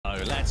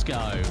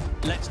Let's go.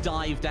 Let's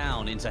dive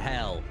down into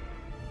hell.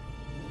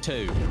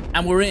 2.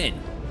 And we're in.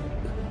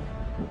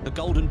 The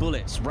golden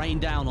bullets rain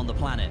down on the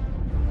planet.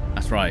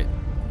 That's right.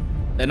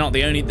 They're not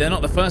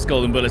the first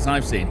golden bullets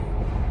I've seen.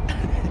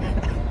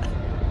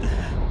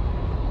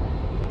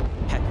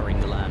 Peppering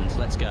the land.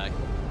 Let's go.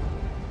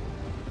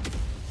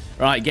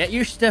 Right, get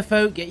your stuff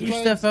out. Get your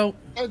stuff out.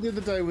 I played the other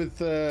day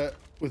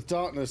with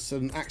Darkness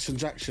and Action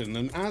Jackson,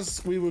 and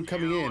as we were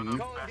coming in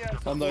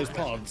on those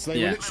pods,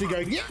 they were literally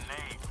going,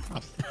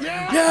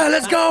 yeah,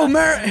 let's go,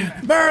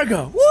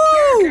 America,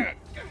 woo!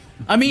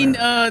 I mean,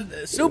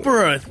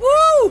 Super Earth,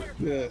 woo!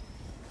 Yeah.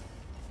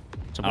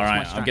 So all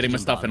right, I'm getting my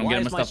stuff in. I'm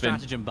getting my stuff in. Why is my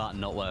stratagem button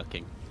not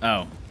working?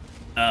 Oh.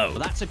 Well,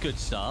 that's a good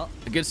start.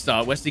 A good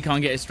start. Wesley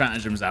can't get his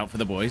stratagems out for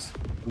the boys.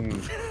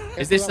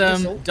 Is this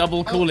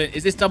double cooling?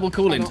 Is this double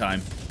cooling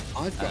time?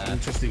 I've got an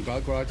interesting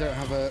bug where I don't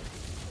have a.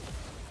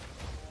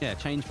 Yeah,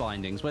 change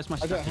bindings. Where's my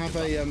stratagem? I don't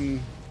have a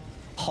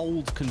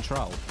hold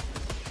control.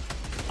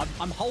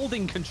 I'm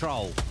holding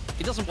control.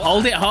 It doesn't work.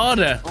 Hold it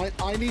harder.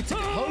 I need to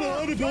hold it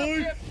harder,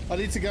 boy. I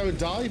need to go and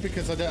die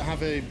because I don't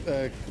have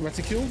a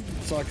reticule,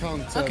 so I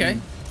can't. Okay.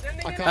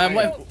 I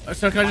can't.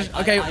 So can I just?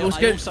 Okay, well,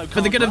 good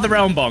for the good of the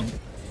realm, Bong.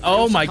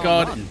 Oh my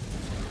God. Run.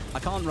 I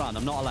can't run.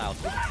 I'm not allowed.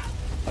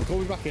 I'll call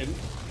me back in.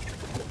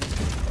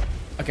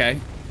 Okay,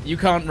 you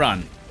can't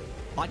run.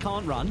 I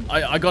can't run.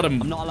 I got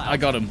him. I'm not allowed. I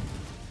got him.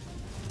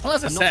 Well,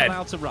 as I I'm said, not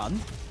allowed to run.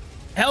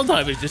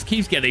 Helldivers just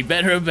keeps getting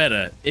better and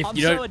better. If I'm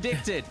you don't... so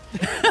addicted.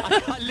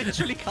 I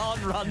literally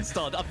can't run,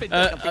 Stod. I've been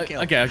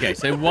killed. Okay.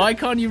 So why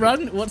can't you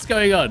run? What's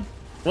going on?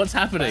 What's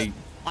happening?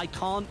 I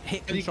can't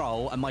hit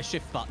control, and my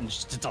shift button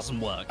just doesn't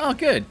work. Oh,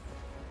 good.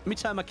 Let me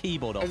turn my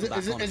keyboard off. Is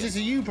this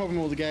a you problem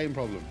or the game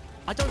problem?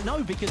 I don't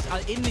know, because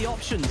in the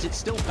options, it's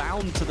still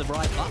bound to the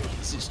right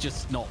buttons. It's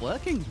just not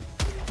working.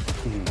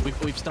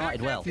 We've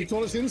started well. You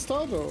thought it's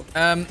installed or?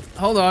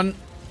 Hold on.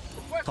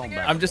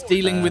 Combat. I'm just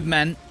dealing with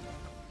men.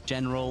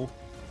 General.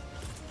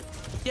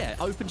 Yeah,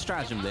 open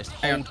stratagem list.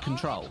 Hold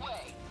control.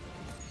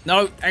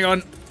 No, hang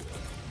on.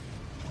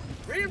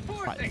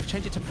 Right,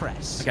 change it to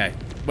press. Okay.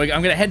 I'm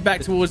going to head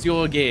back towards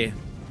your gear.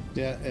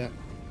 Yeah.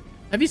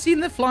 Have you seen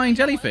the flying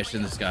jellyfish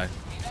in the sky?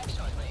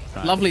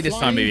 Right. Lovely this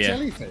time of year.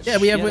 Jellyfish? Yeah,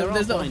 we have. There are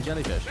There's flying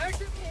jellyfish.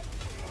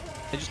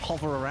 They just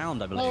hover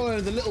around, I believe. Oh,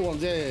 the little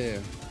ones. Yeah.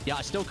 Yeah,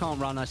 I still can't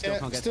run. I still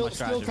can't get to my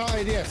stratagem. Still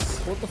can't ADS.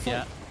 What the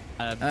fuck?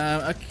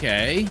 Yeah.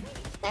 Okay.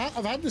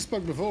 I've had this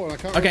bug before, and I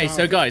can't. Okay,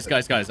 so guys,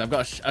 I've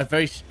got a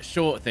very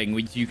short thing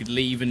which you could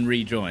leave and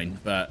rejoin,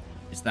 but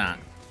it's that.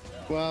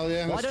 Well,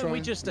 yeah. Why don't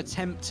we just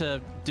attempt to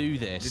do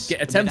this? Just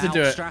attempt to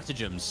do it.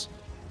 Stratagems.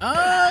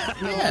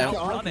 Yeah.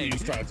 Running.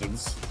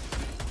 Stratagems.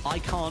 I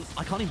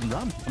can't even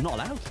run. I'm not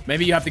allowed.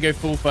 Maybe you have to go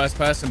full first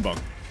person, Bong.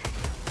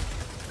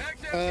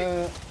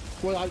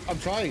 Well, I'm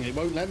trying. It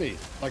won't let me.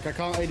 Like, I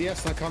can't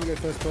ADS and I can't go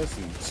first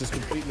person. It's just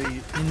completely...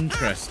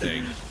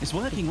 Interesting. It's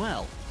working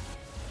well.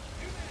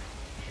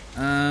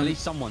 At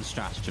least someone's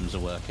stratagems are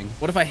working.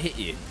 What if I hit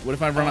you? What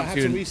if I run up I had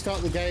to you? to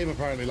restart the game,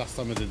 apparently, last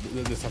time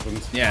this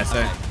happened. Yeah,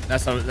 so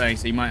that's what I'm saying.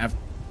 So you might have...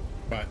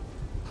 Right.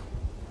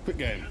 Quick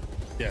game.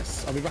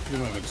 Yes, I'll be back in a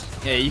moment.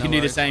 Yeah, you can do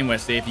the same,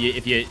 Wesley, if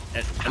you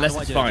unless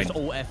it's fine. Just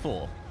all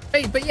F4.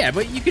 Hey, but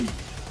you could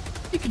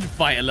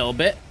fight a little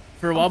bit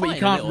for a while, but you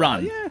can't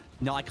run. Yeah.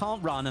 No, I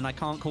can't run and I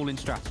can't call in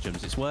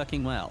stratagems. It's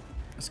working well.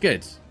 That's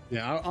good.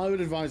 Yeah, I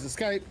would advise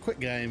escape, quick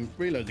game,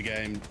 reload the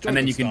game, and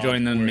then you can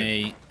join them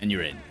me, and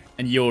you're in.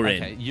 And you're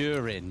in. Okay,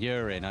 you're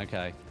in.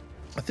 Okay.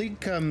 I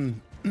think yeah,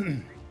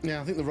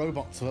 I think the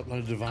robots have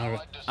uploaded a virus.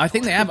 I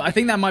think they have. I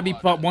think that might be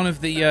one of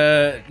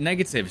the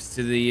negatives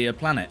to the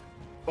planet.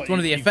 It's one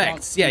of the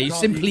effects. Yeah, you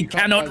simply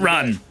cannot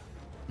run.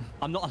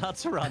 I'm not allowed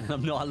to run.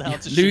 I'm not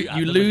allowed to shoot.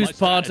 You lose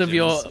part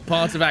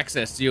of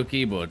access to your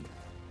keyboard.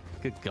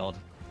 Good God.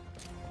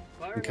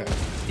 Okay.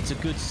 It's a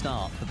good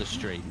start for the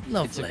stream.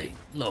 Lovely.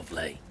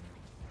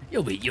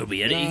 You'll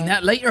be editing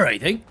that later, I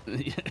think.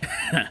 Good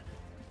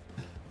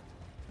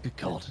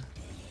God.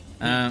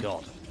 Good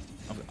God.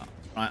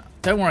 Right.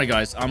 Don't worry,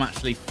 guys. I'm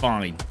actually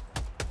fine.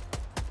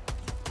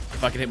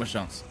 If I can hit my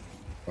shots.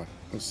 Right,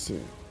 let's see.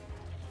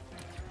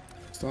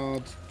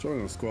 Start.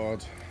 Join our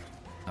squad.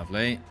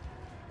 Lovely.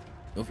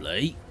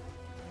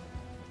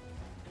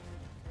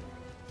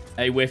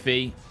 Hey,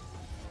 Whiffy.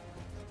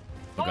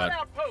 Oh, God.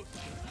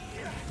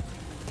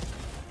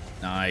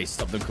 Nice.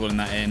 Stop them calling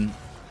that in.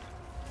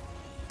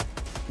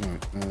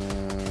 Right.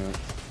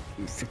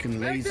 Freaking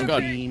laser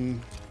God.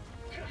 beam.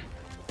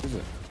 What is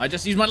it? I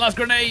just used my last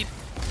grenade.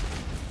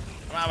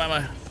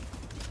 I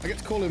get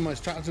to call in my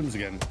stratagems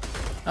again.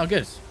 Oh,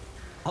 good.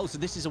 Oh, so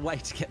this is a way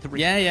to get the...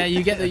 Yeah.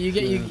 You get you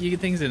get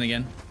things in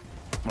again.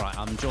 Right,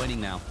 I'm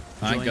joining now.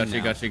 Alright, got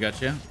you.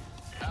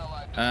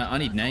 I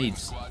need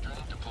nades.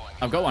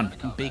 I've got one.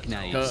 Big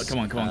nades. Come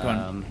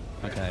on.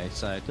 Okay,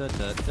 so...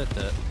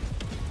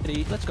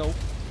 Ready, let's go.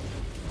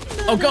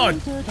 Oh,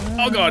 God.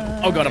 I'm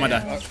gonna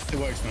die. It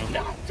works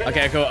now.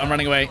 Okay, cool. I'm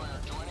running away.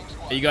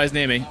 Are you guys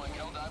near me?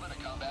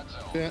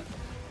 Yeah.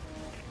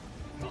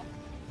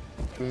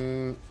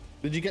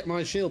 Did you get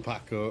my shield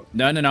pack or?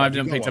 No. I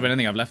haven't picked up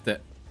anything. I've left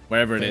it.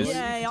 Wherever it is.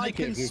 Yay, I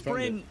can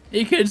sprint.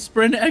 You can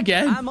sprint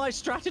again. And my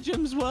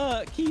stratagems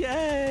work.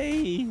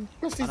 Yay.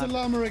 Rusty's a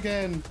llama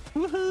again.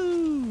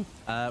 Woohoo.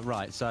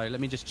 Right, so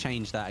let me just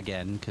change that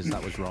again because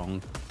that was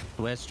wrong.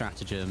 Where's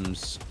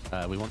stratagems?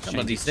 We want to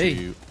change it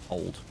to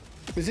old.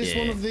 Is this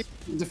one of the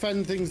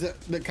defend things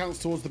that counts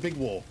towards the big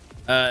war?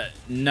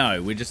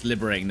 No, we're just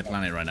liberating the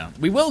planet right now.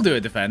 We will do a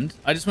defend.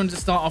 I just wanted to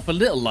start off a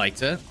little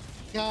lighter.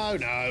 No,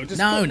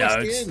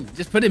 just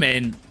just put him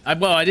in. I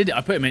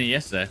put him in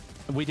yesterday.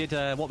 We did,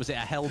 what was it, a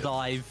hell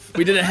dive?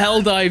 We did a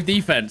hell dive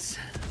defense.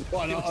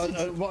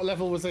 What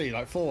level was he?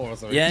 Like 4 or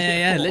something?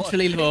 Yeah,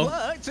 literally 4. It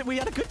worked. We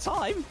had a good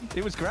time.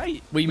 It was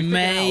great. We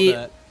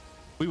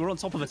were on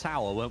top of a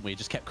tower, weren't we?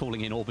 Just kept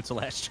calling in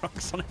orbital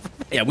airstrikes on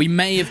everything. Yeah, we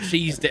may have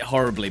cheesed it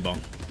horribly,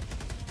 Bong.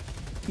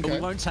 But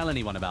we won't tell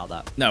anyone about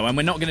that. No, and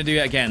we're not going to do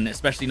it again,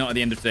 especially not at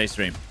the end of today's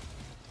stream.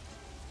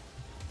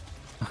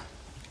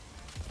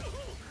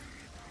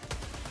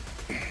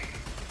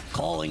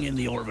 Calling in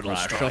the orbital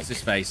strike. Shot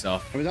his face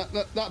off. I mean,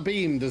 that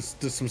beam does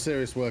some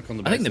serious work on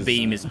the bases. I think the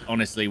beam is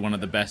honestly one of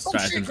the best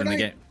stratagems in the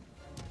game.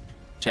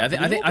 Yeah,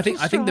 I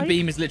think the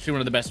beam is literally one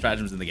of the best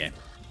stratagems in the game.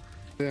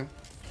 Yeah.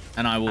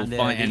 And I will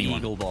fight anyone.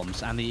 Eagle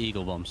bombs and the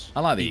eagle bombs.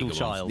 I like the eagle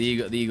bombs.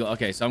 The eagle.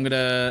 Okay, so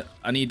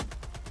I need.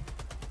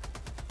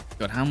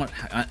 God, how much?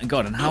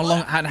 God, and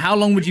how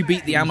long would you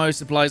beat the ammo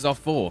supplies off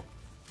for?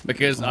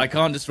 Because I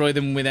can't destroy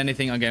them with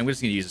anything. Okay, I'm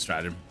just gonna use a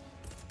stratagem.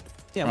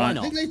 Yeah, why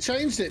not? I think they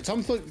changed it.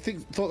 Tom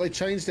thought they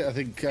changed it. I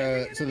think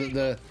so that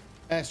the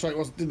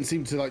airstrike didn't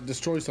seem to like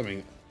destroy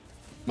something.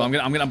 Well, I'm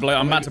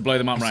about to blow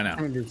them up right now. I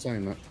remember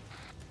saying that.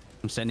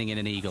 I'm sending in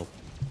an eagle.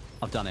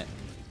 I've done it.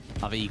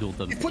 I've eagled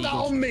them. You put that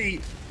on me.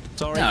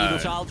 Sorry, No. eagle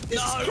child.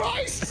 Jesus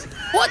Christ!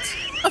 What?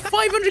 A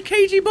 500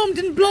 kg bomb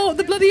didn't blow up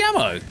the bloody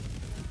ammo.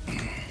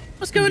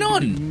 What's going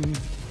on?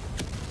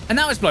 And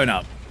now it's blown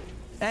up.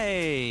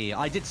 Hey,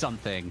 I did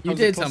something. You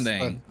did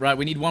something. Right,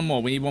 we need one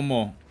more. One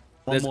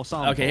more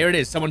sample. Okay, here it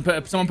is. Someone put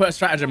a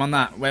stratagem on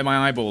that where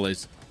my eyeball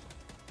is.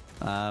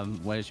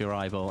 Where's your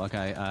eyeball?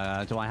 Okay,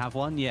 do I have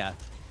one? Yeah.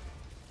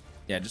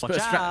 Yeah, just Watch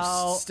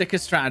stick a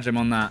stratagem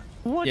on that.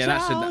 Watch yeah,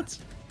 that out. should.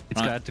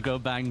 It's got to go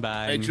bang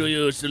bang. Make sure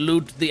you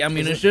salute the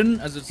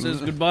ammunition as it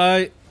says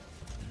goodbye.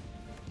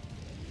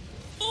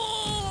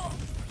 Ah,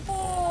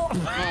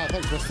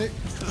 thanks, Rusty.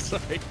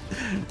 Sorry.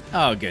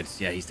 Oh, good.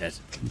 Yeah, he's dead.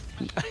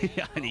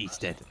 Yeah, and he's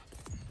dead.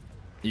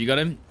 You got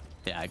him?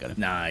 Yeah, I got him.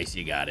 Nice,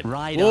 you got him.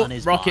 Right on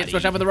his rockets. body.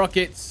 Watch out for the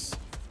rockets.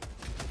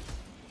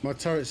 My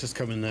turret's just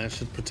come in there.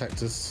 Should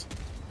protect us.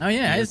 Oh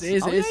yeah, it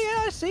is. Yeah,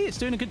 I see. It's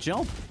doing a good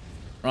job.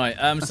 Right.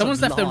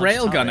 Someone's left a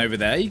railgun over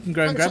there. You can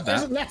go and grab that.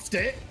 Hasn't left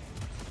it.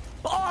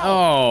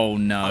 Oh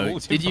no!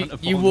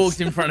 You walked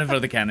in front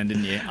of the cannon,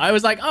 didn't you? I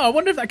was like, oh, I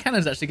wonder if that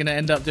cannon's actually going to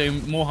end up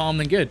doing more harm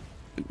than good.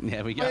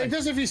 There we go. Well, it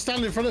does if you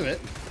stand in front of it.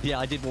 Yeah,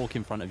 I did walk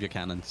in front of your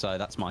cannon, so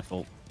that's my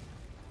fault.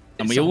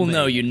 And we all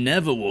know you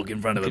never walk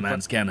in front of a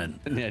man's cannon.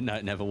 Yeah,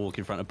 no, never walk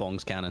in front of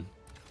Bong's cannon.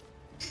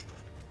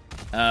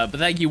 But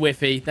thank you,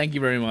 Whiffy. Thank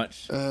you very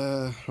much.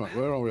 Right,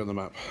 where are we on the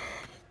map?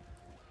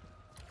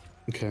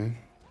 Okay.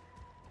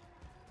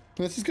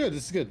 This is good.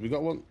 This is good. We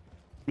got one.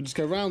 We just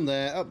go round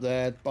there, up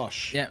there,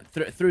 bosh. Yeah,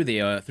 through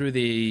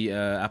the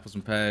apples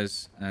and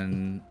pears,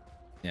 and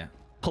yeah.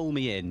 Pull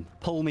me in,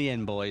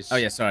 boys. Oh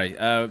yeah, sorry.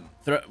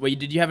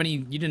 Did you have any?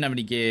 You didn't have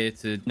any gear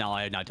to?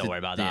 No, don't worry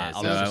about that.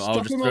 Yeah, so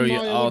I'll just throw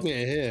you.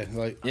 Here,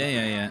 like.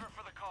 Yeah.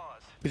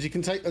 Because you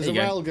can take. There's a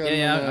railgun.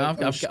 Yeah.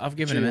 I've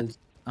given him it.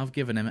 I've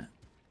given him it.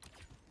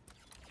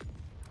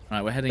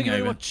 Right, we're heading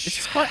over.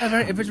 It's quite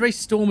a very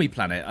stormy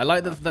planet. I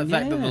like the fact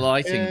that the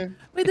lighting. Yeah.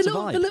 Wait, the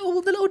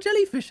little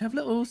jellyfish have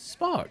little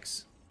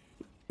sparks.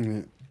 Yeah.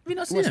 Have you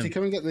not seen them?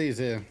 Come and get these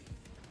here.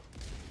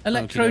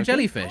 Electro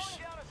jellyfish.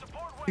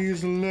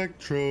 He's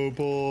Electro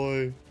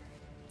Boy.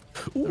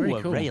 Ooh, very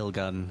a cool.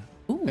 railgun.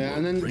 Ooh, Yeah,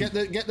 and then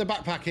get the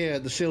backpack here,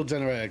 the shield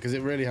generator, because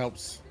it really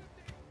helps.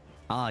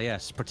 Ah,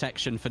 yes,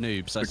 protection for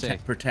noobs. I see.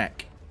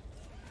 Protect.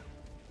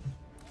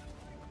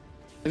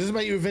 It doesn't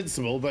make you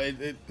invincible, but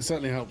it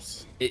certainly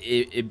helps.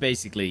 It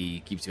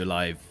basically keeps you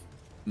alive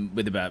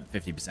with about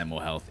 50%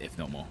 more health, if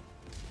not more.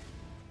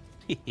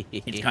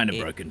 It's kind of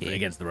broken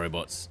against the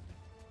robots.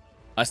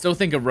 I still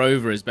think a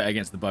rover is better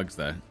against the bugs,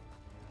 though.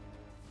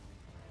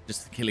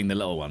 Just killing the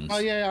little ones. Oh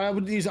yeah, I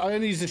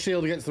only use the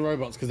shield against the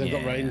robots because they've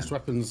got ranged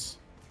weapons.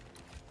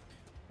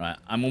 Right,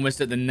 I'm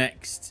almost at the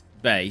next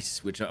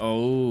base, which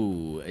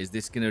is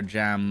this gonna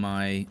jam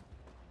my?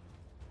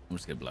 I'm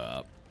just gonna blow it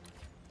up.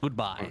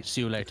 Goodbye.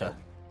 See you later.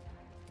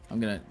 I'm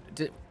gonna.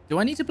 Do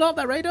I need to blow up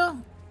that radar?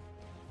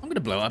 I'm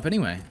gonna blow it up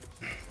anyway.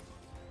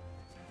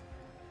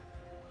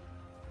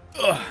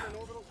 Ugh.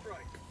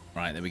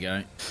 Right, there we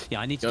go.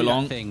 Yeah, I need to do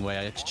that thing where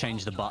I have to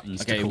change the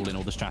buttons to call in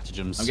all the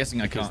stratagems. I'm guessing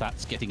I can't. Because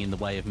that's getting in the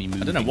way of me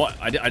moving. I don't know what.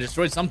 I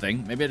destroyed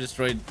something. Maybe I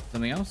destroyed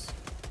something else.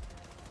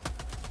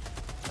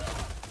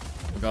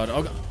 Oh god.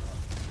 Oh god.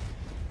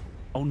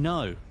 Oh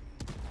no.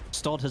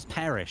 Stod has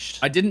perished.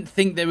 I didn't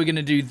think they were going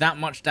to do that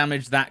much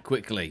damage that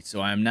quickly,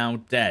 so I am now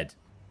dead.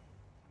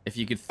 If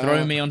you could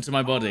throw me onto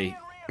my body.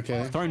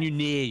 Okay. I've thrown you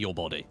near your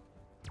body.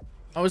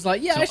 I was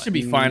like, yeah, I should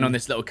be fine on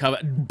this little cover.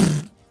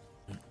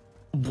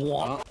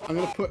 What? I'm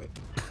gonna put.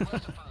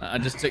 I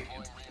just took.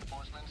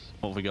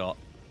 What have we got?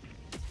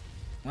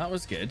 That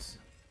was good.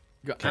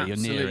 Got Okay, you're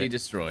near absolutely it.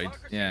 destroyed.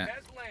 Yeah.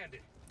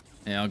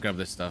 Yeah, I'll grab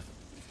this stuff.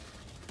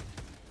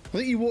 I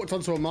think you walked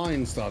onto a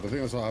mine, Stad. I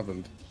think that's what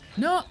happened.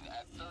 No,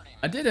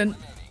 I didn't.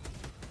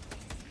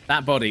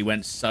 That body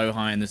went so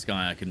high in the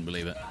sky, I couldn't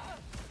believe it.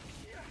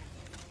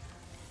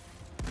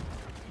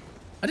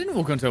 I didn't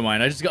walk onto a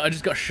mine. I just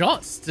got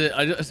shots.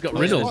 I just got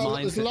riddled. Well,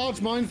 there's a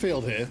large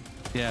minefield here.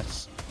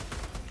 Yes.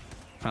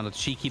 Found a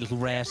cheeky little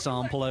rare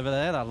sample over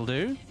there. That'll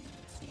do.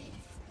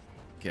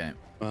 Okay.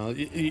 Well,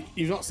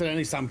 you've not seen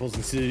any samples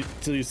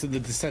until you see the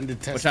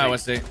descended testy. Watch out,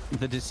 Westy.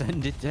 The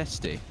descended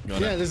testy.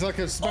 Yeah, there's like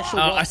a special.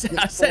 I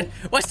said,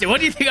 Westy, what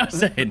do you think I was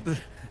saying?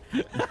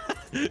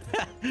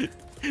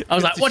 I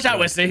was like, watch out,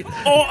 Westy.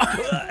 Oh!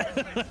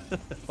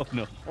 Oh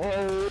no.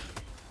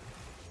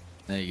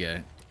 There you go.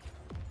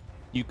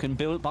 You can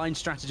bind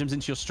stratagems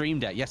into your stream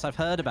deck. Yes, I've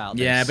heard about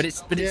this. Yeah, but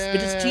it's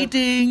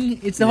cheating.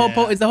 It's the whole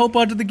part. It's the whole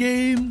part of the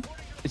game.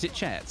 Is it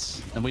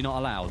chats? And we're not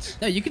allowed?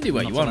 No, you can do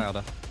what you Not want.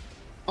 allowed.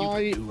 You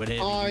can do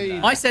whatever you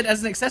like. I said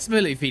as an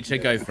accessibility feature,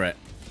 go for it.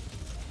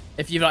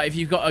 If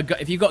you've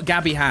got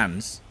Gabby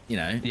hands, you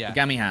know,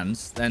 gammy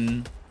hands,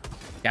 then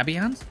Gabby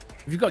hands.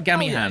 If you've got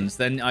gammy hands,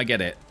 then I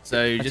get it.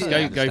 So just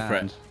go for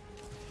it.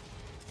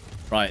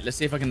 Right, let's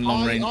see if I can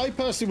long range. I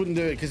personally wouldn't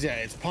do it because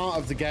it's part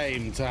of the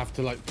game to have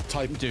to like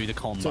do the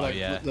combo,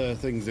 put the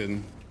things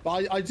in.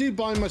 But I do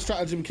bind my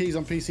stratagem keys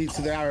on PC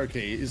to the arrow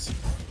keys,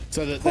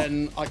 so that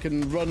then I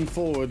can run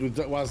forward with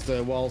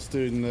WASD whilst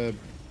doing the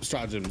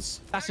stratagems.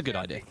 That's a good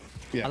idea.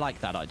 Yeah. I like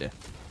that idea.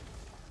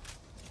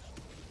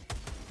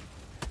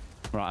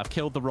 Right, I've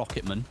killed the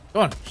Rocketman.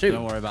 Go on, shoot.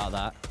 Don't worry about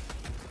that.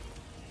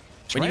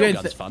 When you go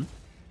Railgun's fun.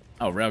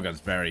 Oh,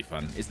 railgun's very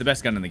fun. It's the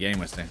best gun in the game,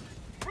 Westy.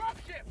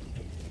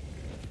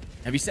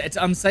 Have you set it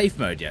to unsafe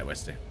mode yet,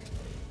 Westy?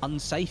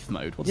 Unsafe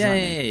mode? What does that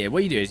mean? Yeah.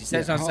 What you do is you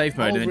set it to unsafe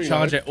mode and then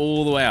charge it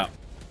all the way up.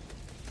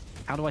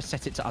 How do I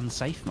set it to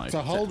unsafe mode?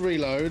 So hold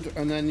reload,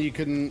 and then you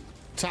can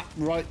tap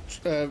right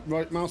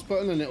mouse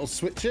button, and it'll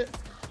switch it.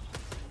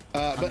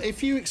 But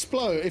if you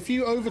explode, if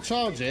you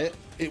overcharge it,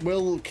 it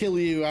will kill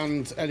you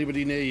and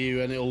anybody near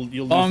you, and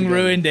you'll. Bong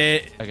ruined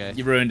it. Okay.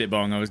 You ruined it,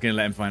 Bong. I was going to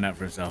let him find out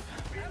for himself.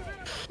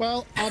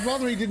 Well, I'd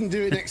rather he didn't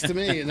do it next to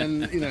me, and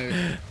then you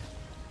know.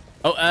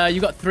 Oh, you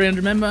got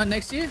 300 member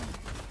next to you?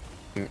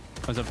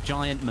 As a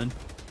giant man.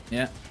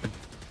 Yeah.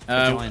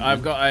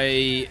 I've got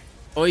a.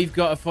 Oh, you've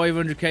got a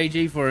 500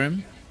 kg for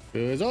him.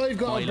 Because I've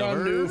got a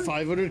brand new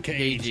 500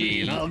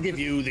 kg, and I'll give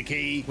you the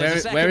key.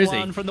 Where is he?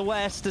 One from the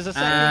west. There's a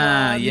second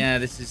one. Yeah.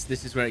 This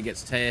is where it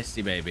gets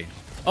tasty, baby.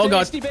 Oh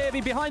god. Tasty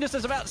baby. Behind us,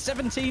 there's about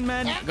 17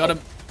 men. Got him.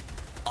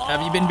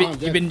 Have you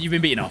been you've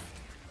been beaten off?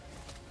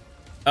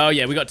 Oh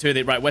yeah, we got two of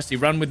them. Right, Westy,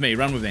 run with me.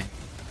 Run with me.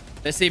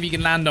 Let's see if you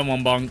can land on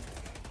one, Bong.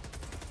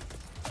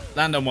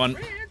 Land on one.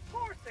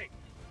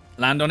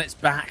 Land on its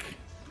back.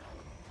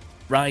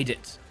 Ride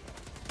it.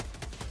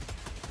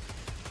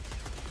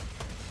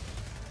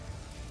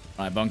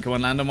 Right, Bong, come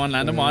on, land on one,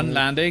 land on one.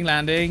 Landing.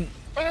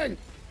 Bang!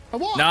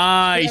 What?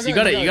 Nice, you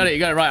got it.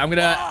 Right, I'm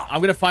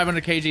gonna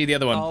 500 kg the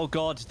other one. Oh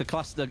god, the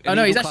cluster. Oh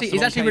no, he's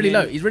actually really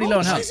low. He's really low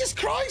on health. Jesus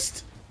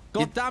Christ!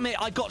 God damn it!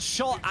 I got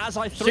shot as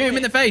I threw Shoot him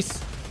in the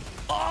face.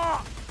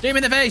 Shoot him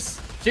in the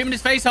face. Shoot him in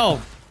his face hole.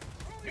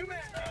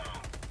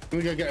 Let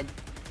me go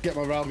get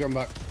my railgun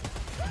back.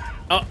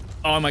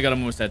 Oh my god, I'm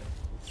almost dead.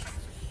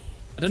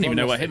 I don't even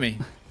know what hit me.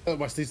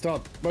 Westy,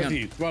 start. Both of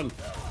you, run.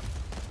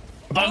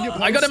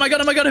 I got him. I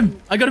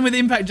got him with the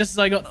impact just as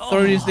I got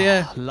thrown into the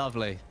air.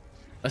 Lovely.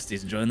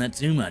 Westy's enjoying that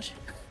too much.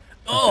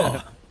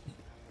 Oh.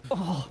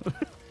 Oh.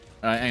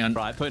 Alright, hang on.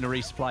 Right, putting a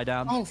resupply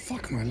down. Oh,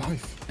 fuck my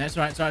life. That's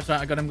right, it's right.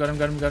 I got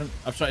him.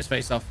 I've shot his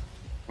face off.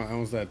 Right, I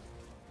was dead.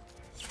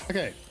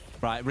 Okay.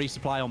 Right,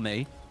 resupply on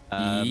me.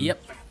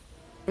 Yep.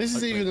 This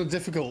is even a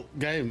difficult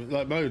game,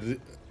 like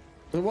mode.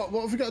 What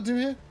have we got to do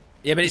here?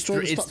 Yeah, but it's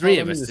three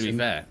of us, to be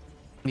fair.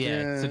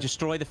 Yeah, so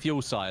destroy the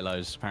fuel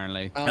silos,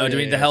 apparently. Oh, do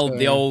you mean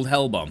the old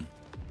hell bomb?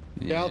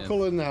 Yeah, I'll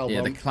call in the hell bomb.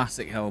 Yeah, the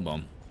classic hell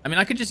bomb. I mean,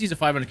 I could just use a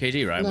 500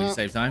 kg, right? We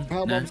save time.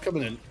 Hell bomb's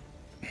coming in.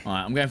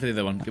 Alright, I'm going for the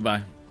other one.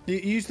 Goodbye. You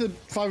use the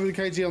 500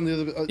 kg on the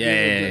other.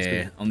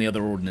 Yeah, on the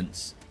other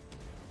ordnance.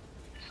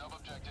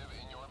 Sub-objective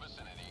in your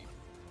vicinity.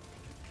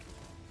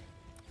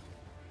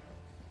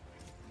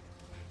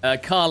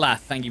 Karlath,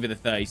 thank you for the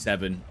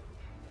 37.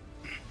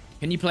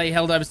 Can you play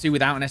Helldivers 2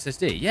 without an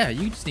SSD? Yeah,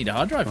 you just need a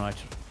hard drive. Right,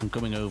 I'm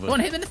coming over. Come on,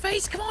 hit him in the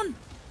face, come on.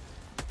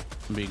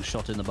 I'm being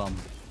shot in the bum.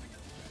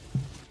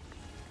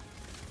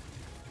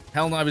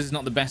 Helldivers is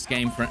not the best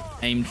game for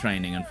aim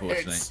training,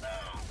 unfortunately.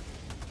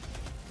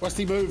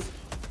 Westy, move.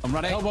 I'm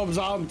running. Hell bomb's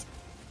armed.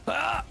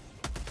 Ah!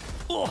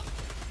 Oh.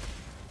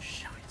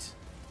 Shite.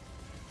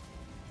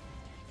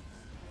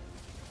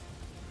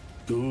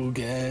 Cool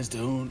guys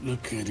don't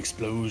look at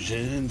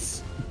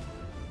explosions.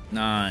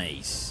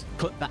 Nice.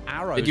 Put the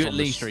arrows Did you at on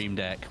the least- stream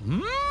deck.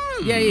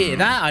 Yeah,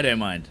 that I don't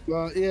mind.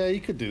 Well, yeah,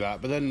 you could do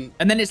that, but then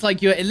And then it's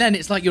like you're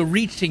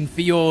reaching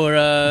for your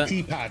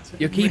keypad.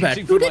 your keypad.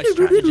 Reaching for my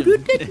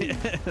stratagem.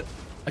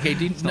 Okay,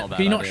 can you not not a bad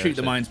shoot idea, the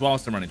actually. mines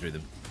whilst I'm running through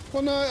them?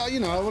 Well, no, you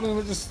know, I want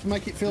to just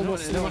make it feel more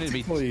I don't want it to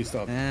cinematic for you,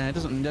 stuff. I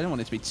don't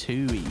want it to be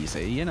too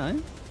easy, you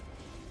know?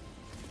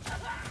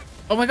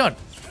 Oh my god.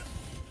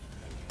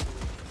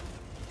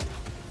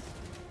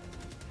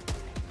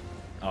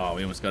 Oh,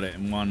 we almost got it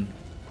in one.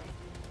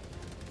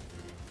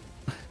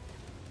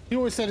 You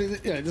always said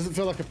it, you know, it doesn't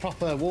feel like a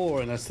proper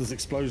war unless there's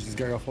explosions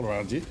going off all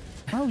around you.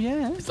 Oh,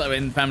 yeah. It's like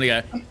when family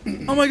go,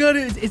 oh my god,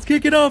 it's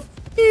kicking off.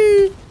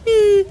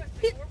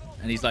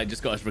 And he's like,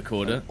 just got his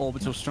recorder.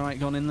 Orbital strike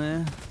gone in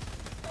there.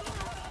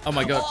 Oh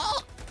my god.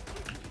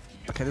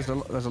 Okay, there's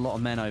a lot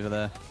of men over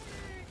there.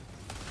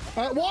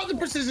 What? The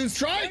precision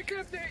strike?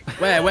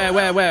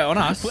 Where? On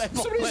us?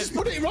 Somebody just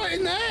put it right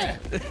in there.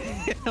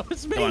 That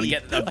was me. Come on,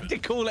 get them. I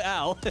did call it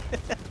out.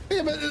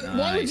 Yeah, but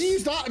why would you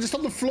use that just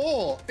on the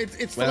floor?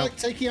 It's for Well- like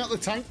taking out the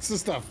tanks and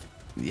stuff.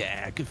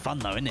 Yeah, good fun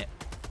though, isn't it?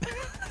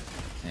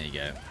 There you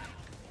go.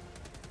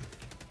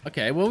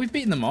 Okay, well, we've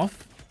beaten them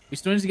off. We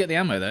still need to get the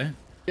ammo, though.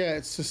 Yeah,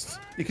 it's just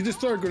you can just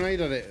throw a grenade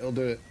at it; it'll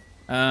do it.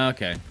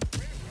 Okay.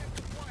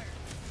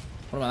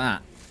 What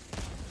about that?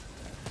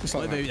 Just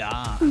What like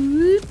about that.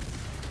 that?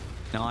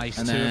 Nice,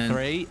 And 2 then- of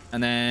 3.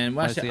 And then,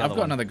 well, Where's actually, the I've other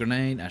got one? another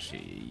grenade.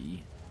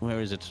 Actually,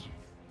 Where is it?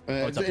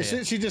 It's up here.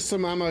 literally just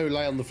some ammo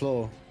lay on the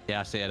floor.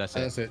 Yeah, I see it. That's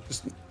it.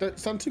 Just don't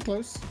stand too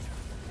close.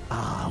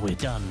 Ah, we're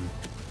done.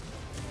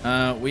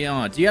 we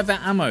are. Do you have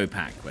that ammo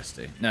pack,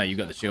 Westy? No, you've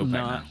got the shield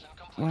pack No. now.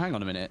 Well, hang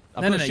on a minute.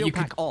 I've No, got no, a shield you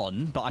could- pack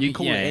on, but I You, can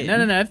call yeah, it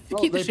in. no.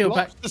 Well, Keep the they shield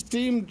pack. blocked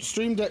the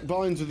Stream Deck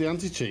binds with the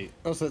anti-cheat.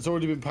 Oh, so it's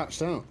already been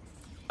patched out.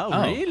 Oh,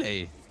 Oh.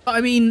 really? But,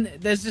 I mean,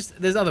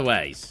 there's other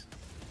ways.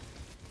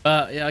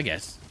 Yeah, I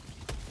guess.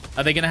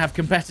 Are they going to have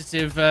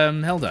competitive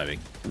hell diving?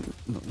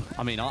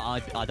 I mean,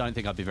 I don't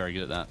think I'd be very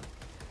good at that.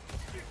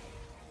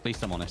 At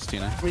least I'm honest, you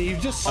know. I mean, you've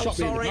just shot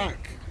me in the sorry.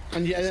 back,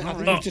 and yeah, I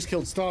think you've just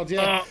killed Stard.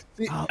 Yeah.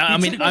 You I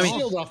mean- took my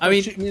shield off I by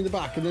mean- shooting me in the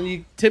back, and then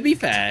you. To be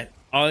fair,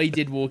 I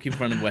did walk in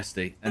front of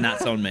Westy, and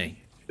that's on me.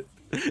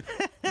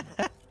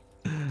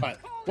 Right.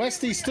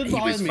 Westy stood He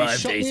was behind me, 5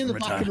 shot days me in the from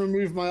back, and retirement.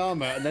 removed my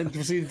armor, and then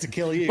proceeded to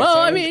kill you. Well,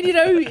 So- I mean, you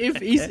know, if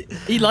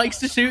he likes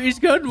to shoot his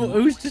gun,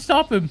 who's to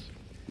stop him?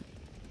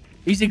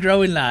 He's a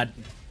growing lad.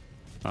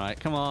 All right,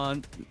 come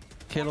on.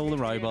 Kill all the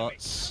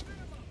robots.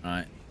 All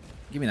right,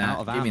 give me that.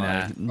 Out of Give me ammo.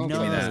 that. I'll No.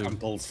 give you the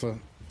samples for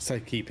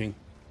safekeeping.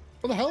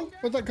 What the hell?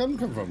 Where'd that gun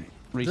come from?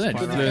 It Resupply just, right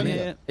flew in the,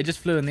 here. it just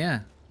flew in the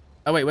air.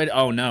 Oh wait,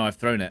 oh no, I've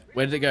thrown it.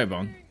 Where did it go,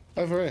 Bong?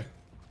 Over here.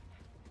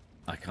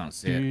 I can't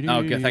see it. Oh,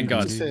 okay, thank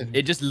God. Just here.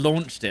 It just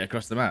launched it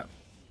across the map.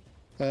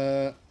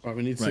 Right,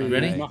 we need to Right,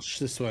 ready? rush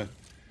this way.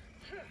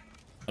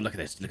 Oh, look at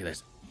this. Look at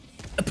this.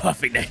 A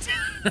perfect net.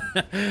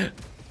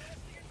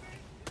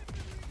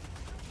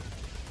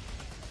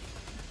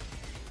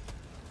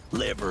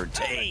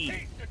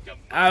 Liberty.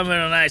 I'm in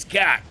a nice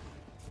cock.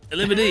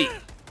 Liberty.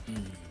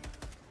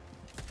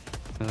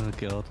 Oh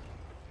god.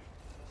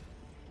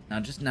 Now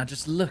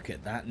just look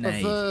at that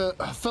nade.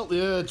 I've felt the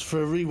urge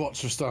for a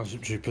rewatch of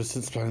Starship Troopers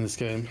since playing this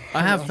game.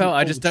 I have felt.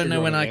 I just don't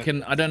know when I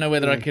can. can. I don't know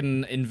whether I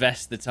can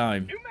invest the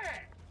time.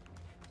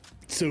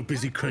 So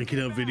busy cranking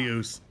out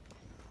videos.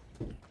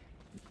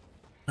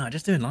 No,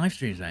 just doing live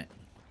streams, mate.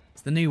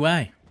 It's the new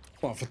way.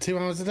 What, for 2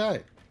 hours a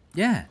day?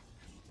 Yeah.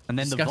 And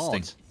then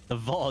Disgusting. the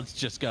VOD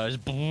just goes.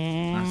 That's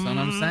what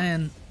I'm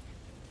saying.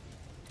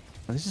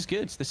 This is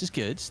good. This is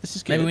good. This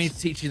is good. Maybe we need to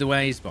teach you the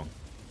ways, Bong.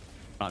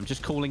 I'm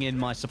just calling in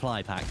my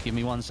supply pack. Give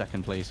me 1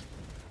 second, please.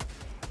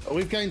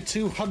 We've gained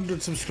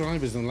 200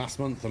 subscribers in the last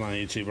month on our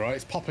YouTube, right?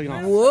 It's popping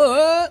off.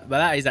 What? But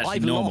that is actually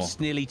I've normal. lost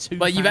nearly 2,000.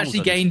 But you've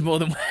actually gained more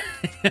than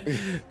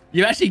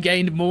you've actually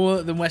gained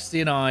more than Westy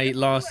and I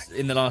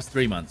in the last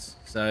 3 months.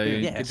 So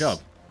Yes. good job.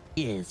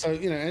 Yes. So,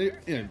 you know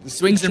the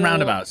Swings and screenshot,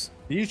 roundabouts.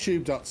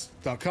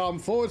 YouTube.com/.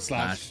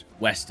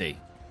 Westy.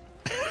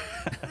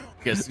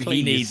 Because he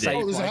Please needs save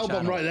Oh, it. there's a my hell bomb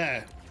channel. right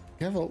there.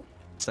 Careful.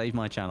 Save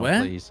my channel,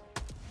 Where? please.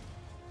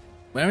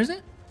 Where is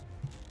it?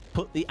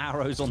 Put the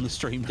arrows on the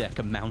stream deck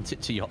and mount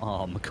it to your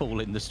arm. Call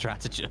in the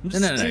stratagems.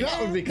 No. See,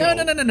 that would be cool.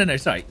 No.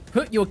 Sorry.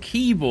 Put your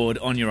keyboard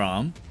on your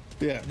arm,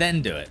 Yeah.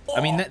 then do it.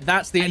 I mean,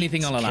 that's the only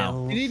thing I'll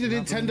allow. You need a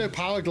Nintendo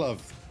Power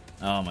Glove.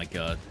 Oh my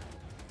god.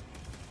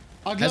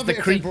 I'd Has love the it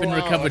if creep they been brought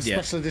out recovered a yet?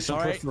 special edition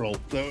Sorry. peripheral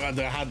that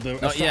had the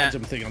Not yet.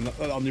 stratagem thing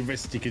on the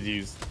wrist you could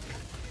use.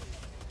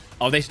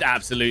 Oh, they should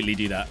absolutely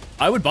do that.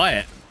 I would buy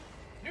it.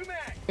 New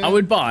mag. I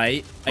would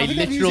buy I a think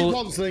I'd use it literal.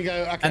 once and then go,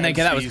 okay, and then I'm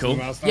go, that just was using cool.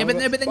 the mouse Yeah, now,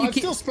 but then you I'd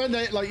keep- still spend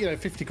like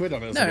 50 quid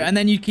on it. Or No, something. and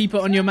then you keep it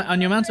on your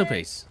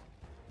mantelpiece.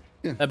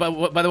 Yeah. But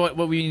by the way,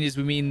 what we mean is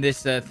we mean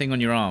this thing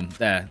on your arm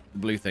there, the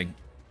blue thing.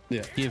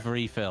 Yeah. Give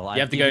refill. You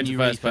have to go into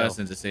first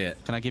person to see it.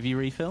 Can I give you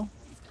refill?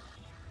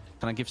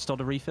 Can I give Stod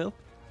a refill?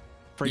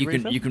 Free You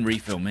refill? can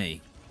refill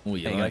me. Oh,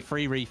 you There you go. like.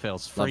 Free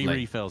refills. Free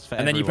Lovely. refills for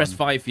And then you press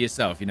everyone. 5 for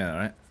yourself. You know that,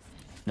 right?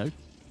 No.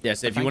 Yeah.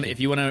 So if Thank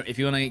you want to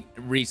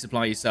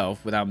resupply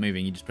yourself without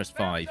moving, you just press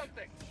 5.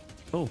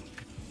 Oh.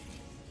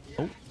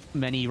 Oh.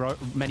 Many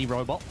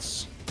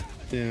robots.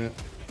 Yeah.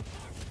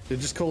 They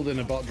just called in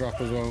a bot drop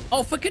as well.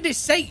 Oh, for goodness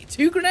sake!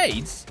 2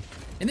 grenades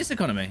in this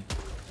economy.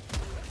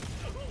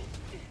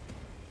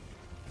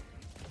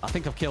 I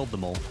think I've killed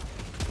them all.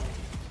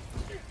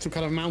 Some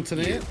kind of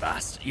mountaineer.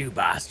 You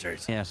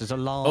bastards. Yes, there's a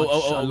large.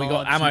 Oh, we got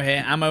large- ammo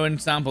here. Ammo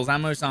and samples.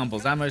 Ammo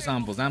samples. Ammo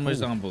samples. Ammo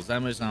samples.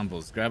 Ammo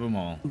samples. Grab them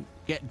all.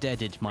 Get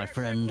deaded, my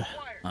friend.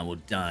 I will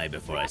die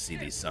before I see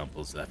these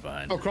samples left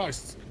behind. Oh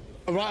Christ!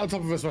 Right on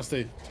top of us,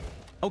 Rusty.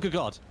 Oh, good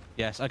God.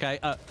 Yes. Okay.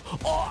 Oh.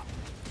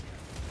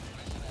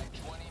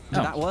 Did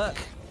Oh. that work?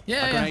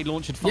 Yeah, A grenade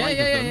launched 5 of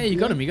them. Yeah. You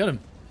got him. You got him.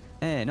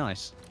 Yeah,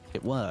 nice.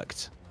 It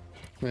worked.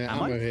 Yeah,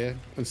 Ammo? ammo here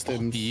and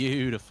stims.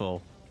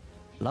 Beautiful.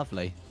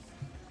 Lovely.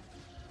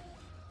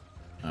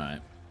 All right.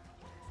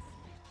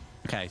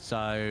 Okay,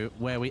 so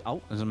where we...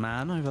 Oh, there's a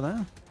man over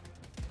there.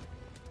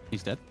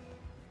 He's dead.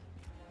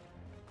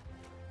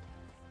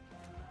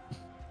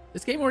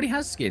 This game already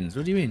has skins.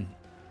 What do you mean?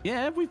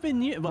 Yeah, we've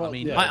been... Well, I Well,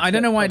 mean... yeah. I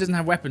don't know why it doesn't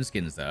have weapon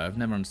skins though. I've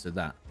never understood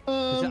that.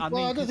 Well, mean,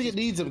 I don't think it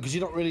needs them because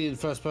you're not really in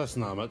first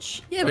person that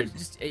much. Yeah, Like,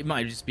 but it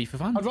might just be for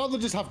fun. I'd rather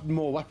just have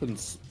more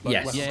weapons.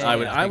 Yes, weapons. Yeah, I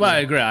would. yeah, I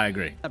agree. I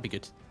agree. That'd be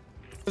good.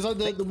 Because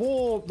like the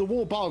war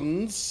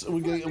bonds,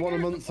 we get one a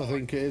month, I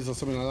think it is, or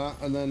something like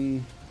that, and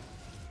then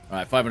All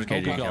right, 500 Oh,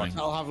 kg God. coming.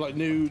 I'll have like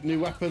new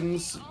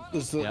weapons.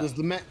 There's Yeah.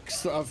 the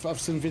mechs that I've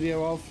seen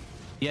video of.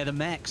 Yeah, the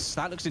mechs.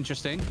 That looks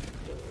interesting.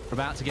 We're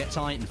about to get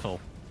Titanfall.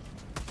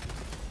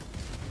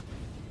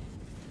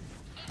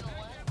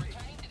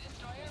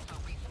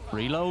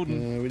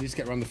 Reloading. We need to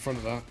get around the front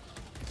of that.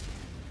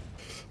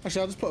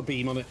 Actually, I'll just put a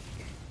beam on it.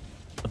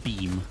 A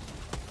beam.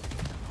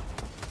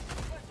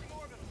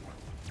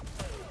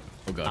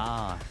 Oh god.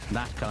 Ah,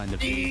 that kind of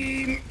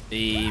beam.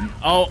 Beam.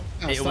 Oh,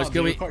 Oh, it was Stardew,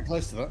 you're going. quite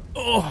close to that.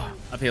 Oh,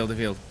 I've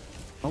healed.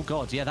 Oh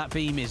god, yeah, that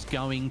beam is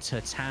going to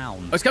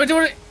town. Oh, it's coming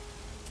toward it.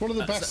 It's one of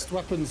the best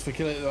weapons for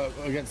killing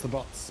against the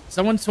bots.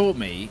 Someone taught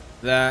me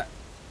that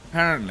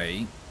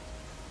apparently,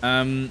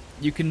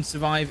 you can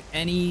survive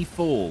any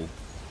fall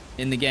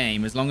in the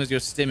game as long as you're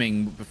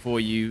stimming before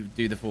you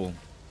do the fall.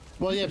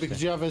 Well, yeah,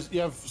 because you have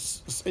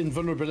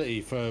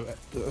invulnerability for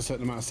a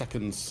certain amount of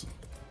seconds.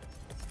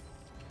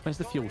 Where's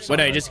the fuel Well, cell?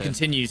 no, it just Right there.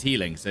 continues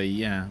healing. So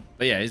yeah,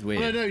 but yeah, it's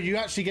weird. No, you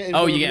actually get.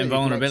 Oh, you get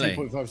invulnerability invulnerability.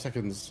 for like 2.5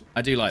 seconds.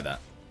 I do like that,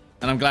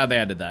 and I'm glad they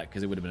added that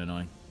because it would have been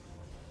annoying.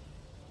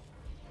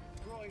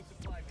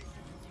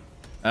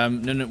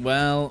 No.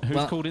 Well, Who's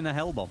well, called in the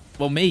hell bomb?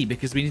 well, me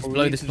because we need to Or we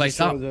blow need this to place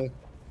destroy up. the-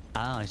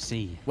 Ah, I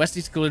see.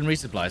 Westy's called in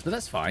resupplies, but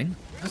that's fine.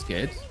 That's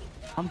good.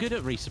 I'm good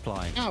at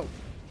resupplying. Ow!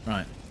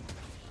 Right.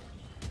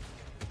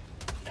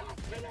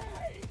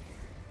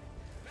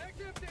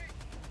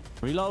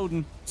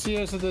 Reloading.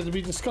 CEO said they'd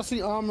be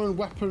discussing armor and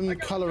weapon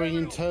coloring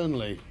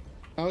internally.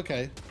 Oh,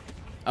 okay.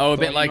 Oh, a So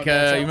bit you like might be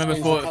able to you remember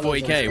change the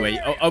colours 40k and where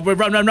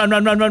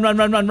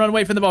stuff. run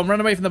away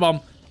from the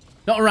bomb,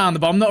 not around the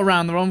bomb,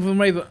 from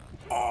the way.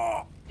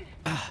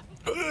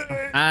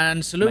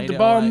 And salute Made the it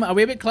bomb. alright. Are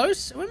we a bit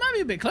close? We might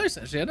be a bit close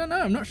actually. I don't know.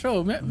 I'm not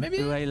sure.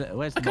 Maybe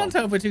Where's the I can't bomb?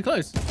 tell if we're too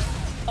close.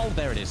 Oh,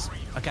 there it is.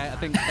 Okay, I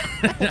think...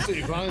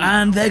 Absolutely fine.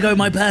 And there go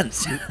my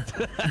pants.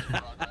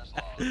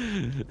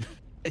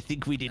 I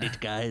think we did it,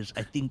 guys.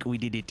 I think we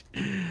did it.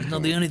 It's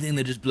not the only thing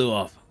that just blew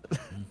off.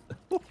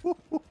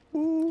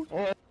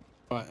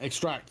 Right,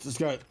 extract. Let's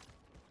go.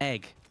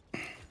 Egg.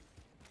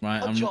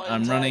 Right,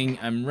 giant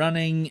I'm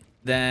running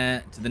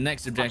there to the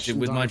next objective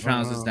with my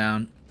trousers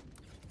down.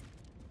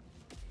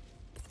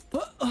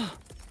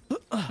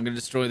 I'm gonna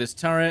destroy this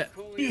turret.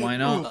 Why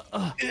not?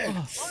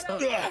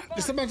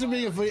 Just imagine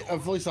being a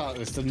voice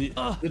artist and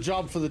the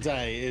job for the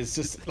day is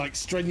just like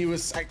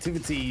strenuous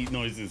activity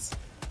noises.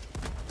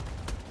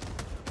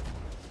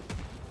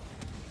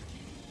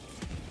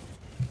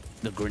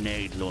 The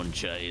grenade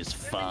launcher is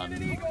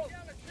fun.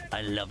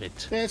 I love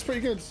it. Yeah, it's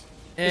pretty good.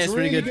 Yeah, it's it's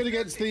really pretty good.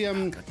 against the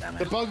damn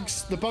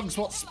it. the bugs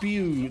what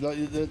spew. Like,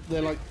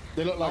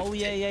 they look like. Oh,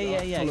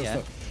 yeah. full of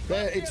stuff.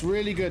 It's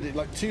really good.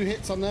 Like 2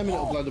 hits on them and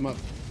it'll blow them up.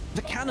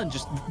 The cannon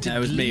just No, it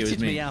was me, it was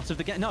deleted me me. out of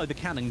the game. No, the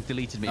cannon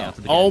deleted me out of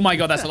the game. Oh my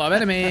god, that's a lot of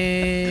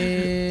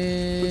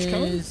enemies. Which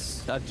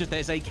cannon?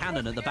 There's a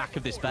cannon at the back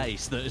of this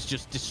base that has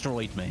just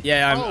destroyed me.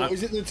 Yeah, Oh,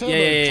 is it the turbo?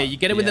 yeah. You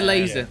get it with the Yeah,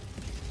 laser.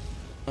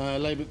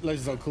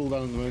 Lasers on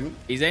cooldown at the moment.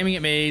 He's aiming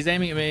at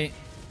me.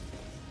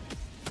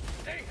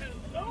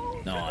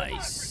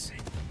 Nice.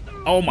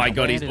 Oh my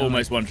god, he's bad,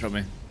 almost one-shot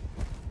me.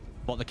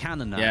 What, the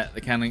cannon now? Yeah,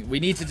 the cannon.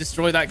 We need to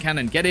destroy that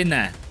cannon. Get in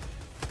there.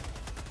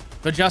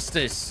 For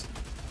justice.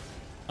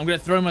 I'm gonna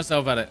throw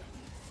myself at it.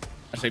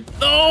 Actually,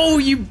 oh,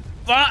 you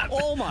bat!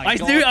 Oh my I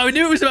God.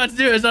 knew it was about to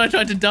do it as I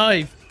tried to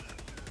dive.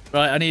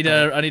 Right, I need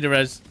a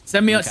res.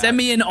 Send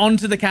me in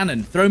onto the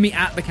cannon. Throw me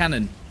at the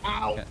cannon.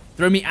 Ow! Okay.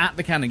 Throw me at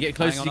the cannon. Get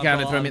close Hang as you on, can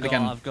and throw me at the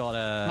cannon. I've got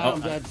Oh,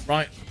 I'm dead.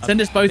 Right, send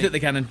us both at the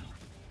cannon.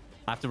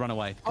 I have to run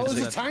away. Oh,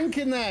 there's a tank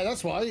in there.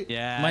 That's why.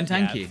 Yeah. Mine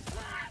tanky.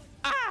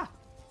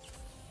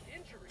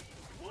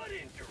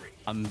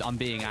 I'm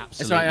being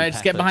absolutely. That's right.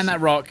 Just get behind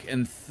that rock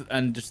and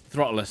just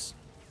throttle us.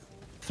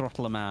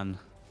 Throttle a man.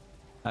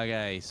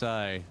 Okay,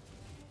 so.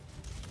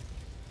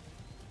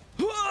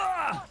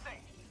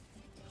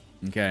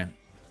 Okay.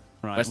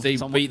 Right. Westy,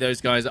 someone- beat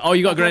those guys. Oh,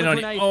 you got a grenade on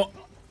you. grenade. Oh,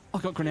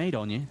 I've got grenade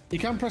on you. You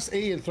can press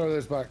E and throw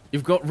those back.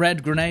 you've got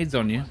red grenades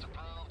on you.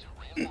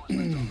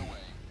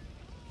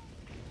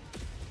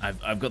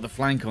 I've got the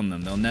flank on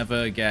them. They'll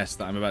never guess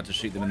that I'm about to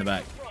shoot them in the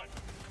back.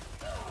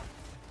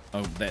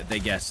 Oh, they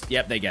guessed.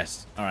 Yep, they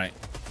guessed. All right.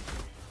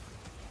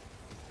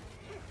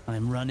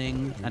 I'm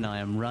running and I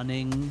am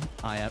running.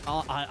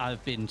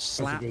 I've been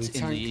slapped There's a in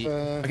tank the.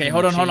 there. Okay,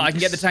 hold on. I can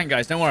get the tank,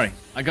 guys. Don't worry.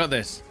 I got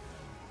this.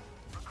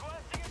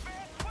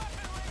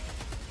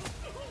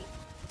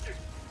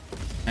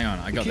 Hang on.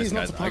 I got this, key's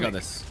not guys. to I got panic.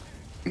 this.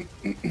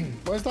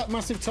 Where's that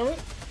massive turret?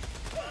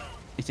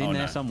 It's in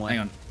there no. somewhere. Hang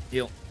on.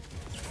 Heal.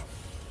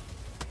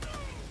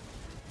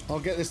 I'll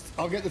get this.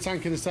 I'll get the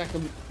tank in a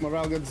second. My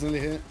railgun's nearly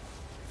here.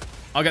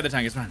 I'll get the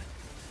tank. It's fine.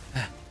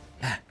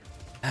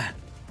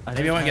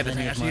 Maybe I won't get the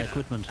tank. Actually,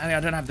 Equipment. I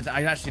don't have the.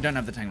 I actually don't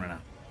have the tank right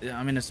now.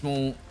 I'm in a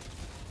small.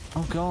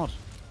 Oh God.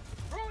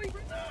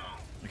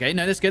 Okay,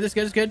 no, that's good. That's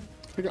good. That's good.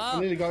 I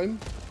nearly got him.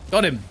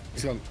 Got him.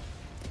 He's gone.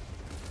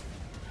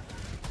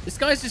 This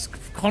guy's just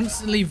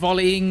constantly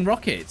volleying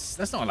rockets.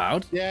 That's not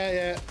allowed.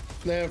 Yeah.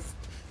 I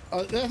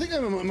think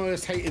they're my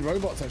most hated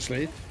robots,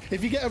 actually.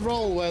 If you get a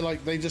roll where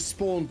like they just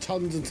spawn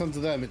tons and tons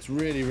of them, it's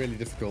really, really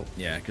difficult.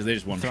 Yeah, because they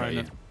just one shot Throwing you.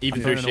 it-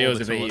 Even throwing through an shields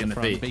if orbital they at eat in the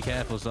front. feet. Be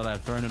careful, so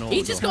I've thrown an orbital.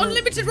 He's just got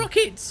unlimited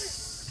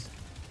rockets.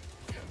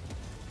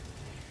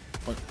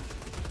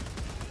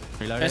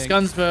 Reloading. Best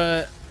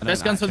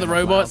guns for the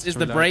robots is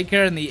the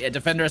breaker and the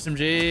defender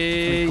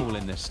SMG. Cool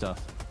in this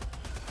stuff.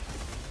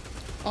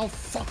 Oh,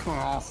 fuck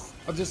off.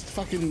 I just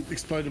fucking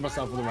exploded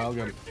myself with a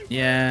railgun.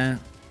 Yeah.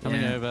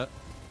 Coming yeah. over.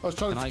 I was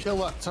trying Can to I- kill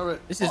that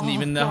turret. This isn't Oh,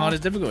 even the God.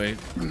 hardest difficulty.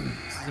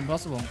 This is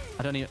impossible.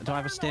 I don't even. Do I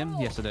have a stim?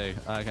 Yes, I do.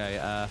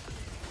 Okay.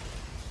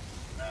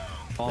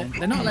 Bomb.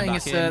 They're not letting Back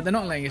us. in. They're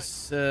not letting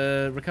us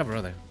recover,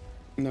 are they?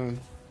 No, We've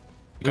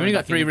Going only got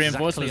back 3 in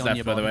reinforcements exactly on left,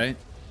 your by the way.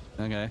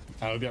 bomb. Okay.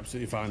 that would be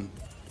absolutely fine.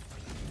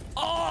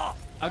 Oh!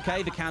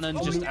 Okay, the cannon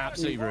just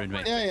absolutely ruined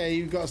me. Yeah,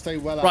 you've got to stay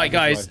well out Right, of the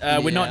guys, way.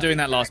 we're not Yeah. doing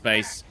that last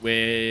base.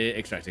 We're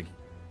extracting.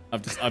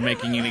 I'm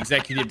making an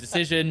executive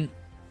decision.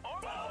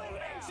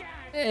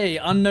 Hey,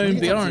 unknown It's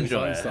beer absolutely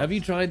enjoyer. fine stuff. Have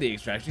you tried the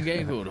extraction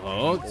game called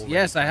Hawked?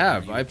 Yes, I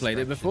have. I played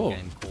it before.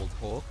 Game called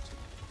Hawked.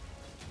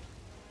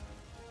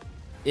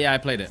 Yeah, I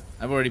played it.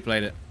 I've already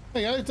played it.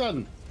 There you go,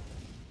 done.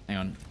 Hang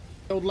on.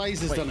 The old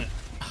laser's Wait. done it.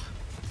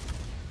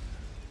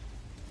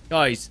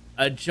 Guys,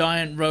 a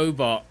giant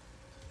robot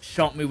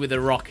shot me with a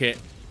rocket.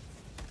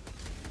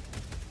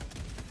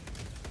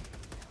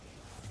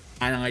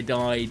 And I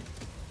died.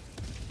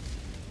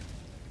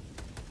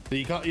 So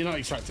you're not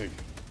extracting.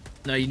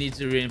 No, you need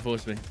to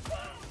reinforce me.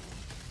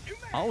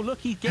 Oh, look,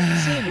 he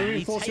gets in. We'll He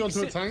reinforce you takes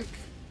onto a it. tank.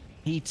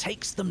 He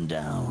takes them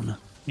down.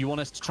 You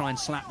want us to try and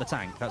slap the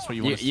tank? That's what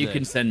you want us to You do.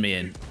 can send me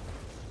in.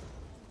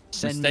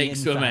 Send me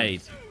Mistakes in, were fam.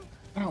 made.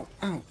 Ow,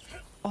 ow.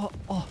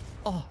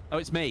 Oh,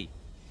 it's me.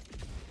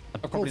 I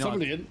called Probably not-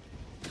 somebody in.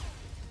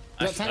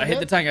 I, Is that tank I hit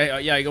the dead?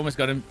 tank. Yeah, I almost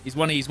got him. He's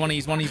one.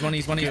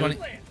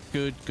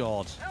 Good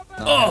God.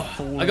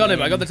 Oh, I got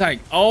him. I got the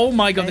tank. Oh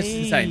my God, this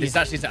is insane. This is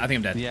Hey. actually insane. I think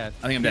I'm dead. Yeah.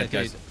 I think I'm dead,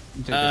 yeah, guys.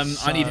 dude,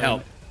 I need so-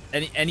 help.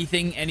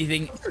 Anything.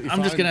 You're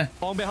I'm just fine. gonna.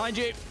 Bomb behind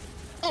you.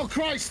 Oh,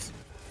 Christ!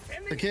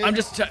 Okay. I'm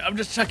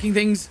just chucking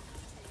things.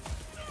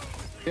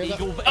 Yeah, that-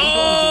 Eagle,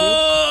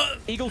 Oh!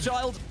 Eagle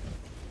child.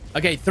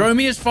 Okay, throw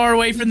me as far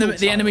away from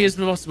the enemy as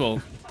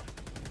possible.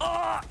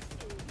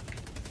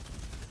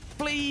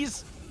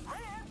 Please.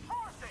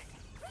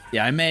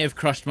 Yeah, I may have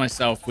crushed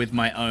myself with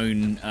my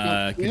own We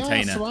are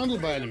container.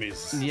 surrounded by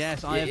enemies.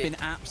 Yes, I have been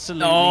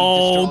absolutely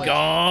Oh destroyed.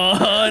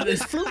 God!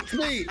 It's fluked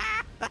me.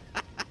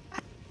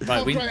 Right,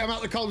 Oh, great, I'm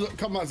out the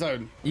combat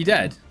zone. you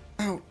dead?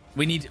 Ow.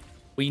 We need.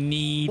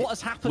 What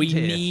has happened We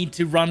here? need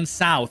to run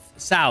south.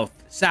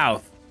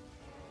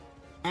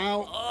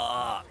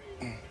 Ow.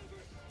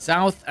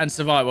 South and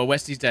survive. Well,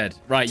 Westy's dead.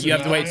 Right, you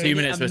have to wait 2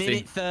 minutes, A Westy.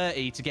 minute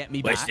 30 to get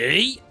me back.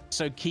 Westy?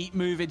 So keep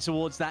moving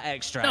towards that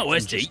extract. No, and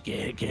Westy. just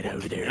Get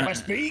over there. I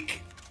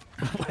speak.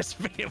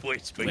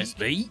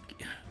 Westy.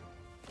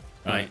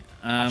 Right.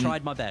 I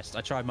tried my best.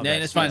 I tried my Yeah,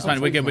 best. it's fine. It's fine.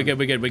 We're good.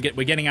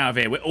 We're getting out of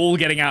here. We're all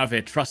getting out of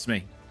here. Trust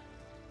me.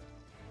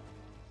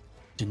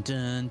 Dun,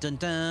 dun, dun,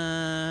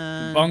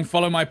 dun. Bong,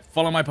 follow my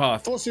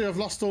path. Also, I've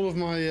lost all of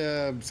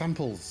my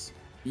samples.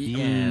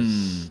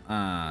 Yes.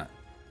 I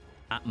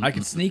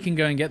can sneak and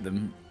go and get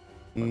them.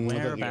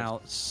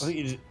 Whereabouts? I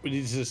think we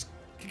need to just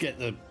get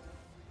the.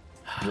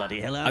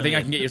 Bloody hell out I think of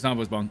I can get your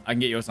samples, Bong. I can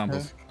get your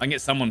samples. I can get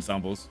someone's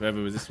samples,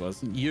 whoever this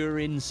was.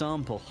 Urine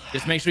sample.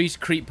 Just make sure you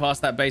creep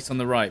past that base on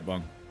the right,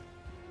 Bong.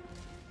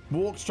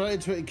 Walk straight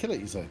into it and kill it,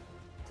 you say?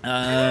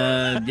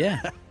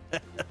 Yeah.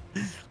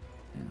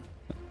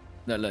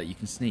 Look, you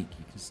can sneak.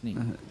 You can sneak.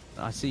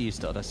 I see you,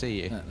 Stud. I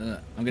see you. Look. I'm You're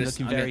gonna.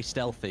 looking very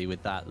stealthy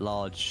with that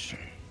large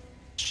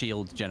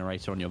shield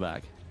generator on your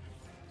back.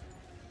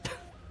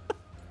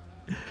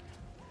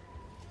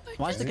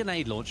 Why is the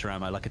grenade launcher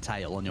ammo like a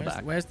tail on your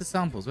back? Where's the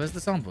samples? Where's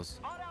the samples?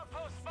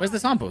 Where's the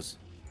samples?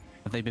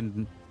 Have they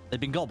been? They've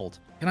been gobbled.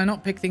 Can I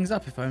not pick things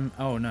up if I'm?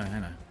 Oh no,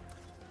 hang on.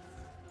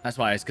 That's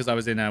why. It's because I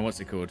was in what's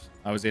it called?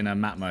 I was in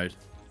map mode.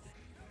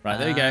 Right,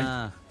 there you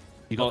go.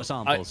 You got the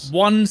samples.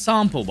 One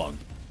sample, Bong.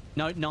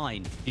 No,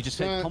 9. You just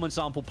said common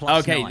sample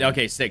plus Okay, 9.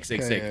 okay, six.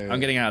 yeah. I'm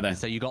getting out of there.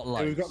 So you got Yeah,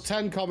 loads. we've got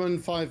 10 common,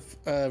 5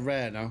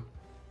 rare now.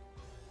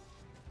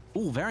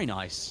 Oh, very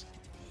nice.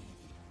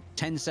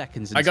 10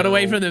 seconds. I got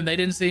away until- from them. They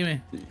didn't see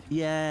me.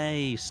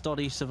 Yay,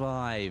 Stoddy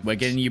survived. We're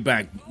getting you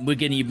back. We're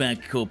getting you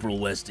back, Corporal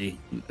Westy.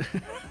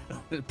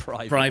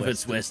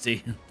 Privates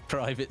Westy.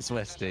 Privates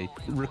Westy.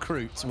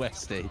 Recruits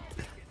Westy.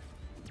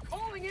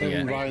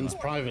 Even Ryan's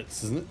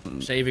privates, isn't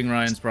it? Shaving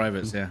Ryan's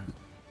privates, yeah.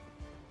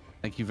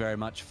 Thank you very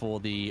much for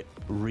the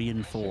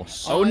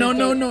reinforce. Oh, no.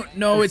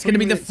 It's going to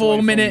be the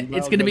 4 minute.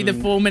 It's going to be the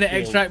 4 minute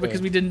Well extract done.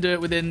 because we didn't do it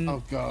within.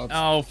 Oh, God.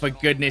 Oh, for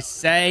goodness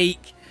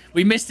sake.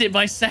 We missed it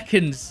by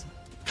seconds.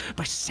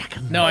 By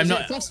second. No, I'm Is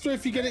not. it faster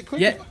if you get it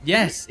quicker? Yeah,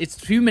 yes. It's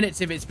 2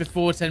 minutes if it's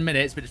before 10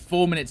 minutes, but it's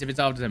 4 minutes if it's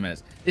after 10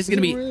 minutes. This is going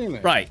to be. Really?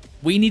 Right.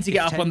 We need to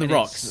get It's up 10 on the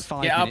minutes, rocks.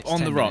 5 Get up minutes, on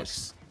the 10 rocks.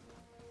 minutes.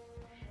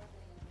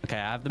 Okay,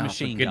 I have the Oh,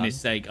 machine for goodness gun.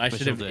 sake. I which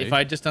should have. will do. If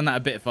I'd just done that a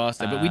bit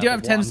faster. But we do have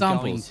what 10 I'm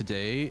samples. going to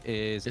do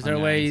is. Is there a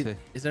I'm way? going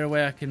to- Is there a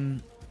way I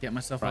can get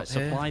myself Right, up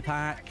here? supply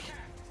pack.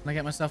 Can I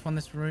get myself on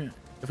this route?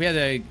 If we had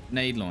a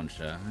nade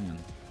launcher, hang on.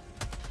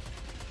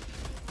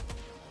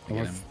 Oh, my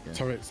Get him, yeah.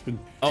 turret's been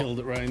Oh. killed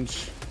at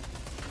range.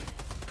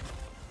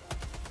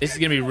 This is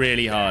gonna be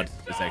really hard.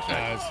 This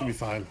extract. It's gonna be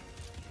fine.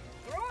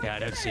 Yeah,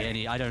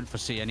 I don't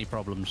foresee any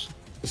problems.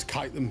 Just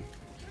kite them.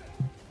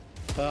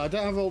 I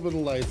don't have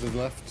orbital lasers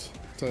left,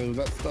 so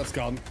that's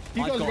gone.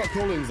 You I've guys have got- got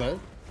call-ins though.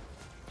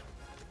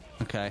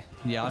 Okay.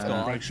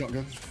 Yeah, Break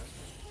shotgun.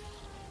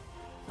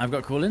 I've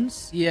got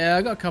call-ins. Yeah,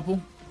 I got a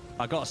couple.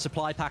 I got a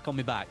supply pack on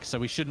my back, so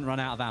we shouldn't run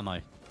out of ammo.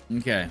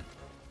 Okay.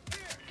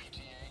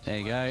 There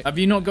you go. Have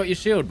you not got your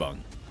shield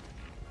bong?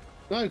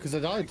 No, because I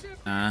died.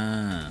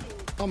 Ah.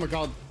 Oh my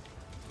god.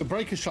 The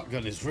breaker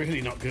shotgun is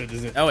really not good,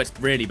 is it? Oh, it's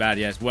really bad.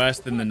 Yeah, it's worse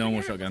than the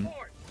normal shotgun.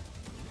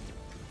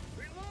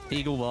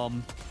 Eagle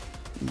bomb.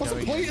 What's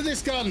the point of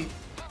this gun?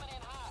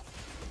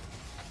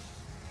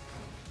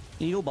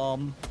 Eagle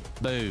bomb.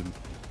 Boom.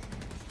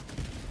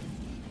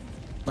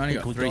 I only got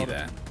Equal 3 dot.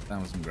 there. That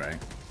wasn't great.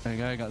 There you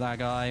go. Got that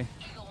guy.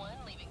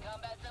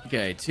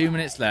 Okay, 2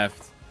 minutes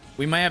left.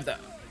 We may have that.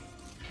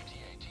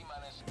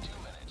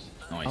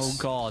 Nice. Oh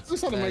god.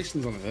 There's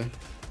animations on it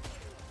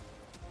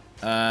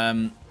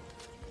there.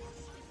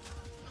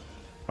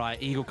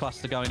 Right, Eagle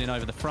cluster going in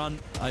over the front,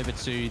 over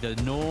to the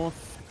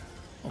north.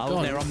 Oh,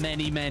 God. there are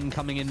many men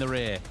coming in the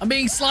rear. I'm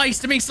being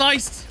sliced. I'm being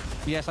sliced.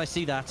 Yes, I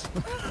see that.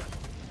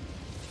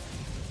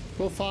 It's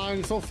all fine,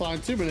 it's all fine.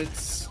 2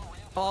 minutes.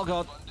 Oh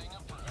god.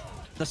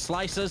 The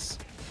slicers.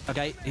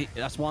 Okay,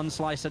 that's one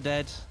slicer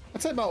dead. I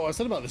tell you about what I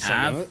said about this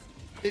Have shotgun.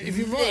 If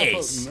you right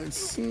up this. them,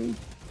 it's...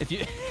 If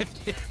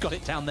you've got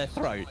it down their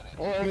throat.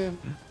 yeah.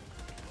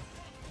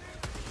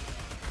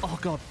 Oh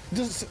god.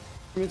 Just,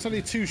 I mean, it's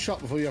only 2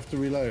 shots before you have to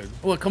reload.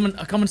 Oh, a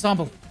common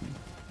sample.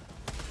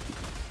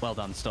 Well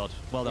done, Stod.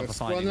 Well done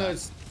for Well, finding no,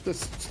 that.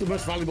 it's the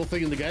most valuable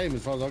thing in the game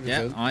as far as I'm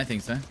Yeah, concerned. I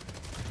think so.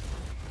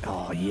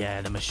 Oh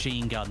yeah, the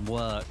machine gun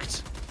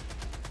worked.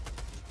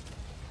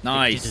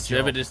 Nice. job.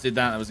 Whoever just did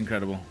that, that was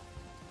incredible.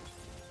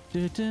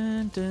 Dun,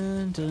 dun,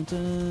 dun, dun,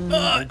 dun.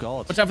 Oh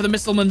god. Watch out for the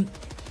missileman.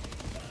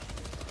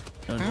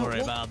 Don't Ow,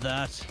 worry what? about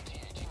that.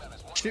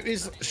 Shoot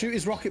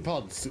his rocket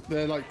pods.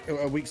 They're like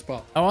a weak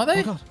spot. Oh, are they?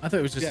 Oh, God. I thought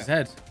it was just Yeah. his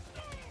head.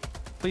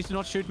 Please do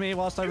not shoot me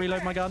whilst I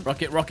reload my gun.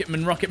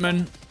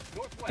 Rocketman.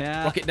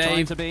 Yeah. Rocket Trying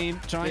Dave. to beam.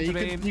 Trying to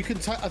beam.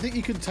 I think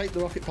you can take the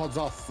rocket pods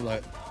off.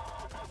 Like,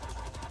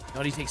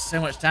 God, he takes so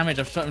much damage.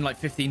 I've shot him like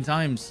 15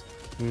 times.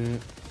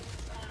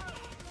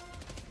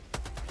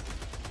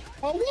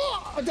 oh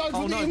what? I died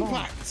Oh, from the no, Bong.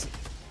 impact.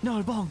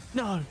 No, Bong.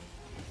 No.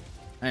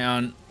 Hang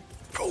on.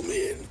 Pull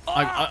me in.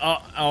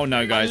 Oh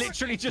no, guys.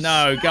 literally just-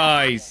 No,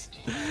 guys.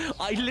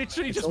 I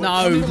literally just.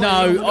 No.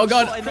 Oh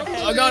god.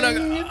 Oh god.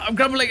 I'm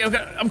crumbling.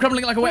 I'm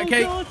crumbling like a wet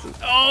cake. God.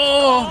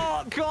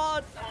 Oh. Oh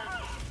god.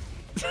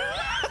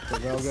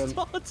 Railgun.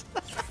 Stod.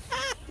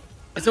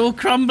 It's all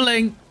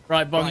crumbling.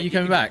 Right, Bong, Right, you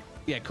coming back?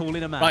 Yeah, call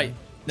in a man. Right.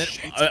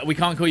 We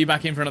can't call you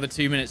back in for another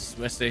 2 minutes,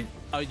 Westy.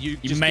 Oh, you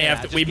You just may get have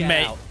out, to- just we get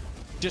may- out.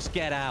 Just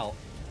get out.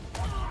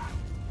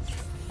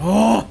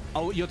 Oh.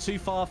 Oh, you're too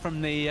far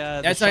from the.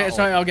 Yeah, it's alright.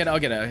 I'll get it.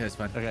 Okay, it's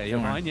fine. Okay, you're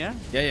Don't worry. fine, yeah.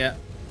 Yeah.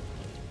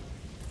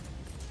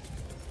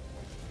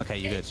 Okay,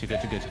 you're good. You're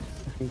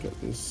good.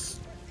 Got this.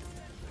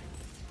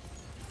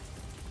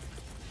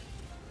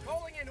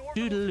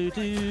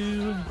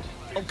 Doodle-doo.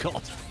 Oh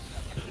god.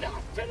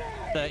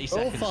 30 All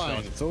seconds. fine.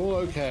 Stod. It's all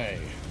okay.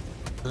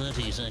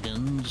 30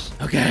 seconds.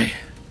 Okay.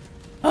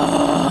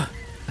 Oh.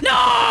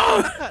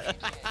 No!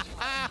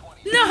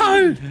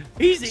 No!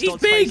 He's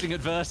Stod's big! facing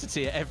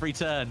adversity at every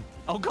turn.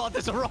 Oh god,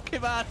 there's a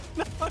rocket man.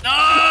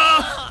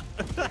 No!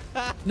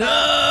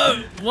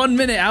 No! 1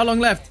 minute. How long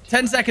left?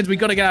 10 seconds. We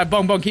gotta get out.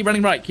 Bong. Keep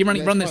running right. Keep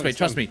running. Yeah, Run it's this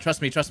way. fine,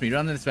 Trust me.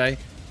 Run this way.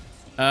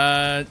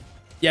 Yeah.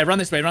 Run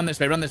this way.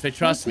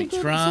 Trust me.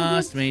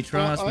 Trust me.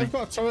 I've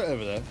got a turret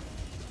over there.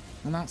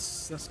 And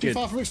that's Too good.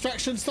 far from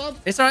extraction, Stud?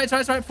 It's alright.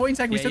 14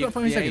 seconds. We still got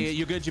 14 seconds. Yeah,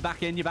 you're good. You're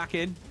back in.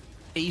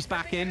 He's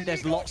back in.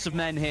 There's lots of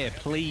men here.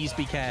 Please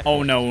be careful.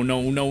 Oh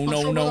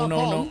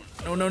no.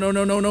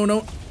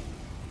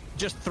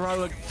 Just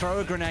throw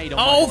a grenade on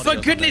my Oh, body for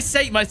or goodness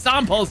sake, my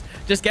samples!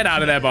 Just get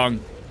out of there, Bong.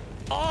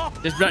 something. Oh,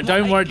 Just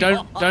don't worry,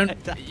 don't. God.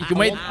 You can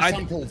wait. want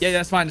samples. Yeah,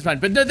 that's fine.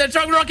 But they're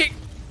throwing a rocket.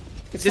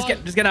 Just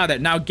get out of there.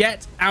 Now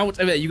get out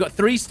of it. You've got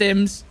 3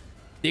 stims.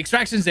 The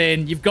extraction's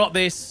in. You've got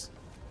this.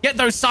 Get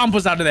those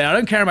samples out of there. I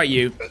don't care about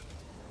you.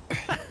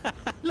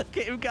 Look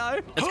at him go.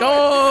 Let's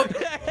go.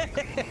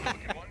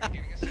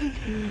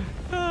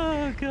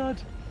 Oh,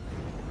 God.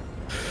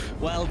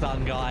 Well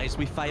done, guys.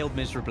 We failed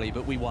miserably,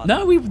 but we won.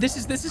 No, this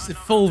is a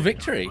full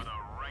victory.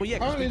 Well, yeah,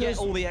 because we get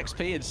all the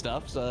XP and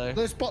stuff, so...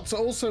 Those bots are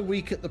also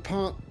weak at the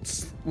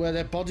parts where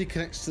their body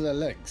connects to their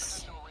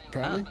legs,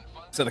 apparently.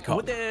 So the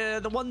cop.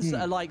 The ones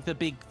that are like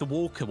the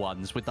walker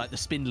ones with like the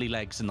spindly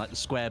legs and like the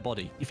square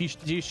body. If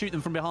you shoot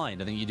them from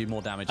behind, I think you do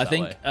more damage. I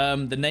think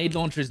the nade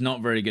launcher is not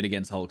very good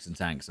against hulks and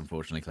tanks,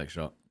 unfortunately. Click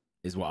shot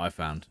is what I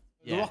found.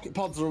 The rocket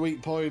pods are a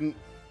weak point.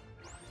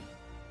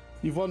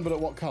 You've won, but at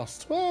what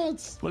cost? Well,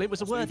 it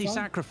was a worthy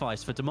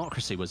sacrifice for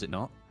democracy, was it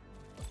not?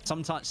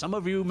 Sometimes some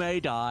of you may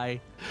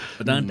die.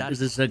 But that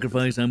is a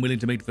sacrifice I'm willing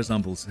to make for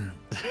samples.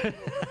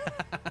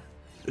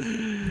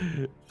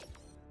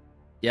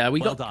 Yeah,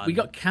 we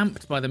got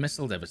camped by the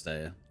missile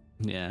devastator.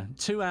 Yeah,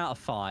 2 out of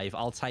 5.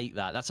 I'll take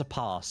that. That's a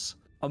pass.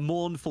 A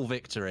mournful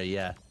victory.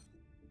 Yeah.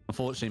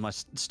 Unfortunately, my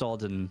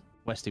Stod and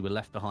Westy were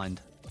left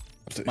behind.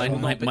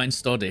 Mine's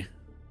Stoddy.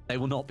 They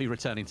will not be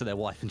returning to their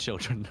wife and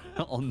children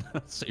on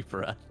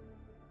Super Earth.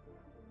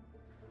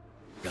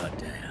 God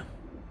damn.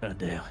 God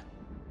damn.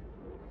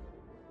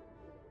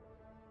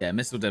 Yeah,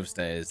 missile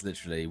devastator is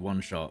literally one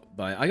shot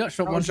by. I got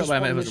shot one shot by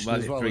a missile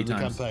by 3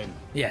 times.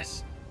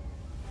 Yes.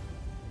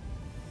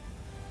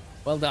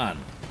 Well done.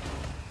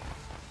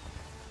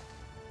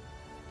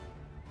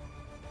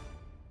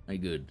 Very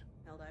good.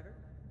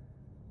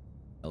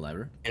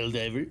 Helldiver.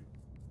 Helldiver.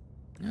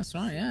 That's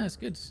right. Yeah, it's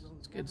good. It's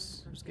good.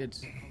 It's good.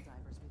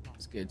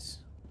 It's good.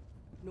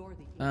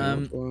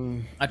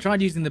 I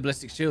tried using the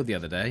ballistic shield the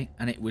other day,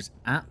 and it was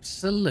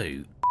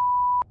absolute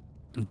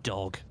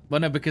dog. Well,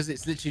 no, because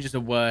it's literally just a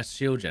worse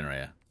shield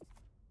generator,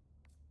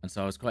 and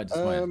so I was quite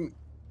disappointed.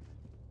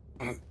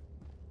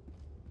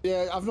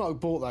 Yeah, I've not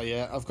bought that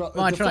yet. I've got the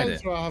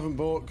flamethrower I haven't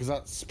bought because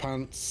that's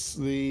pants.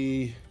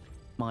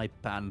 My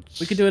pants.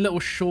 We could do a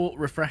little short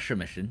refresher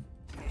mission.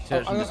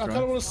 I kind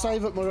of want to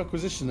save up my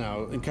requisition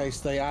now in case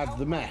they add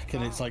the mech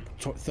and it's like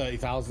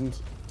 30,000.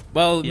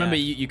 Well, remember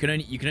you can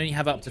only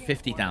have up to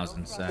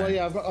 50,000. So. Well,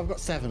 yeah, I've got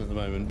 7 at the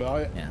moment,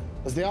 but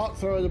there's the arc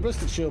thrower, the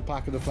ballistic shield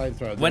pack, and the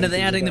flamethrower. When are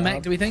they adding the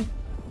mech? Do we think?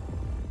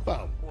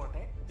 Well,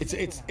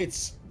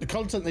 it's the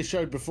content they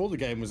showed before the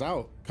game was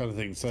out, kind of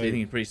thing. So you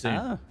think it's pretty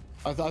soon?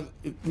 I thought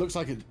it looks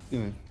like it's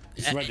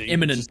ready.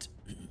 Imminent.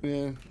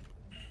 Yeah,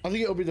 I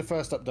think it'll be the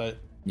first update.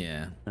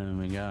 Yeah. There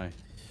we go.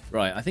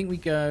 Right, I think we're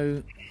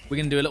gonna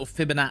do a little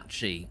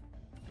Fibonacci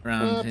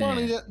around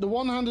apparently here. the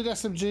one-handed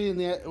SMG in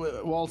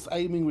the whilst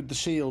aiming with the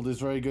shield is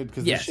very good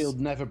because the shield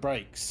never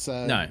breaks.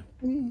 So. No,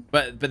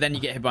 but then you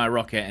get hit by a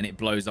rocket and it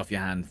blows off your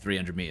hand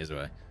 300 meters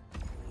away.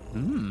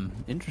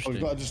 Interesting.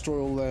 We've got to destroy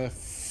all their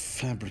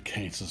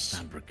fabricators.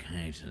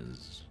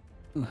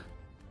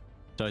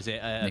 So is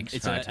it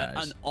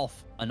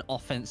an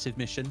offensive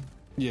mission?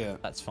 Yeah,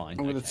 that's fine.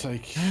 I'm gonna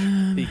take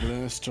Eagle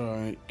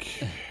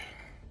Airstrike.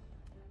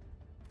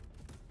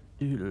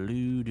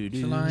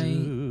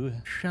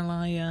 Shall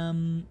I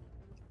Can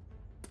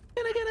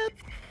I get up?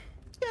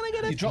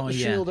 You drop the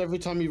shield every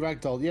time you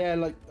ragdoll. Yeah,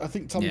 like I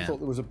think Tommy thought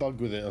there was a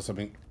bug with it or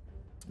something.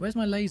 Where's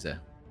my laser?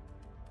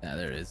 Yeah,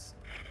 there it is.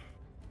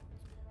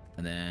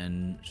 And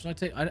then should I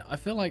take? I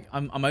feel like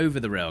I'm over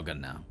the railgun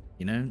now.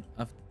 You know,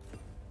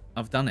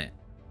 I've done it.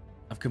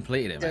 I've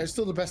completed it. Yeah, it's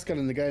still the best gun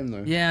in the game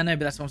though. Yeah, I know,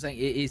 but that's what I'm saying.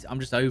 It is. I'm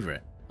just over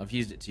it. I've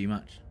used it too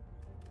much.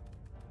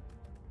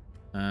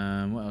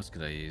 What else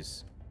could I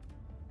use?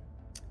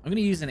 I'm going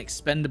to use an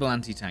expendable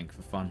anti-tank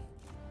for fun.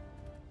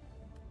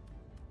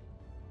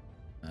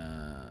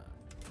 There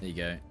you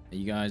go. Are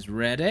you guys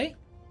ready?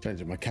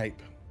 Changing my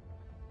cape.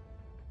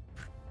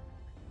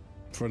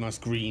 For a nice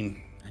green.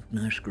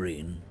 Nice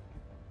green.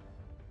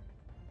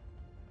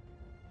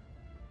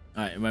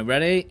 Alright, am I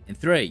ready? In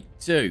 3,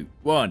 2,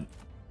 1.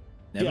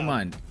 Never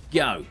mind.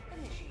 Go.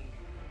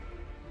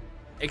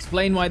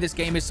 Explain why this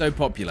game is so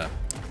popular.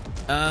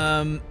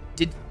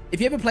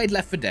 If you ever played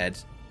Left 4 Dead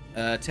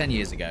 10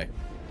 years ago,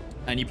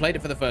 and you played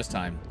it for the first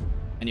time,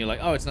 and you're like,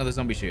 oh, it's another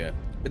zombie shooter.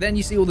 But then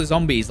you see all the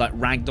zombies like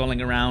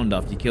ragdolling around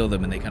after you kill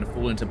them, and they kind of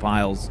fall into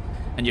piles,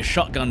 and your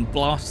shotgun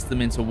blasts them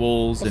into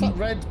walls. What's that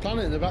red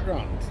planet in the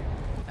background?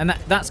 And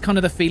that's kind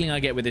of the feeling I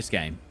get with this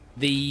game.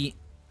 The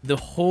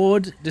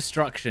horde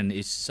destruction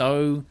is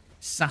so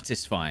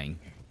satisfying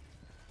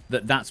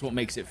that's what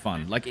makes it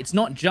fun. Like, it's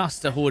not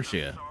just a horde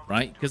shooter,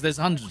 right? Because there's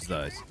hundreds of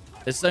those.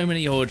 There's so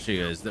many horde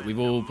shooters that we've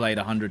all played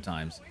 100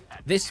 times.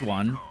 This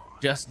one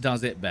just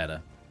does it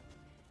better.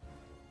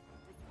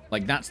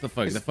 Like, that's the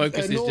focus. The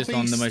focus is just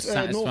on the most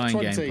satisfying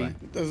gameplay.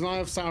 There's an Eye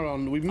of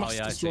Sauron. We must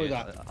destroy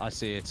that. I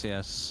see it,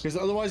 yes. Because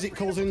otherwise it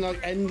calls in like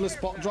endless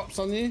bot drops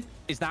on you.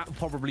 Is that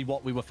probably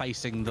what we were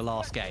facing the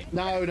last game?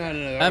 No.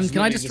 Can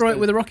I destroy it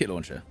with a rocket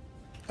launcher?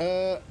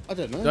 I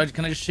don't know.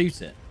 Can I just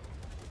shoot it?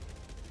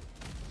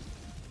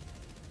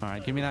 All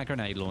right, give me that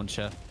grenade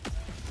launcher.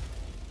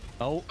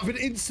 Oh. I've been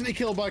instantly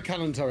killed by a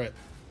cannon turret.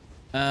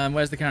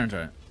 Where's the cannon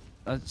turret?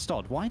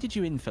 Stod, why did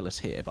you infill us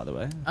here, by the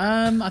way?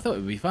 I thought it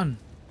would be fun.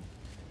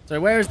 So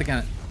where is the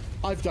cannon?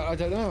 I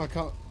don't know. I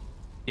can't.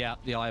 Yeah,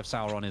 the Eye of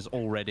Sauron is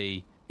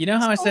already... You know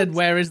how I said,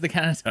 where is the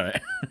cannon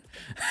turret?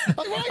 I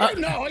don't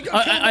know. I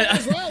got killed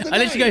as well. I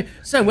literally go,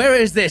 so where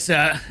is this?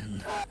 Right,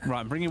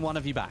 I'm bringing one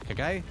of you back,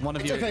 okay? One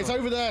of It's you... okay. It's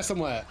over there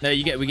somewhere. No,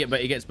 it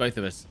gets both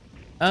of us.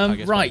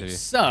 guess Right, both of you.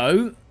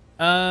 so,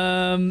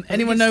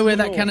 anyone it's know where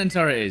the that door. cannon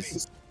turret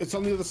is? It's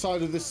on the other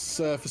side of this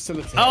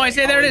facility. Oh, I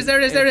see it. There it is. There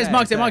it is. There it is.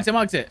 Marked it. there.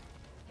 Marked it.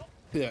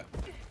 Yeah.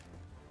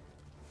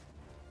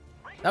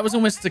 That was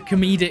almost a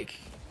comedic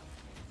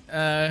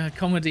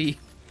comedy.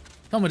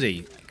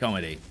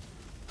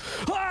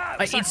 Ah,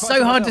 Like, it's sacrificing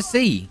so hard to myself.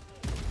 see.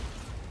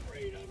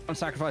 I'm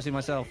sacrificing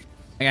myself.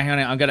 Hang on.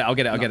 I'll get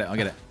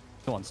it.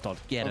 Go on, Stod.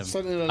 Get him. I've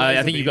sent in a I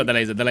laser think you've got beam. the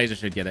laser. The laser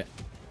should get it.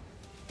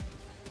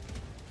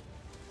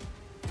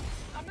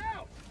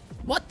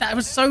 What? That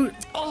was so...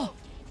 Oh!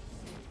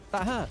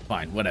 That hurt.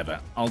 Fine, whatever.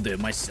 I'll do it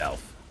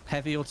myself.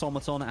 Heavy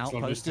automaton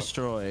outpost stuff.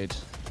 destroyed.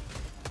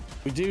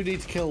 We do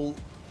need to kill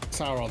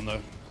Sauron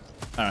though.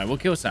 All right, we'll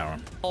kill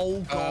Sauron.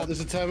 Oh, God. There's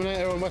a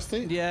Terminator on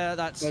Westy. Yeah,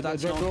 that's not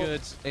Dreadnought?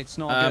 good. It's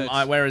not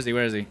good. Where is he?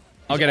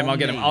 I'll get him. on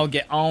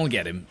me. I'll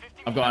get him.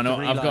 I've got an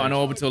reload.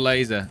 orbital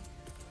laser.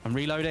 I'm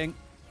reloading.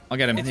 I'll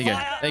get him. It's Here you go.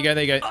 fire.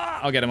 There you go.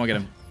 I'll get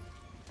him.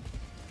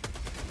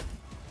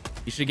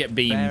 You should get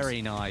beamed.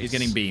 Very nice. He's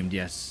getting beamed,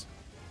 yes.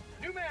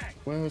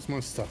 Where is my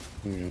stuff?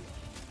 Here we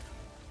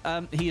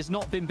go. He has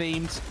not been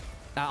beamed.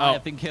 I Oh,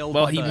 have been killed.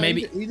 well, by he birds.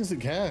 maybe- He doesn't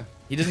care.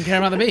 He doesn't care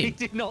about the He beam.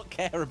 did not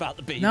care about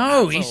the beam.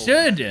 No, at he all.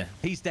 should.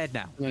 He's dead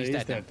now. No, he's he's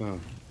dead, dead now.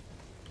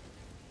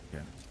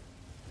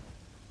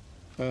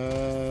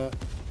 now.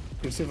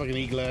 Let's see if I can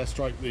eagle air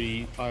strike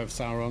the Eye of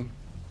Sauron.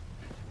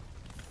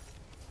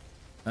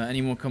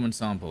 Any more common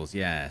samples?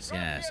 Yes.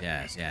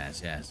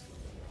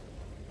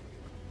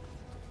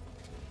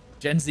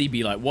 Gen Z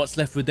be like, what's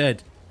left for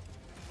dead?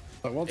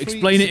 Like, once we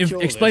Explain it in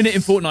secure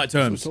Fortnite this,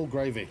 terms. It's all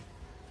gravy.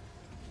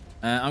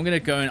 I'm gonna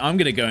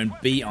go and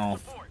beat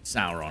off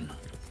Sauron.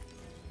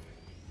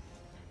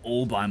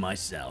 All by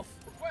myself.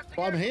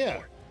 Well, I'm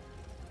here.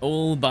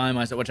 All by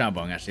myself. Watch out,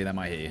 Bong. Actually, that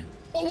might hit you.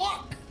 Oh,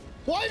 what?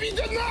 Why have you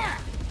done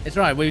that? It's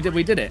right. We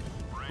did it.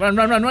 Run.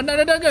 No, don't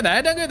go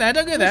there. Don't go there.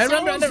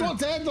 Sauron's not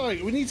dead,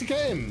 like. We need to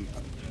get him.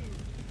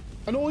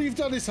 And all you've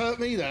done is hurt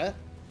me there.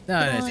 No,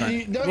 it's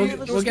fine.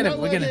 We'll get him.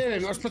 We'll get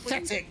him. That's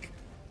pathetic.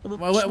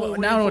 Well,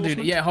 now we'll do it.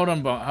 Yeah, hold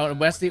on, Bong. Hold on,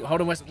 Westy. Hang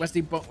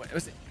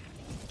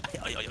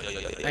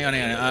on.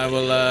 I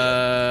will.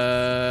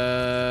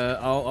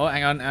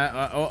 Hang on.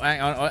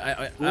 Hang on.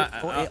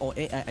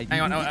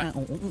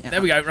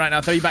 There we go. Right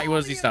now, throw you back your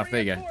Wesley stuff.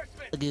 There you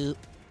go.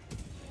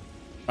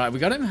 Right, we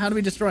got him. How do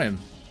we destroy him?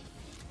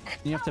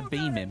 You have to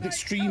beam him.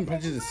 Extreme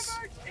prejudice.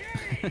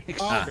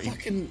 Oh,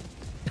 fucking.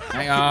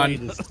 Hang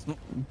on.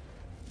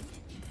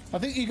 I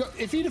think you got.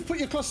 If you'd have put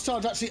your cluster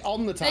charge actually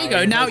on the tower. There you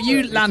go. Now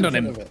you land on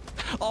him.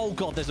 Oh,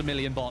 God, there's a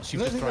million bots.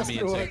 You've I just don't thrown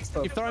think me that's into. gonna work,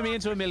 Stod. You've thrown me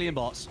into a million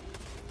bots.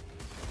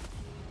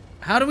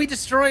 How do we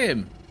destroy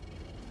him?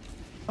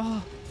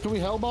 Can we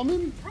hellbomb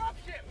him?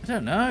 I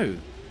don't know.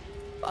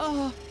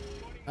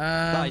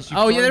 Guys, you've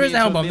Oh yeah, thrown there me is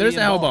a into hellbomb. There is a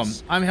million hellbomb.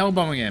 bots. I'm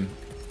hellbombing him.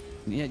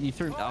 Yeah, you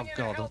threw. Oh,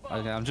 God.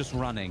 Okay, I'm just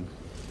running.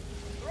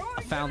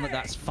 I found that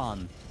that's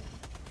fun.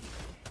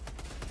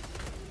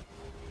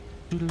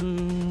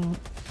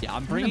 Yeah,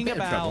 I'm bringing bit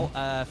of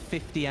about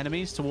 50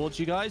 enemies towards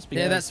you guys. Yeah,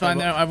 because that's fine.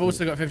 there were- I've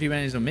also got 50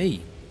 minis on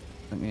me.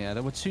 Yeah,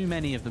 there were too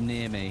many of them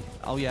near me.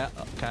 Oh, yeah,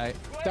 okay.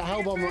 That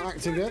hellbomb not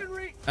active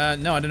yet?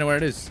 No, I don't know where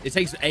it is. It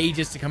takes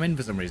ages to come in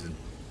for some reason.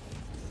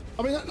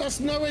 I mean, that's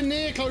nowhere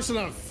near close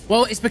enough.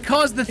 Well, it's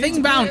because the thing It's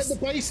right bounced. at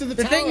the base of the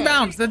The thing tower.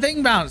 bounced. The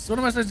thing bounced. What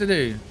am I supposed to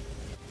do?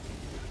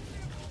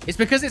 It's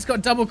because it's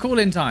got double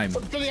call-in time. For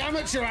the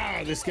amateur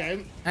hour, this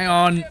game. Hang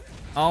on.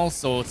 I'll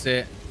sort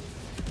it.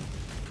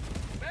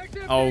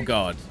 Oh,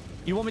 God.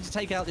 You want me to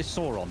take out this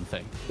Sauron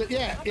thing? But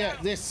yeah,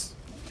 this.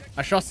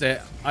 I shot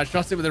it. I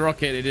shot it with a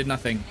rocket. It did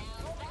nothing.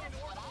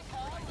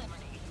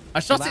 I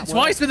shot Well, it that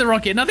twice with a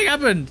rocket. Nothing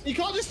happened. You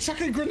can't just chuck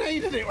a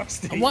grenade at it,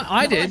 Westy. What?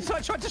 I did.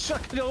 I tried to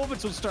chuck an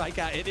orbital strike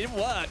at it. It didn't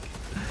work.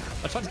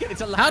 I tried to get it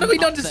to land. How do we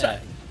not up destroy?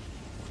 there.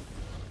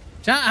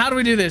 Chat, how do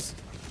we do this?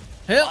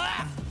 Help.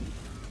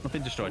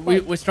 Nothing destroyed.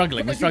 We're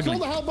struggling. We're If you struggling.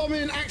 pull the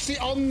hellbomb in actually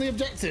on the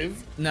objective.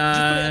 Just put it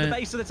at the No.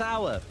 base of the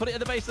tower. Put it at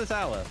the base of the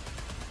tower.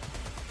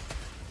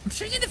 I'm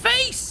shooting in the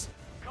face.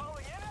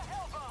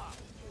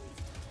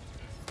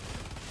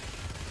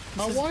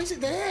 Oh, why is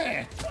it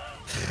there?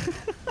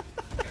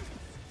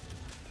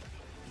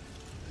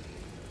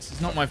 This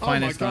is not my Oh my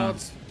finest god. round.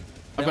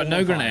 I've They're got no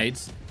all fine.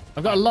 grenades.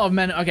 I've got a lot of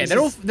men. Okay, This they're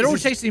is- all this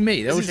is- chasing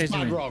me. They're all This is chasing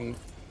bad me. wrong.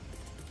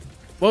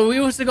 Well, we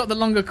also got the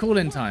longer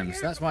call-in times.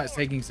 That's why it's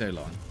taking so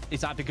long.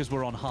 Is that because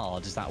we're on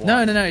hard? Is that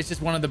why? No. It's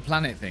just one of the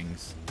planet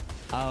things.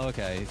 Oh,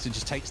 okay. So it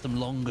just takes them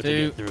longer 2,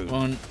 to get through.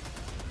 1.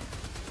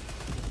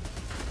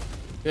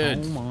 Good.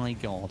 Oh my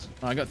god.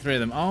 Oh, I got 3 of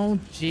them. Oh,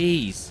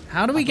 jeez.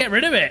 How do we get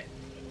rid of it?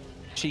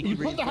 Cheeky You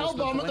put the reinforcement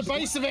hellbomb for at the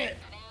Westy. base of it.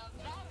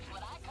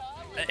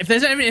 If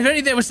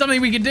only there was something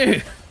we could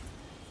do.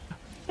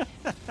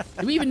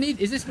 Do we even need?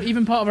 Is this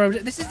even part of our?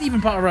 This isn't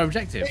even part of our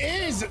objective.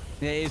 It is. It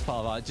is part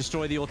of our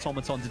destroy the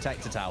automaton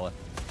detector tower.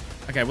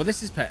 Okay, well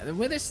this is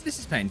this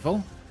is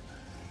painful.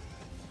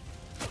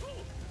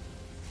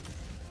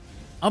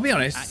 I'll be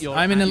honest.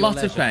 I'm in a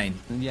lot of pain.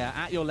 Yeah,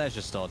 at your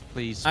leisure, Stod.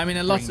 Please. I'm in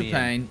a lot of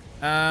pain.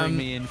 Bring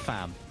me in,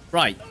 fam.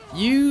 Right,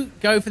 you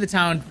go for the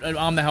tower and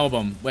arm the hell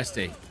bomb,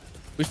 Westy.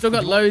 We've still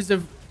got loads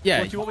of.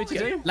 Yeah. What do you want me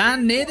to do?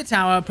 Land near the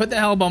tower, put the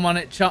hell bomb on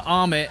it,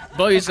 arm it,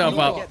 blow yourself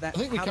up. I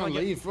think we can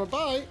leave.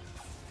 Bye.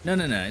 No,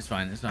 it's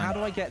fine. It's fine. How do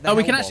I get that? Oh,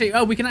 we can actually.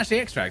 Oh, we can actually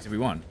extract if we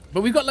want.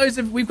 But we've got loads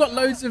of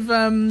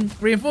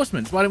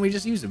reinforcements. Why don't we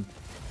just use them?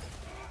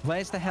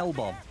 Where's the hell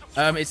bomb?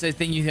 It's a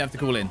thing you have to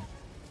call in.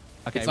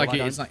 Okay. It's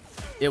like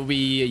it'll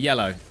be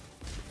yellow.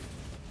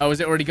 Oh, is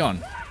it already gone?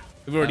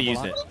 We've already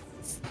used it.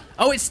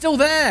 Oh, it's still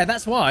there.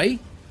 That's why.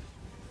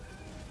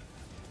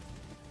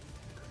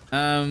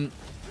 Right,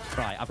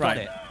 I've got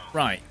it.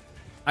 Right.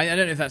 I don't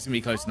know if that's gonna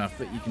be close enough,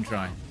 but you can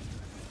try.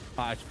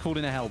 I called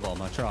in a hell bomb.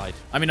 I tried.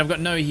 I mean, I've got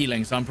no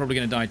healing, so I'm probably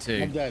gonna die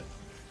too. I'm dead.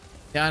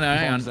 Yeah, I know.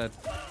 Hang on. Dead.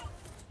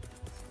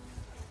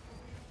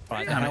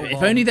 Right, Damn it.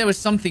 If only there was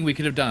something we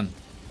could have done.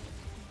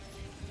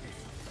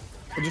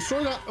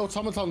 Destroy that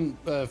automaton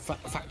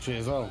factory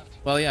as well.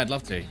 Well, yeah, I'd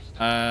love to.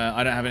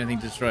 I don't have anything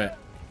to destroy it.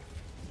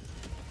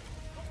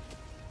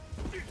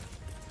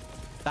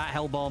 That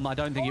hell bomb, I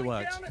don't think it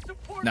worked.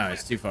 No,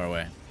 it's too far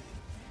away.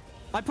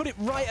 I put it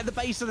right at the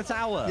base of the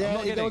tower.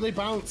 Yeah, you know they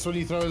bounce when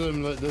you throw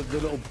them,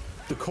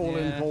 the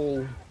call-in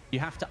ball. You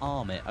have to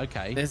arm it.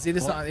 Okay. See,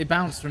 this it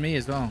bounced for me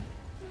as well.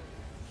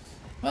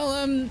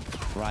 Well,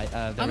 right.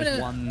 There is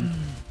one.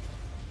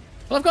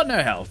 Well, I've got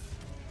no health.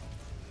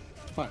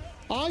 Right.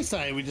 I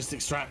say we just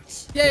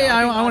extract. Yeah,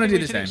 I want to do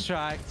the same.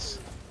 Extract.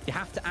 You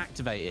have to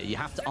activate it. You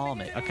have to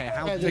arm it. Okay.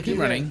 How? Yeah, Keep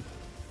running.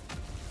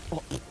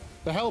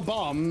 The hell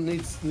bomb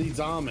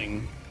needs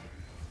arming.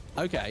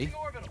 Okay.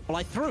 Well,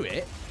 I threw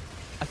it.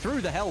 I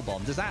threw the hell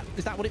bomb. Is that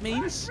what it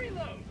means?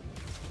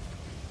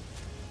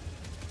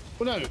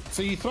 Well, no.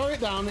 So you throw it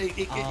down.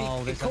 It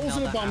calls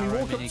it a bomb. You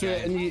walk up to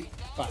it, and you.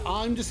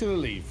 I'm just gonna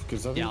leave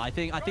because I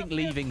think. I think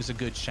leaving's a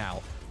good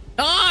shout.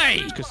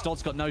 Die! Because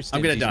Stod's got no stims.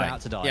 I'm gonna He's die.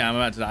 about to die. Yeah, I'm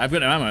about to die. I've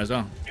got no ammo as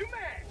well.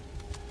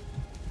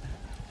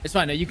 It's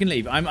fine. No, you can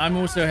leave. I'm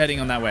also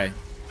heading on that way.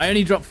 I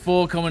only dropped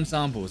 4 common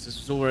samples. This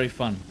was all very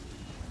fun.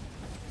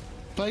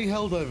 Playing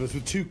Helldivers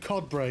with 2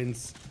 cod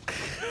brains.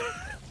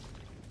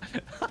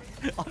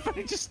 I've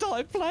only just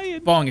started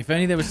playing. Bong, if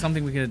only there was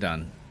something we could have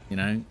done, you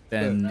know,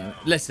 then...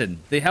 Listen,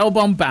 the hell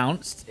bomb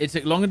bounced. It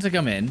took longer to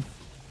come in.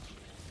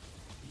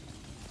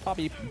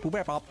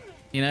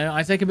 You know,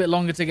 I take a bit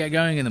longer to get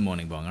going in the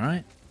morning, Bong, all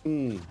right?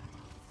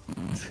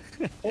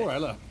 Or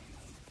Ella.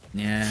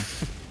 Yeah.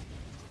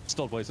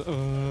 Stod voice.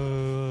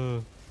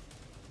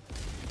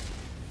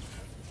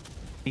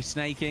 He's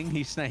snaking.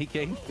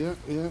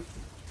 Yeah.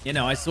 You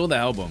know, I saw the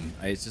hell bomb.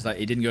 It's just like,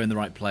 it didn't go in the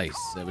right place.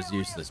 It was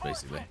useless,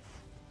 basically.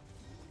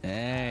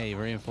 Hey,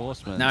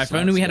 reinforcements. Now, if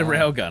only we had a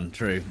railgun,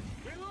 true.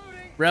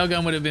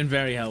 Railgun would have been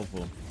very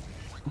helpful.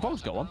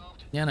 Bong's got one.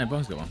 Yeah, no,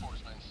 Bong's got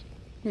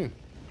one.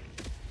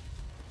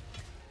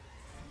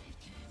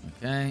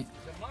 Okay.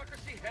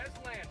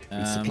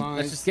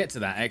 Let's just get to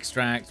that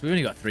extract. We've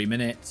only got 3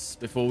 minutes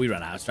before we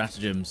run out of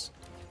stratagems.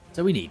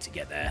 So we need to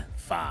get there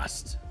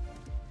fast.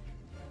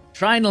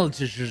 Trinal,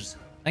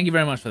 thank you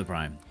very much for the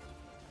prime.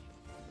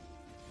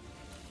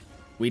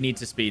 We need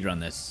to speedrun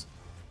this.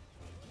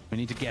 We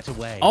need to get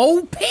away.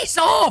 Oh, piss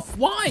off!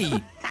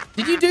 Why?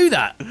 Did you do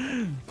that?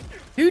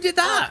 Who did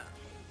that?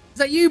 Is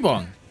that you,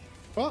 Bong?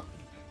 What?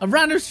 A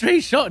random stray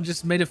shot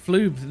just made a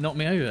floob and knocked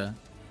me over.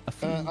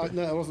 No,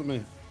 it wasn't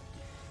me.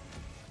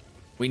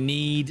 We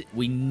need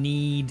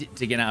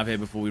to get out of here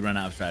before we run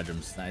out of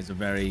stratagems. That is a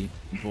very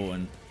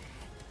important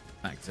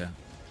factor.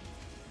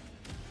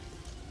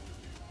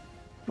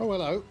 Oh,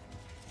 hello.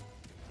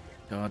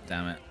 God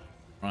damn it.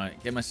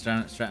 Right, get my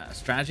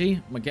strategy.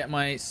 I'm gonna get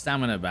my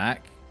stamina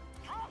back.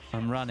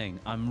 I'm running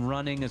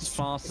as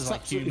fast as I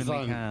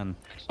humanly can.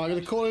 I'm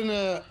gonna call in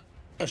a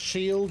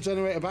shield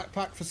generator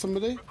backpack for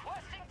somebody.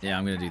 Yeah,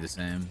 I'm gonna do the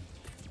same.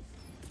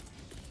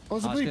 Oh,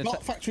 there's a blue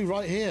block factory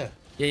right here.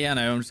 Yeah, I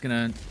know. I'm just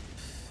gonna.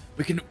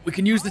 We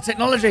can use the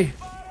technology.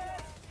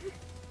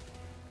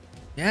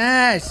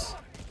 Yes,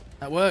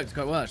 that worked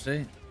quite well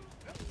actually.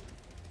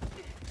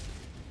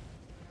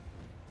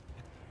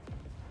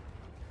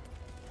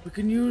 We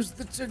can use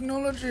the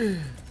technology.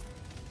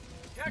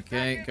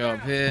 Okay, go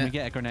up here. Can we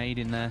get a grenade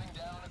in there?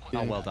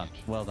 Yeah. Oh, well done.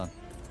 Well done.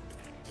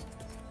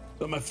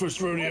 Not my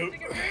first rodeo.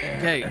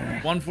 Okay,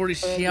 140.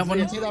 Take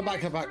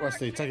that back,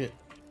 Wesley. Take it.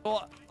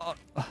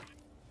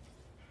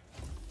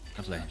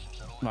 Lovely.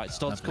 Right,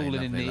 Stod's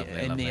calling in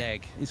the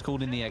egg. He's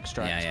called in the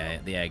extract. Yeah,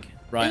 the egg.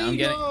 Right, I'm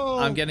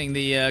getting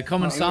the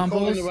common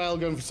samples. I'm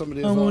calling for somebody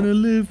as I want to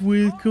live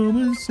with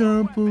common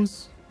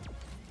samples.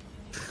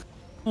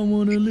 I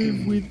want to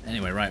live with...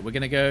 Anyway, right, we're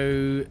going to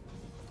go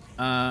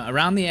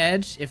around the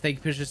edge if they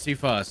push us too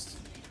fast.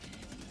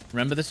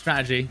 Remember the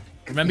strategy.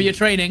 Remember your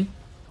training.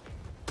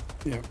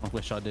 Yeah. I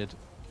wish I did.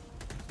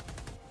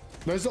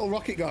 Those little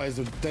rocket guys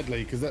are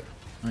deadly because that...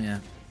 Oh, yeah.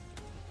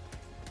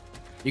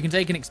 You can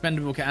take an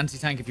expendable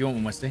anti-tank if you want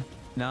one, Westy.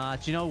 Nah,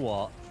 do you know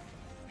what?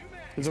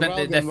 There's a They're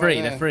railgun free,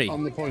 right they're there free.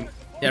 on the point.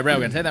 Yeah,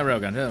 railgun. Take that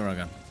railgun. Take that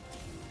railgun.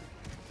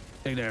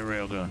 Take that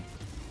railgun.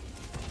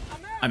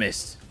 I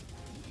missed.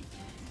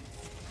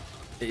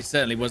 It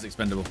certainly was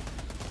expendable.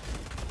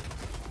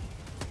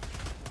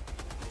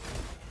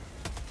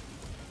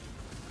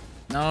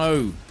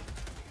 No.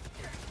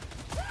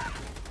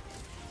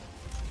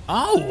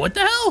 Oh, what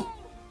the hell?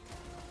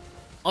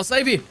 I'll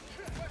save you.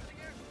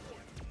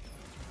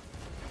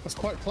 That's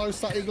quite close,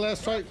 that Eagle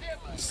Airstrike.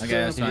 Okay,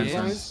 that's fine. It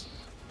Fine. is.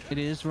 It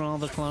is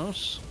rather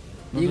close.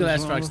 Eagle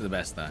airstrikes are the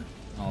best, though.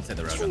 I'll take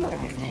the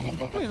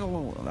railgun.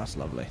 Oh, that's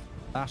lovely.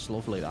 That's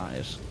lovely, that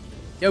is.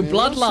 Yo, Yeah,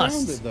 well Bloodlust.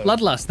 sounded, though.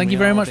 Bloodlust, thank We you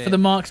very are a much for bit the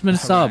marksman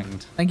sub.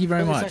 harangued. Thank you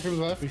very 30 much. seconds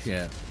left. Appreciate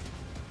it.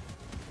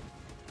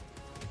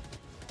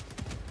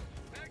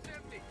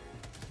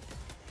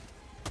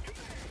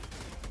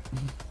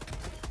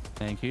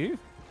 Thank you.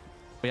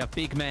 We have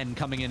big men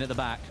coming in at the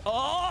back.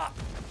 Oh!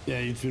 Yeah,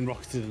 you've been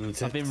rocketed in the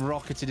tip. I've been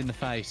rocketed in the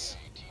face.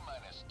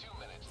 T-minus 2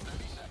 minutes, 30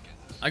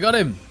 seconds. I got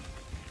him.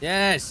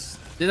 Yes.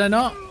 Did I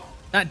not?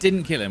 That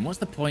didn't kill him. What's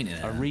the point in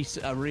it?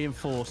 A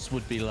reinforce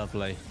would be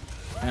lovely.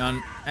 Hang on.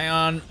 Hang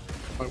on.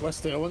 Right,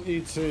 Westy, I want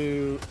you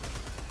to...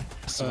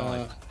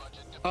 Survive.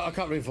 I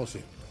can't reinforce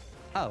you.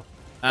 Oh.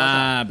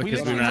 Ah, because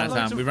literally we ran out of have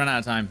loads time. of- We ran out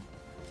of time.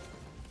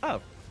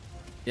 Oh.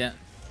 Yeah.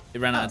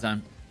 It ran out of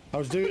time. I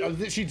was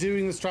literally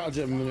doing the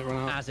stratagem when it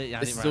ran out. As it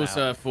This is ran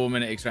also out. a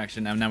 4-minute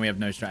extraction, and now we have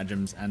no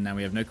stratagems, and now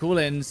we have no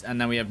call-ins, and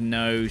now we have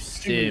no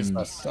stims.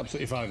 That's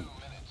absolutely fine.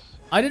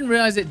 I didn't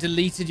realize it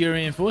deleted your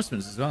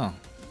reinforcements as well.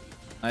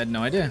 I had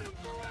no idea.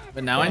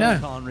 But now I I know.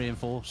 can't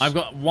reinforce. I've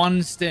got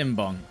 1 stim,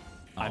 Bong.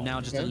 I'm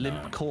now just a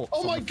limp corpse.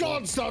 Oh on my the floor.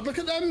 god, Start, look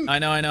at them! I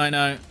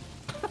know.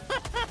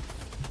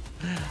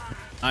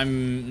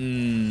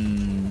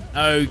 I'm...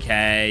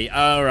 okay.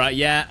 All right.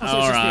 Yeah. Oh, so it's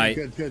All just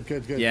me.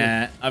 right. Good.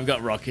 Yeah. I've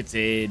got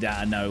rocketed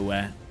out of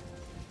nowhere.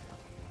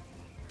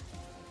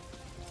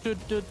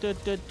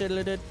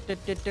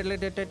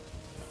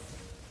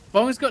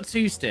 Bong's got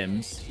 2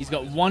 stims. He's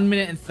got 1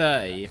 minute and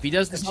 30. If he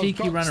does the I've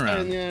cheeky got to stay in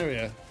runaround, the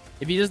area.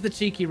 if he does the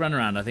cheeky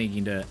runaround, I think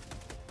he can do it.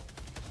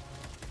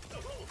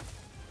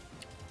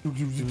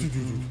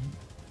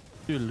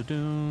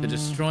 The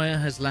destroyer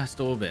has last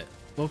orbit.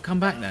 Well, come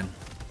back then.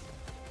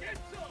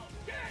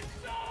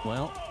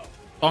 Well,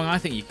 Bong, I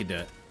think you could do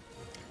it.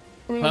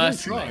 I mean, I did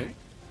Personally.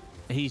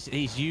 try.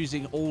 he's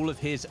using all of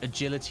his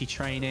agility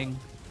training.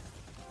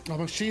 Oh,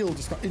 my shield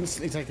just got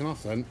instantly taken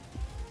off then.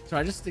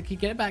 Sorry, just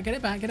get it back.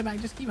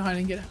 Just keep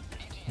hiding. Get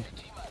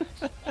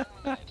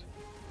it.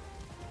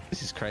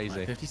 This is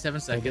crazy.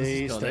 57 seconds.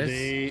 Steady, He's got this.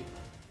 steady.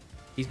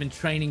 He's been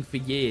training for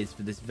years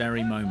for this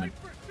very moment.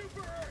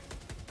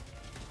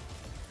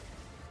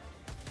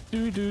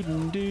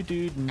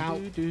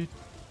 Ow.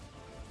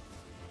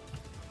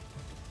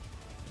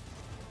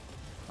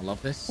 I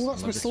love this. Oh,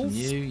 that's I love this from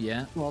missiles. you.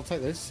 Yeah. Well, I'll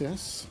take this,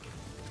 yes.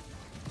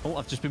 Oh,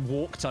 I've just been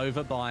walked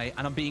over by,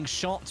 and I'm being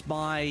shot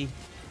by.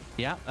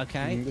 Yeah.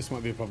 Okay. This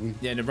might be a problem.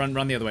 Yeah. No,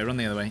 run the other way. Run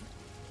the other way.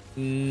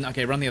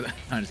 Okay, run the other.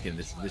 I'm just kidding.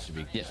 This should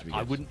be. Yeah. This should be I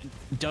good. wouldn't.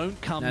 Don't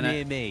come No.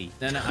 near me.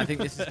 No. I think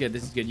this is good.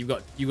 This is good. You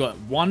got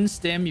 1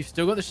 stim. You've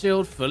still got the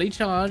shield fully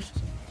charged.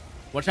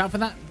 Watch out for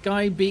that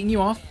guy beating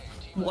you off.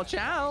 Watch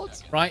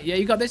out. Right, yeah,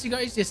 you got this. You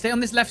got this. Just stay on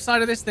this left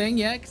side of this thing.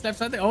 Yeah, left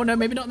side. Oh no,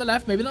 maybe not the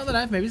left. Maybe not the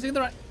left. Maybe it's to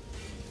the right.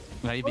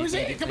 Maybe. Where is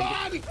it? Come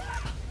on!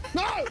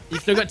 No!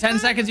 You've still got 10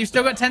 seconds. You've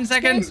still got 10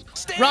 seconds.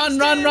 Stim, Run.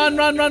 stim.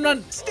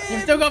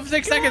 You've still got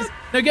 6 seconds.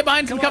 No, get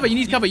behind some cover. You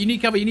need cover. You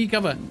need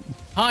cover.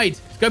 Hide.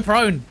 Go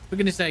prone. For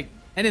goodness sake.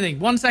 Anything.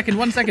 1 second.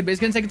 But it's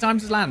going to take time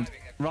to land.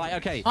 Right.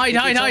 Okay. Hide.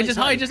 Just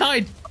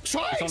hide.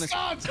 Try on its-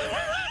 Start!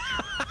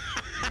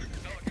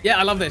 Yeah,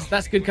 I love this.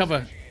 That's good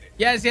cover.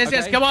 Yes.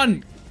 Okay. Come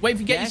on. Wait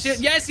for get Yes. your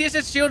shield.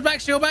 Yes. Shield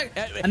back.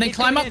 And then It's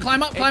climb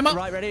coming up. in.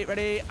 Right.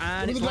 Ready.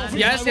 And it's landing.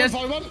 Yes.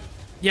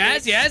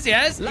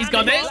 Yes. He's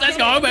got this. Let's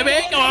go, baby.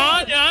 Go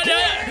on.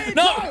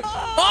 No.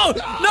 Oh,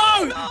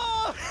 no.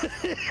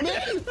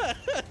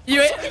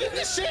 You.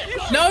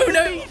 No.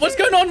 What's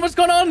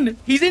going on?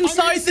 He's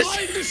inside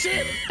the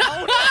ship.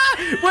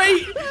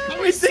 Wait.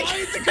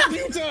 Inside the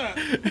computer!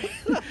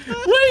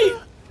 Wait.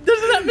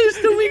 Doesn't that mean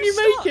still mean you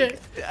make it?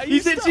 Are you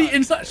He's actually stuck?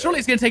 inside. Surely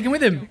it's going to take him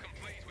with him.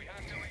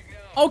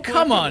 Oh,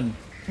 come on.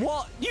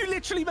 What? You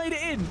literally made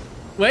it in.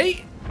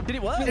 Wait. Did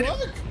it work? What?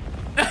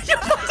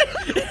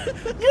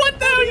 What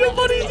the hell? Your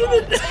body's in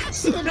it.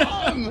 To the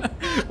bottom!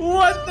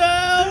 What the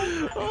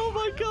hell? Oh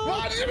my god.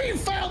 What do you mean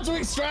failed to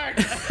extract?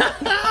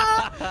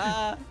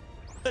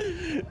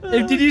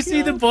 Did you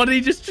see the body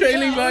just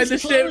trailing Yeah, I behind was the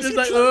ship? close, Just it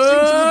like,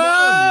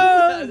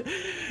 dropped into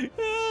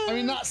 "Oh." I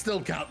mean, that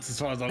still counts as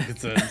far as I'm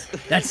concerned.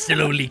 That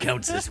still only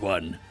counts as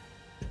 1.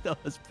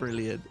 That was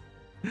brilliant.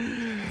 Oh,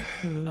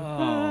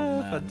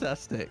 man.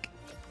 Fantastic.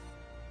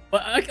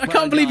 Well, I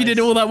can't believe you did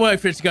guys. all that work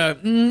for it to go,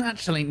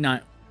 actually, no.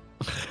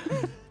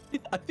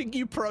 I think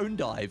you prone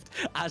dived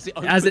as it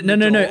No. opened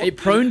the door. It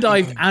prone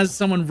dived as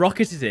someone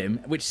rocketed him,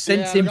 which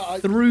sent Yeah, him I-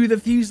 through the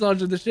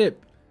fuselage of the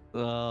ship.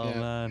 Oh Yeah.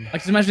 man. I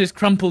can imagine his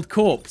crumpled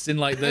corpse in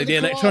like the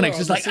electronics.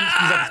 It's like, Simpsons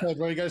ah! episode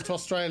where he goes to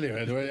Australia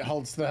and where it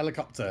holds the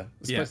helicopter.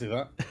 It's Yeah. basically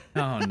that.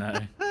 Oh no.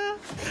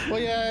 Well,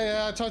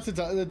 yeah. I tried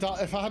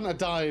to if I hadn't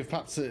dived,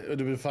 perhaps it would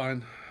have been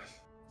fine.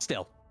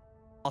 Still,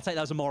 I'll take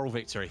that as a moral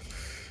victory.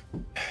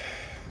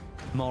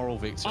 Moral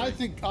victory. I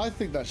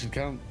think that should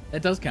count.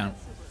 It does count.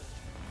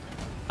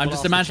 I'm Well, just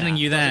after imagining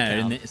chat, you does it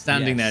there count? and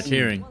standing Yes. there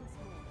cheering.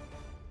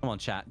 Come on,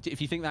 chat. If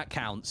you think that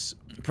counts,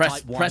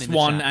 Press type press in the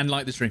one chat. and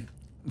like the stream.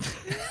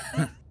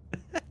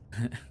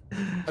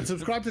 And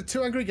subscribe to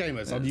 2 Angry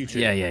Gamers on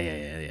YouTube.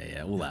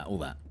 Yeah. All that. All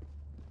that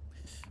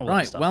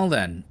Right. stuff. Well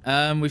then,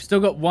 we've still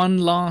got one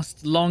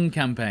last long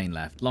campaign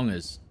left.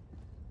 Longers.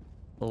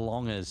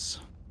 Longers.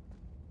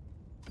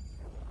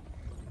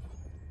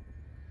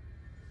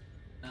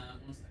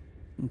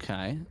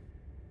 Okay.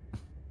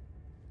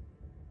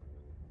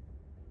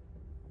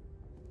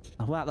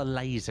 What about the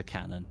laser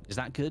cannon? Is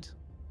that good?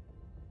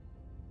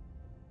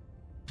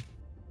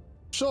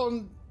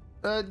 Sean,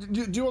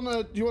 do you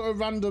want a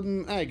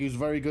random egg who's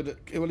very good at?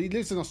 Well, he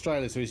lives in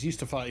Australia, so he's used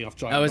to fighting off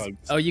giant bugs.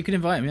 Oh, you can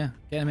invite him. Yeah,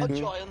 get him in.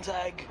 Giant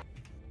egg.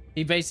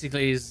 He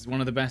basically is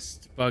one of the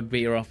best bug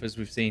beater offers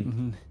we've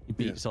seen. He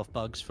beats off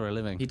bugs for a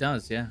living. He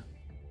does, yeah.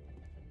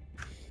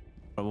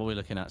 What are we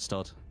looking at,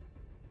 Stod?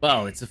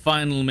 Well, it's a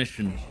final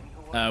mission.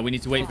 We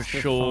need to wait for What's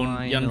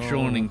the young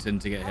final-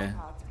 Shawnington to get here.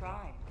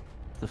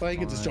 Well, you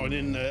can just join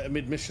in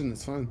mid-mission.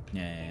 It's fine.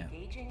 Yeah.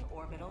 Engaging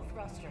orbital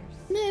thrusters.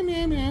 Meow,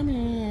 meow, meow,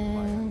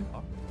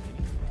 meow.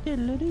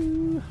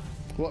 Diddle-doo.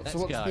 What's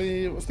Let's go.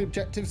 the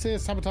objectives here?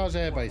 Sabotage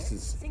air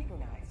bases.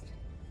 Synchronized.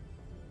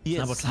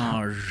 Yes.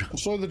 Sabotage.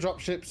 Destroy the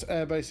dropships,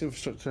 air base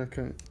infrastructure.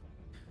 Okay.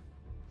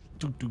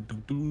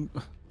 Do-do-do-do.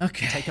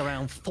 Okay. Take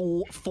around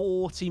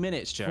 40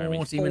 minutes, Jeremy.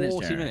 40 minutes,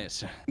 40 Jeremy.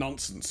 minutes.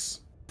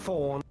 Nonsense.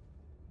 4.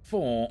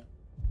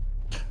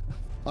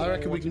 I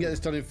reckon we can get this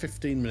done in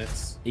 15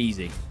 minutes.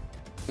 Easy.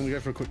 I'm gonna go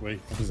for a quick wee.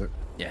 What is it?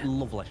 Yeah.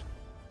 Lovely.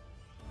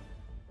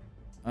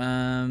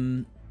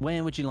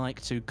 Where would you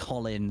like to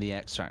call in the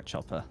extract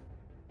chopper?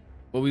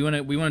 Well, we want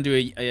to do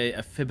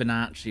a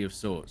Fibonacci of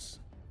sorts.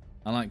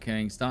 I like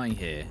starting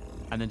here,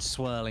 And then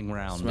swirling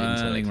round.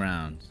 swirling into it.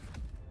 round.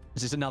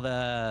 Is this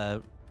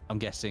another, I'm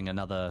guessing,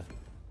 another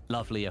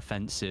lovely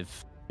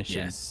offensive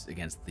mission? Yes,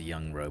 against the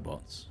young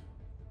robots.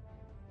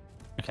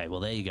 Okay, well,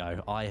 there you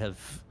go.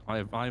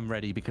 I'm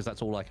ready because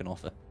that's all I can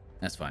offer.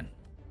 That's fine.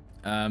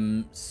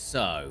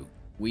 So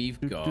we've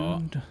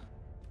got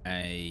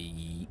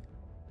a.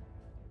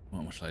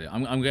 What shall I do?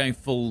 I'm going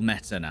full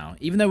meta now.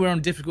 Even though we're on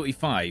difficulty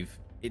 5,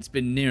 it's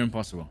been near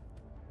impossible.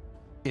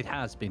 It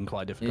has been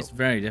quite difficult. It's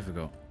very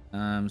difficult. So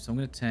I'm going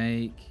to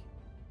take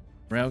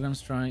Railgun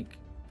Strike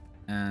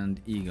and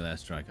Eagle Air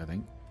Strike, I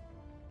think.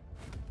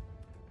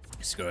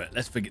 Screw it.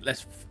 Let's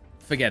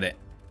forget it.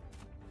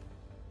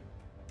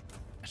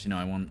 Actually, no,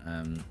 I want...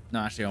 no,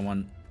 actually, I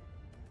want...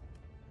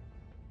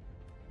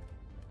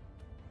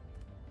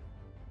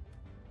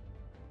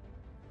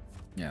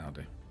 Yeah, I'll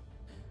do.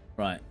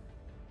 Right.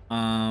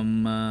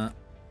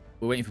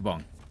 We're waiting for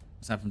Bong.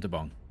 What's happened to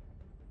Bong?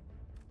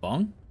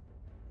 Bong?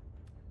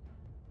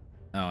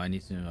 Oh, I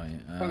need to invite.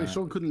 Apparently,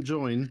 Sean couldn't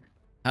join.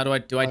 How do I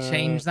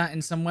change that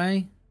in some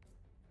way?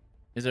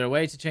 Is there a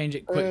way to change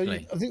it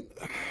quickly? I think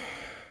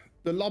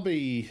the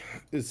lobby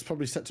is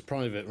probably set to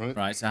private, right?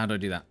 Right. So how do I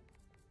do that?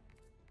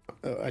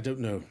 I don't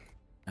know.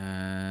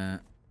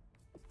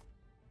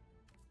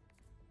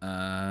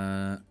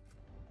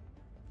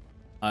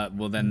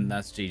 Well, then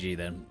that's GG.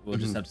 Then we'll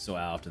just have to sort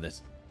it out after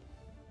this.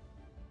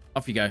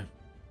 Off you go.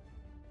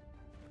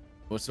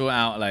 We'll sort it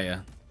out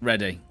later.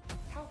 Ready.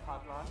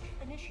 Hellpod launch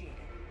initiated.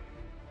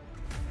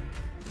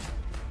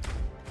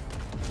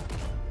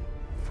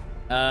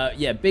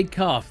 Yeah, Big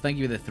Calf. Thank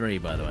you for the 3,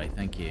 by the way.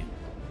 Thank you.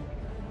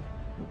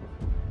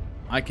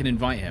 I can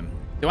invite him.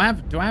 Do I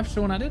have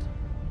Sean added?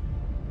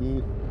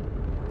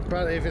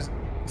 Apparently, if it's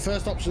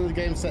first option of the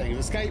game setting,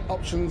 escape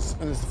options,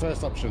 and it's the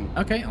first option.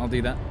 Okay, I'll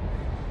do that.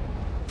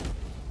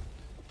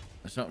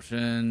 First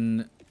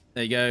option.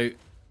 There you go.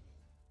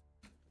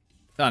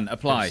 Done.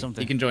 Apply.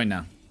 something. He can join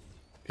now.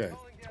 Okay.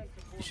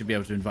 You should be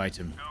able to invite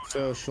him.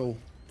 Social,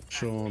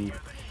 Sean,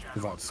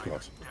 invite to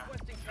squad.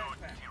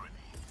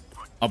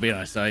 I'll be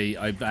honest.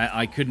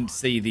 I couldn't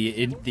see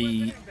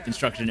the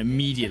instruction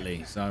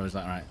immediately, so I was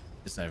like, all right,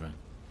 it's over.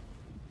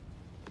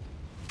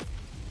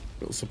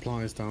 Little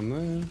supplies down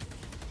there.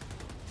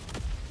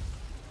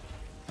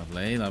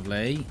 Lovely,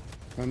 lovely.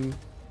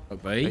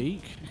 Look B.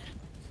 Peak.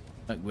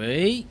 Look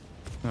B.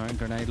 All right,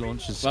 grenade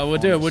launchers. Well,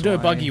 we'll do a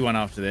buggy one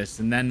after this,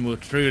 and then we'll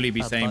truly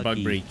be saying bug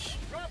buggy. breach.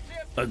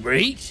 Bug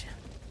breach.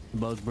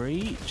 Bug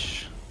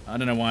breach. I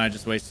don't know why I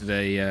just wasted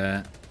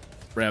a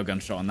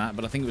railgun shot on that,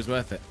 but I think it was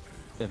worth it.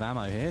 Bit of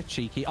ammo here.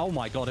 Cheeky. Oh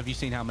my god, have you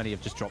seen how many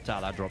have just dropped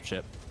out of that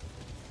dropship?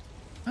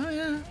 Oh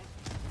yeah.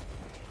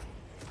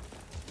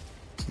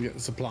 We get the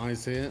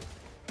supplies here.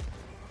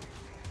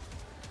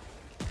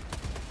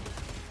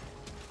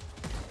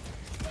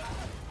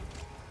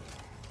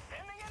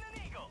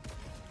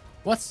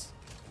 What?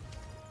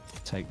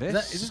 Take Is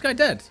this. this guy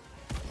dead?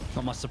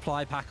 Got my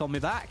supply pack on my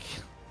back.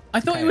 I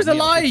thought Okay, he was we are good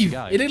to alive.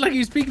 go. It looked like he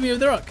was peeking me with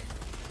the rock.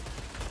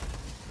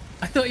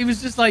 I thought he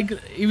was just like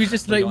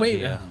wait.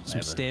 Yeah. Oh, Some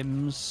whatever.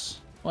 stims.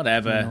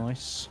 Whatever.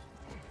 Nice.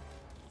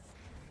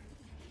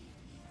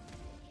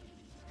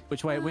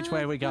 Which way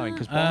are we going?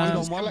 Because I'm bomb's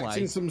just gone one way.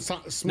 collecting some No,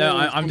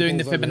 small I'm doing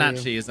the samples over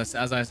here.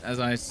 Fibonacci as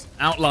I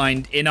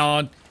outlined in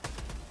our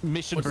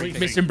Mission briefing.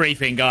 mission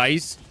briefing,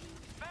 guys.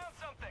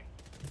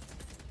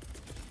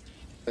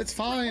 It's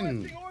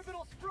fine.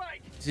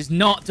 This is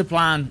not to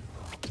plan.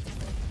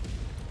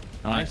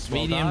 Nice. Alright,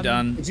 Well medium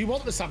done. Do you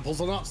want the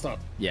samples or not, Stop?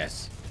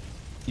 Yes.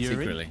 Yuri?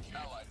 Secretly.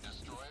 Allied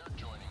destroyer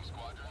joining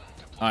squadron.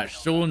 Alright,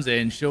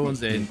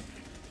 Sean's in.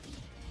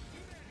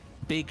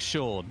 Big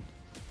Sean.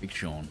 Big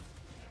Sean.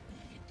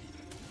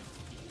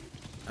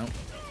 Oh,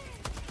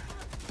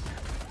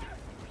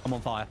 I'm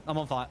on fire.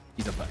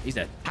 he's up. He's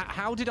dead.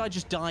 How did I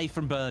just die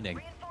from burning?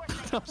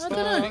 I was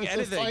not doing It's a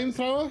anything.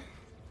 flamethrower.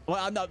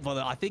 Well,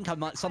 I think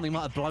something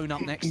might have blown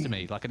up next to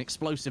me, like an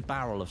explosive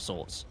barrel of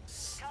sorts.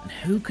 And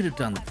who could have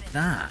done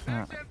that?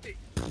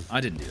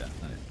 I didn't do that.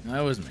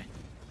 No, it wasn't me.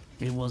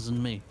 It wasn't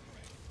me.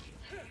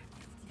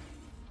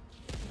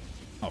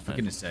 Oh, for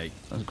goodness sake.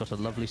 I've got a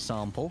lovely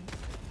sample.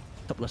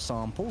 Couple of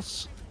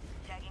samples.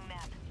 Tagging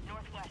map.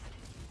 Northwest.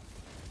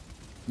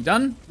 You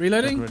done? A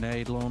Reloading?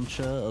 grenade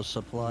launcher, a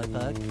supply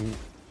pack.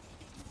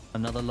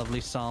 Another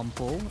lovely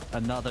sample.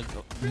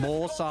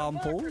 More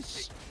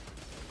samples.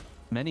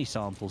 Many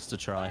samples to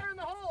try.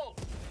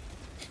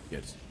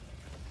 Good.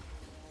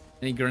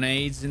 Any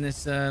grenades in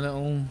this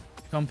little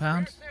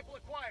compound?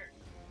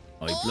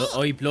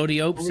 I bloody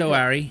hope so,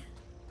 Harry.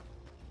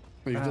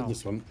 Oh, you've Ow. done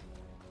this one.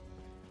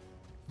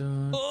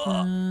 Dun,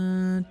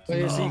 So,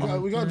 yeah, so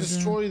we got to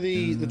destroy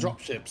the Mm.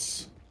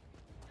 dropships.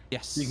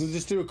 Yes. You can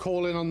just do a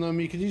call in on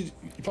them. You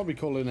probably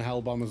call in a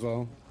hell bomb as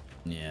well.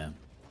 Yeah.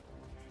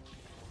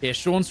 Yeah,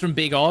 Sean's from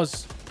Big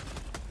Oz.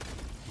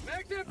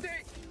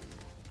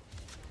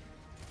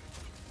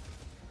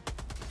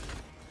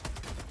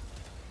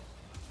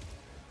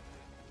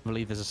 I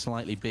believe there's a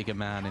slightly bigger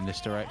man in this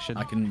direction.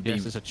 I can be-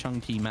 Yes, there's a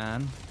chunky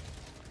man.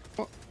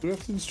 What? Do we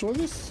have to destroy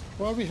this?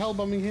 Why are we hell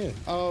bombing here?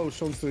 Oh,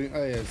 Sean's doing. Oh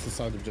yeah, it's the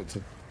side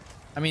objective.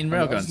 I mean,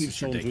 I'll railguns leave is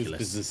Sean to his ridiculous.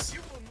 business.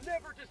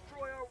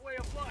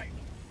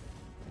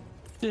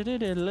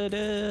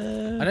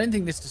 I don't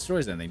think this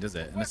destroys anything, does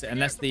it?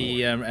 Unless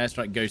the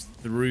airstrike goes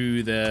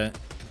through the...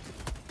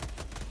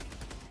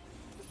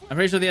 I'm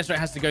pretty sure the airstrike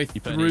has to go You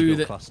put an through eagle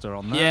the... cluster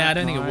on that. Yeah, I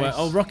don't think it Nice. works.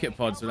 Oh, rocket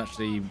pods would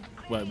actually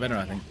work better,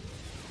 I think.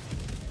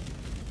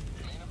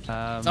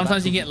 Sometimes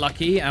that's- you get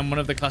lucky and one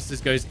of the clusters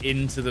goes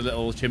into the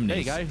little There chimneys.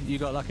 you go. You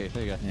got lucky.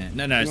 There you go.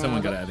 Yeah. No,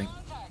 someone got it, I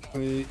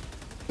think.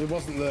 It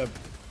wasn't the.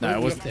 No, it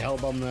we wasn't. have the hell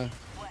bomb there.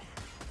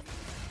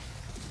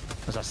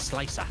 There's a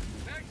slicer.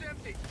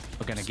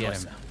 We're gonna get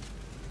him.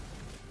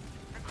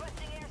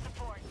 Requesting air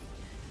support.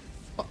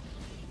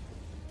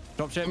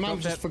 Dropship. The man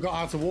Dropship. just forgot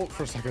how to walk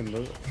for a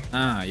second.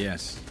 Ah,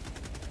 yes.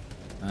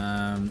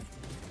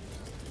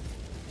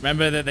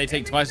 Remember that they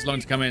take twice as long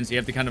to come in, so you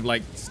have to kind of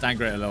like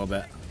stagger it a little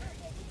bit.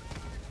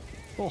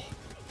 Oh.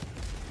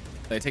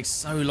 It takes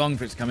so long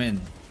for it to come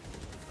in.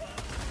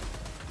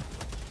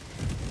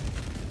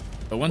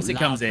 But once it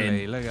comes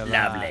Lovely, in, look at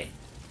that. lovely.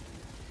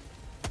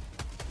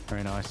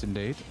 Very nice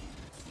indeed.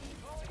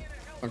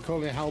 I'm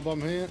calling a hell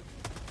bomb here.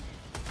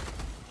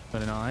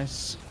 Very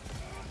nice.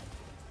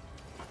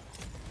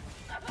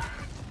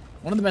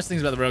 One of the best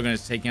things about the railgun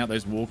is taking out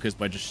those walkers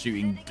by just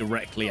shooting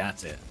directly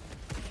at it.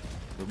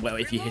 Well,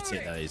 if you hit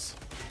it, that is.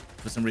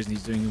 For some reason,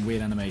 he's doing a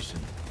weird animation.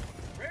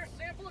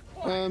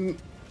 Um,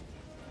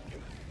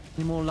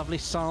 Any more lovely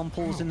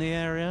samples in the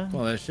area?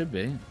 Well, there should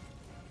be.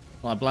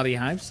 Well, I bloody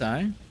hope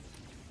so.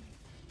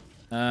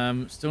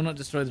 Still not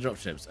destroy the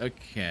dropships.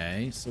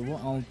 Okay, so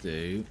what I'll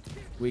do,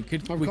 we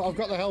could. I've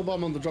got the hell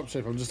bomb on the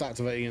dropship. I'm just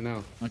activating it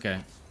now. Okay.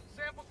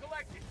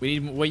 We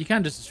need. Well, you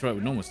can just destroy it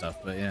with normal stuff,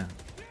 but yeah.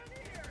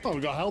 Oh,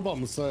 we got hell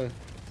bombs. So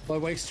why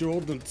waste your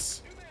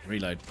ordnance?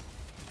 Reload.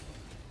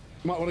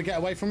 You might want to get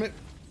away from it.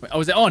 Wait,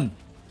 oh, is it on?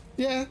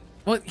 Yeah.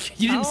 What?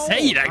 You didn't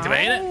say you'd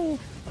activate it.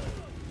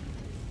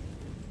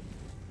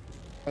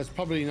 It's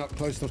probably not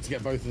close enough to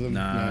get both of them.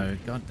 No,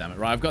 god damn it.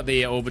 Right, I've got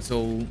the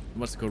orbital,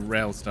 what's it called,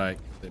 rail strike.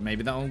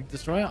 Maybe that'll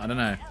destroy it? I don't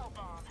know.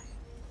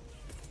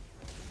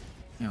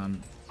 Hang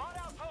on.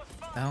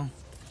 Hell.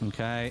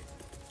 Okay.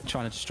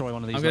 Trying to destroy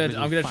one of these. I'm lovely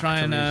gonna little try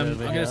and factories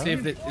I'm over gonna see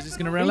here. if is this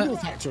gonna rail Eagle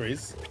it?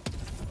 factories.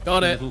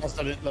 Got it. That's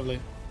done it. Lovely.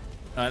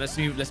 Alright,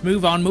 let's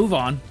move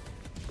on.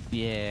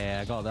 Yeah,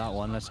 I got that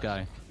one. Let's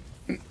go.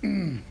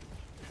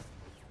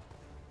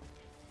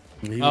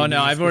 Oh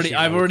no, I've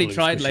already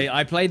tried.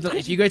 I played.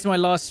 If you go to my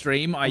last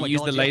stream, I my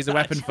used God, the laser yeah,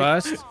 weapon actually.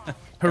 first.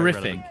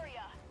 Horrific, relevant.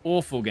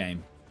 awful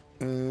game.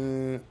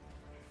 Uh,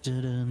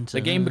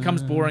 The game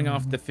becomes boring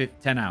after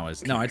 10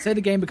 hours. No, I'd say the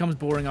game becomes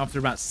boring after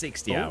about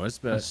 60 hours,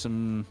 but There's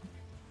some.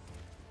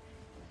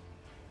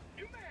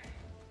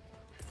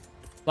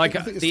 like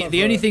I think it's the time the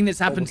for only a thing that's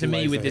happened to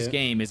orbital me with laser this here.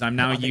 game is I'm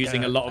now I think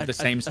using a lot of the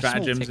same a small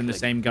stratagems and the tickling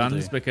same will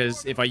guns do.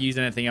 because if I use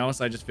anything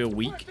else, I just feel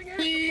weak. There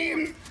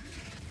you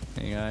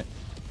go.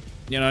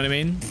 You know what I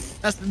mean?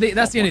 That's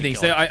the only thing.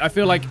 So I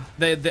feel like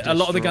a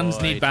lot of the guns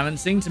need Destroyed.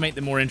 balancing to make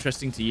them more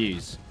interesting to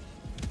use.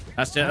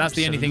 That's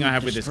the only thing I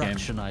have with this game.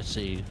 Destruction, I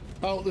see.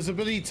 Oh, there's a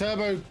bloody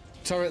turbo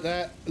turret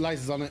there.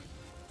 Lasers on it.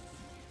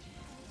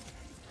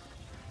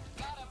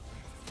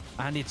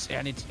 And it's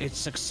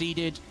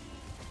succeeded.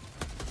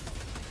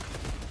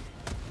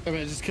 I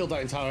mean, it just killed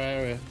that entire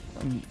area.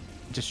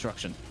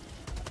 Destruction.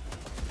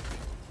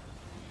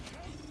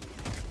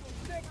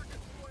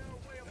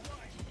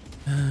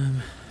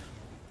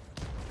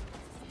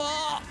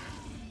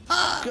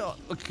 God,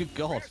 oh, good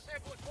God.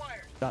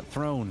 That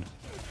throne.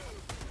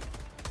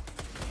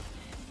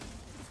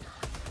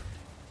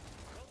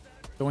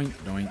 Doink,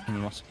 doink. And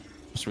you must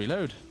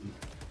reload.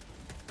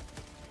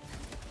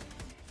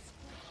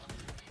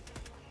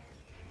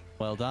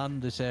 Well done.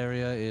 This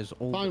area is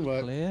all Fine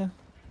work. clear.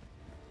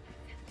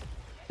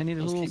 Any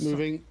Let's little keep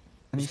moving.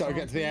 any Just got to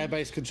get to the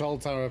samples? airbase control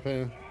tower up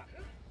here.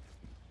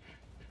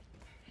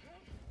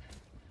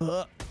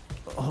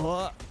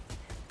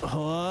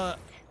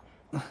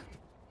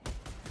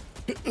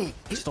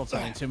 Stop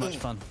having too much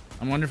fun.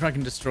 I wonder if I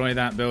can destroy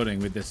that building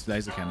with this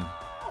laser cannon.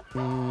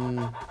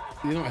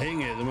 You're not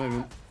hitting it at the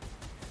moment.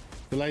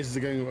 The lasers are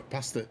going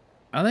past it.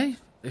 Are they?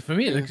 For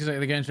me, it looks like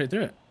they're going straight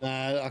through it.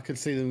 I could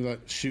see them like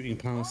shooting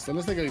past,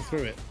 unless they're going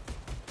through it.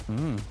 I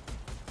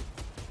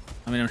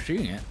mean, I'm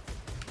shooting it.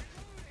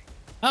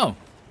 Oh.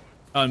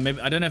 Oh,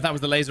 maybe I don't know if that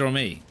was the laser or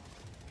me.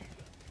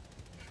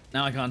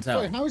 Now I can't tell.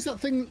 Sorry, how is that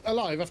thing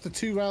alive after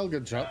 2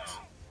 railgun shots?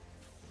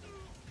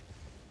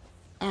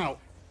 Ow.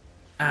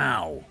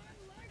 Ow.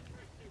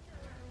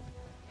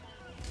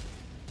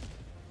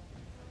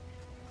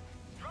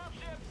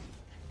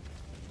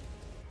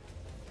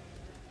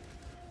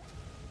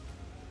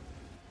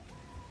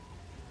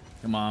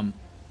 Come on.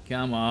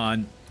 Come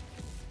on.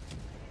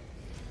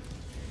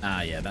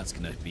 Ah, yeah, that's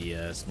going to be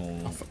a small...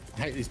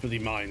 I hate these bloody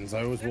mines.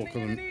 I always walk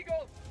on them.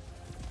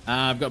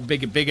 I've got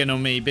bigger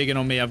on me.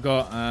 I've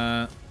got...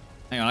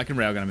 hang on, I can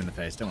railgun him in the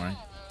face. Don't worry.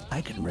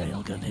 I can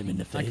railgun him in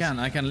the face.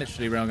 I can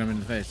literally railgun him in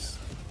the face.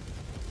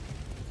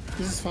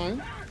 This is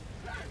fine.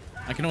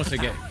 I can also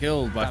get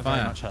killed by Not very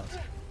fire. much health.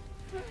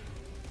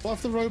 What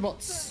if the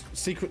robots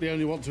secretly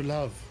only want to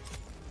love?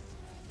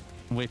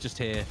 We're just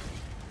here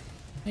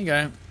Here you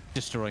go.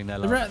 destroying their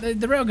The, life.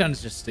 the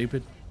railgun's just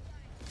stupid.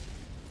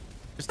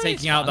 Just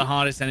taking out the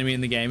hardest enemy in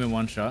the game in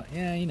one shot.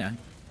 Yeah, you know.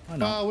 Why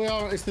not?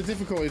 Well, it's the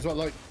difficulties, but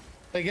like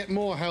they get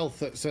more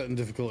health at certain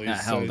difficulties. At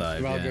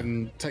Helldive,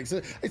 Railgun takes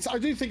it. I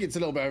do think it's a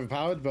little bit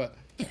overpowered, but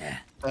Yeah.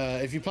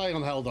 if you're playing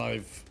on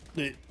Helldive,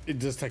 it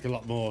does take a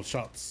lot more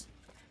shots.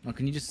 Oh,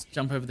 can you just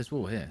jump over this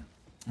wall here?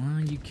 Oh,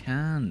 you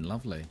can.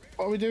 Lovely.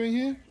 What are we doing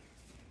here?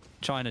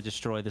 Trying to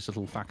destroy this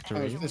little Oh,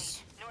 factory. is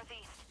this?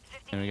 Northeast.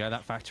 15 There we go.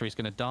 That factory's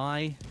going to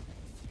die.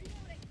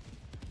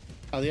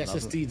 Oh, the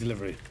SSD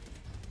delivery.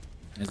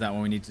 Is that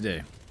what we need to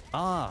do?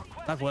 Ah,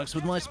 that works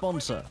with my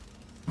sponsor.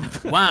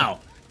 Wow.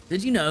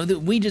 Did you know that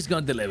we just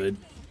got delivered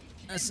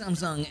a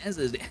Samsung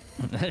SSD?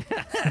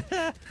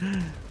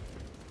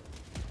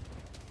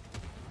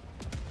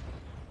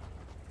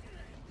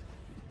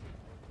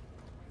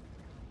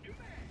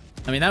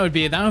 I mean, that would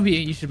be.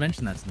 You should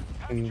mention that.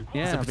 Yeah,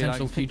 It's a I'll be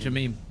potential like, future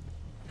meme.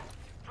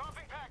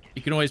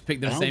 You can always pick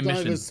the same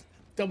mission. Helldivers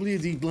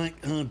WD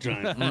Black hard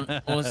drive.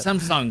 Or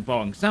Samsung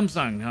Bong.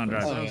 Samsung hard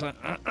drive.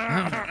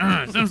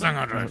 Samsung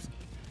hard drive.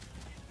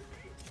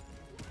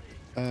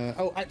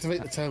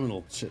 Activate the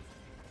terminal. Shit.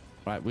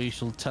 Right, we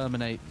shall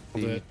terminate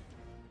I'll do the.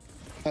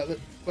 it.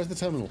 Where's the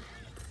terminal?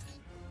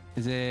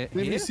 Is it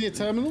Did here? you see a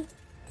terminal?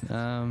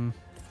 No,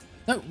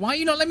 why are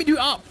you not letting me do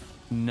up?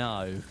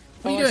 No.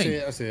 What are you I doing? see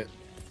it. I see it.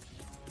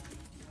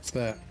 It's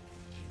there.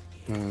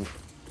 Hang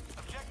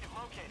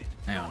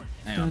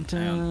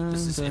on.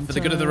 This is for the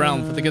good of the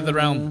realm. For the good of the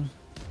realm.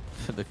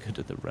 For the good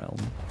of the realm.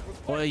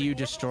 What are you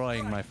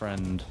destroying, my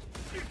friend?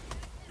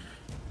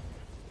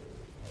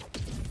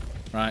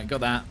 Right,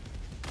 got that.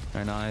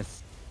 Very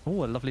nice.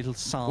 Oh, a lovely little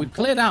sample. We've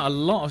cleared out a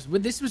lot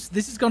of. This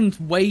has gone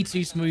way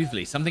too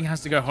smoothly. Something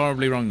has to go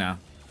horribly wrong now.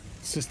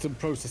 System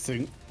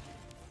processing.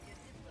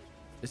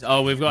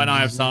 Oh, we've got an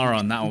Eye of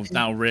Sauron.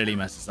 That'll really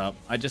mess us up.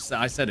 I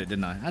said it,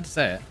 didn't I? I had to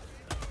say it.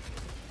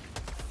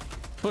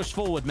 Push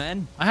forward,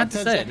 men. I had to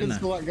 10 say it, seconds didn't I?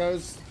 till that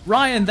goes.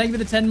 Ryan, thank you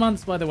for the 10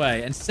 months, by the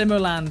way. And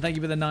Simoland, thank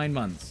you for the 9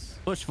 months.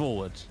 Push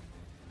forward.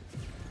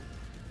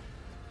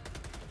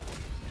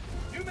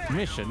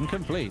 Mission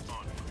complete.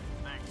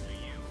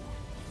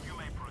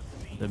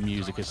 The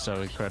music is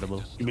so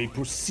incredible. You may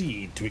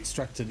proceed to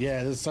extract it.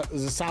 Yeah, there's a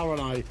Sauron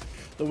eye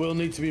that will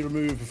need to be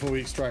removed before we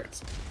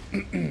extract.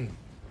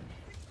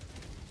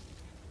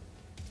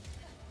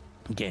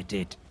 Get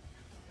it.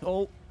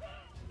 Oh.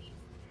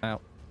 Ow.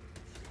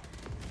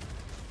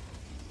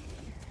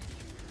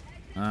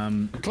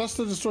 The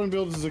cluster destroying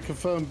buildings is a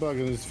confirmed bug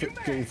and is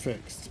getting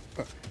fixed.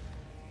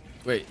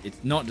 Wait, it's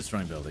not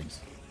destroying buildings.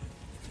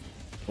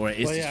 Or it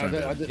is Well, yeah, destroying I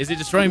buildings. did- Is it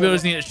destroying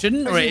buildings and it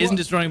shouldn't? Or Actually, it isn't what-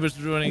 destroying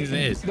buildings and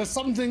it is? There's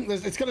something.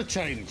 It's going to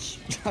change.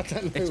 I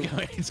don't know.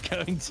 It's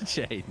going to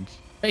change.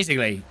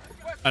 Basically,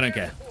 I don't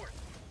care.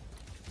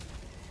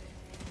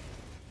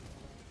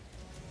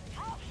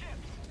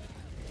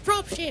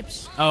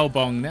 Dropships. Oh,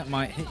 bong. That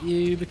might hit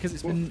you because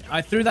it's been...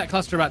 I threw that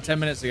cluster about 10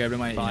 minutes ago, but it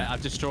might hit you. Right,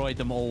 I've destroyed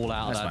them all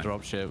out of That's that fine.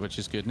 dropship, which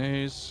is good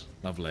news.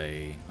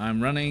 Lovely.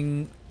 I'm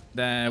running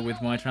there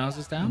with my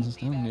trousers down.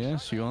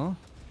 Yes, you are.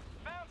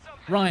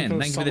 Ryan,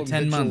 thank you for the Solemn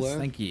 10 vigil months. there.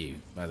 Thank you,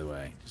 by the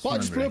way. Well, I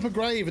just blew up remembering.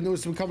 a grave and there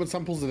was some common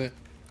samples in it.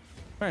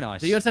 Very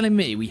nice. So you're telling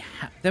me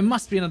there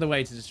must be another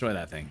way to destroy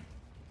that thing?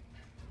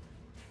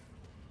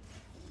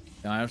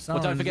 Well,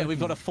 don't forget, we've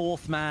got a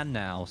 4th man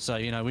now, so,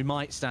 you know, we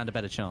might stand a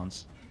better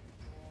chance.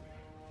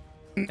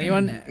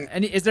 Anyone?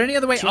 Is there any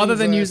other way other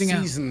than using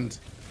a seasoned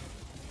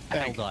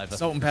Helldiver.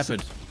 salt and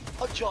peppered?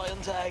 A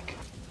giant egg.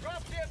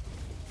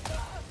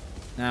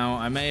 Now,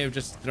 I may have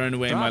just thrown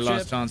away my Dropship.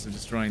 last chance of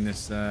destroying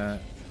this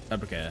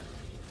fabricator.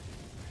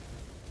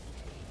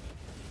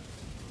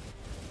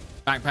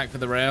 Backpack for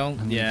the rail.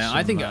 Yeah,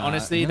 I think some,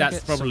 honestly I'm gonna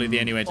that's get probably some- the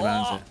only way to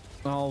balance it.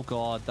 Oh,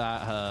 God,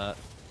 that hurt.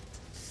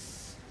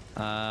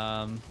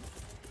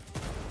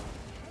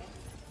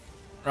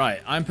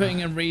 Right, I'm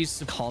putting a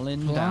resupply.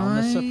 Colin down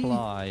the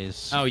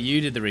supplies. Oh,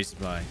 you did the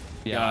resupply.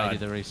 yeah, God I did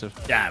the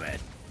resupply. damn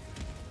it.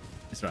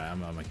 It's right.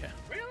 I'm okay.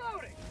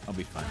 I'll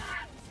be fine.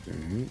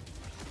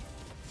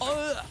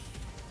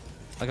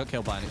 I got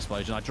killed by an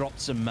explosion. I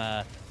dropped some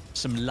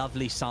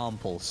lovely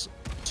samples.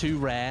 2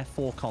 rare,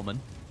 4 common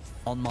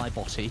on my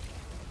body.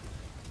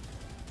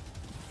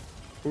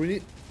 We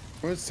need...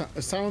 Where's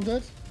Sauron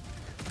dead?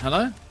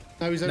 Hello?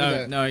 No, he's over No,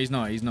 there. no, he's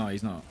not. He's not.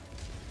 He's not.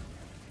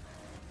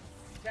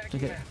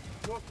 Okay.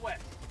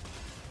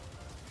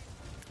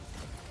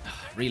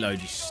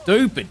 Reload, you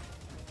stupid.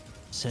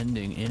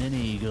 Sending in an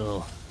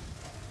eagle.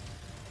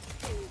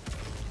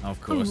 Of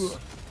course.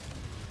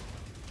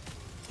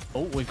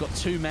 Oh, we've got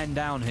 2 men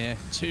down here.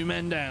 2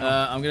 men down.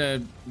 I'm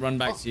gonna run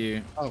back to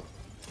you. Oh.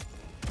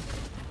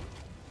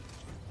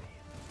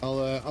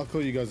 I'll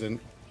call you guys in.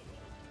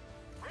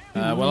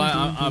 Well,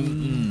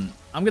 I'm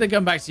gonna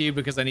come back to you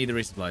because I need the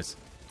resupplies.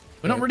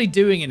 We're not really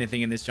doing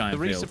anything in this the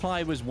giant field.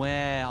 resupply was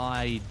where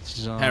I...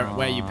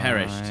 Where you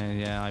perished.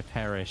 Yeah, I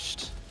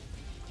perished.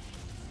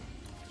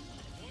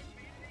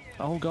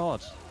 Oh,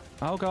 God.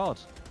 Oh, God.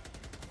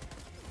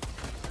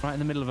 Right in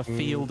the middle of a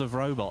field of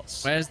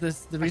robots. Where's the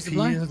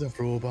resupply? Field of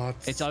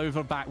robots. It's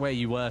over back where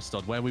you were,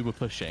 Stod, where we were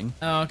pushing.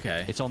 Oh,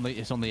 okay. It's on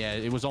the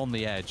edge. It was on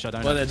the edge. I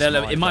don't know. Well,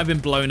 if it might have been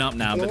blown up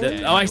now, but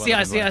Yeah, oh, I it see will it. I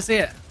have see it. been I see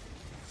it.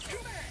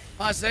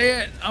 I see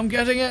it. I'm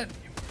getting it.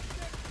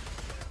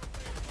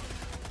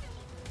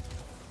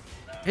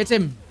 Hit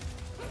him.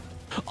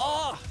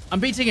 Oh!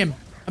 I'm beating him.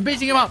 I'm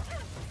beating him up.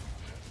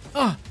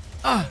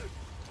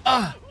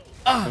 Matt,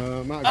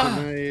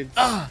 grenades.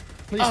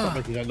 Please stop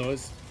making that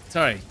noise.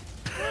 Sorry.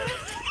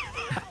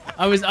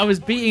 I was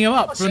beating him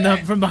up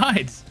from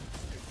behind.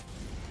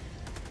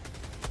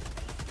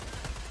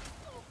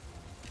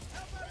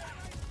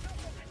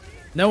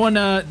 No one,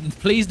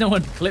 please, no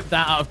one clip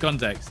that out of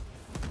context.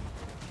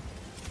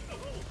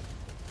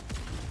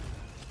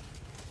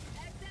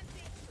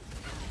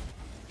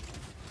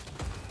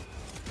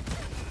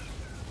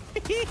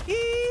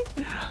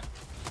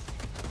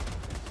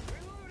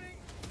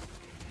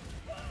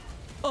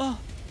 Oh.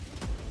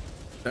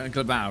 Don't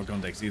clip that out of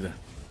context either.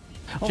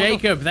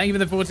 Jacob, thank you for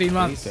the 14 He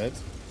months. said.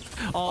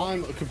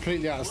 I'm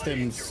completely out of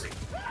stims.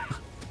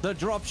 The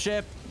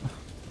dropship.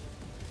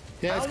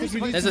 Yeah, it's because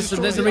we need There's to a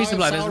destroy there's a the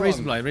Eye of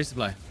resupply. There's a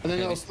Sauron, resupply. And then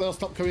they'll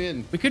stop coming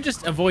in. We could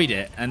just avoid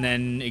it and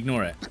then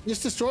ignore it.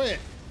 Just destroy it.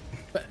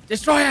 But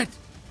destroy it.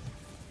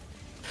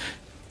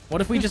 What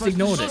if we just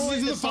ignored it?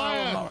 Into the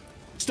fire.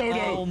 Stodo.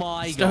 Oh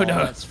my Stodo. God,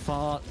 that's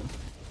far.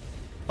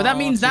 But that far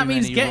means too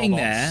many getting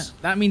there. robots.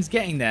 That means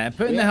getting there,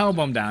 putting the hell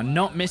bomb down,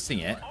 not missing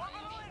it,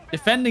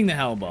 defending the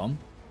hell bomb.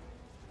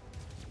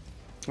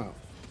 Oh.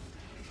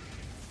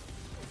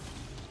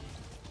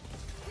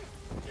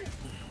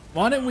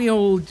 Why don't we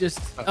all just?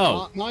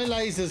 Oh, My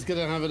laser's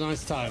gonna have a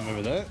nice time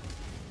over there.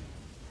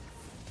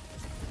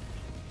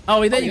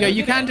 oh, there you go. yeah.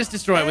 You can just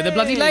destroy it with a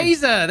bloody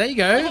laser. There you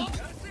go.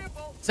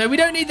 So we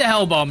don't need the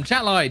hell bomb.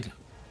 Chat lied.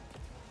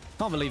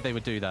 Can't believe they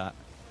would do that.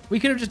 We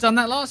could have just done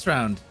that last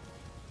round.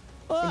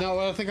 No,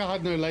 I think I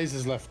had no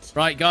lasers left.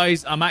 Right,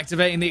 guys, I'm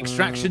activating the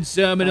extraction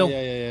terminal. Oh,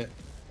 yeah.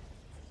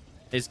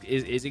 Is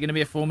it going to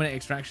be a 4-minute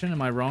extraction?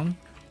 Am I wrong?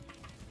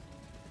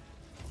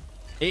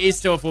 It is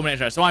still a 4-minute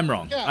extraction, so I'm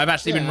wrong. Yeah, I've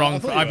actually been I wrong.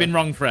 thought you I've been were.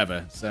 wrong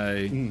forever.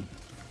 So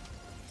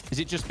Is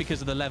it just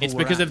because of the level? it's we're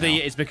because at of the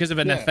now? it's because of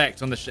an Yeah.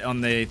 effect on the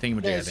thing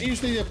we're Yeah, doing. it's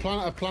usually a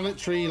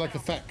planetary like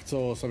effect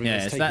or something. Yeah,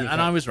 that's it's taking that, and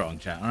effect. I was wrong,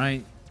 chat. All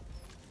right,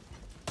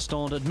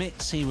 Stod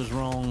admits he was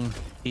wrong.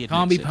 He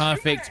can't be admits it.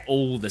 perfect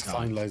all the Fine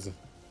time. laser.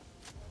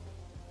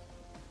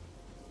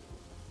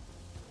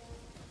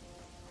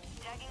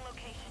 Tagging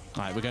location.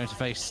 All right, we're going to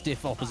face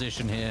stiff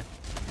opposition here.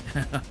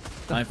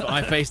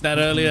 I faced that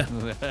earlier.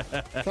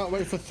 Can't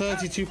wait for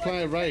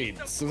 32-player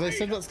raids. Have they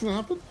said that's going to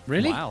happen?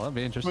 Really? Wow, that'd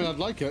be I interesting. mean, I'd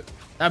like it.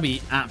 That'd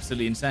be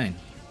absolutely insane.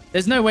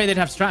 There's no way they'd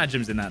have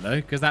stratagems in that though,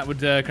 because that would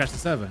crash the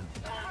server.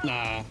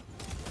 Nah.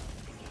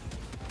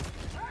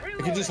 You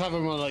could just have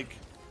them on like,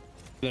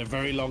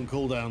 very long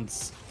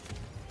cooldowns.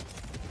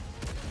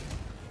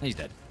 He's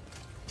dead.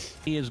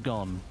 He is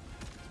gone.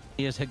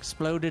 He has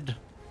exploded.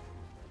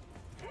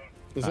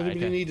 Does Right,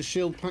 anybody okay. need a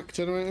shield pack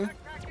generator?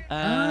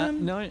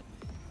 No.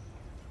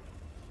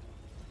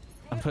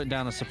 I'm putting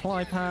down a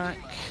supply pack.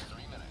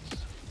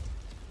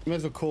 You may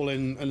as well call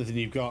in anything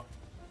you've got.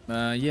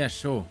 Yeah,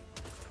 sure.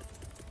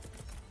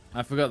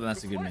 I forgot that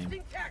that's a good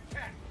name.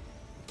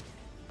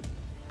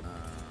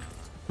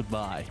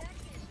 Goodbye.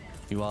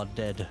 You are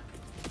dead.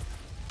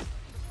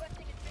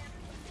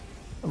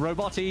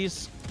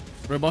 Roboties.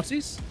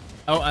 Roboties?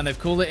 Oh, and they've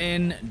called it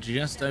in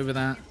just over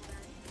that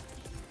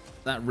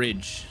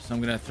ridge. So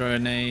I'm gonna throw a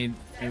nade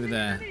over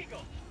there.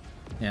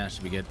 Yeah, that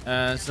should be good.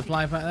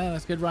 Supply pack there.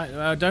 That's good.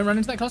 Right. Don't run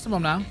into that cluster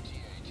bomb now.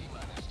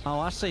 Oh,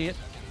 I see it.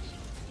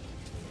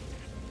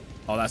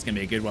 Oh, that's gonna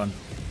be a good one.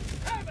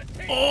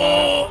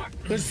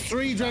 There's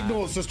 3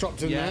 dreadnoughts just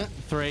dropped in Yeah, there.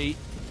 3.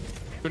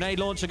 Grenade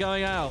launcher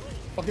going out.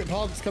 Rocket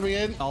pods coming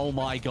in. Oh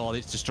my god,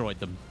 it's destroyed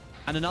them.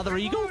 And another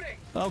eagle?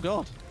 Oh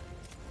god.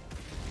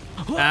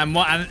 What?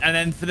 And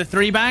then for the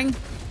 3 bang,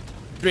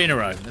 3 in a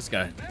row. Let's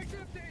go.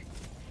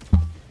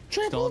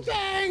 Triple God.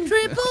 bang!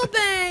 Triple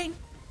bang,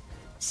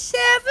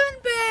 7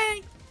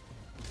 bang.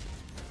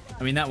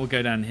 I mean, that will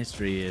go down in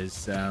history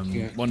as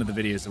one of the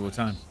videos of all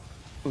time.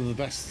 One of the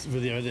best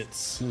video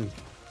edits.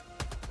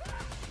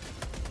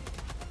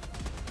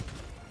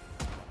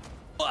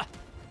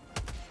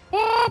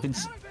 Been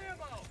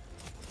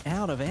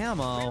out of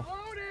ammo.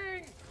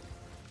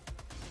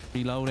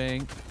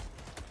 Reloading.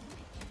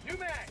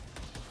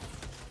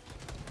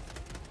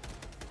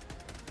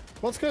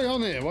 What's going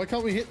on here? Why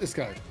can't we hit this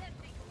guy?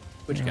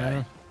 Which guy?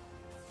 There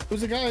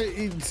was a guy,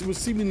 he was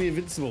seemingly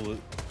invincible.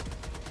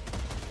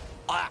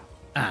 Ah.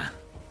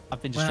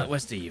 I've been Well, destroyed.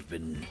 Westy, you've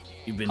been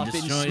I've been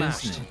destroyed.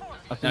 smashed. Isn't it?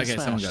 I've been Okay,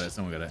 someone got smashed. it.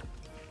 Someone got it.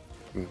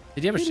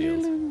 Did you have a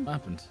shield? What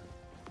happened?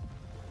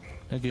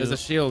 Thank you. There's a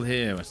shield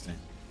here, Westy.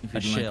 If A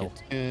you'd like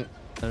shield. it. Yeah.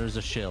 There is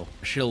a shield.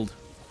 A shield.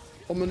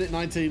 1 minute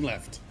 19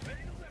 left.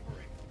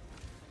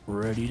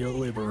 Ready to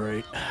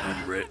liberate.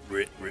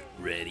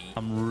 Ready.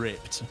 I'm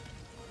ripped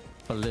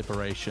for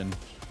liberation.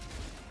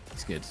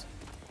 That's good.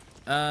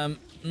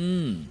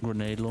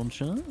 Grenade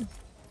launcher.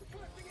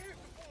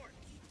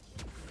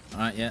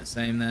 Alright, yeah,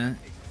 same there.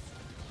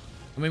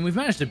 I mean, we've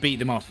managed to beat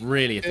them off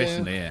really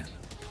efficiently here.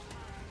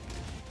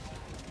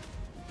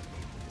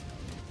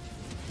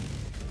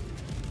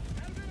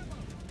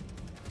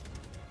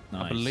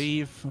 Nice. I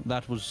believe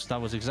that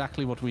was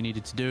exactly what we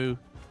needed to do.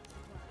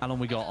 How long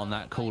we got on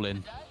that call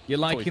in? You're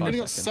liking Only the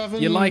got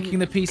 7 You're liking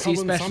the PC common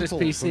specialist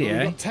samples, PC, and we've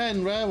eh? got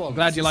 10 rare ones.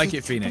 Glad you like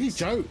It's it, a bloody Phoenix.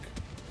 joke.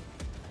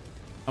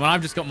 I mean,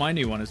 I've just got my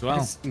new one as well.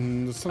 There's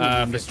something we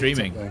can For get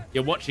streaming. picked up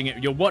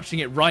You're watching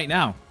it right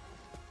now.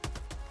 there.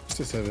 What's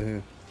this over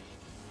here?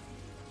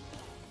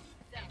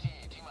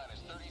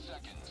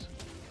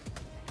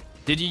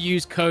 Did you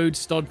use code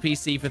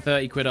STODPC for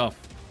 30 quid off,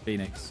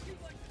 Phoenix?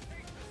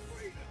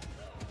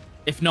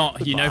 If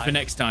not, you know for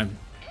next time.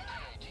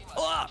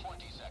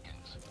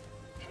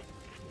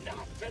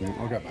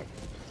 I'll get back.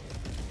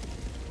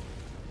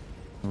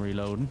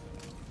 Reloading.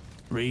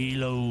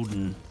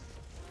 Reloading.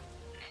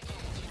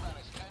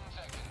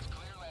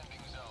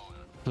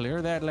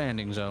 Clear that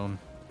landing zone.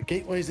 The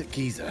gateway's at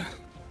Giza.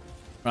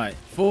 Right,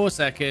 4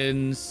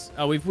 seconds.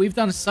 Oh, we've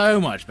done so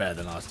much better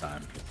than last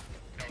time.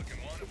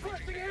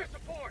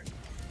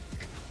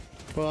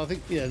 Well, I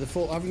think, yeah,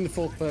 having the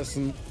 4th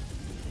person.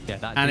 Yeah,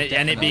 that And did it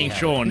definitely being help.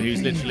 Sean,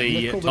 who's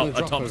literally They've a called it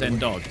a top drop 10 over.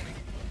 dog.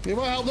 You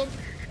might help them.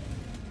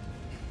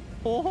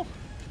 Oh.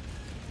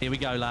 Here we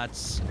go,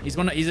 lads. He's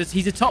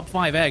a top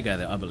 5 air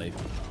guy, I believe.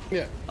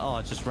 Yeah. Oh,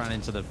 I just ran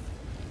into the...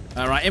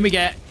 All right, in we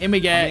get. I'm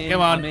in,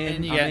 Come on, I'm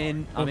in, you I'm get.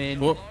 in, I'm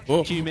in.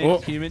 Oh, Human, oh.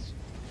 human.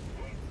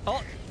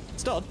 Oh,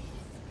 it's done.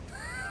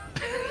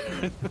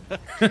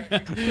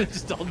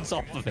 Just on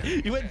top of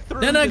it. You went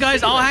through. No, the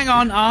guys, I'll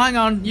ceiling. hang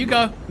on. You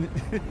go.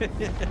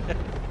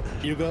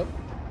 You go.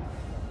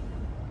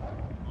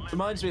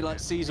 Reminds me like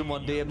season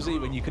 1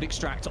 DMZ when you could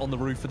extract on the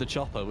roof of the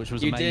chopper, which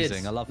was You amazing.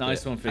 did. I loved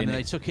Nice it. one, And then they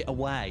Phoenix. took it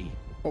away.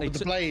 What They with the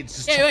took- blades?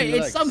 Just Yeah, chopping wait, your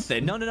it's legs?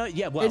 something. No.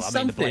 Yeah, well, It's I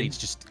mean, the something. blades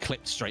just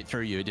clipped straight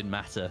through you. It didn't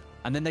matter.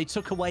 And then they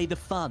took away the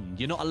fun.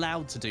 You're not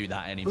allowed to do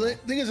that anymore. Well,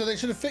 the thing is, they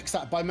should have fixed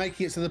that by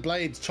making it so the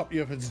blades chop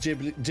you up into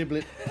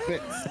giblet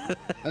bits,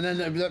 and then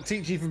they'll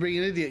teach you for being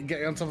an idiot and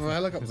getting on top of a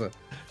helicopter.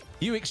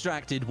 You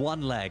extracted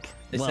 1 leg.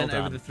 They Well sent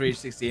done. over the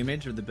 360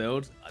 image of the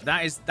build.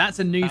 That's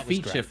a new That was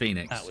feature, great.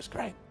 Phoenix. That was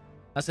great.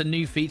 That's a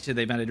new feature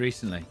they've added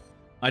recently.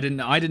 I didn't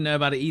know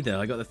about it either.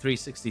 I got the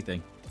 360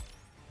 thing.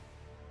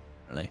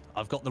 Really?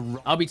 I've got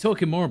the... I'll be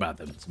talking more about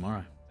them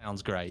tomorrow.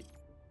 Sounds great.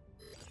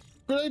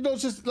 Grenade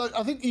launchers, like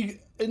I think you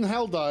in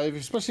Helldive,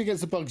 especially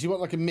against the bugs, you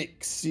want like a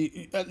mix.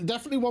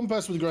 Definitely 1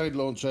 person with a grenade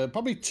launcher,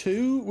 probably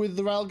 2 with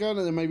the railgun,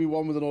 and then maybe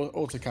 1 with an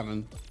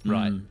autocannon.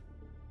 Right.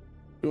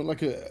 You want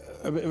like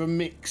a bit of a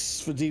mix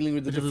for dealing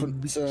with the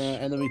different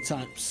enemy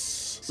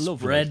types.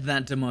 Spread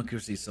that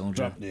democracy, soldier.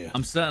 Drop near.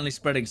 I'm certainly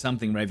spreading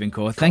something,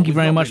 Ravencore. Thank you We've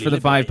very not much really for the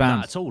liberated £5.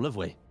 that at all, have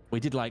we? We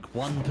did like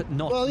 1, but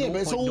not. Well, yeah,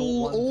 but it's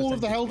all of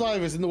the 0.01%.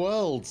 Helldivers in the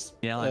world.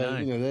 Yeah, I know.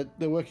 You know,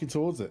 they're working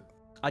towards it.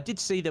 I did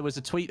see there was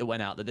a tweet that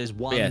went out that there's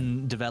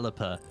one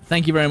developer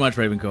Thank you very much,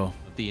 Ravencore.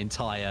 of the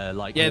entire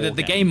like. Yeah, war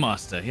the game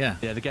master. Yeah.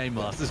 Yeah, the game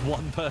master. There's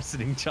one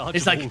person in charge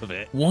It's of like, all of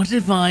it. what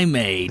if I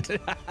made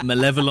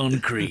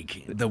Malevelon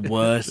Creek the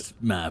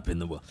worst map in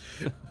the world?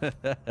 Good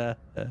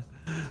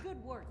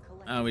work,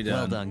 collective. Are we done?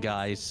 Well done,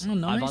 guys. Oh,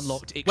 nice. I've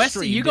unlocked extreme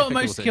Wesley, you got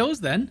most difficulty. kills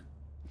then.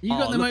 You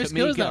got the look most at me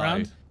kills that go.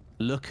 round.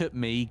 Look at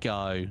me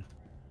go.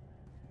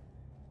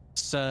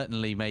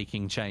 Certainly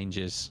making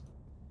changes.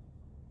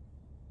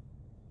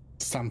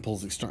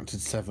 Samples extracted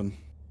 7.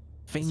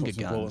 Finger what's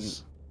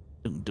guns.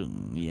 Dun,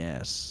 dun,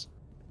 yes.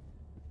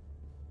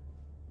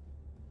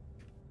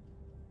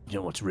 You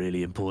know what's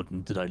really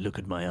important? That I look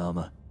at my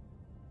armor.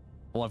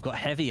 Oh, I've got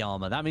heavy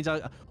armor. That means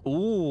I.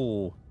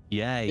 Oh,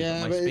 yay!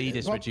 Yeah, my but speed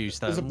is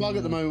reduced. Though. There's a bug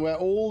at the moment where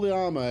all the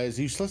armor is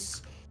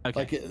useless.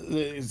 Okay.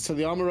 Like so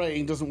the armor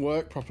rating doesn't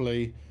work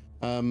properly.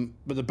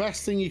 But the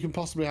best thing you can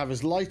possibly have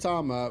is light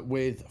armor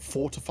with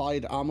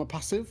fortified armor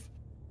passive.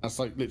 That's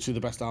like literally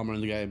the best armor in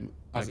the game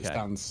as it Okay.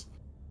 stands.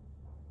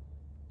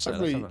 So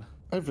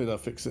Hopefully they'll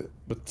fix it.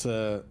 But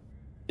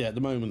yeah, at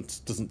the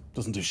moment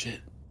doesn't do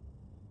shit.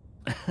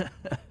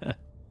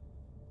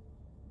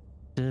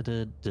 Da,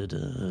 da, da,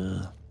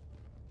 da.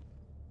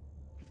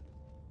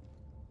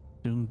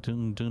 Dun,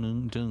 dun, dun,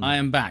 dun, dun. I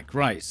am back.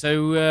 Right,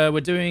 so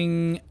we're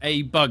doing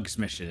a bugs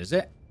mission, is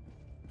it?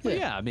 Well,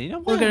 yeah, I mean,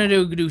 We're gonna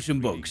do some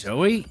bugs, shall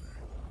we?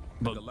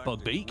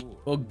 bug beak.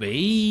 Bug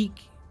beak.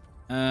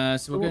 So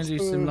we're going What's to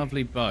do some the-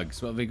 lovely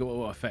bugs. What have we got?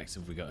 What effects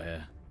have we got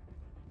here?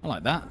 I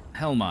like that.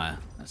 Hellmire.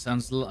 That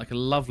sounds like a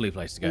lovely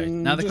place to go.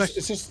 Now the question.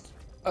 It's just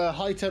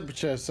high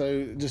temperature, so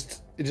it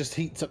just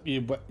heats up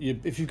your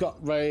if you've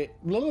got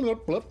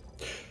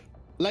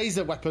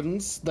laser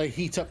weapons, they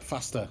heat up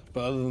faster.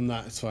 But other than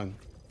that, it's fine.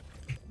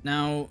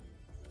 Now,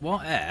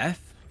 what if?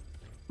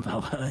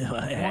 What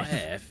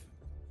if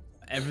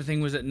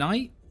everything was at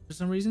night for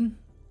some reason?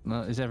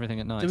 No, is everything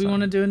at night? Do we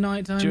want to do a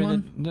nighttime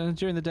one?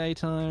 During the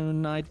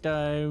daytime,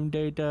 nighttime,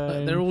 daytime.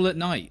 But they're all at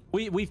night.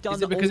 We've done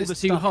Is it because all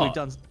it's the too stuff hot? we've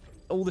done.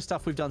 All the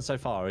stuff we've done so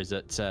far is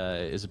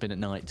has been at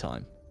night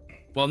time.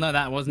 Well, no,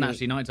 that wasn't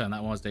actually nighttime.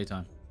 That was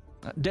daytime.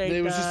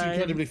 It was just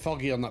incredibly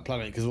foggy on that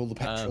planet because of all the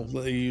petrol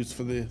that they use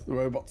for the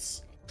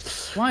robots.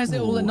 Why is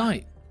it all at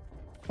night?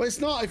 Well, it's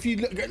not. If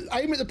you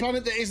aim at the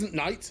planet that isn't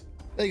night,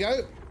 there you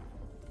go.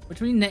 What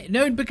do you mean?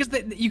 No, because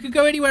you could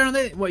go anywhere on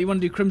the. What, you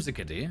want to do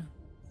Crimsica, do you?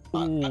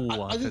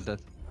 Ooh, I did-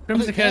 Crimsica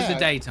is the care.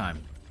 daytime.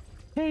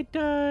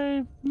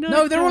 Daytime.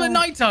 No, they're all at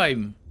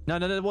nighttime. No,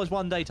 there was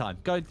one daytime.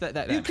 Go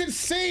there. You can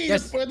see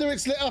Yes. whether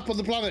it's lit up on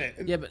the planet.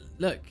 Yeah, but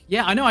look.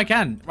 Yeah, I know I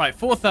can. Right,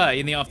 4:30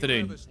 in the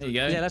afternoon. There you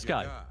go. Yeah, let's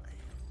go.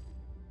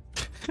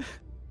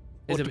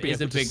 It's To be a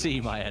able to big. see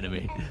my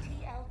enemy.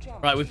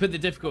 Right, we put the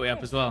difficulty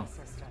up as well.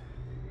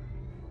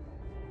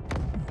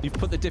 You've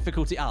put the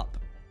difficulty up.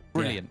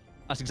 Brilliant.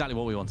 That's exactly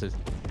what we wanted.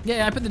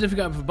 Yeah, I put the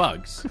difficulty up for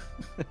bugs.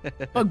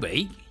 Bug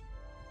beak.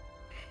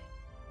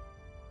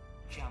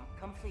 Jump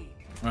complete.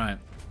 Right,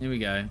 here we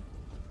go.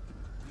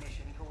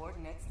 Mission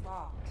coordinates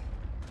locked.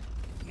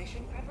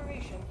 Mission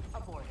preparation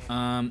aborted.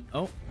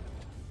 Oh.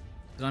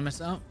 Did I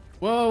mess it up?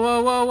 Whoa.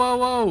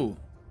 Oh,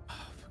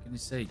 for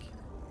goodness sake.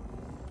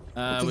 What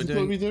We're are we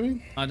doing.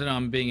 doing? I don't know,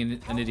 I'm being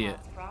an idiot.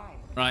 Hellbob's prime.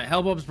 Right,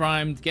 Hellbob's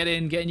primed. Get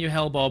in your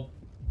Hellbob.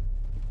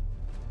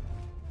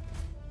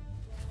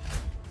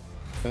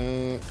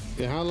 Yeah,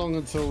 how long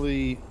until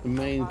the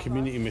main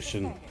community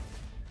mission?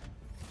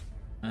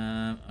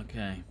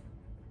 Okay.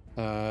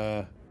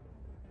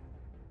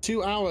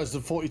 2 hours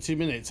and 42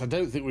 minutes. I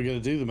don't think we're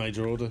going to do the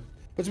major order.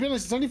 But to be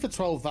honest, it's only for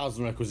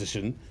 12,000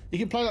 requisition. You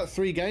can play like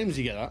 3 games,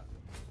 you get that.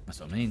 That's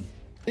what I mean.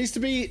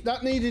 That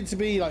needed to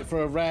be like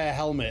for a rare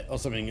helmet or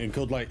something and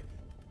called like,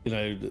 you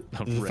know,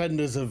 the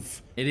defenders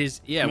of. It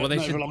is, yeah, well, they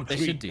Malevelon should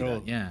Creek do or-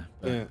 that, yeah.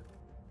 But, Yeah.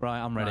 Right,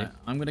 I'm ready. right,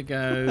 I'm gonna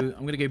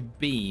go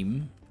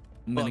beam.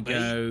 I'm gonna Bobby.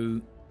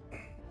 go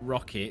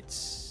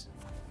rockets.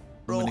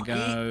 I'm gonna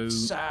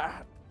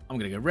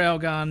go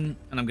railgun,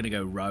 and I'm gonna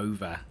go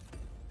rover.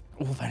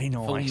 Oh, very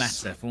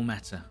nice. Full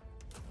meta.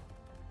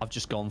 I've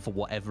just gone for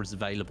whatever is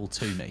available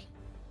to me.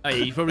 Oh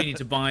yeah, you probably need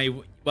to buy.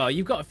 Well,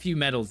 you've got a few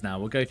medals now.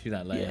 We'll go through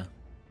that later.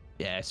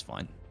 Yeah, it's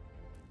fine.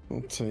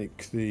 I'll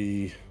take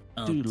the.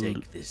 I'll Doodle.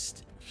 take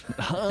this.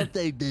 I'll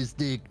take this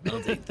stick.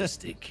 I'll take the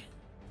stick.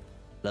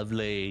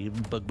 Lovely.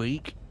 Bug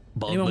beak.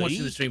 Bug Anyone beak.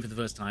 watching the stream for the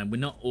first time, we're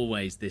not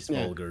always this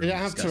vulgar and Yeah,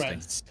 I have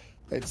disgusting.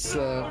 Tourette's.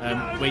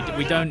 It's.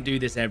 We don't do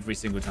this every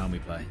single time we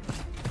play.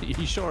 Are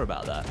you sure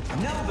about that?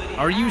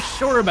 Are you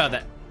sure about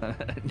that?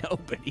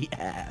 Nobody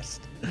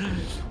asked.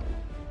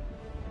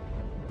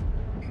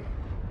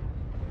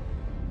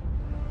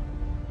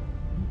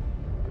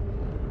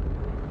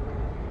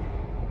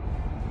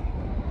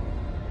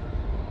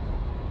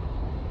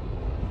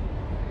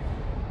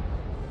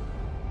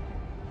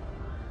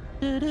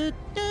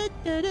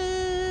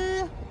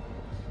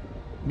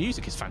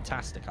 Music is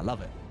fantastic. I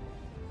love it.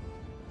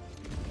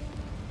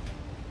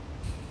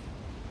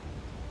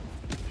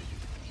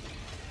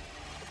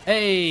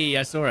 Hey,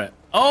 I saw it.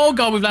 Oh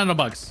god, we've landed on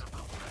bugs.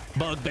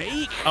 Bug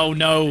beak. Oh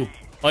no,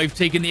 I've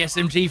taken the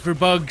SMG for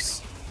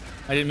bugs.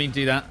 I didn't mean to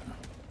do that.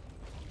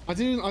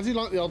 I do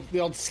like the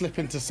odd slip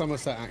into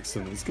Somerset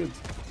accent. It's good.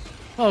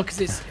 Oh,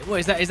 because it's what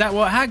is that? Is that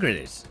what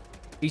Hagrid is?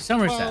 He's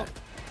Somerset.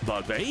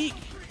 Bugbeak.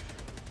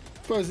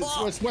 Suppose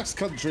it's West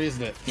Country,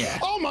 isn't it? Yeah.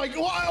 Oh my god!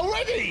 What,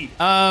 already?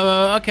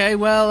 Okay.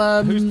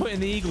 Well, Who's putting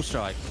the eagle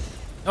strike?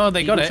 Oh,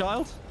 they got Eagle it.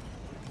 Child?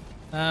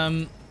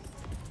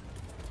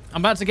 I'm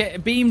about to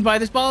get beamed by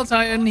this Bile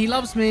Titan. He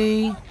loves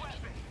me.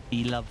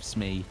 He loves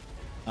me.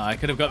 Oh, I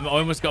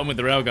almost got him with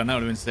the railgun. That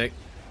would have been sick.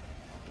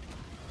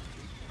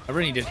 I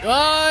really did.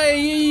 Oh,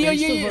 He's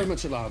still very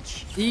much at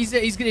large. He's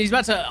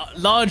about to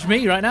large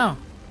me right now.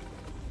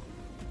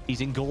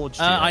 He's engorged.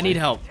 you, I has need he?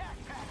 help.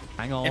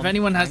 Hang on. If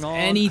anyone has hang on,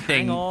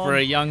 anything hang on. for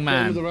a young Go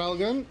with the man.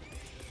 railgun.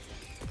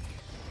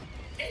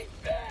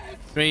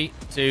 3,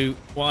 2,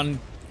 1.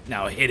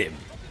 Now hit him.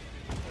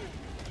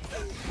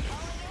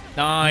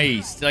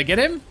 Nice. Did I get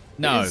him?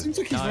 No. It seems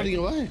like he's running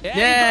away.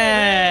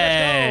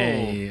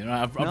 Yay!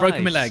 Right, I've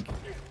broken my Nice. leg.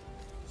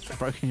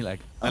 Broken your leg.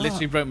 I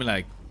literally broke my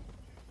leg.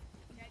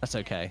 That's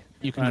okay.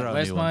 You can Right, grow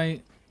a new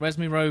one. where's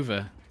my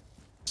rover?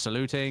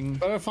 Saluting.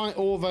 Verify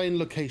all vein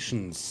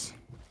locations.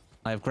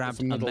 I have grabbed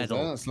Some a medals medal.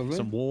 there, that's lovely.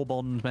 Some war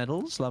bond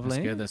medals. Lovely.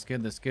 That's good. That's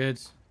good. That's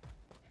good.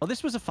 Oh,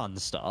 this was a fun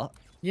start.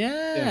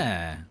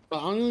 Yeah.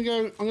 But I'm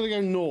gonna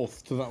go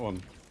north to that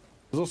one.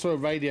 There's also a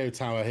radio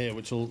tower here,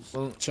 which will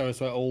show us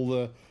where all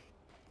the.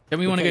 Then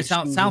we want to go south.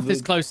 locations South of is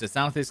the- closer.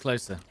 South is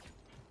closer.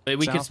 But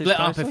we South could is split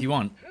up closer? if you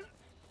want.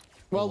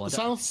 Well, Oh, I the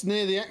don't- south's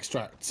near the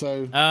extract,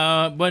 so.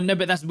 Well, no,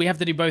 but we have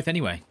to do both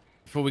anyway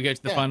before we go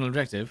to the Yeah. final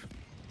objective.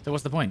 So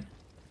what's the point?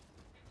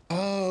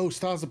 Oh,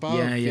 stars above.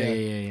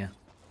 Yeah.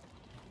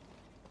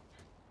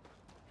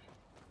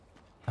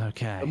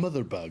 Okay. A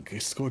mother bug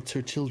scored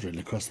 2 children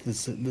across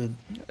the.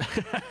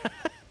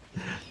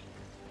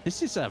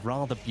 This is a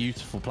rather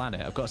beautiful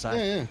planet, I've got to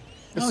say. Yeah.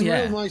 It's Oh, a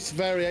yeah. real nice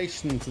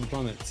variation to the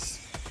planets.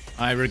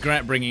 I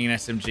regret bringing an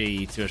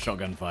SMG to a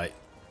shotgun fight.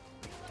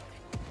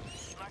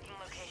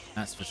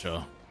 That's for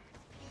sure.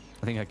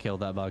 I think I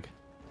killed that bug.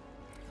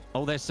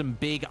 Oh, there's some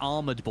big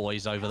armored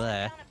boys over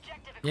there.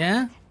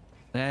 Yeah.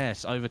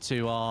 Yes, over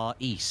to our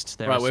east.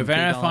 There Right, are we're some big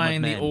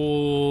verifying armored the men.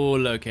 ore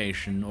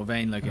location or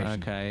vein location.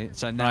 Okay,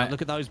 so now Right.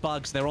 look at those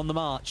bugs. They're on the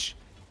march.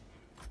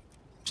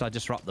 Shall I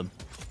disrupt them?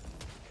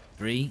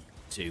 3,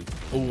 2.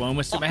 Oh, I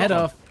almost took my Oh, head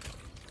God. off.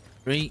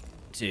 3,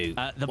 2.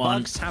 The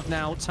 1. bugs have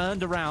now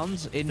turned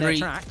around in their 3,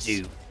 tracks.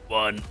 2,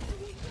 1.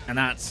 And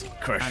that's And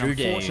Crusher down.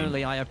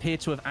 unfortunately, I appear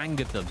to have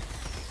angered them.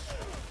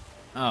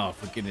 Oh,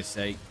 for goodness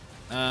sake.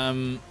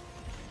 We'll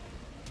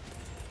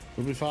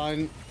be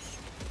fine.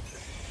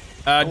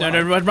 No,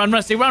 run,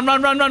 Rusty, run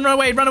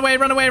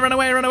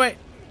away.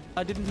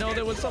 I didn't know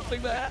there was something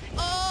there.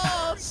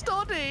 Oh,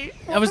 Stoddy!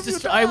 I was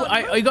just,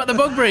 I got the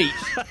bug breach.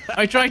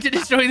 I tried to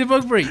destroy the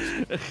bug breach.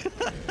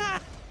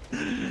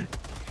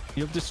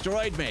 You've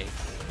destroyed me.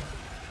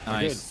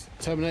 Nice.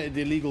 Good. Terminated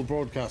the illegal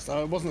broadcast.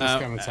 Oh, it wasn't the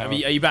scanner tower. Are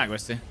you back,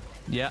 Rusty?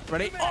 Yeah,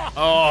 ready? Oh,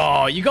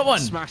 Oh, you got one.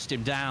 smashed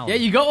him down. Yeah,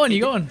 you got one.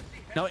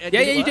 No, it Yeah,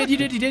 didn't you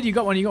work. did. You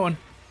got one.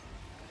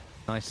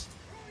 Nice.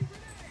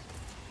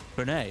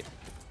 Grenade.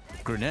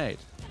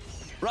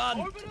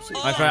 Run!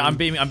 I'm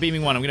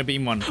beaming one. I'm gonna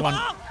beam one. Come on.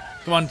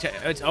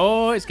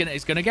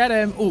 It's gonna get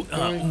him. Oh,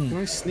 Can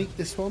I sneak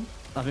this one?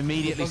 I've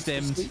immediately Bugs to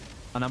stimmed, sleep.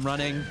 and I'm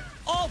running.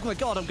 Oh my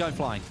god, I'm going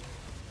flying.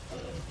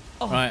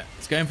 right.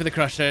 It's going for the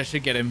crusher.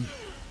 Should get him.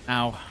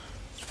 Ow.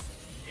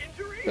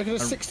 Look at a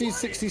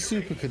 1660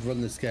 Super could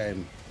run this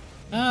game.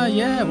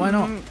 Yeah. Why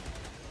not?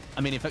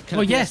 I mean, if it can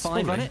Well, a yes, PS5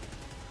 run probably. it.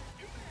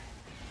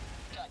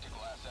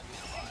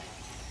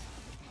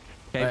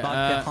 Okay,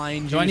 bug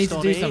behind you, do I need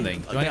to do Stoddy.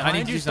 something? I need Behind to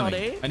you, do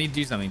something. Stoddy. I need to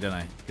do something, don't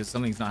I? Because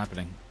something's not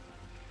happening.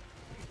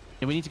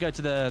 Yeah, we need to go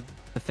to the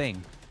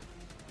thing.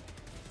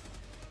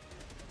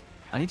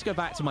 I need to go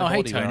back to my Oh, hey,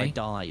 body where I Tony.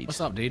 died.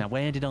 What's up, dude? Now,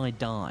 where did I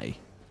die?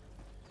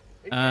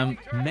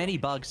 Many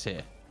bugs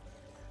here.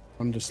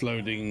 I'm just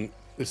loading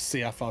this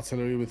CF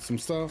artillery with some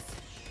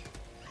stuff.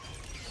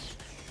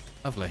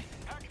 Lovely.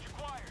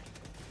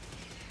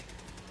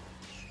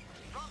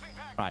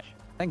 Right.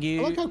 Thank I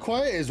you. like how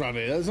quiet it is around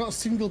here. There's not a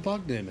single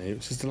bug near me,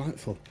 which is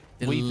delightful.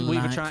 We've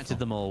Delightful. attracted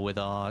them all with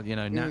our,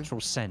 natural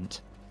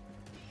scent.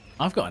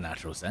 I've got a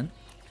natural scent.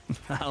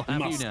 How have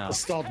you Musk, now? the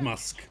Stod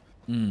Musk.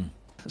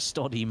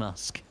 Stoddy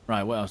Musk.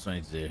 Right. What else do I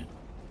need to do?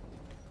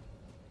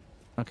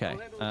 Okay.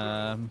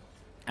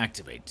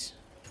 Activate.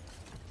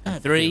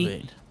 Activate.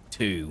 3,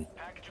 2,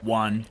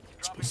 1.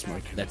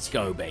 Smoking. Let's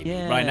go, baby.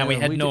 Yeah, right now we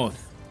head we do-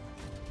 north.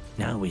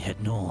 Now we head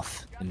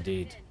north,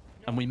 Indeed.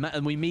 and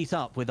we meet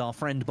up with our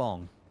friend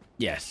Bong,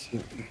 Yes.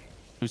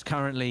 who's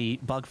currently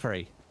bug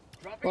free.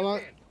 Well,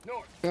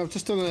 I've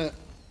just done a.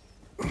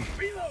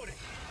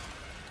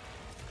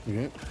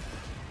 Okay.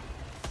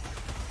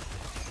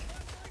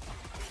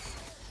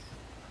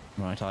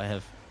 Right, I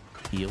have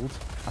healed.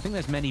 I think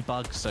there's many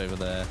bugs over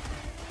there.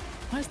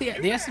 Why is the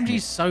SMG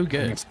so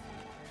good?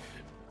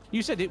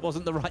 You said it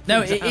wasn't the right.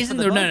 No, thing to it have isn't.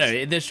 for No, the bugs.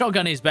 no. The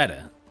shotgun is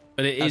better,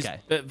 but it is. Okay.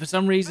 But for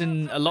some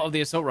reason, a lot of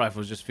the assault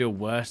rifles just feel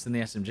worse than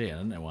the SMG. I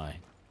don't know why.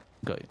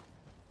 Got you.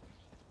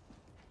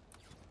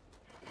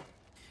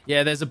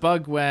 Yeah, there's a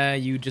bug where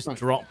you just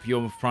drop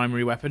your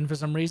primary weapon for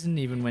some reason,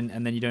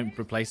 and then you don't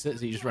replace it,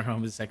 so you just run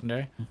around with the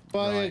secondary.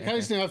 Well, Right,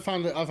 occasionally I've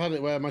had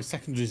it where my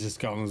secondary's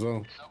just gone as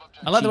well.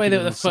 I like the way that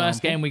Cheeky the little first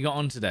sample. game we got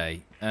on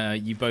today,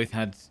 you both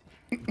had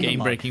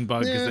game-breaking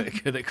bugs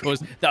that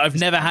caused that I've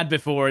never had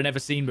before and never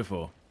seen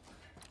before.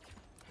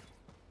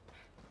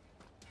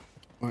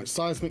 Right,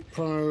 seismic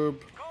probe.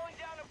 Calling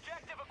down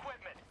objective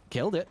equipment.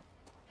 Killed it.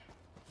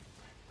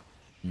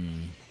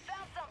 Found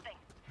something.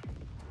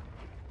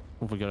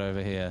 What have we got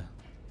over here?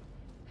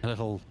 A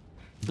little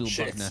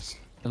Shit. bug nest.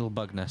 A little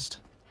bug nest.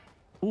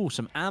 Ooh,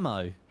 some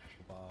ammo.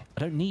 I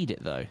don't need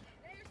it though.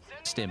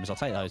 Stims, I'll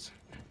take those.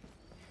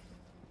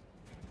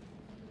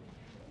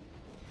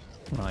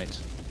 Right.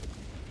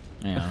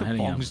 Yeah, I'm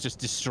heading out. Bong's just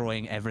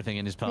destroying everything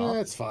in his path. Yeah,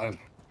 it's fine.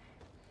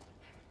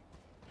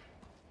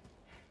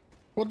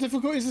 What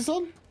difficulty is this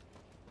on?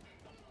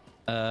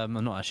 I'm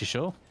not actually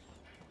sure.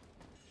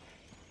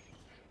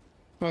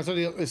 No,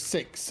 it's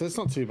 6, so it's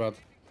not too bad.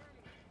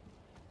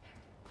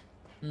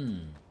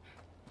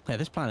 Yeah,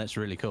 this planet's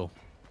really cool.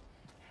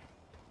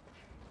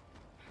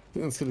 I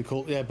think that's gonna be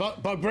cool. Yeah,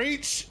 bug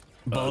breach.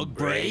 Bug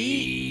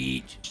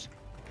breach.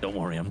 Don't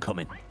worry, I'm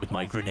coming with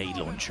my grenade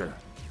launcher.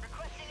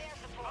 Requesting air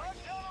support.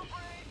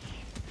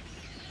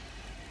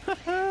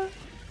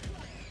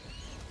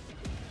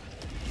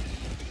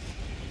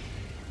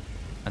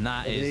 And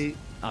that is,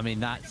 I mean,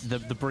 that's the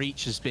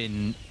breach has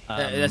been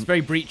That's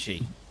very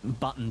breachy.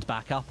 buttoned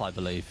back up, I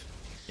believe.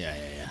 Yeah.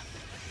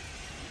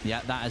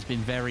 Yeah, that has been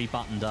very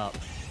buttoned up.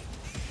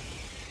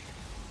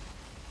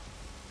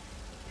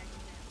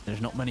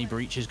 There's not many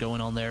breaches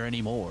going on there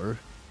anymore.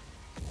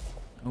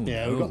 Oh,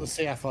 Yeah, no. we've got the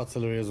CF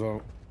artillery as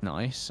well.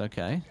 Nice,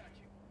 okay.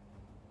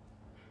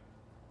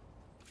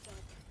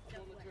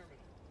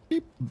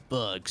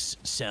 Bugs,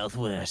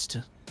 southwest.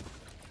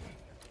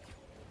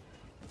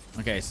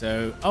 Okay,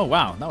 so oh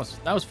wow, that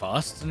was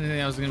fast. I didn't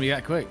think I was gonna be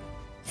that quick.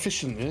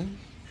 Efficient, yeah.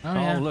 Oh, Oh,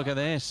 yeah. look at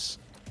this.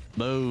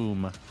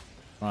 Boom.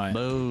 Right.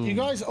 Boom. You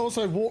guys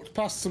also walked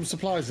past some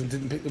supplies and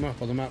didn't pick them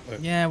up on the map, though.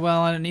 Yeah,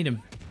 well, I don't need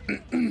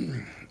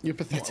them. You're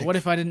pathetic. What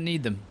if I didn't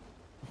need them?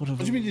 What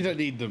do you mean you don't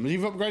need them?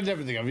 You've upgraded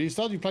everything, have you?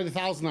 You played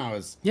 1,000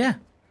 hours. Yeah,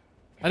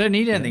 I don't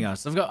need anything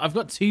else. I've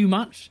got too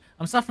much.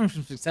 I'm suffering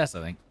from success,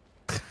 I think.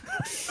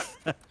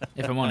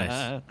 If I'm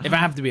honest, if I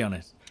have to be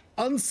honest.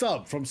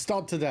 Unsub from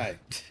start today.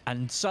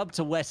 And sub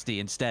to Westy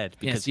instead,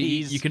 because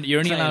Yes, he's you're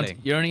only allowed trailing.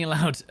 you're only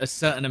allowed a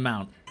certain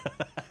amount.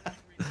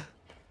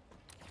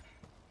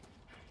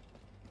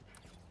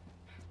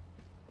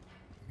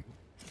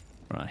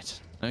 Right.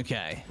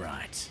 Okay.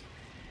 Right.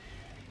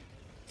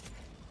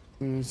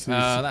 That's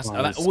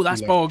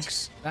That's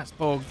bogs. That's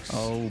bogs.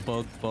 Oh,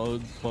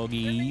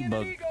 buggy,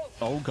 bug.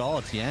 Oh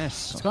God,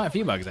 yes. There's quite a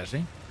few bugs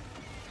actually.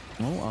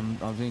 Oh,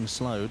 I'm being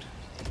slowed.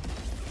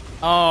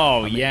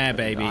 Oh yeah,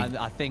 baby.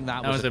 I think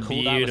that was was a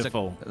cool,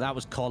 beautiful. That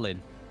was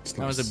Colin.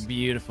 That was a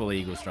beautiful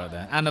eagle strike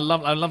there, and a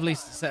lovely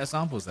set of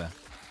samples there.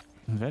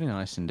 Very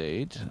nice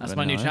indeed. That's Very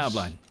my new nice. chat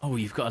blind. Oh,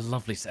 you've got a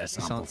lovely set of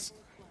samples.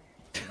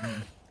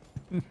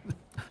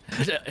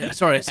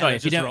 Sorry, if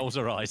you just don't. rolls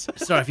her eyes.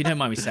 Sorry, if you don't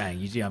mind me saying,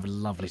 you do have a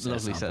lovely set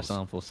Lovely of set of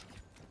samples.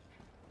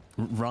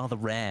 samples. Rather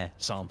rare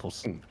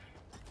samples. Main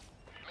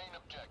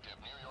objective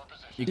near your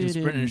position. You can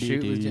sprint and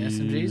shoot with your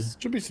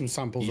SMGs. Should be some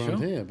samples You around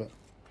sure? here, but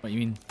What you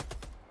mean?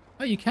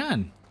 Oh, you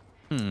can.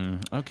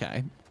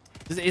 Okay.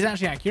 Is it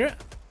actually accurate?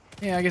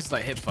 Yeah, I guess it's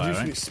like hip do fire, you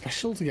think right? it's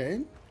special to get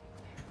in?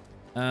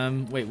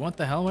 Wait, what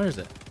the hell? Where is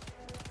it?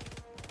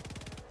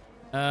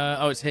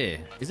 Oh, it's here.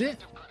 Is it?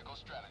 Critical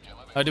strategy.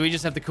 Oh, do we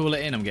just have to call it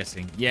in? I'm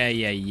guessing. Yeah.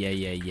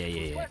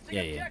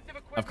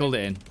 I've called it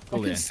in. I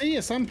Called can it in. see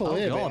a sample Oh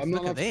here, but God, I'm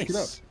not look allowed at to pick it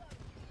up. this.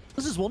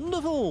 This is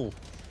wonderful.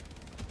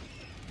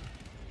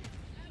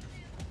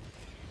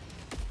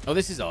 Oh,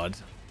 this is odd.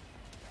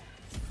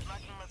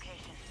 Marking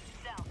location.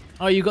 South.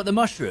 Oh, you got the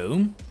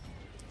mushroom.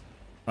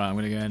 Right, I'm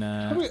gonna go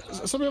and.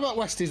 Something about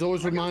Westy's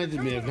always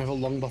reminded me of Neville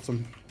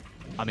Longbottom.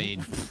 I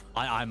mean,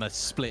 I'm a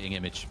splitting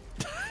image.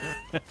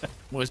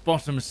 Well, his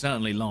bottom is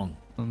certainly long.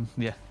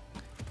 Yeah.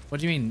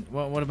 What do you mean?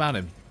 What about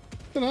him?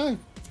 I don't know.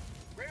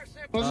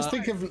 When I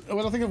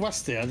think of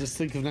Westy, I just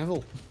think of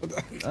Neville.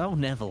 Oh,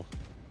 Neville.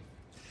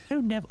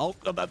 Oh, Neville.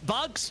 Oh,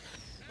 bugs.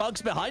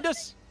 Bugs behind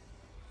us.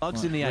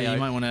 Bugs in the Well, AO. you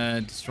might want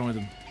to destroy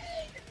them.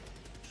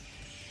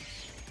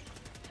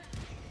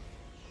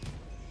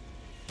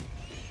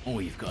 Oh,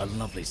 you've got a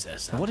lovely set of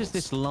samples. What is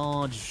this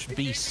large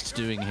beast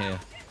doing here?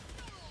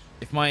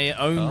 If my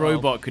own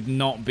robot could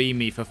not be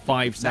me for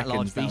 5 That seconds,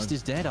 large that beast would-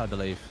 is dead, I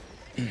believe.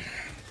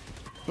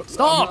 But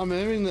Stop! I'm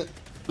hearing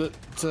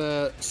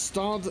that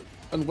Stard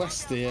and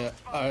Westy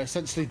are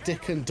essentially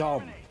Dick and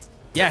Dom.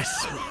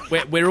 Yes,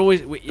 we're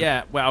always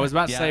yeah. Well, I was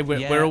about to Yeah, say we're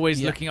yeah, always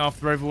yeah. looking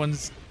after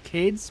everyone's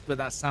kids, but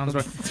that sounds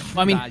right.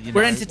 I mean, That, you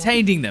we're know.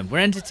 entertaining them. We're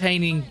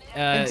entertaining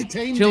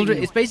Entertaining children.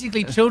 you. It's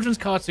basically children's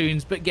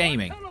cartoons, but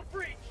gaming.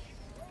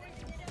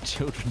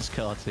 Children's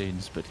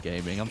cartoons, but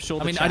gaming. I'm sure. I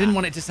the mean, I chat didn't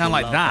want it to sound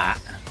will like love that.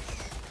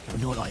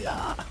 Not like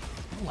that.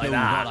 Like No,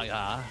 that. Not like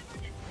that.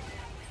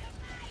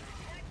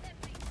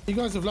 You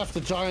guys have left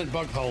a giant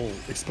bug hole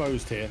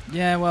exposed here.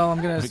 Yeah, well,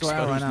 I'm gonna I've sort it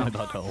out right exposed my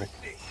now. bug hole.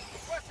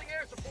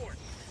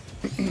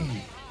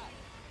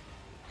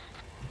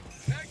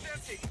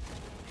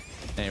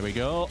 There we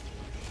go.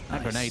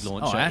 That Nice. grenade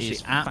launcher actually,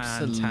 is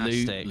fantastic.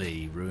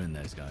 absolutely ruined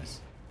those guys.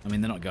 I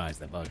mean, they're not guys,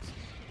 they're bugs.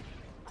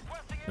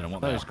 Don't know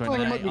what they Those are.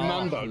 grenades. they might be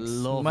man bugs.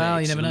 Love Well,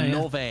 it. you never know, yeah.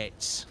 Love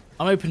it.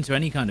 I'm open to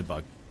any kind of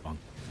bug.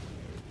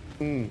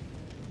 Bong.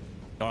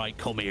 All right,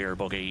 come here,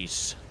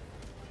 buggies.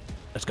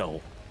 Let's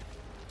go.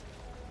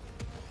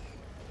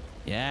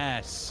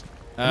 Yes.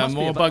 Must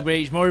be More a bug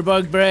breach, more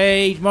bug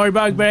breach, more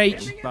bug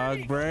breach.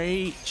 Bug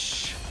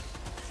breach.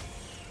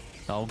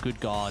 Oh, good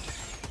God.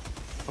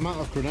 I'm out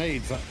of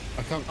grenades.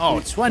 I can't. Oh,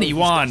 shoot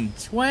 21.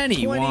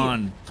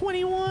 21.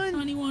 21.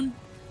 21.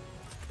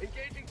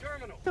 Engaging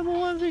terminal. Come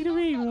on,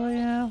 victory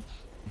royale.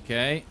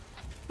 Okay.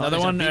 Oh, Another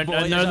there's a one, big boy,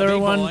 there's a another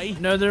big one, boy.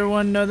 another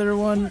one, another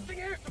one. Requesting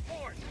air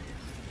support.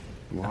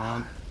 Come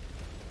on.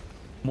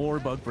 More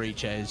bug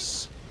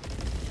breaches.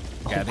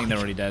 Okay, I think they're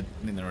already dead.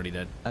 I think they're already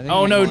dead. I think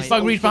Oh we no, might-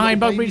 bug breach behind,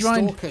 bug Baby breach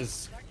behind.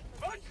 stalkers.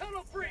 On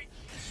tunnel breach.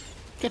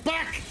 Get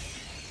back!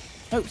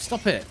 Oh,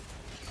 stop it.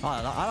 Oh,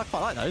 I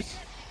quite like those.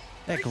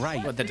 They're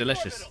great. But they're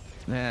delicious.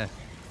 Yeah.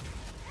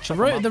 The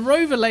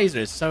rover laser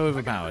is so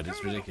overpowered,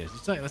 it's ridiculous.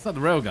 It's like the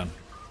railgun.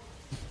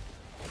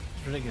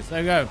 It's ridiculous.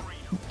 There we go.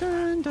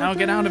 Dun, dun, Now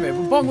get out of it.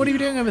 Bong, what are you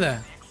doing over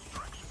there?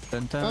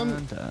 Dun,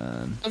 dun,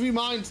 dun. Have you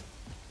mind?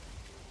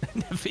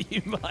 Never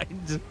you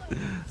mind.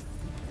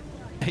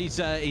 He's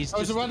I was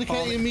just eradicating a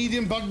farming.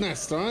 medium bug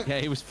nest, alright? Yeah,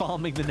 he was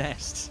farming the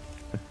nest.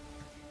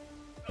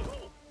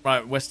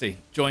 Right, Westy,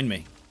 join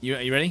me.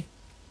 Are you ready?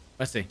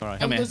 Westy, All right.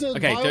 come here. There's a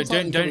Okay, violence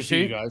item don't coming for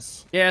you shoot.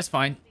 guys. Yeah, that's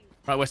fine.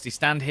 Right, Westy,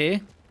 stand here.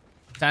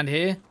 Stand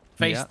here.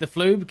 Face Yeah. the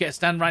flube.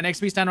 Stand right next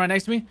to me. Stand right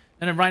next to me.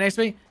 And then right next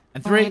to me.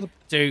 And 3,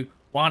 2,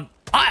 1,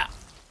 fire!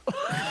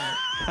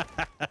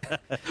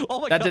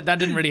 Oh my God. That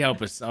didn't really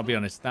help us. I'll be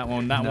honest. That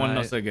one No.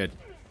 not so good.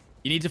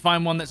 You need to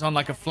find one that's on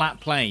like a flat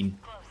plane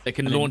that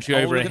can And then- launch you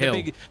oh, over a look at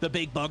hill. The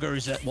big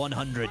buggers at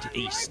 100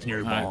 east near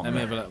All right, Bomb. let me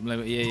have a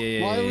look.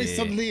 Yeah. Why are we yeah.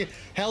 suddenly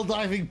hell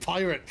diving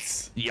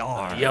pirates?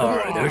 Yar.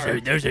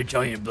 There's a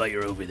giant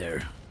player over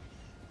there.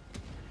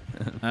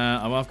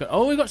 I've got.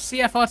 Oh, we got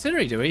CF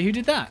artillery, do we? Who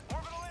did that?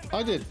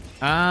 I did.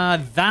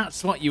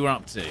 That's what you were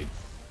up to.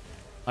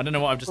 I don't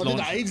know what I've just I did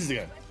launched. that ages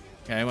ago.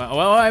 Okay,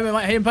 well, I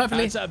might hit him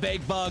perfectly. That's a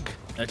big bug.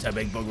 That's a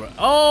big bug.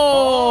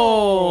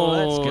 Oh,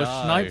 let's go.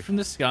 snipe from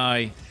the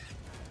sky.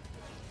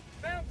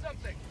 Found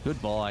something.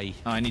 Good boy.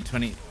 Oh, I need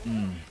 20.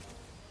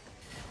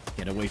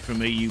 Get away from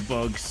me, you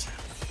bugs.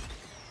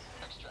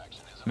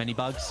 Many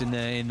bugs in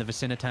the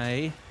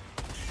vicinity.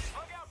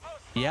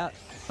 Yeah,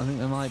 I think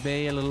there might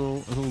be a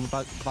little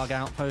bug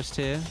outpost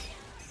here.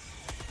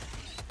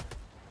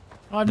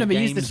 Oh, I've never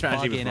used this Game's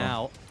strategy bugging before.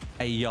 out.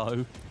 Hey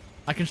yo.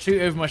 I can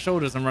shoot over my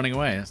shoulders and running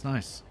away. That's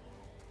nice.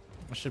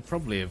 I should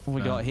probably have. What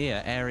we got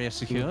here? Area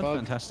secured. bug.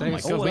 Fantastic. Oh my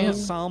God, a we little have-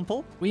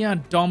 sample. We are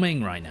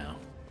doming right now.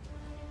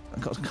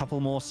 I've got a couple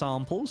more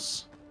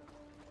samples.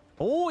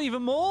 Oh,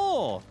 even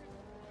more.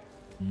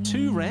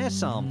 2 rare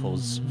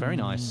samples. Very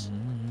nice.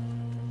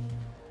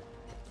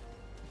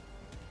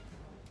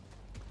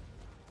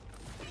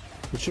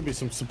 There should be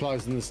some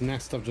supplies in this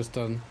nest I've just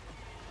done.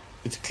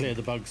 Need to clear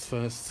the bugs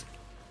first.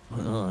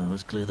 Oh,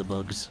 let's clear the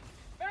bugs.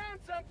 Found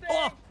something.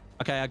 Oh!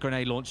 Okay, I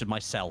grenade launched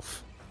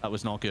myself. That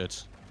was not good.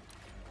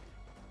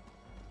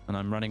 And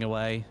I'm running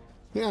away.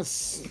 Yeah,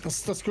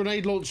 that's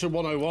grenade launcher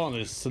 101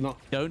 is to not.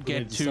 Don't get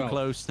grenade too yourself.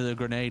 close to the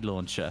grenade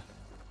launcher.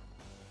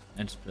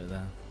 And just put it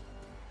there.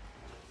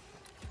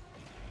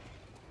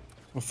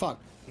 Oh fuck.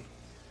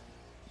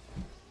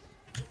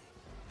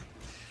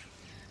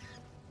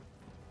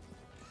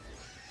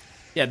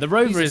 Yeah, the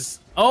rover is.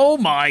 Oh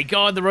my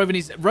God, the rover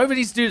needs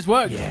to do its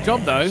work.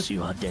 Job though.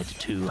 You are dead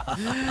too.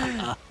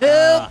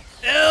 Help!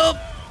 Help!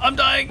 I'm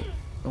dying.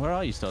 Where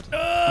are you, Stod?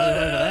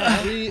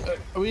 Oh, you're over there.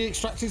 Are we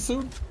extracting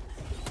soon?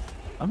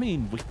 I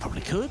mean, we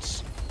probably could.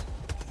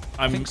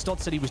 I think Stod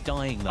said he was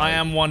dying, though. I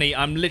am 1E.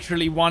 I'm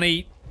literally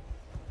 1E.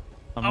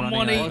 I'm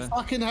running 1E. I over.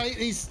 fucking hate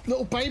these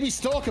little baby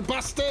stalker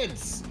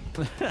bastards.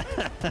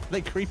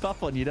 They creep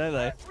up on you, don't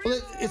they? Well,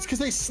 it's because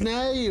they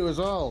snare you as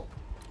well.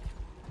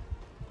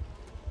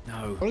 No.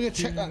 I'm gonna go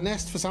check that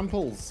nest for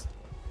samples.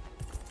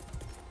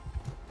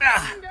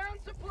 Down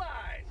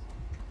supplies.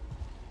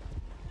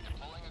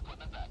 Deploying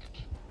equipment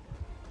package.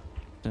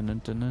 Dun,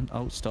 dun, dun, dun.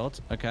 Oh, Stod.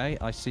 Okay,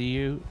 I see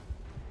you.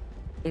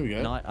 There we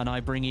go. And I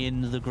bring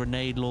in the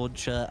grenade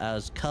launcher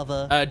as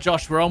cover.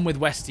 Josh, we're on with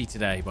Westy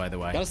today, by the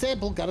way. Got a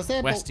sample. Got a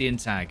sample. Westy and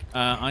tag.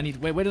 I need.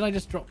 Wait, where did I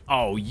just drop?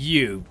 Oh,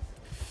 you.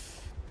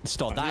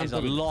 Stod, that is a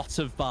lot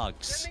of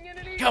bugs. Sending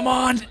in an Come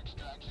on,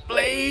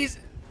 please.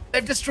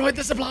 They've destroyed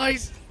the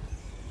supplies.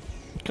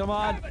 Come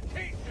on.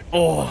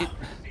 Oh.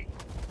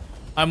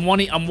 I'm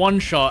one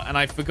shot, and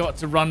I forgot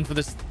to run for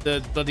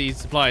the bloody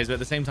supplies, but at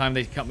the same time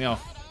they cut me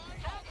off.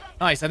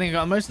 Nice. I think I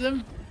got most of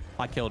them.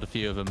 I killed a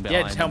few of them behind.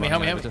 Yeah, just help me.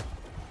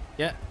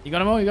 Yeah, you got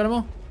them all. You got them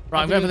all.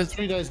 Right, I'm going for this.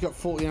 3 days got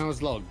 40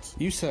 hours logged.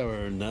 You sir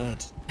are a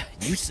nerd.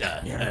 You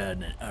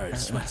sir are a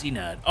sweaty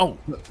nerd. Oh,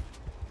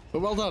 But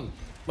well done.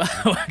 well,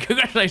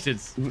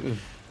 congratulations.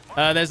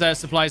 There's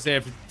supplies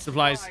here.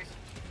 Supplies.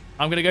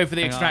 I'm gonna go for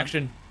the Hang on.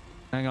 extraction.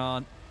 Hang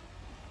on.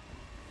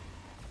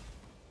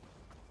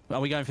 Are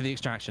we going for the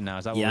extraction now?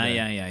 Is that what Yeah, we're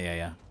doing?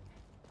 yeah.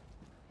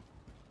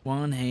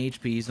 1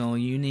 HP is all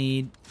you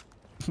need.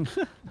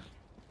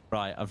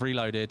 Right, I've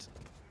reloaded.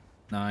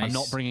 Nice. I'm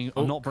not bringing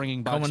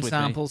bugs common with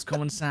samples,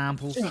 common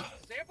samples.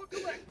 Sample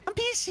collect. I'm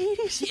being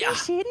serious. Yeah. I'm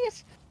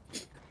serious.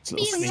 It's a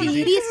little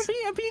sneaky.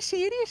 I'm being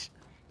serious.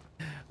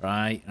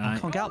 Right, I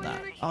right. can't get up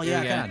that. Oh yeah,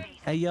 I Here we can.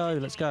 Hey yo,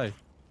 let's go.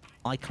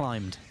 I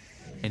climbed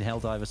in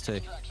Helldivers 2.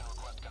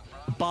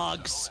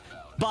 Bugs.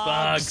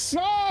 Bugs.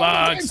 No!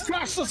 Bugs. It's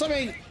crashed or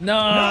something!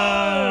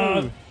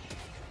 No!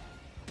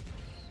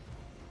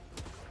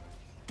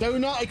 Do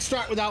not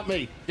extract without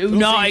me. Do Also,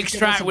 not you need to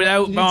extract get my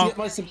without you need to Bonk. get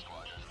my sub-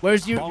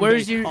 Where's your?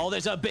 Oh,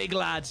 there's a big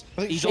lad.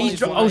 I think He's Sean on is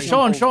his one way. of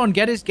those Sean,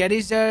 get his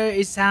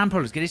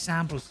samples. Get his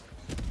samples.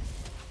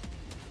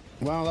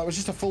 Wow, that was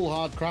just a full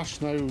hard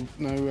crash.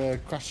 No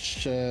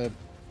crash. Oh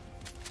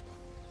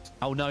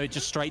no,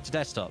 just straight to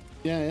desktop.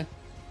 Yeah.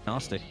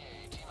 Nasty.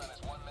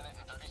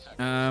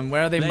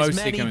 Where are they There's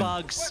mostly many coming?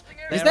 bugs.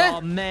 Is there there?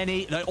 are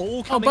many. They're all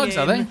Oh, coming bugs in.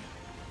 are they?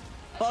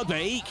 Bug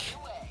beak.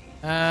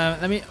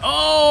 Let me.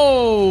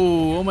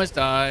 Oh, almost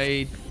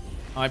died.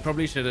 I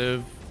probably should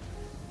have.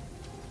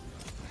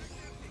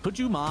 Could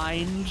you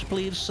mind,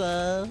 please,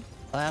 sir?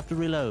 I have to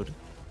reload.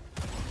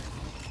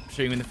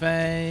 Shoot him in the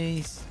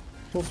face.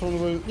 What's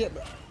wrong with yeah?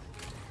 But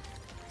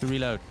To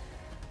reload.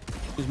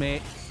 Excuse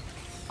me.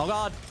 Oh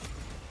god.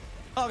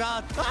 Oh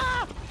god.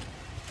 Ah!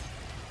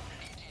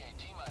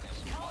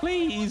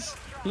 Please,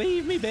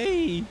 leave me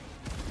be.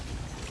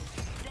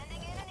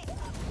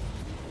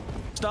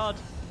 Start.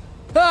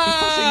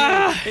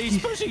 Ah! He's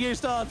pushing you,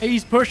 Start.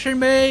 He's pushing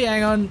me.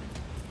 Hang on.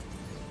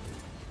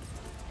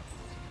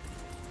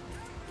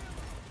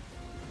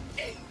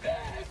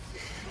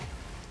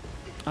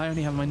 I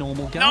only have my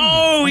normal gun.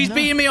 No, he's no.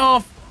 beating me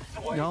off.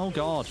 Oh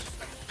god.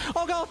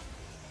 Oh god.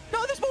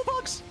 No, there's more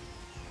bugs.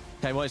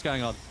 Okay, what is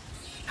going on?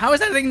 How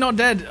is that thing not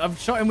dead? I've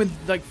shot him with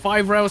like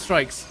 5 rail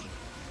strikes.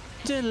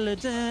 You're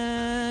not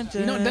dead.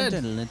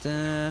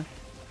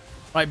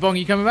 Right, Bong,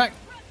 you coming back?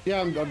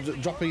 yeah, I'm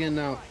dropping in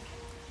now.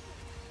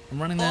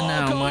 I'm running there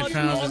now. My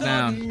trousers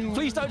down.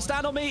 Please don't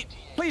stand on me.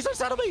 Please don't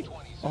stand on me.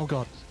 Oh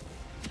god.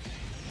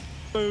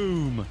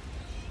 Boom.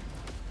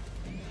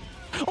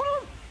 Oh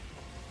no.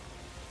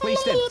 Please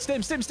stim.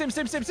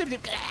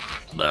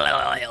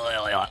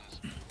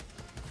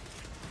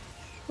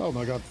 Oh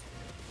my god.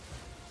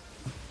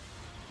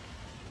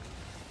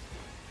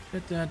 Da,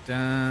 da,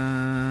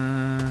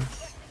 da.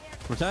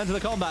 Return to the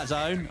combat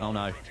zone. Oh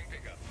no.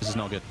 This is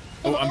not good.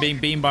 Oh, I'm being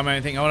beamed by my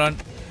own thing. Hold on.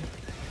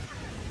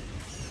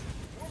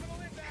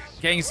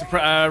 Getting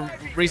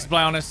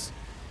resupply on us.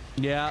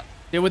 Yeah.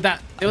 Deal with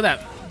that. Don't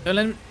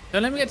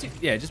let me get to.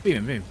 Yeah, just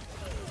beam him.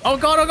 Oh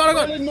god.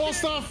 Calling more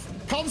stuff.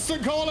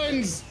 Constant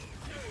call-ins.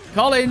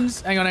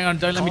 Collins. Hang on.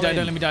 Don't let me die.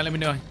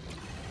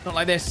 Not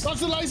like this. That's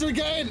the laser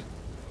again.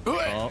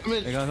 Oh, I'm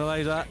in. here goes the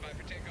laser.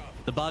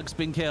 The bug's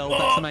been killed.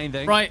 That's the main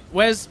thing. Right,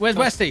 where's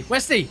Westy?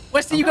 Westy,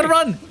 you gotta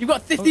run. You've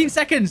got 15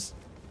 seconds.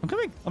 I'm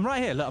coming. I'm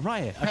right here. Look, I'm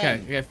right here.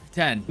 Okay,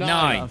 10, No,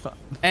 9, I'm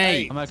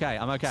 8, I'm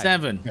okay.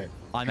 7. Okay.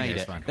 I made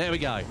it's it. fine. There we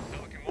go.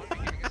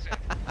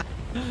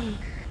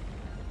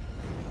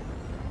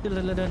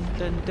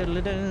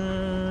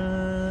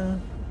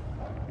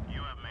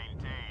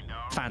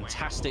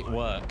 Fantastic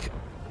work,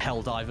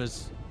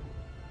 Helldivers.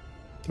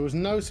 There was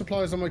no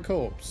supplies on my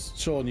corpse.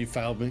 Sean, you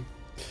failed me.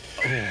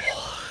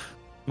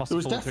 Must There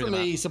was have fallen through the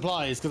definitely map.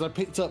 supplies because I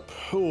picked up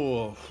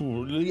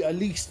at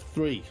least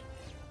 3.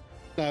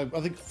 No,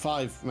 I think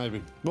 5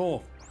 maybe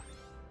more.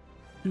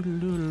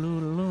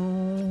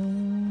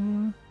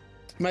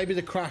 Maybe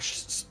the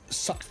crash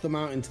sucked them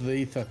out into the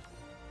ether.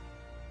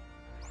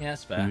 Yeah,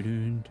 that's fair.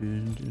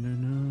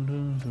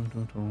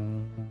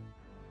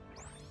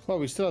 Well,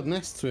 we still had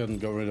nests we hadn't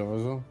got rid of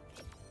as well.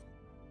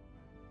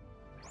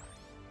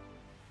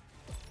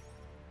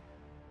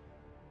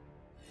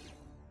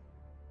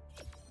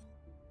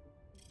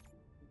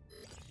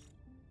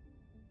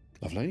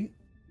 Lovely.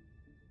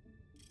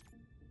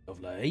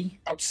 Lovely.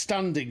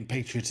 Outstanding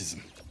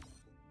patriotism.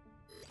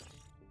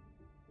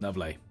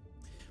 Lovely.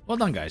 Well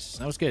done, guys.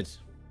 That was good.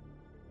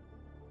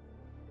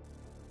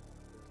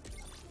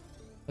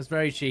 That's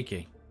very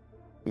cheeky.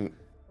 Mm.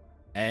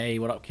 Hey,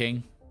 what up,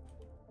 King?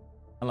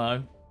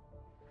 Hello.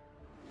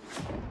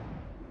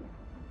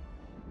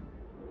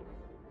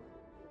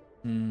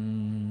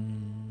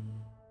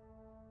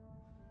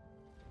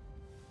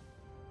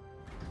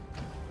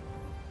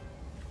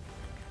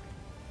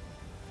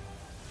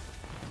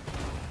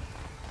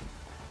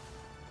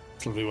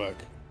 It's lovely work.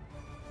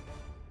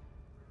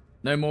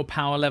 No more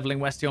power leveling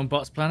Westy on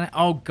Bots Planet?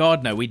 Oh,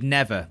 God, no. We'd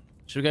never.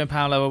 Should we go and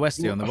power level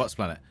Westy on the Bots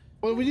Planet?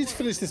 Well, we need to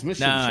finish this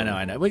mission. No, Sean.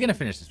 I know. We're going to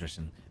finish this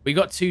mission. We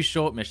got 2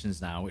 short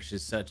missions now, which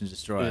is Search and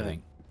Destroy, I Yeah.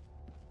 think.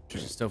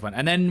 Which is still fun.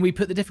 And then we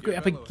put the difficulty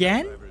up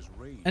again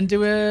and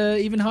do a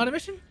even harder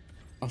mission?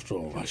 After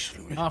all, why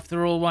shouldn't we?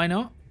 After all, why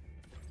not?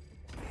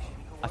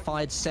 I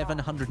fired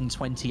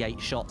 728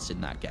 shots in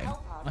that game,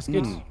 That's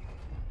good.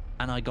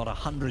 and I got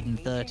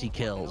 130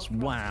 kills.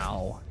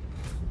 Wow.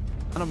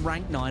 And I'm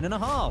ranked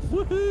 9.5.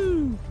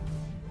 Woohoo!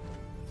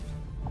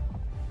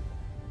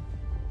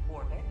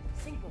 Orbit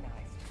synchronized.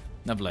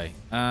 Lovely.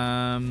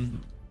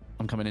 I'm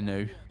coming in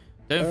new.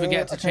 Don't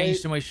forget to okay.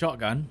 change to my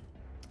shotgun.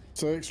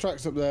 So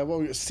extracts up there. What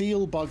we got?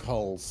 Seal bug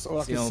holes. Oh,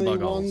 I can Seal see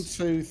bug 1, holes.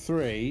 2,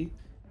 3.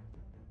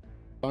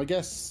 I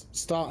guess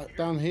start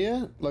down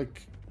here,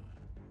 like,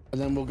 and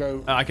then we'll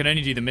go. I can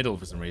only do the middle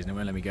for some reason. It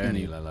won't let me go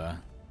any lower.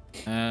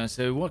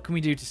 So what can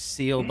we do to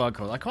seal bug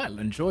holes? I quite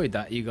enjoyed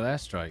that Eagle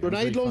airstrike. It was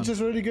Grenade really launcher's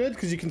fun. really good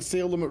because you can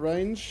seal them at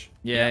range.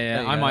 Yeah, there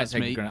yeah. you I go, might that's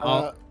take me. a grenade.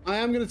 I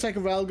am going to take a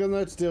railgun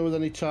though to deal with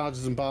any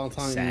charges and battle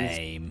times.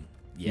 Same.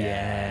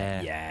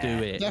 Yeah.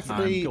 Do it.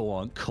 Definitely. Go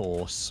on,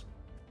 course.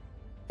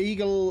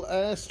 Eagle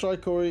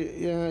airstrike or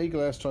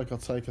Eagle airstrike. I'll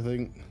take. I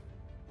think.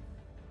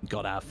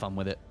 Gotta have fun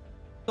with it.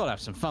 Gotta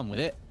have some fun with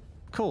it.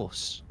 Of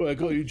course. Well, I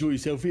got to enjoy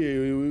yourself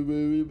here.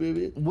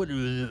 What?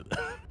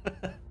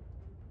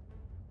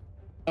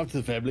 Up to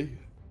the family.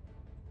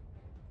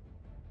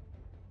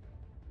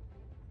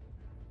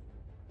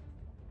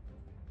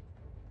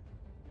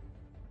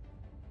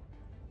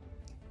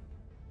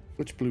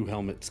 Which blue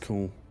helmet's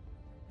cool?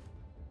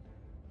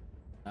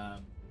 Oh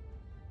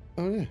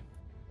yeah.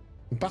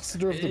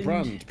 Ambassador of the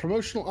brand.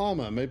 Promotional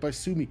armor made by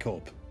Sumi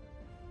Corp.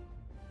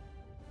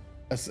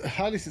 A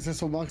highly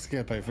successful marketing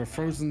campaign for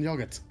frozen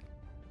yogurt.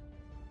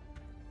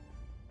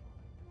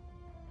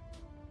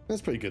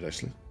 That's pretty good,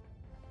 actually.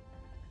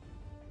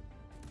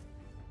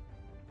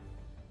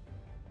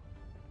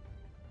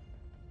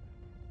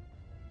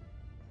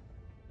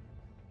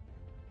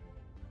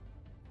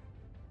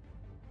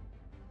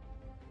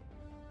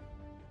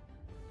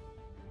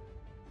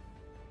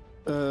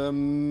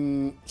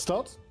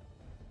 Start.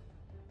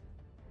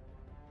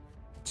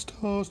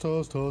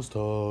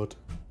 Start.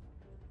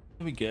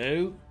 Here we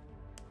go.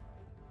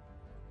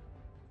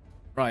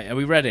 Right, are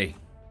we ready?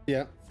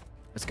 Yeah.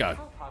 Let's go.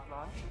 Pod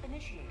launch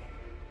initiated.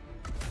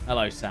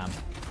 Hello, Sam.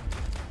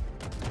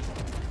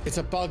 It's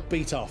a bug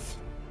beat off.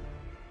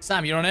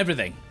 Sam, you're on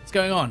everything. What's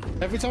going on?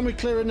 Every time we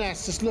clear a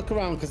nest, just look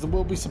around because there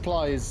will be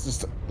supplies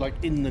just like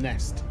in the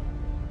nest.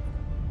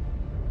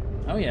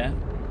 Oh, yeah.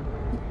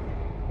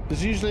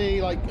 There's usually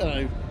like, I don't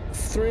know,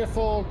 3 or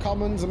 4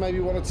 commons and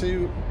maybe 1 or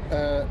 2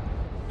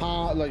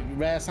 like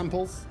rare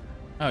samples.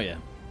 Oh, yeah.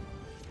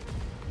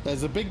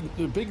 There's a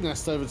big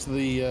nest over to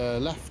the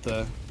left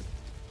there.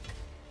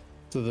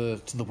 To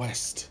the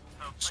west.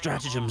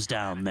 Stratagems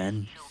down,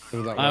 men.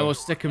 Over that I way. will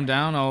stick him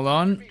down. Hold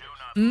on.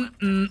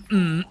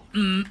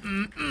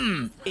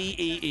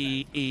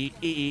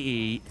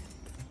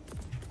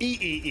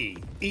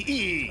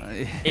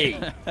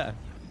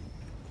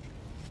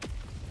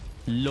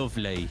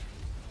 Lovely.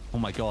 Oh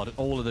my god,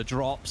 all of the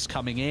drops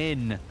coming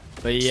in.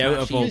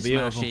 Beautiful, Smashy,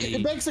 beautiful. smashy.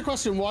 It begs the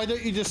question, why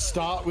don't you just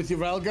start with your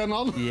railgun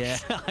on? Yeah,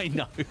 I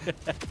know.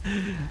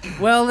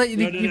 Well,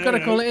 you've got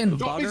to call it in.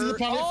 Drop into the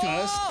planet Oh!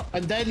 first,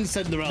 and then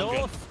send the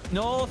railgun.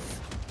 North.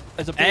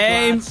 There's a big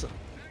Aim. lads.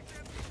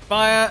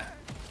 Fire.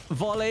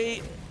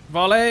 Volley.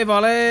 Volley,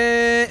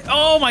 volley.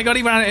 Oh my god,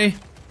 he ran at me.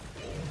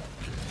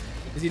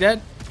 Is he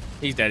dead?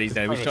 He's dead, he's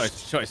dead. We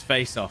shot his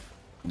face off.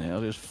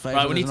 No, just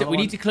Right, we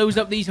need to close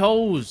up these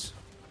holes.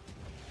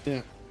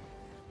 Yeah.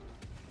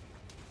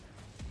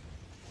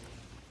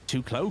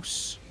 Too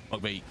close. Oh,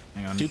 wait.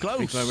 Hang on. Too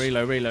close.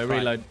 Reload.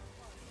 Right.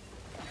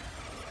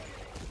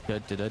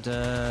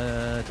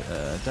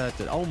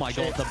 Oh my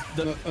god,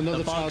 the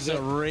Another bugs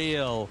charger. are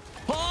real.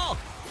 Oh!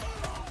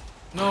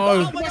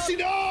 No. Messi,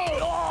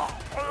 no!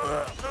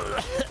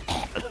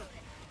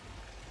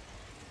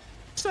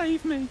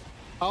 Save me.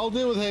 I'll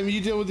deal with him.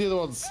 You deal with the other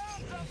ones.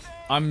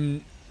 I'm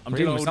dealing with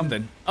Reloading.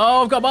 something.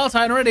 Oh, I've got Ball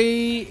Titan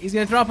already. He's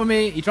gonna drop on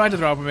me. He tried to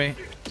drop on me.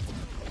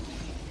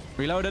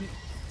 Reloading.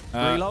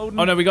 Reloading.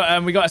 Oh no, we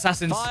got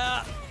assassins.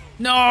 Fire.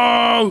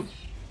 No!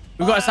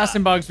 We've got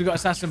assassin bugs.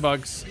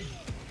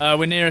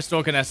 We're near a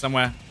stalker nest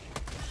somewhere.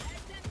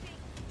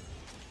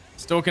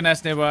 Stalker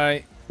nest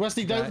nearby.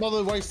 Wesley, don't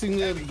bother wasting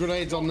the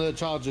grenades on the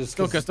charges.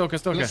 'Cause Stalker.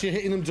 Unless you're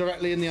hitting them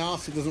directly in the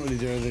arse, it doesn't really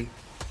do anything.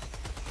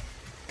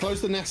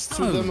 Close the nests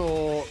with them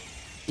or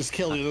just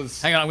kill the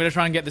others. Hang on, I'm gonna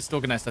try and get the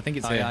stalker nest. I think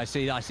it's Oh, here.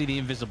 yeah, I see the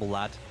invisible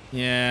lad.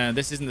 Yeah,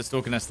 this isn't the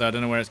stalker nest though. I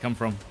don't know where it's come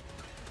from.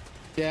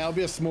 Yeah, it'll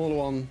be a smaller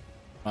one.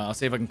 Right, I'll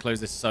see if I can close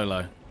this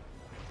solo.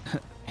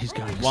 He's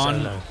going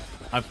One. solo.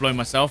 I've blown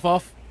myself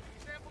off.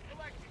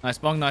 Nice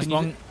bong, nice Can you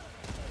bong.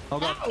 Oh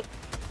god.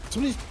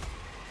 Somebody's...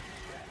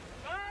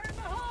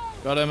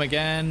 Got him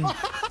again.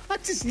 I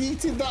just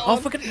yeeted that Oh,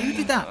 one. fucking, who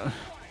did that?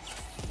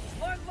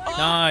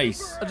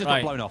 Nice. I just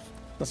Right. got blown off.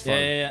 That's Yeah,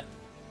 fine. yeah.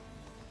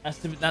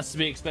 That's to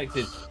be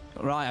expected.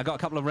 Right, I got a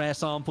couple of rare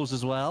samples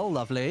as well.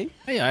 Lovely.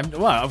 Hey,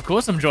 well, of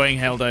course I'm enjoying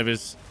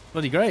Helldivers.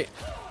 Bloody great.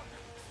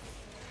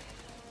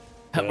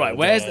 Right,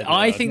 where's...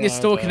 I think the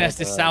stalker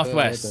nest is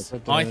southwest.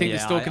 I think the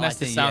stalker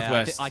nest is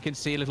southwest. I can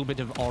see a little bit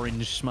of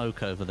orange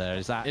smoke over there.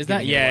 Is that? Is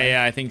that? giving it away?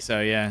 Yeah, I think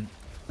so, yeah.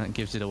 That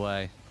gives it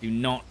away. Do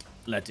not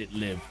let it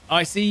live.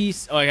 I see...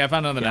 Oh, yeah, I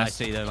found another Yeah, I nest.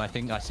 see them. I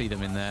think I see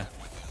them in there.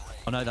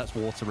 Oh no, that's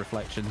water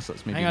reflections.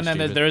 That's me. Hang on,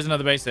 then there is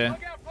another base here.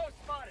 Outpost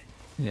spotted.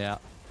 Yeah.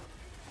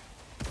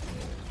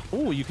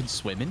 Oh, you can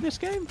swim in this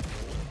game?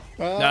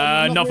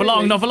 Not for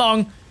long, not for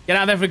long. Get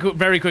out of there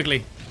very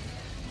quickly.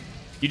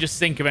 You just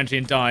sink eventually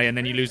and die, and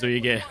then you lose all your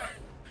gear.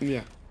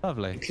 Yeah.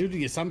 Lovely.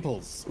 including your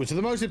samples, which are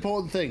the most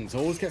important things.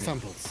 Always get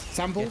samples.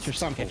 Samples,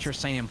 samples. Get your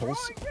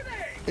samples.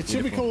 It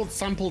should be called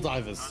sample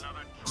divers.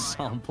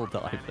 Sample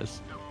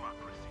divers.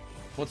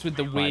 What's with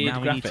the Right, weird now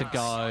graphics? we need to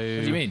go. What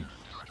do you mean?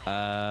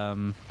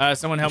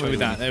 Someone help me with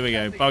that. There we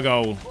go.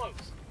 Buggle.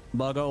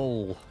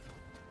 Buggle.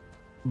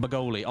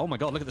 Bugoli. Oh my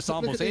god, look at the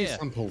samples Look at these here.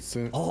 samples.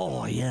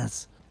 Oh,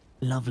 yes.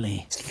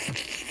 Lovely.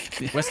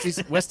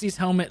 Westy's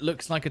helmet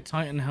looks like a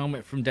Titan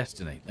helmet from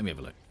Destiny. Let me have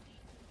a look.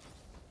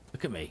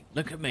 Look at me.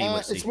 Look at me,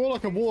 Westy. It's more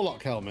like a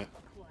warlock helmet.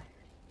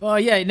 Oh,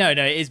 yeah. No, it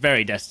is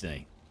very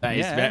Destiny. That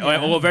is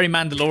or very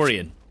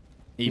Mandalorian,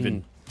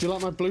 even. Do you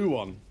like my blue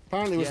one?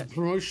 Apparently, it was a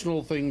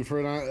promotional thing for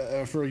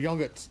a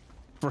yogurt.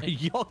 For a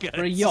yogurt?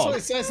 For a That's yogurt? what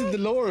it says in the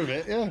lore of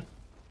it. Yeah.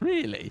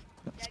 Really?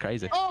 That's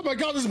crazy. Oh my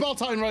god, there's a ball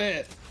titan right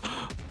here.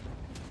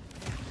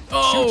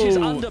 Oh! Shoot his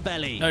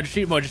underbelly. No, just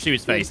shoot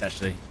his face,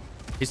 actually.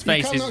 His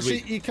face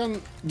is... You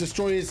can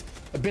destroy his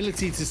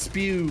ability to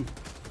spew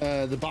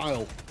the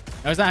bile.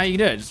 Oh, is that how you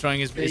can do it?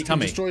 Destroying his You can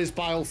tummy? destroy his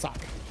bile sac.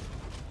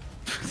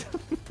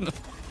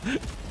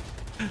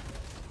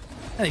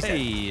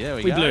 Hey, there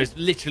we go.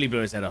 Literally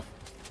blew his head off.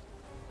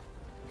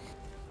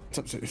 It's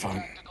absolutely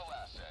fine.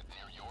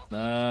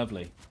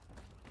 Lovely.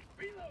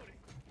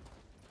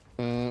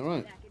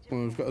 Right.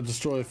 Well, we've got to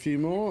destroy a few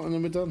more and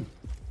then we're done.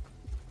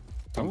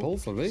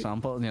 Samples, lovely.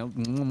 Sample, yeah.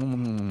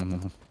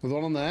 With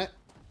one on there.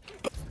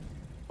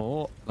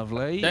 Oh,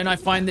 lovely. Don't I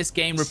find this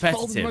game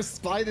repetitive? My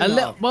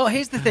spider Well,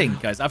 here's the thing,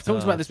 guys. I've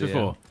talked about this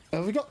before.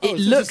 Have we got, It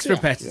looks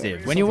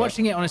repetitive. When you're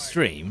watching it on a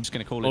stream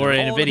or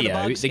in a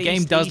video, the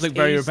game does look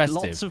very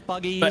repetitive. Lots of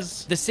buggies.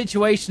 But the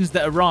situations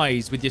that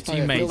arise with your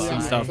teammates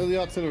and stuff, For the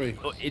artillery.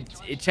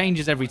 it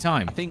changes every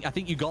time. I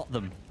think you got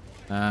them.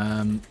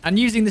 And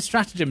using the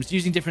stratagems,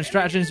 using different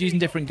stratagems, using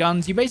different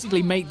guns, you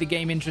basically make the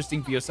game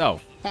interesting for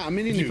yourself.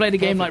 If you played a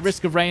game like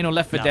Risk of Rain or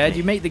Left 4 Dead,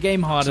 you make the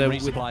game harder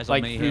with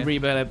like through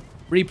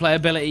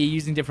replayability,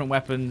 using different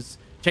weapons,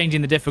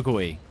 changing the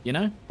difficulty. You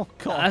know? Oh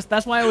god.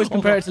 That's why I always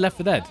compare it to Left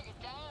 4 Dead,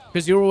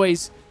 because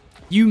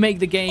you make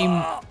the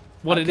game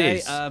what it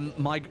is.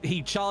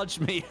 He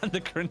charged me and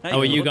the grenade. Oh,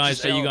 are you guys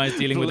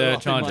dealing with a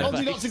charger? Told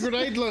you not to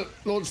grenade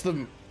launch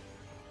them.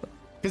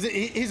 Because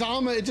his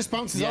armor, it just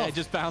bounces off. Yeah, it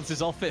just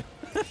bounces off him.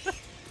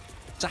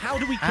 So how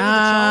do we kill the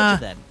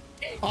charger then?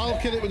 I'll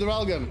kill it with the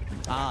railgun.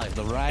 Ah,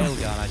 the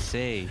railgun, I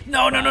see.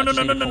 No,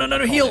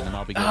 heal.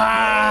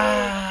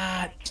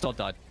 Stop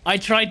died. I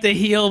tried to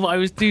heal, but I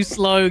was too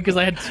slow because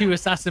I had 2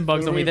 assassin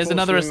bugs on me. There's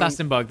another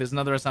assassin bug. No,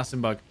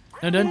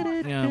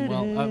 don't. Yeah,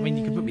 well, I mean,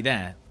 you can put me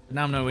there. But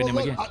now I'm nowhere near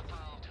my game.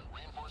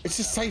 It's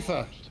just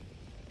safer.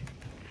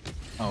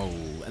 Oh,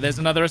 there's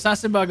another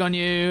assassin bug on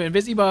you.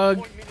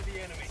 Invisibug.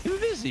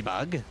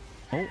 Invisibug?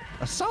 Oh,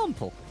 a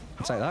sample.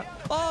 I'll take that.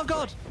 Oh,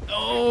 God.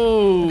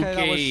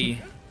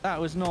 Okay. That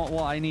was not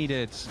what I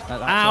needed.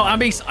 Ow,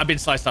 I've been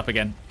sliced up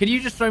again. Can you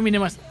just throw me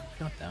near my...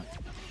 God damn.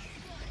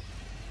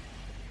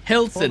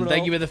 Hilton,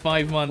 thank you for the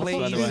 5 months,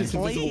 by the way.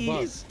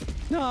 Please.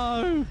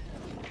 No.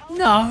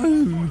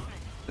 No.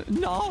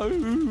 No.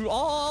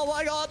 Oh,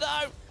 my God,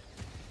 no.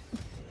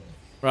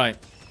 Right.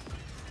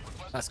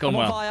 That's gone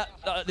well. Fire.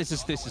 This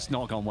has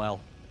not gone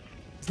well.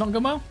 It's not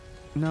gone well?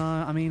 No,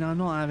 I mean I'm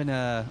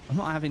not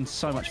having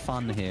so much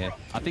fun here.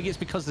 I think it's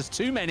because there's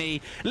too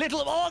many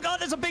little. Oh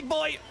god, there's a big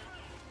boy.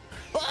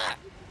 Ah!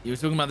 You were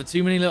talking about the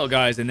too many little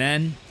guys, and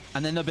then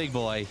the big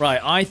boy. Right,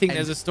 I think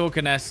there's a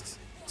stalker nest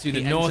to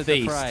the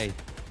northeast.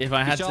 If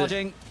I had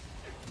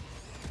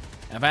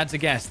to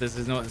guess, this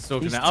is not the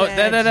stalker nest. Oh,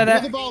 there.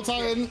 The ball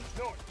titan.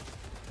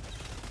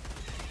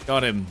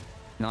 Got him.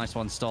 Nice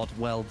one, Stod.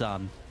 Well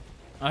done.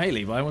 Oh, hey,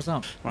 Levi, what's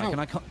up?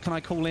 Right, can I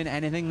call in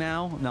anything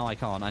now? No, I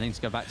can't. I need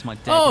to go back to my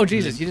dead. Oh,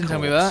 Jesus, you didn't tell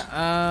me that.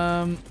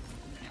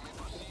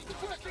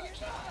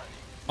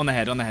 On the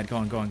head. Go on the head. Go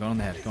on, hit him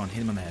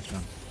on the head. Go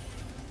on.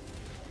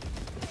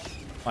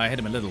 I hit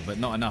him a little, but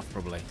not enough,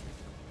 probably.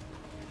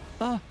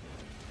 You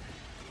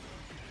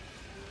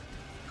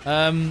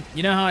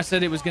know how I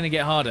said it was going to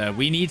get harder?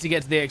 We need to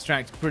get to the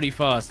extract pretty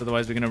fast,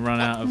 otherwise we're going to run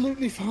out of...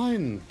 Absolutely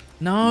fine.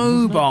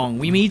 No, Bong.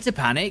 We need to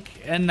panic,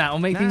 and that will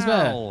make things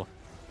better.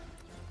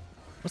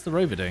 What's the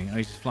rover doing? Oh,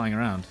 he's just flying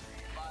around.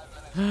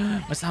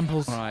 My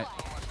samples. All right.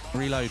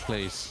 Reload,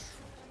 please.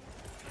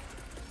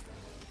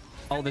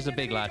 Oh, there's a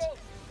big lad.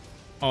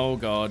 Oh,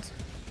 God.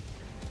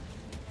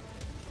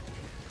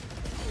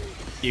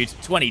 Dude,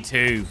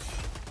 22.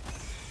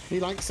 He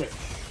likes it.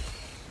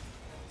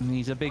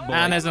 He's a big boy.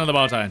 And there's another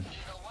Bartone.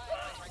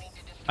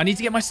 I need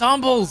to get my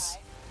samples.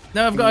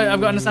 No, I've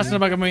got an assassin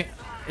bug on me.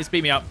 It's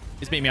beat me up.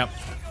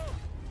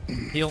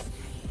 Heal.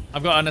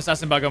 I've got an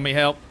assassin bug on me.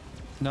 Help.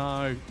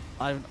 No.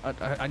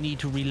 I need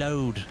to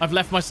reload. I've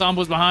left my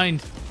samples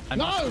behind.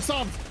 No,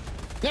 son!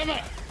 Never!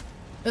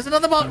 There's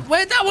another bot.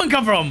 Where'd that one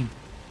come from?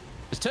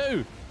 There's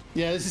 2.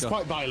 Yeah, this is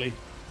quite biley.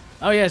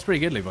 Oh, yeah, it's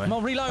pretty good, Levi. Come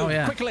on,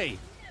 reload quickly.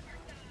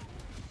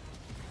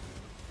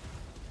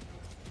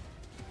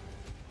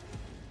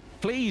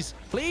 Please.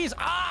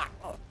 Ah!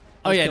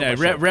 Oh yeah, no.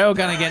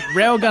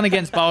 Railgun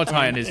against Bile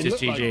Titan is It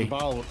just looked GG. Like the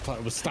bile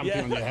titan was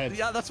stamping on your head.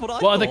 Yeah, that's what I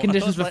What are the thought.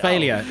 conditions for I was like,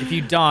 failure? If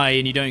you die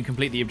and you don't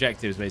complete the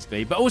objectives,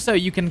 basically. But also,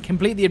 you can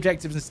complete the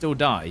objectives and still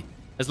die,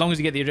 as long as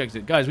you get the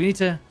objective. Guys, we need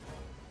to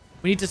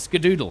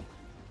skadoodle.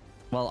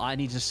 Well, I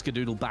need to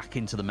skadoodle back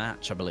into the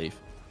match, I believe.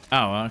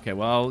 Oh, okay.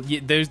 Well,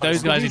 those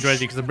guys need Resi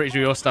because I'm pretty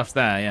sure your stuff's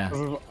there.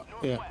 Yeah.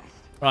 Yeah.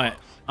 Right.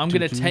 I'm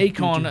gonna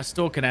take on a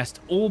Stalker Nest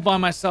all by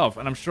myself,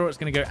 and I'm sure it's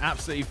gonna go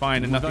absolutely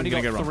fine and We've nothing's only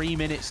gonna got go wrong. 3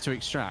 minutes to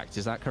extract.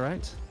 Is that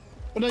correct?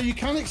 But no, you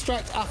can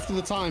extract after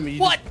the time. But you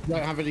What? just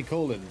don't have any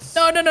call-ins.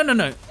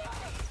 No.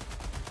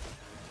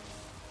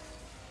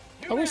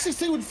 I wish this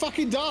thing would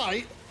fucking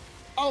die.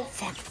 Oh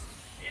fuck.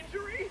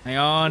 Injury? Hang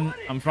on.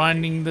 I'm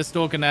finding the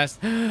Stalker Nest.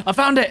 I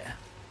found it.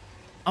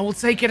 I will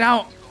take it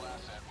out.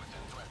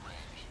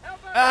 How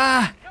about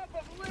Ah! a cup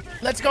of liver?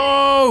 Let's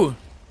go.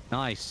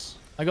 Nice.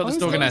 I got the Whose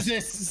Stalker gun is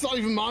Nest. this? It's not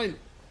even mine.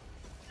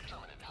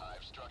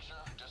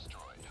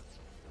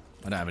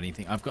 I don't have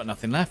anything. I've got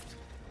nothing left.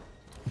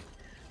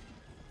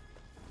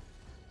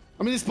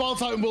 I mean, this bile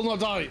titan will not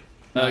die.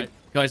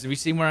 Guys, have you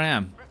seen where I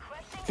am?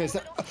 Okay, so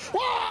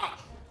ah!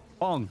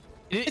 Bong.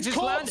 Its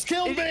corpse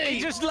killed me!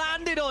 It just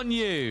landed on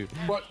you.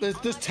 What? There's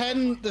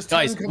 10. There's 10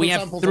 Guys, common we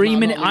have samples 3 on that,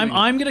 minutes. not leaving.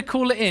 I'm gonna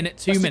call it in at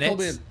 2 Let's call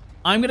minutes. it in.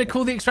 I'm gonna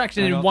call the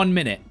extraction Hang in on. 1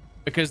 minute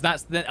because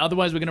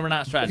otherwise we're gonna run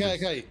out of strategy.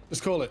 Okay, let's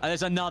call it.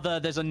 There's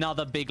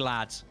another big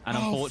lad, and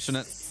Oh,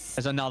 unfortunate.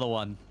 There's another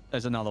one.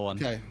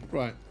 Okay,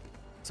 right.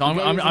 So We're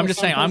going I'm for just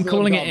the saying I'm samples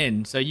calling that it are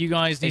in. So you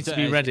guys need to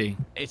be ready.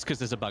 It's because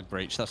there's a bug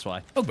breach. That's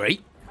why. Oh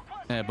great.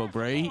 Yeah, bug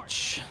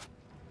breach.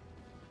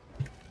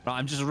 Right,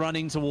 I'm just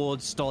running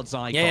towards Stodd's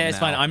icon. Yeah, it's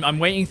fine. now. I'm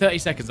waiting 30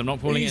 seconds. I'm not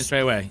pulling it in Please.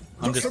 straight away.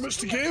 I'm Got so just. much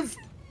to give.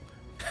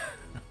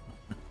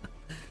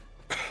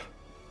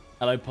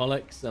 Hello,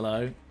 Pollux.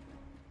 Hello.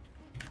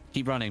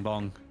 Keep running,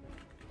 Bong.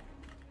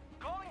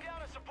 Calling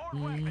down a support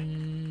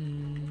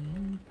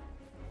weapon.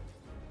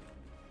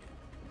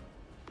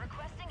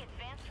 Requesting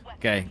advanced weapons.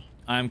 Okay,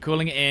 I'm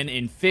calling it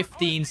in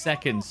 15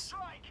 seconds.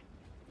 Strike.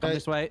 Come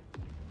this way.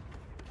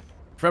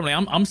 Probably,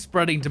 I'm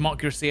spreading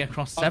democracy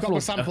across I've got my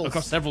several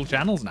samples.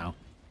 channels now.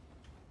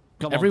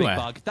 Come Everywhere.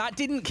 on, big bug. That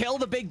didn't kill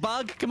the big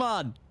bug. Come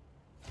on.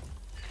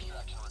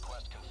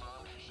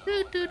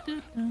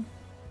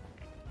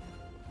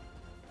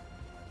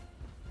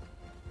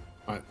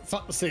 Right,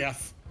 fuck the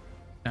CF.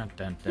 Dun,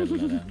 dun, dun,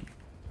 dun, dun.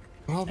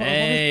 Oh, but I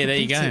Hey, wanted there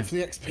you to go. complete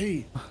it for the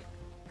XP.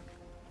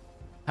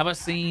 Have I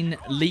seen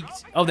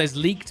leaked? Oh, there's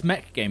leaked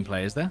mech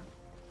gameplay, is there?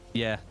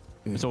 Yeah,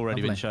 it's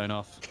already been Lovely. shown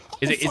off.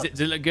 Does it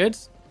look good?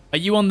 Are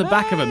you on the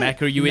back of a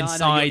mech or are you No,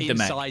 inside you're the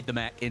mech? Inside the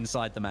mech.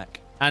 Inside the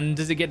mech. And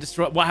does it get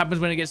destroyed? What happens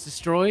when it gets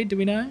destroyed? Do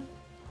we know?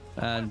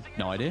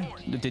 No idea.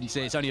 Didn't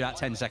see. It's only about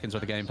 10 seconds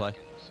worth of gameplay.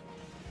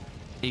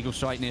 Eagle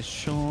strike near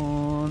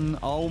Sean.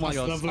 Oh my That's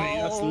god. lovely.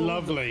 Oh, That's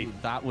lovely.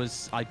 That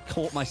was. I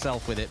caught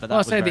myself with it, but that Well,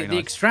 I was say very the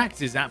nice.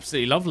 extract is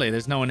absolutely lovely.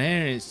 There's no one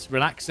here. It's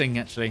relaxing,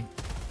 actually.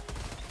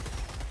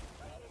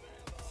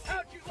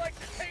 How'd you like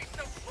the taste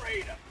of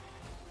freedom?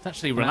 It's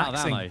actually Run out of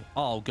relaxing. ammo.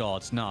 Oh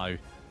god, no.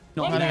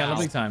 Not I'm having a now.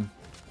 lovely time.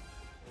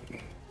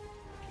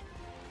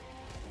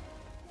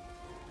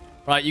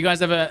 Right, you guys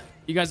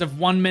have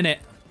 1 minute.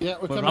 Yeah,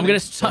 we're coming.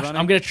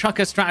 I'm gonna chuck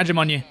a stratagem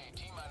on you.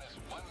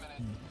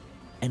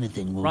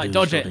 Anything will Right, do,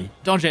 dodge Shoddy.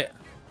 it. Dodge it.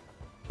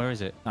 Where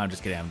is it? No, I'm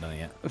just kidding. I haven't done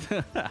it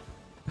yet.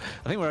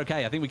 I think we're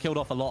okay. I think we killed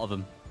off a lot of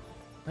them.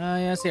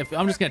 Yeah, see,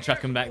 I'm just gonna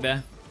chuck him back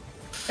there.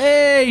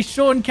 Hey,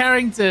 Sean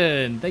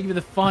Carrington! Thank you for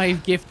the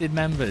 5 gifted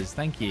members.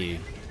 Thank you.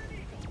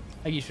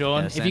 Thank you,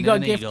 Sean. Yeah, if send you in got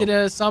an gifted eagle.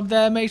 a sub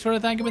there, make sure to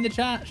thank him in the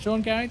chat.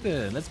 Sean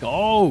Carrington. Let's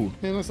go.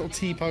 Yeah, nice little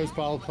T-pose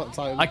bile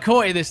titan. I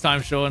caught it this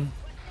time, Sean.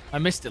 I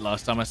missed it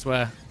last time, I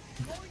swear.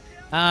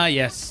 Ah,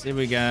 yes. Here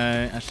we go.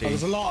 Actually.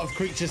 There's a lot of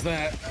creatures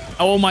there.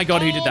 Oh my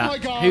god, who did Oh that? my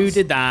God. Who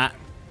did that?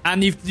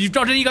 And you've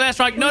dropped an eagle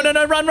airstrike. No,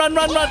 run.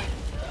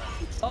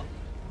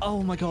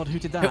 Oh my god, who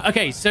did that?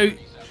 Okay, so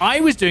I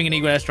was doing an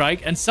eagle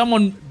airstrike and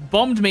someone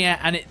bombed me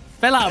and it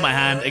fell out of my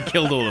hand and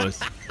killed all of us.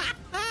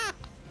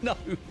 No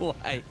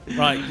way.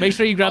 Right, make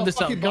sure you grab Oh, this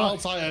up. fucking bile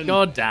titan.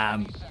 God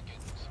damn.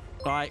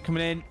 Alright,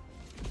 coming in.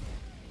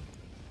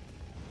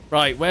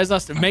 Right, where's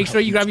us? Make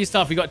sure you grab your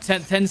stuff. We got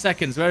 10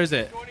 seconds. Where is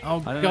it? Oh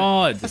don't know.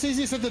 god. That's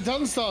easier said than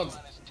done, Stod.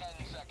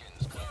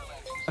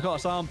 I got a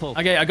sample.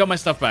 Okay, I got my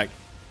stuff back.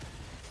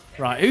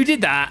 Right, who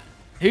did that?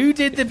 Who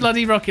did the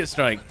bloody rocket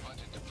strike?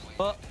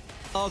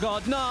 Oh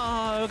god, no!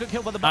 I got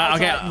killed by the bile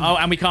Okay, titan. oh,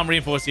 and we can't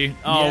reinforce you.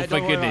 Oh, Yeah, for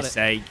don't worry about goodness it.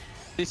 sake.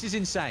 This is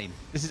insane.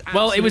 This is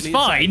Well, it was absolutely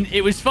fine. insane.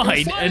 It was fine.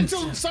 It's fine And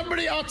until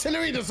somebody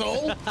artilleried us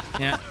all.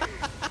 yeah.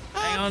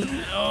 Hang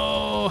on.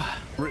 Oh.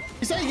 You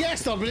say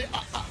yes, Stod, but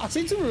I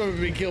seem to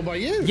remember being killed by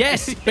you.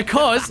 Yes,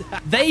 because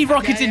they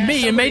rocketed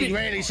me and made somebody it.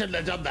 really shouldn't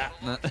have done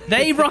that.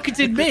 They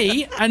rocketed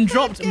me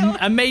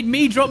and made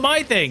me drop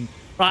my thing.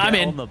 Right, I'm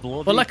Get in. on the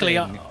bloody But luckily,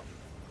 thing.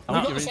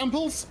 Have we got the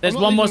samples? there's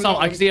I'm not one more leaving sample.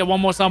 I can without see one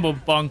more sample.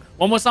 Bong.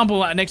 One more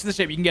sample next to the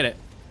ship. You can get it.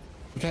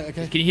 them.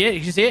 Okay. Can you hear it?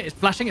 You can see it. It's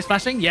flashing. It's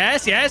flashing.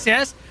 Yes.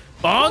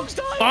 Bong.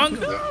 Bong.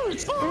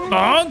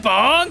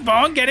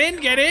 Bong. Get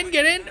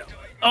in.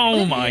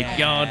 Oh my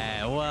god.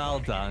 Yeah, well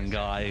done,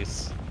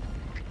 guys.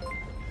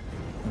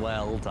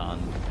 Well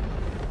done.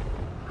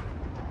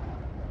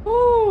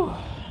 Woo.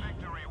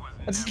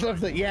 I just love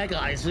that. Yeah,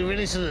 guys, we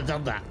really should have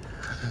done that.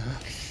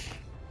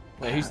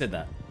 Wait, who said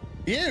that?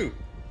 You.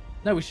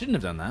 No, we shouldn't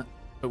have done that,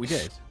 but we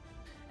did.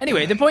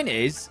 Anyway, the point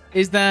is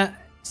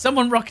that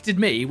someone rocketed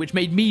me, which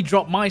made me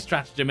drop my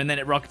stratagem, and then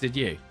it rocketed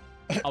you.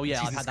 Oh yeah,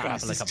 I've Jesus had that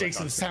Christ, happen a it's couple of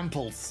Jason times.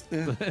 Samples.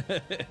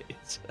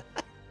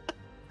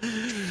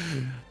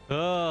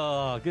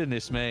 Oh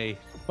goodness me!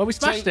 Well, we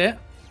smashed it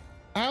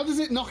How does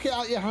it knock it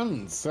out your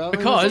hands?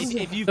 because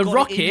If you've the got it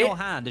rocket. in your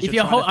hand as If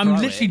you're you're, trying to I'm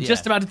throw literally it,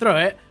 just yeah. about to throw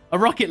it. A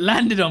rocket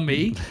landed on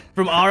me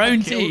from our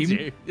own Killed team.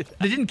 you. It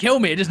didn't kill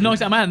me. It just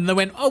knocked out my hand, and they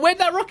went, "Oh, where'd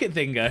that rocket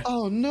thing go?"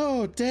 Oh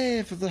no,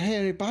 Dave of the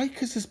Hairy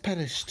Bikers has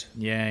perished.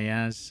 Yeah, he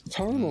has. It's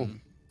horrible.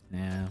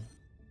 Yeah.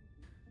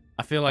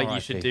 I feel like you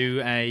R.I.P. should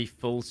do a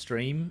full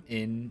stream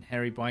in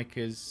Hairy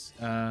Bikers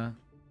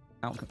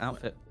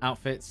Outfit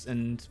outfits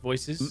and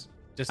voices.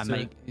 Just and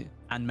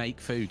to... make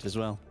food as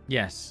well.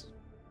 Yes.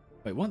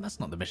 Wait, what? That's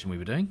not the mission we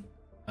were doing.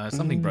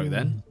 Something broke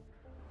then.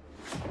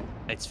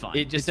 It's fine.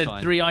 It just it's said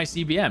fine. 3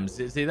 ICBMs.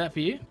 Did it say that for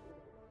you?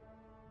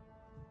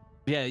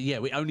 Yeah.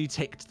 We only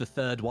ticked the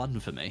third one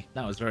for me.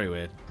 That was very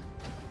weird.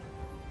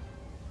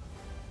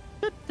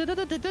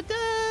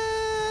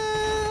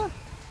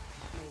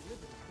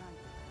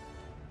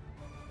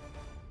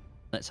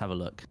 Let's have a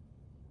look.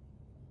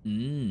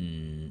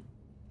 Mm.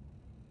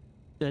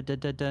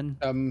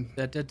 Dun.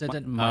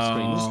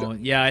 My screen.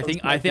 Yeah, I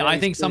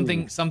think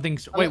something.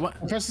 Wait,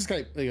 what? Press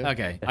escape. There you go.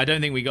 Okay, I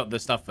don't think we got the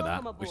stuff for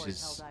that, which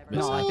is.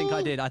 No, I think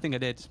I did. Yeah, you? I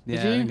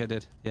think I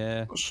did.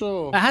 Yeah.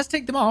 Sure. It has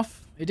ticked them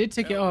off. It did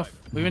tick it off.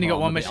 We've only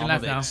got one mission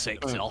left now.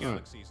 Six off.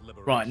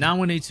 Right, now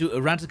we need to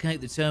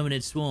eradicate the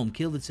Terminid swarm,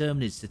 kill the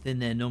Terminids to thin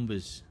their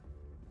numbers.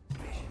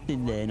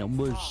 In there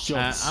numbers.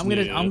 I'm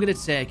gonna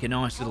take a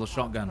nice little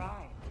shotgun.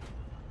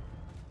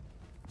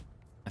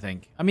 I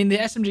think. I mean, the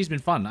SMG's been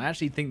fun. I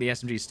actually think the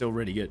SMG is still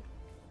really good.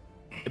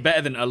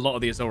 Better than a lot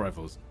of the assault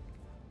rifles.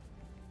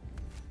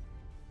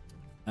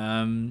 Do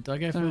I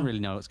go I for? don't really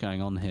know what's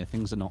going on here.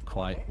 Things are not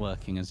quite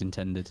working as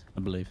intended,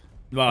 I believe.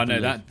 Well,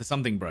 no, that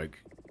something broke,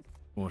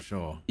 for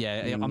sure.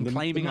 Yeah, I'm the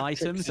claiming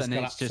matrix items is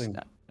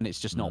and it's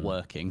just not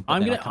working. But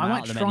I'm then gonna- come I out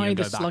might of the try menu and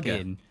the go back slugger.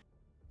 in.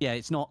 Yeah,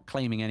 it's not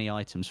claiming any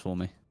items for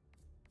me.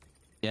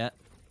 Yeah.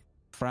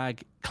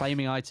 Frag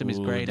claiming item is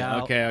grayed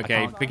out. Okay, I okay.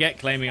 can't- Forget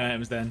claiming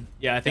items then.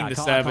 Yeah, I think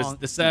Yeah,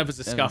 the servers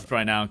are scuffed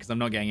right now because I'm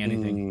not getting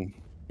anything.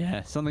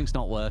 Yeah, something's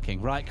not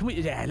working. Right, can we?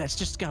 Yeah, let's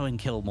just go and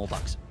kill more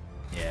bugs.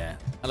 Yeah.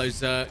 Hello,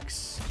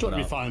 Zerks. Should What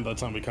be up? fine by the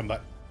time we come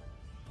back.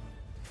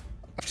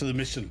 After the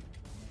mission.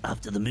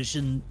 After the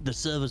mission, the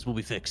servers will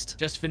be fixed.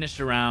 Just finished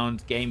a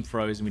round, game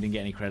froze, and we didn't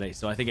get any credits,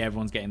 so I think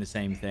everyone's getting the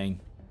same thing.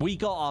 We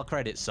got our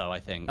credits, though. I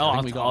think. Oh, I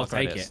think we got I'll our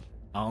take credits. it.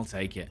 I'll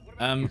take it.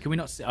 Can we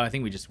not? I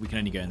think we can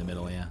only go in the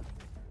middle. Yeah.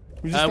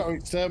 We just got to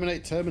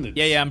exterminate Terminids.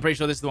 Yeah. I'm pretty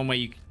sure this is the one where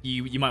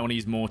you might want to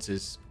use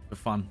mortars for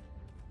fun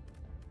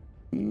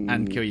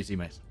and kill your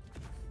teammates.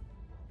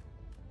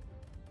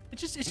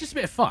 It's just a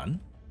bit of fun,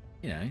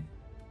 you know.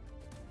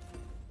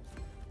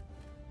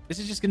 This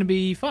is just going to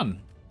be fun.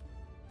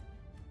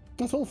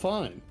 That's all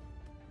fine.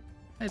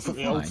 It's The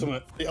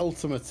fine.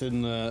 ultimate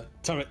in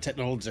turret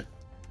technology.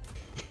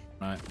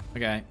 Right.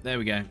 Okay. There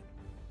we go.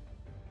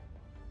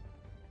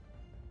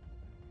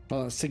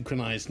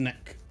 Synchronized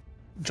neck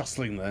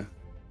jostling there.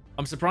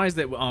 I'm surprised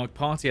that our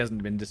party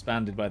hasn't been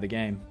disbanded by the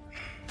game.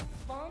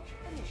 Launch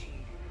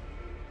initiated.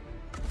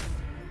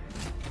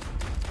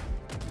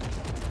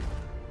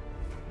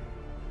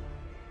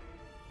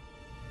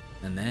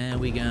 And there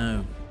we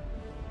go.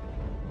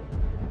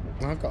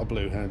 I've got a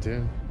blue head,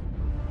 yeah.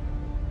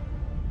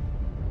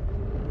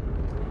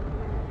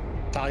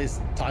 Ties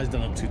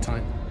done up too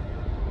tight.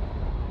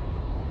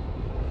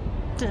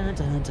 Dun,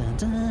 dun, dun,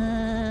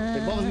 dun.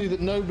 It bothers me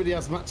that nobody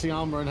has matching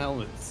armor and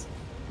helmets.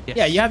 Yes.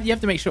 Yeah, you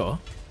have to make sure.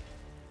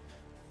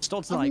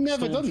 Stod's I've like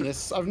never done Stormtrooper.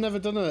 this. I've never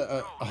done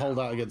a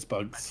holdout against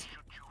bugs.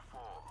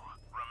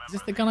 Is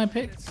this the gun I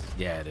picked?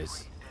 Yeah, it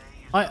is.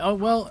 Oh,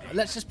 well,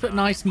 let's just put an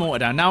ice mortar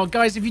down. Now,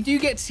 guys, if you do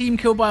get team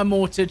killed by a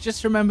mortar,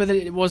 just remember that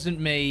it wasn't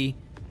me.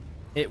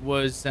 It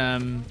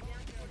wasn't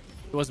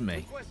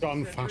me.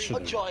 Gun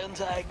fashion.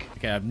 Giant egg.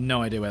 Okay, I have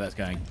no idea where that's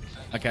going.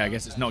 Okay, I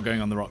guess it's not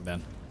going on the rock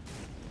then.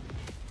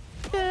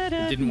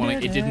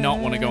 It did not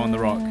want to go on the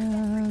rock.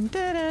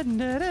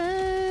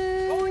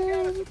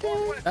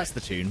 That's the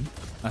tune,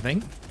 I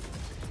think.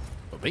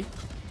 Bobby.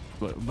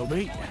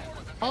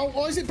 Oh,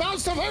 why is it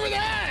bounced off over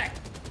there?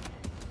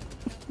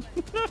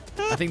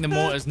 I think the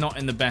mortar's not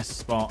in the best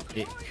spot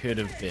it could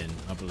have been,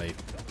 I believe.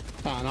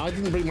 Ah, and I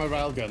didn't bring my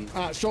railgun.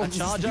 Sean's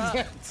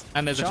charger.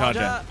 And there's a Charger.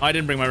 charger. I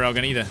didn't bring my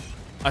railgun either.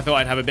 I thought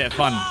I'd have a bit of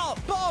fun. Oh,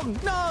 bong!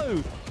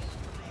 No!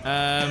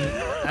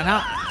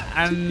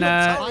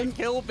 And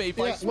Killed me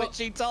by yeah, well,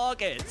 switching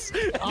targets.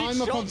 I'm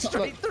He up shot on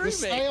straight through me.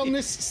 Stay on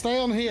this. Stay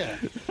on here.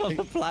 on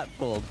the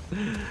platform.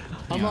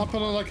 I'm up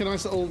on like a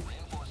nice little.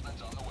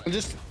 And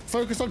just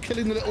focus on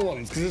killing the little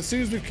ones, because as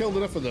soon as we've killed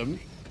enough of them,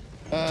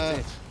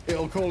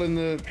 it'll call in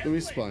the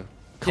resupply.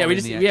 yeah, we Calling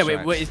just the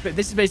extracts.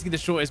 this is basically the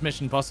shortest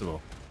mission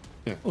possible.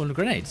 Yeah. Oh, and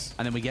grenades.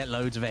 And then we get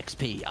loads of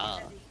XP. Ah.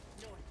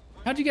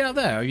 How'd you get out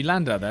there? Oh, you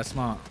landed out there.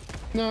 Smart.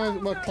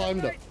 No, I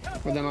climbed up.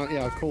 And then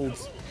I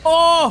called.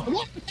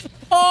 Oh!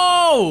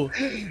 Oh!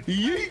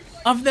 Yeet.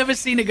 I've never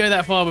seen it go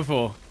that far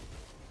before.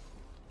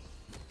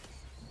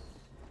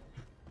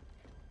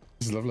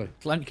 This is lovely.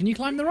 Can you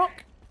climb the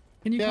rock?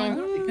 Can you Yeah, climb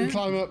the rock? you can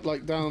climb up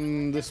like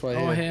down this way.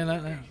 Oh, here. here,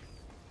 look, look.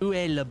 Où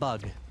est le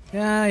bug?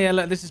 Yeah,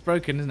 look, this is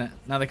broken, isn't it?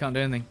 Now they can't do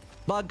anything.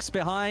 Bugs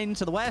behind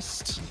to the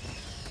west.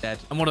 Dead.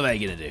 And what are they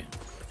going to do?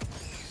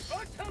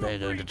 They're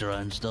going to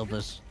try and stop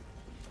us.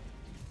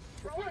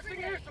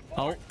 Requesting air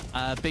support.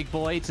 Oh, big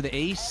boy to the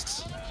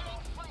east.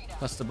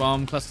 Cluster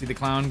bomb, Cluster the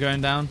Clown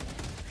going down.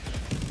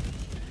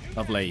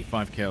 Lovely,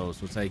 5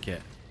 kills, we'll take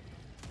it.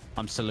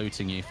 I'm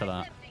saluting you for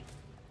that.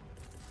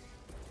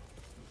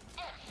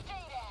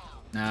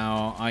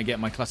 Now I get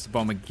my cluster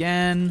bomb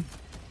again.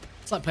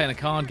 It's like playing a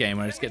card game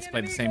where I just get to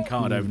play the same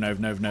card over and over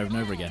and over and over and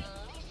over again.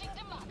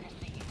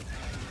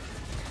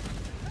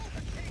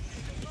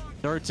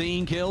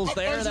 13 kills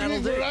there,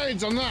 that'll do.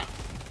 Grenades on that.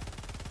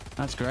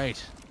 That's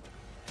great.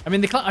 I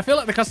mean, I feel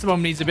like the cluster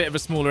bomb needs a bit of a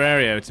smaller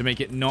area to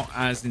make it not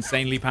as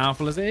insanely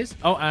powerful as it is.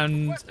 Oh,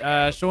 and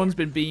Sean's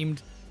been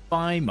beamed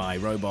by my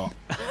robot.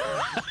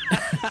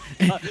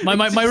 my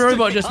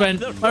robot just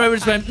went. My robot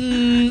just went.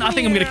 I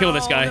think I'm gonna kill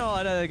this guy. No,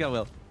 I don't think I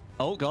will.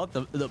 Oh god,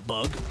 the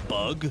bug.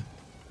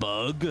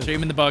 Shoot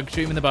him in the bug.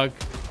 Shoot him in the bug.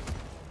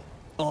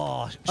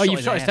 Oh, You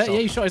shot his head. Yeah,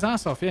 you shot his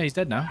ass off. Yeah, he's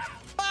dead now.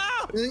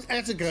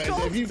 Etiquette,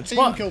 if you've team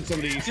What? killed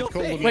somebody, you should Your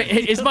call them. thing.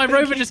 Wait, is my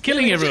robot just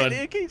killing everyone?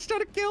 He keeps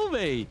trying to kill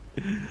me.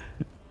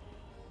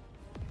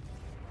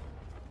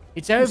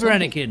 It's over,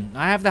 Anakin.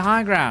 I have the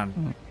high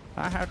ground.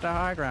 I have the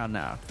high ground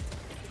now.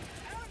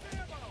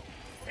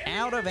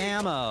 Out of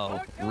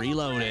ammo.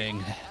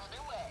 Reloading.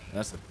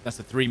 That's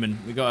a 3-man.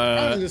 We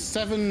got Oh, there's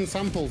 7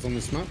 samples on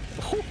this map.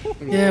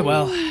 Yeah,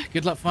 well,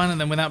 good luck finding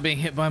them without being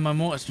hit by my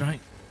mortar strike.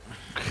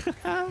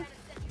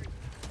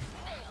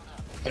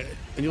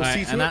 And you'll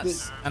see Right, and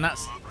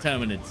that's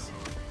Terminids.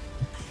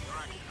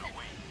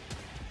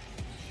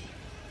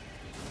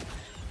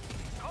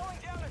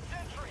 Calling down a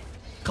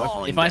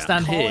sentry. If I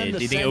stand here, do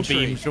you think it'll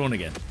beam Sean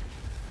again?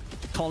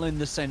 Colin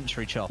the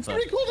Sentry Chopper.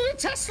 Somebody called it a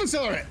Tesla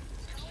turret.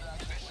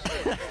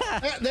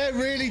 They're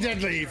really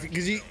deadly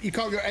because you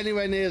can't go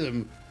anywhere near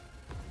them.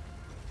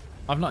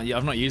 I've not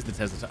used the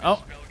Tesla.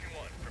 Oh,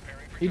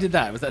 who did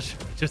that? Was that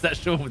just that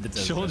Sean with the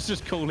Tesla? Sean's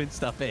just calling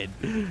stuff in.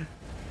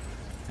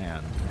 Hang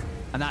on.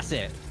 And that's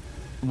it.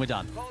 And we're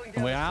done.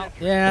 And we're out.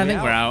 Yeah, I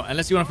think we're out.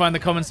 Unless you want to find the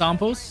common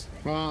samples.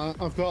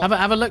 I've got.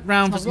 Have a look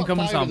round for I've some got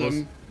common 5 of samples.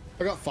 them.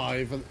 I got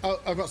 5. And,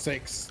 I've got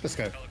 6. Let's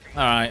go. All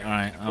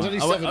right. There's only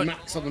 7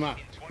 max on the map.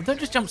 Don't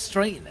just jump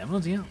straight in there.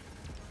 Bloody hell.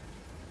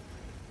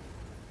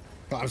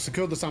 But I've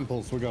secured the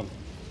samples. We're gone.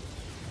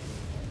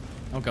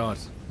 Oh god.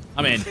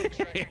 I'm in.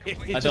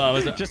 I thought I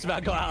was just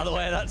about got out of the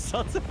way of that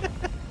sort.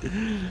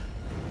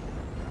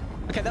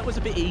 Okay, that was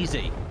a bit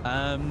easy.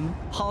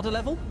 Harder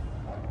level?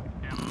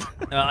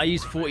 I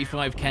used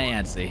 45k,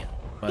 I'd say.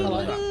 I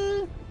like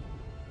that.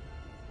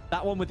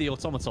 That one with the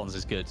automatons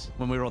is good.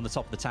 When we were on the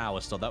top of the tower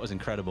still, that was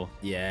incredible.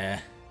 Yeah.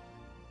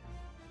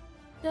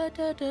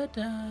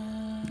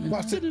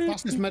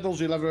 Fastest medals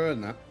you'll ever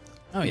earn, that.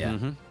 Oh yeah.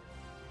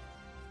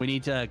 We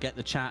need to get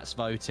the chats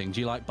voting. Do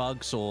you like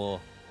bugs or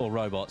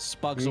robots?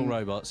 Bugs or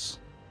robots?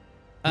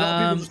 A lot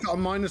of people just got a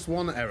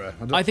 -1 error.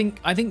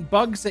 I think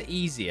bugs are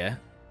easier.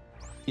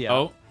 Yeah.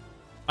 Oh,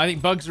 I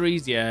think bugs are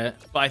easier,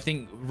 but I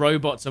think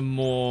robots are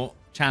more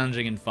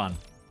challenging and fun.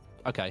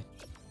 Okay.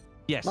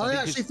 Yes. I think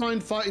actually just-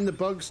 find fighting the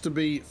bugs to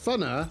be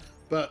funner,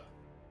 but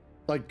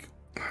like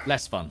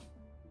Less fun.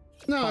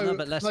 no, funner,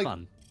 but less like,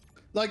 fun.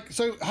 Like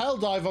so,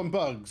 Helldive on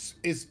bugs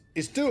is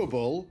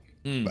doable,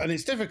 and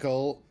it's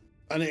difficult,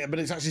 but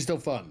it's actually still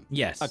fun.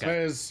 Yes. Okay.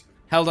 Whereas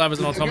Helldivers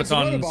and against the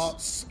automatons.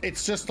 robots,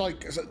 it's just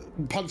like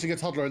punching a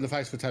toddler in the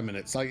face for 10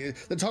 minutes. Like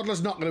the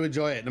toddler's not going to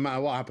enjoy it no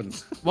matter what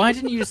happens. Why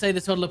didn't you just say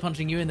the toddler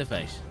punching you in the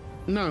face?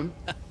 No.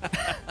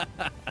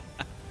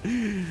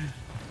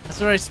 That's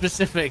a very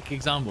specific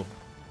example.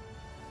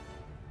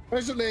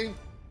 Basically,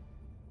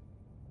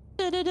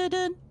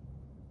 I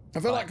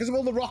feel like because of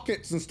all the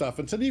rockets and stuff,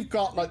 until you've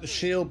got like the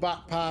shield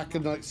backpack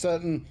and like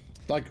certain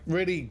like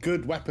really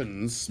good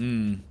weapons,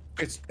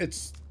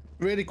 it's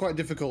really quite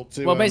difficult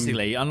to. Well,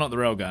 basically, unlock the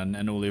railgun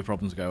and all your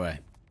problems go away.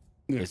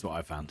 Yeah. Is what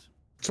I found.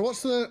 So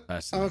what's the?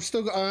 Personally. I've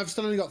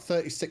still only got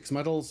 36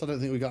 medals. I don't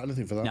think we got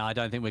anything for that. No, I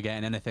don't think we're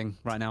getting anything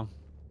right now.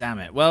 Damn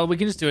it. Well, we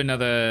can just do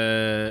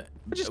another.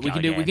 We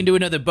can do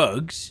another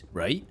bugs,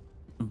 right?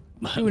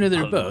 Do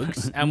another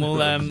bugs, and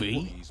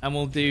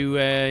we'll do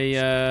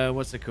a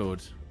what's it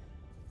called?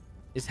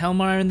 Is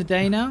Hellmeyer in the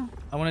day now?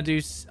 I want to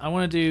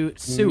do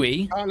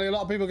Sui. Apparently, a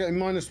lot of people getting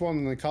 -1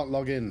 and they can't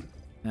log in.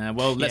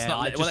 Well, let's not.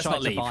 I Let's not tried to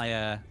leave.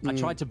 I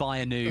tried to buy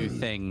a new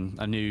thing,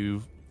 a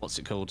new what's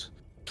it called?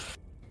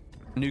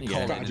 A new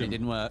column, and Stratagem. it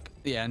didn't work.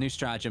 Yeah, a new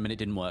stratagem, and it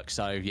didn't work.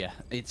 So yeah,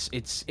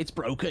 it's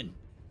broken.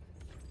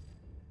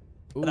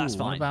 Ooh, that's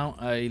what fine. about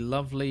a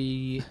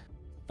lovely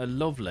Yeah,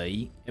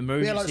 like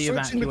emergency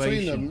switching between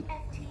evacuation?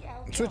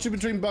 them, switching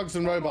between bugs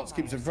and robots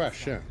keeps it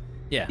fresh. Yeah.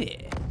 Yeah.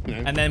 You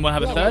know? And then we'll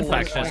have a Well, third well,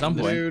 faction at some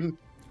point. afternoon,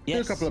 Do a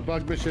Yes. couple of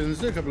bug missions,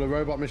 do a couple of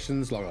robot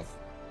missions, log off.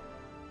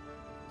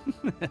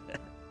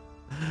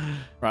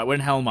 Right, we're in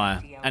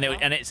Hellmire, and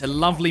it's a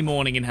lovely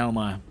morning in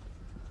Hellmire.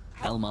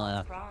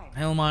 Hellmire. Prime.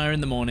 Hellmire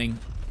in the morning.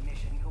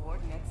 Mission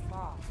coordinates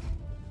locked.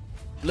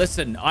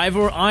 Listen,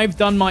 I've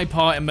done my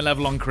part in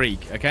Malevelon Creek,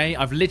 okay?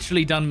 I've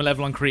literally done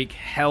Malevelon Creek,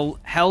 Hell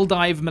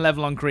Dive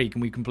Malevelon Creek,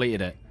 and we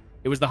completed it.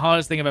 It was the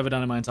hardest thing I've ever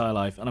done in my entire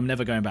life, and I'm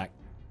never going back.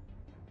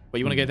 But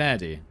you want to go there,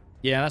 do you?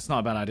 Yeah, that's not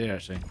a bad idea,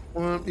 actually.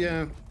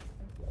 Yeah.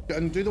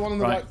 And do the one on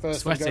the right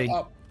first, sweaty. and go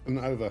up and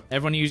over.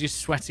 Everyone use your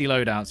sweaty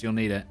loadouts, you'll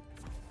need it.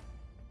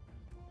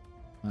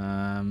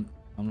 I'm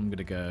going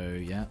to go,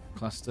 yeah,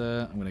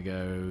 cluster. I'm going to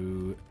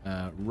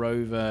go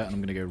rover, and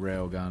I'm going to go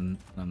railgun. And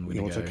I'm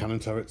going to go Cannon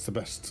turret's the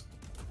best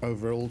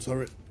overall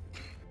turret.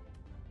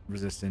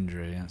 resist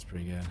injury. That's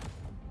pretty good.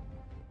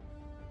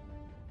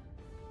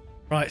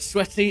 Right,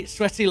 sweaty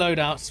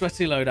loadouts,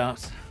 sweaty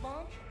loadouts.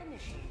 Launch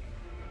initiated.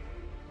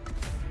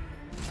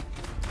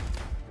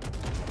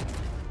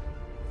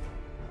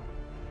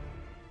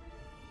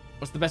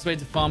 What's the best way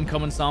to farm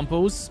common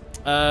samples?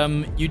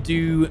 You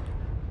do,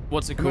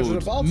 what's it Imagine a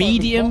ball called? type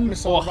Medium with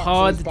missile or back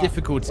hard to his back, or a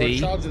difficulty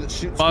charger that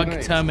shoots bug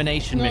grenades.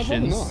 termination No, probably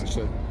missions. not,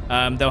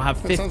 actually. They'll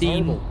have That sounds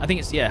 15, horrible. I think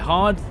it's, yeah,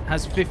 hard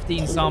has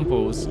 15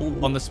 samples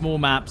on the small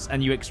maps,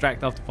 and you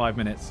extract after 5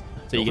 minutes.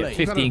 So you get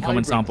Lovely. 15 Kind of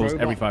common hybrid samples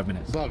robot every 5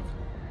 minutes. Bug.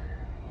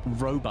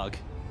 Robug.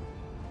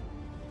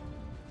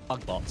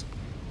 Bugbot.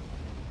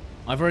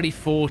 I've already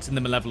fought in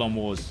the Malevelon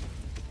Wars.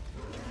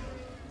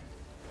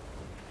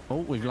 Oh,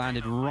 we've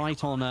landed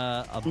right on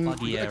a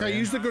buggy area. Okay,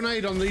 use the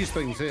grenade on these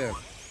things here.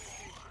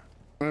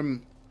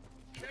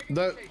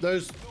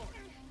 Those...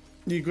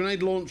 Your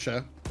grenade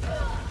launcher.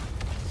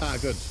 Ah,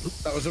 good.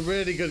 That was a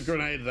really good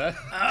grenade there.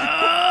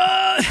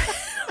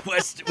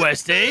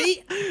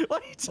 Westy? Why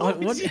you told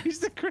me What- to use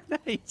the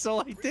grenade? So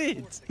I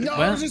did. No, I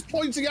Well- was just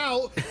pointing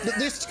out that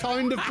this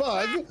kind of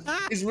bug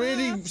is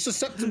really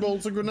susceptible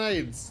to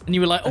grenades. And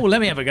you were like, oh,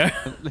 let me have a go.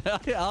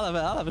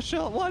 I'll have a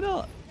shot. Why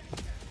not?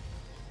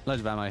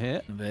 Loads of ammo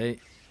here. I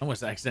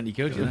almost accidentally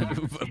killed you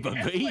then.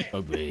 Buggy.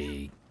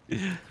 Buggy.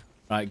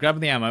 Right, grab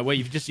the ammo. Well,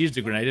 you've just used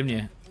a grenade, haven't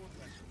you?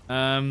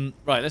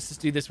 Right, let's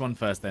just do this one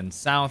first then.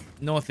 South,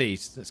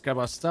 northeast. Let's grab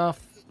our stuff.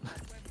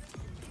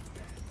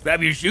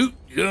 Grab your chute.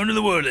 You're going to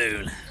the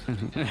warlord.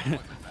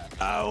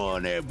 I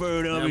want that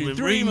bird on I'm me with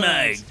 3 green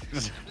months.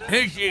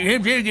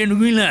 Him taking the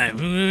green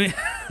line.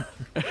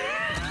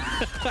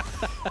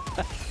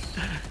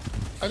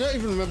 I don't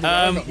even remember. where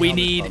I got we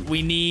the helmet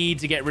we need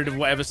to get rid of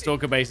whatever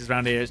stalker base is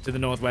around here. It's to the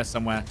northwest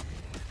somewhere.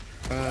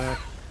 from.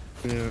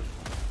 Yeah.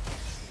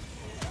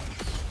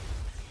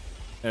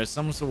 There's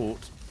some sort.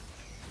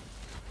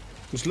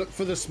 Just look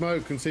for the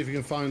smoke and see if you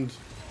can find.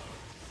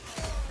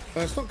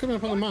 It's not coming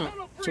up on the map.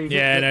 So we've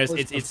Yeah, got no, to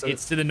get it's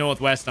close to the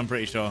northwest. I'm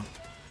pretty sure.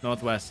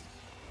 Northwest.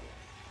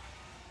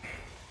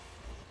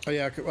 Oh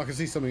yeah, I can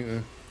see something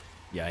there.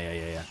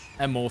 Yeah.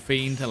 And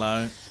morphine.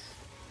 Hello.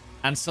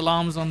 And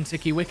salams on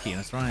Tiki Wiki.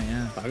 That's right.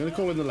 Yeah. I'm gonna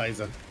call in the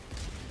laser.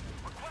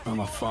 I'm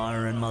a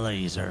firing my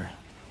laser.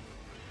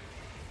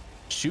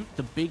 Shoot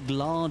the big,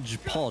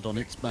 large pod on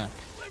its back.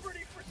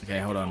 Okay,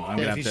 hold on. I'm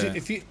Yeah, gonna have to.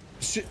 if you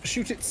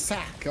shoot its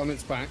sack on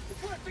its back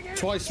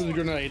twice with a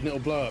grenade and it'll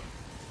blow up.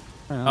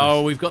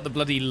 Oh, we've got the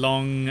bloody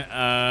long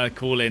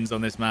call-ins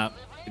on this map.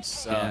 It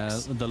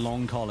sucks. Yeah, the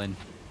long Colin.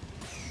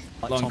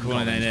 Like Long Tom Colin,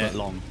 Collins, ain't but it?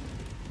 long.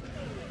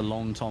 The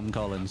long Tom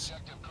Collins.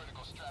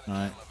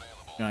 Right,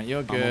 you're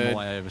I'm on good. my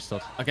way over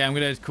stuff. Okay, I'm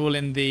gonna call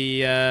in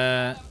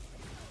the.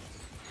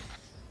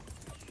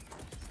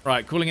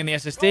 Right, calling in the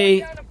SSD.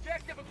 Down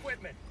objective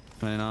equipment.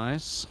 Very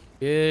nice.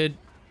 Good.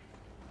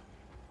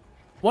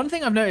 One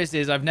thing I've noticed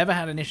is I've never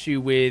had an issue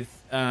with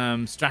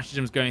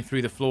stratagems going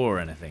through the floor or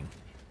anything.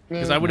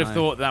 Because I would have No.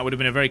 thought that would have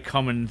been a very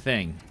common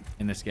thing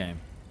in this game.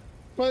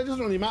 Well, it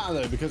doesn't really matter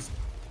though because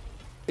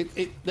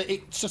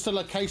it's just a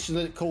location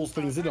that it calls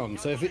things in on.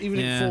 So if even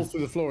if Yeah. it falls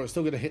through the floor, it's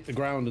still going to hit the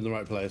ground in the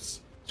right place.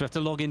 So we have to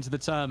log into the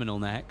terminal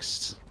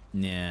next.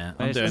 Yeah,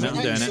 There's I'm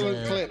an doing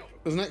it.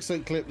 There's an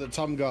excellent clip that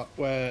Tom got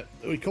where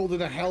we called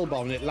it a hell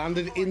bomb and it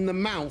landed in the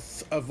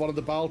mouth of one of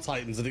the Baal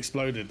Titans and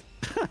exploded.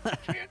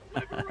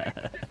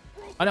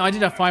 I know, I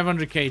did have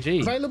 500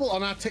 kg. Available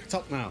on our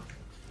TikTok now.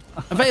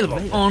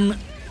 Available on...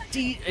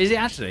 Is it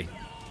actually?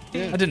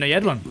 Yeah. I didn't know you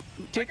had one.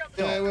 Yeah,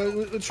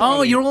 we're Oh,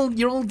 trying.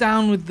 you're all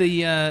down with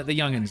the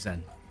youngins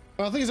then.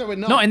 Well, the thing is that we're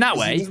not. Not in that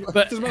way, Doesn't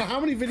but- matter how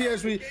many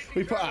videos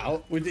we put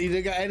out, we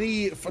didn't get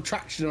any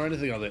traction or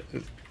anything on it.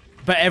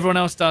 But everyone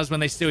else does when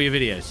they steal your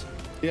videos.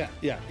 Yeah.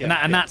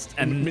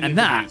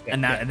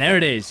 And there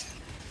it is.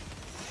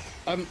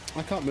 I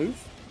can't move.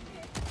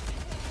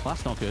 Well,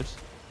 that's not good.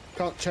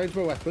 Can't change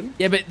my weapon.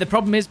 Yeah, but the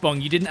problem is,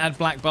 Bong, you didn't add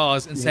black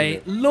bars and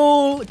say,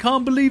 "Lol,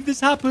 can't believe this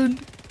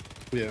happened."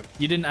 Yeah.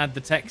 You didn't add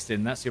the text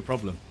in. That's your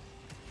problem.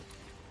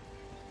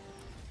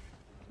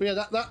 But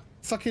yeah, that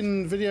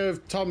fucking video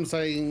of Tom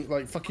saying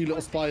like "fuck you,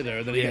 little spider,"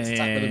 and then he gets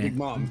attacked by the big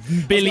mom.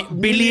 Billions That's got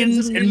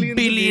millions and millions of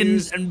billions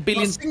views. and Not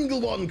billions. a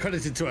single one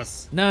credited to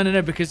us.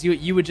 No, because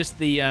you were just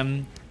the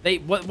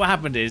what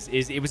happened is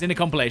it was in a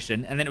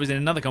compilation, and then it was in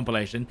another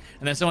compilation,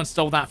 and then someone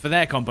stole that for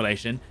their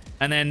compilation,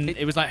 and then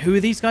it was like, who are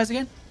these guys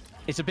again?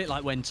 It's a bit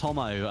like when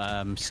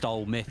Tomo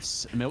stole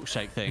Myth's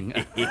milkshake thing.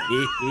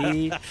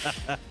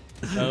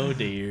 Oh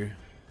dear.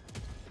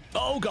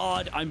 Oh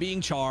god, I'm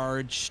being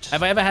charged.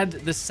 Have I ever had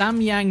the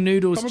Samyang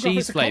noodles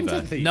cheese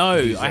flavor? No,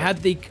 I had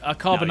the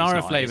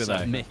carbonara flavor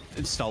though. Myth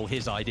stole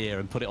his idea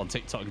and put it on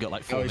TikTok and got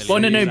like 4 million. Well,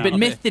 no, views out but of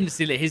Myth it. didn't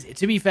steal it.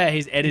 To be fair,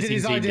 his editing Did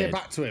his team idea did.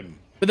 back to him?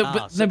 But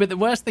the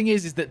worst thing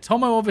is that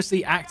Tomo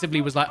obviously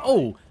actively was like,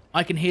 oh,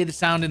 I can hear the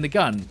sound in the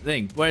gun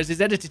thing, whereas his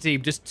editor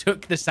team just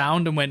took the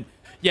sound and went,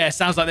 yeah, it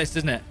sounds like this,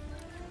 doesn't it?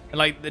 And,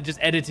 like, they just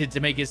edited to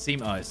make it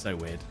seem, oh, it's so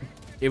weird.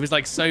 It was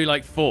like so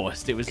like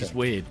forced. It was just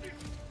weird.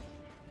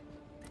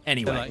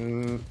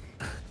 Anyway,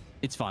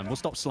 it's fine. We'll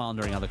stop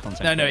slandering other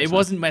content. no, it creators.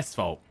 wasn't Myth's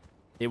fault.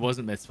 It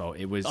wasn't Myth's fault.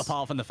 It was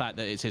Apart from the fact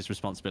that it's his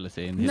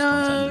responsibility and his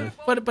content.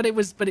 but it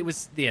was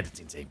the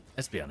editing team.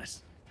 Let's be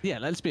honest. Yeah,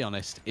 let's be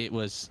honest. It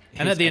was.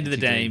 And at the end of the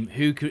day, editing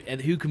team.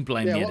 who can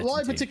blame the editing What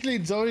I team? particularly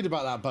enjoyed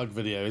about that bug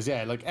video is,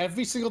 like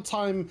every single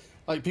time,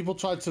 like people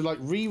tried to like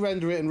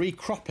re-render it and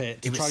re-crop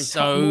it to It was try and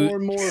so- cut more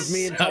and more of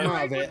me and Tom so-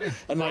 out of it,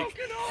 and like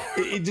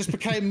it just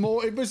became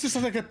more. It was just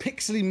like a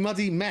pixely,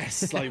 muddy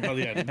mess. Like by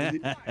the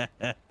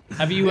end,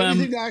 Have you the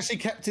only thing that actually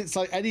kept its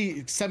like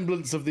any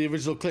semblance of the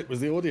original clip was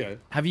the audio.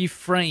 have you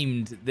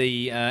framed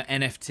the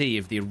NFT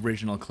of the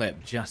original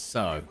clip just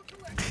so?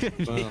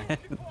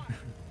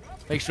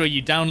 Make sure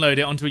you download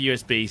it onto a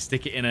USB,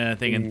 stick it in a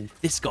thing, and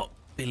this got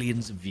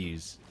billions of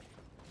views.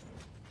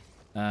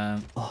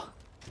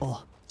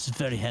 Oh, it's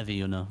very heavy,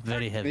 you know.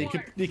 Very heavy.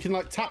 You can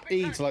like tap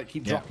E to like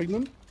keep dropping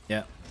them.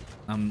 Yeah,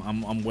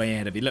 I'm way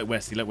ahead of you. Look,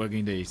 Wesley, look what we're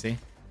going to do. You see?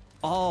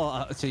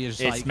 Oh, so you're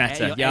just It's like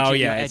meta. you're Yeah, oh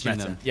edging- yeah, you're it's edging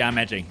meta. them. Yeah, I'm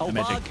edging. Oh, I'm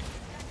edging.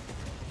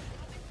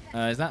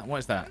 bug. Is that what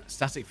is that?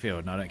 Static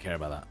field? No, I don't care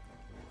about that.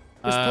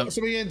 Just put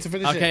something in to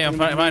finish it. Okay, I'm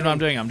fine. I'm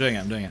doing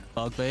it.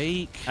 Bug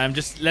beak.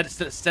 Just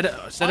set it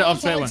off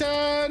straight away.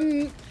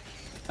 Titan!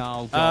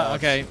 Oh god.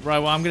 Okay, right.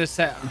 Well, I'm gonna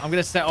set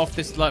off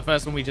this like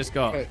first one we just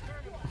got. Okay.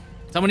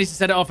 Someone needs to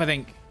set it off. I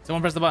think.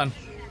 Someone press the button.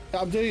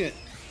 I'm doing it.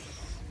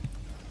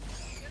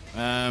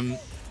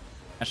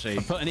 Actually,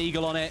 Put an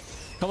eagle on it.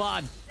 Come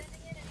on.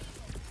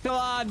 Come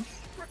on.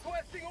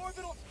 Requesting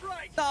orbital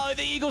strike. No,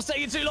 the eagle's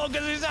taking too long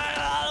because it's.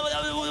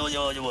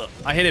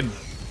 I hit him.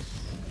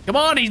 Come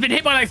on, he's been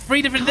hit by like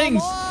 3 different Come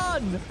things.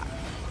 on.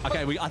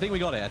 Okay, I think we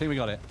got it. And then we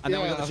got the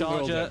I think we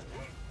all charger.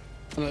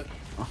 did. And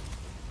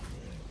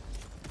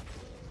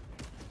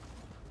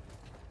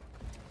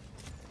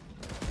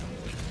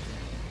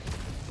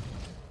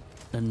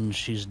And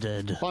she's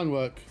dead. fine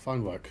work.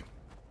 Fine work.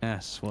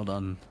 Yes, well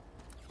done.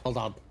 Well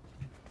done.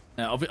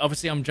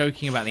 Obviously, I'm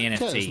joking about the NFTs.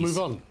 Okay, let's move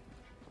on.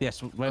 Yes,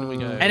 where do we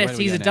go?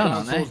 NFTs are done,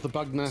 aren't they? Towards the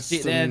bug nest.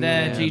 They're and,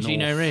 GG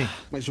no re.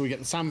 Make sure we get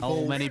the sample.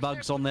 Oh, many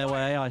bugs on their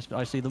way.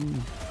 I see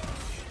them.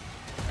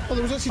 Oh,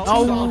 there was actually two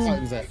Oh. Star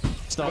Titans there.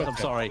 Stop, I'm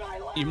sorry.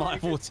 You might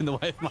have walked in the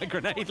way of my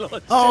grenade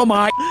launcher. Oh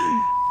my!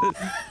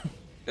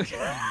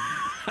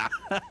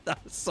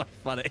 That's so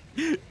funny.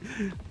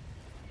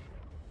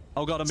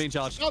 Oh god, I'm being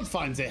charged. God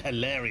finds it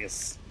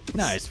hilarious.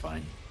 No, it's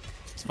fine.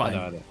 It's fine.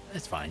 I know.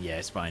 It's fine. Yeah,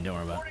 it's fine. Don't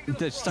worry about it.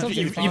 Just-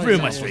 You've fine,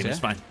 ruined my yeah. stream. It's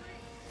fine.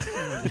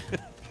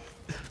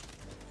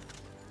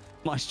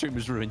 My stream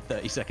was ruined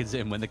 30 seconds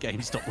in when the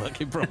game stopped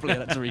working properly. I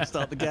had to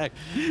restart the game.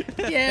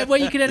 Yeah, well,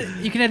 you can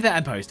edit that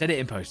in post. Edit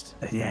in post.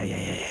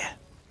 Yeah.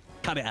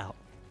 Cut it out.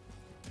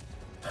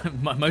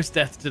 My most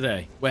death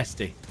today,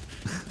 Westy.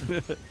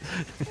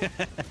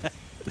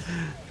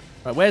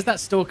 Right, where's that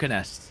stalker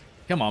nest?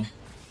 Come on.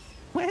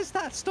 Where's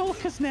that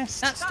stalker's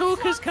nest? That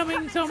stalker's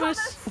coming,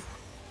 Thomas.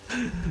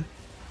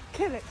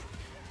 Kill it.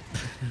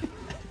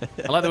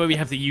 I like the way we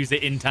have to use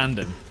it in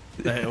tandem.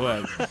 So it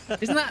works.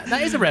 Isn't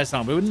that is a rare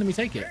sample? Wouldn't let me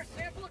take it.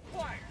 Sample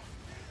acquired.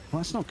 Well,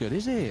 that's not good,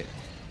 is it?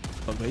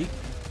 Bugbeak.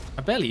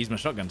 I barely used my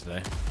shotgun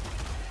today.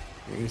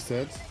 What you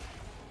said?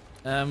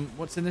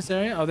 What's in this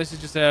area? Oh, this is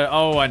just a.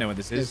 Oh, I know what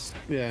this is.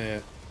 Yeah.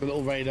 The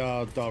little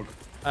radar dog.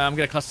 I'm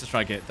gonna cluster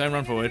strike it. Don't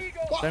run forward.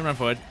 Don't run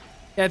forward.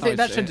 Yeah, Oh,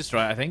 that should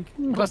destroy it. I think.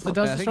 Cluster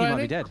does I think destroy you it.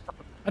 might be dead.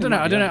 I don't know.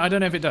 I don't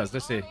know if it does.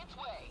 Let's see.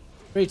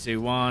 3,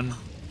 2, 1.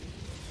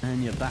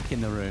 And you're back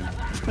in the room.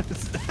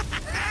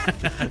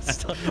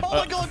 Oh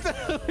my god!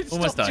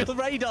 Almost Stopped died. your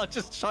radar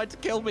just tried to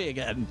kill me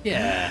again.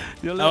 Yeah.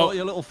 Your Oh.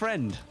 little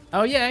friend.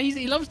 Oh yeah,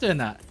 he loves doing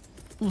that.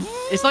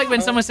 It's like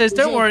when someone says,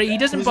 "Don't worry, he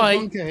doesn't There's a bite."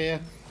 bunker here.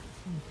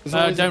 There's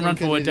always a Don't run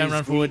bunker forward. near Don't run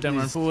these- forward. Don't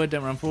run these- forward.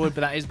 Don't run forward.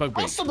 But that is bug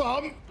breach. That's the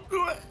bomb.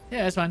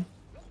 Yeah, it's fine.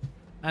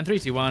 And 3,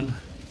 2, 1.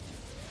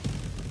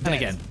 And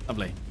again,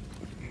 lovely.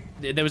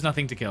 There was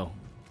nothing to kill.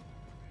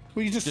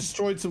 Well, you just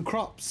destroyed some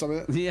crops. I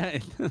mean, Yeah,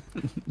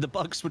 the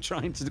bugs were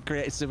trying to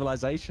create a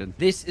civilization.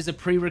 This is a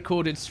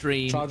pre-recorded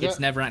stream. Charge It's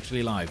it. never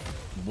actually live.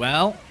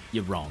 Well,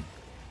 you're wrong.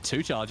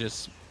 2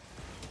 charges.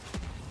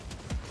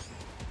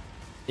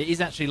 It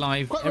is actually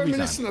live quite every time.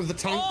 reminiscent of the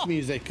tank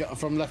music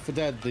from Left 4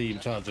 Dead, the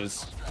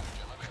charges.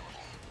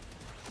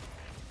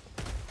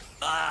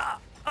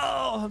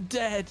 Oh, I'm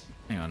dead.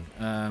 Hang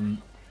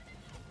on.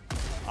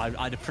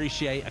 I'd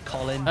appreciate a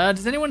Colin.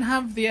 Does anyone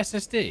have the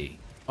SSD?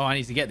 Oh, I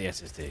need to get the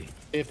SSD.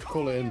 If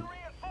call it in.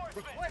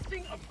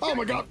 Requesting Oh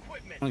my god.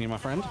 Thank you, my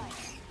friend.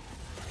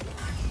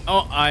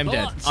 Oh, I'm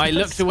dead. What? I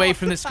looked away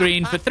from the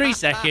screen for 3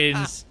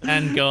 seconds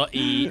and got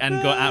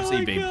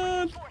absolutely beamed.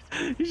 God.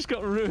 You just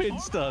got ruined,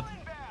 stud.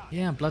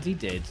 Yeah, I bloody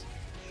did.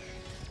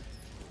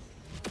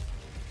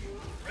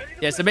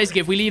 Yeah, so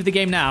basically, if we leave the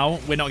game now,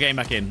 we're not getting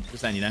back in. Just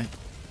saying, you know.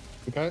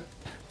 Okay.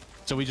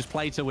 So we just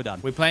play till we're done.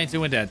 We're playing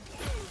till we're dead.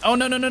 Oh,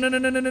 no, no, no, no, no,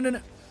 no, no, no,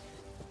 no.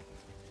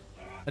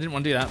 I didn't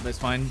want to do that, but it's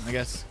fine, I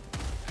guess.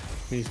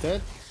 He's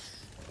dead.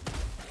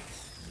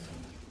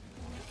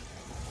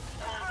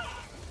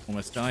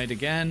 Almost died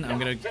again. I'm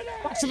going to...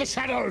 Back to the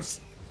shadows.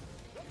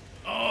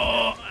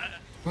 Oh,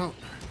 Oh.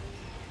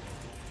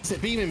 Is it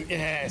beam him?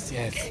 Yes,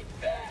 yes.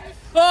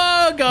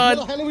 oh What the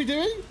God. hell are we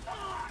doing?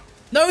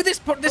 No, this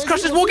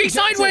crusher's walking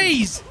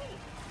sideways.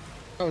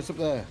 Oh, it's up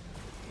there.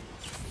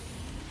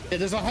 Yeah,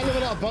 there's a hell of a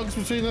lot of bugs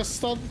between us,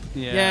 Stud.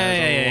 Yeah, Yeah,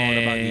 there's a lot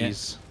of yeah, yeah.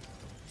 buggies.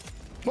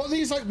 What are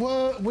these like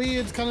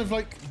weird kind of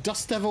like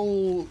Dust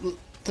Devil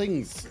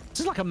things?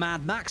 This is like a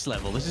Mad Max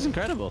level. This is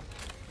incredible.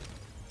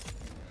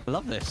 I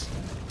love this.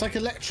 It's like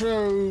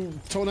electro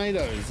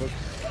tornadoes.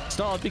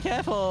 Stop, be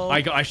careful.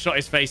 I shot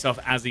his face off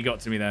as he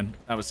got to me then.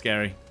 That was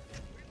scary.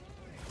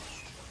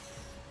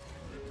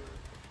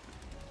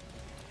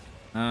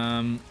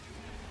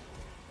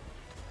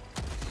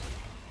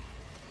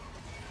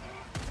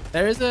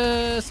 There is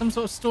some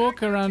sort of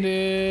stalker around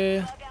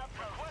here.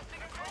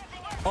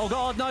 Oh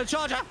god, no,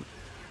 charger!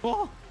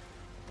 Oh.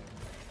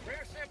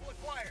 Rare sample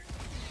acquired.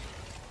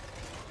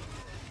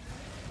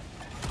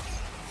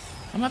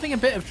 I'm having a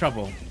bit of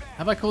trouble.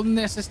 Have I called in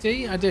the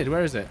SSD? I did.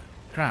 Where is it?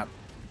 Crap.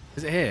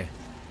 Is it here?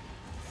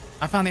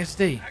 I found the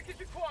SSD. Package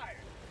acquired.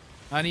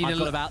 I need I've a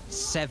got about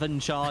 7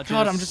 charges.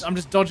 God, I'm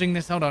just dodging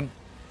this. Hold on.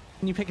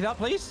 Can you pick it up,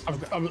 please?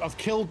 I've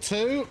killed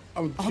 2.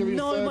 I'm Oh killing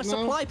no, the my third now.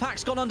 supply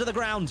pack's gone under the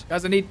ground.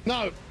 Guys, I need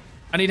No.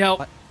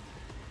 help.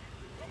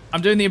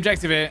 I'm doing the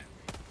objective here.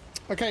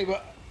 Okay,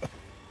 but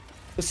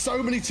there's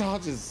so many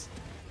charges.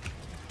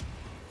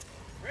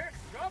 Rare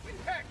dropping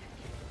package.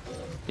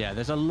 Yeah,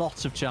 there's a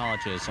lot of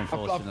charges,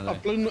 unfortunately.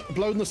 I've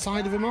blown the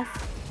side of him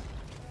off.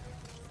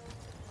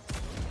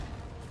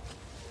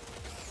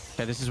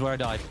 Okay, this is where I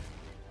died.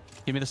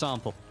 Give me the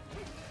sample.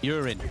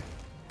 Urine.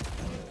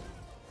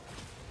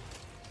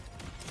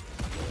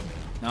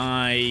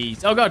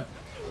 Nice. Oh God.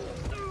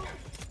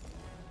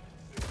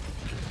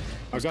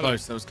 I got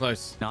Close. it. That was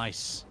close.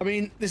 Nice. I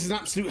mean, this is an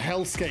absolute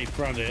hellscape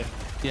around here.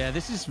 Yeah,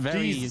 this is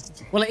very...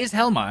 Jesus. Well, it is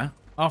Hellmire,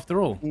 after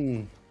all.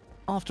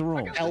 After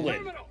all. Elwyn.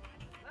 Terminal.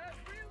 Last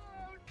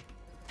reload.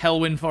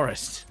 Hellwind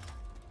Forest.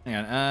 Hang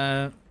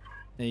on.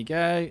 There you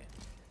go.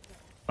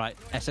 Right,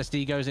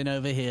 SSD goes in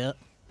over here.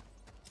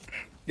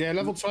 Yeah,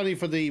 level 20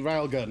 for the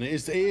railgun.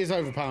 It is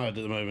overpowered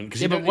at the moment.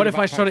 'cause Yeah, you but don't what need if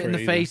a I shot it backpack in for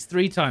the either. face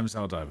 3 times,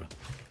 Helldiver?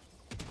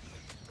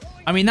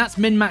 I mean, that's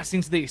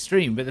min-maxing to the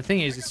extreme, but the thing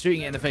is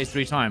shooting it in the face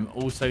 3 times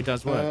also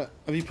does work.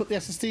 Have you put the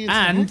SSD into the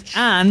hatch?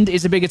 And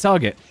is a bigger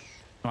target.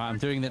 Right, I'm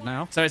doing that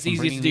now. So it's I'm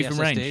easier to bringing do the from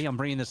SSD. range. I'm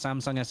bringing the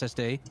Samsung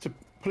SSD. To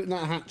put it in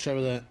that hatch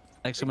over there.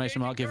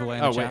 Exclamation mark giveaway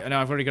in Oh, the wait. chat. No,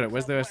 I've already got it.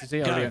 Where's the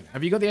SSD? Go. Oh, yeah.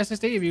 Have you got the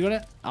SSD? Have you got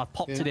it? I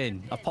popped Yeah. it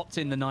in. I popped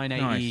in the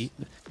 980,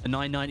 the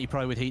 990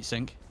 Pro with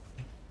heatsink.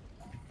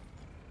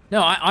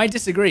 No, I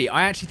disagree.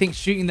 I actually think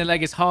shooting the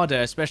leg is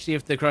harder, especially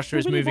if the crusher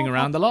is moving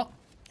around a lot.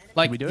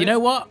 Like, we do you it? know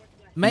what?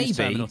 Use Maybe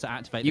terminal to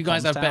activate you the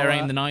guys comms have better tower.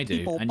 aim than I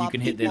do, Beep, and you can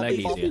hit the beep, leg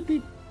beep, beep, easier.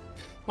 Beep.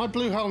 My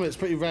blue helmet's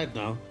pretty red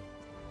now.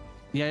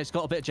 Yeah, it's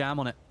got a bit of jam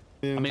on it.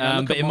 Yeah. I mean,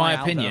 look But at in my outfit.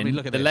 I opinion, mean,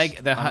 look at the this.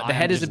 leg, the I am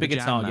head is just a bigger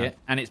the jam target, now.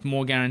 and it's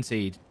more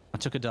guaranteed. I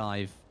took a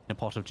dive in a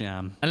pot of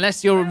jam.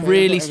 Unless you're got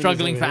really enemies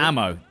struggling over for here.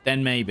 ammo,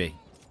 then maybe.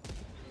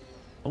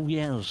 Oh,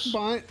 yes.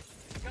 Bye.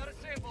 Got a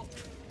sample.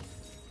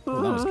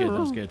 Oh, that was good. That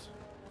was good.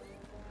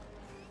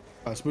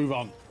 Let's move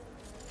on.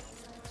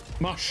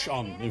 Mush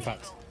on, in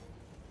fact.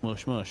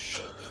 Mush, mush.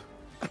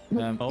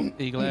 Um, Oh,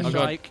 eagle air oh God!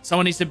 strike.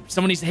 Someone needs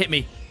to hit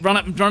me. Run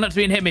up to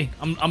me and hit me.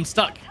 I'm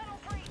stuck.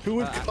 Who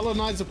would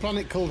colonize a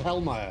planet called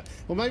Hellmire?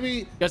 Well,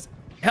 maybe... Guys,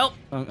 help!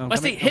 I'm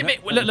Wesley, coming, hit me!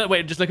 okay. Look,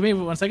 wait, just look at me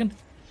for 1 second.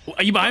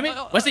 Are you behind me?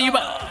 Wesley, you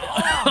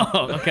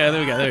behind? Okay, there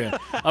we go.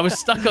 I was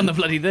stuck on the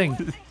bloody thing.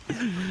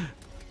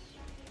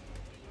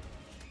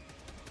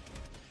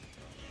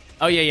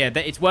 Oh yeah.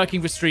 It's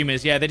working for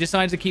streamers. Yeah, they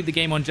decided to keep the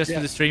game on just for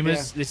Yeah, the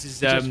streamers. yeah. This is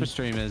Just for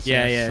streamers.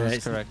 Yeah, yes, yeah,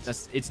 that's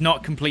correct. It's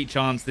not complete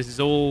chance. This is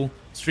all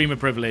streamer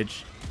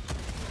privilege.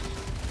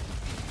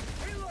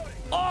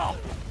 Oh!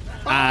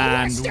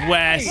 And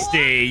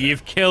Westy,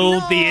 you've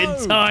killed the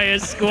entire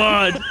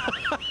squad.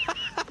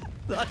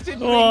 I didn't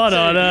What mean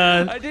on to.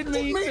 earth? I didn't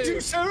mean Me to.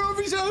 too, sir, of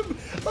his own.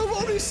 I'm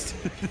honest.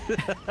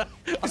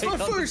 It's my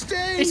first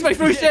day. It's my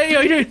first day.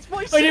 I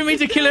didn't mean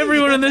to kill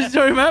everyone on the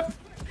story map.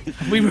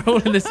 We were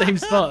all in the same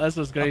spot. That's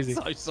what's crazy.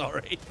 So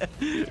sorry.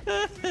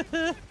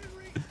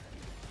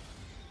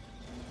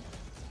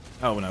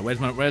 Oh no, where's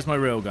my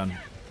real gun?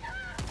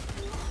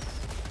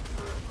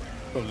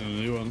 Probably a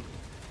new one.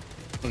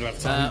 I'm gonna have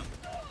time.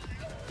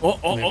 Oh.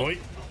 Boy.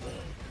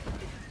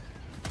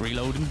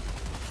 Reloading.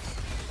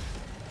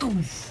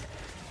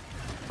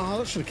 Oh,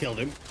 that should have killed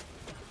him.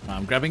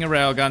 I'm grabbing a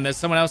railgun. There's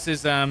someone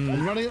else's.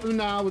 I'm running at them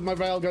now with my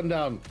railgun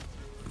down.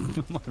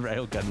 My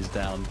railgun is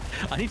down.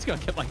 I need to go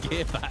and get my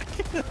gear back.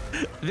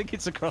 I think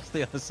it's across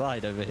the other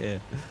side over here.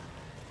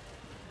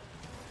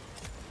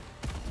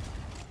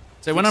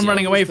 So when I'm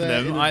running away from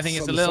there them, in I think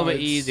it's a little bit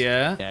sides.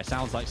 easier. Yeah, it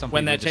sounds like some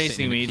When people they're are just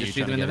sitting chasing me, queue just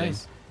shoot them trying in the to get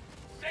face.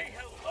 Say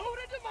hello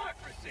to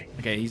democracy.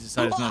 Okay, he's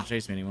decided not to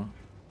chase me anymore.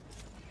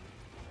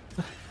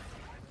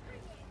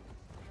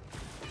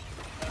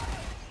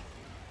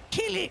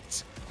 Kill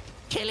it!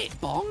 Kill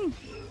it, Bong!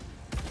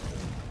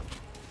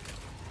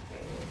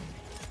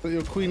 But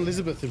your Queen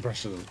Elizabeth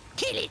impression.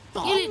 Kill it,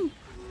 Bong!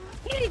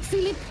 Kill it,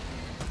 Philip!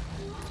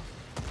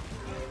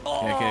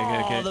 Oh,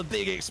 Okay. the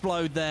big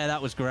explode there.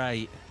 That was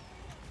great.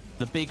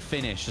 The big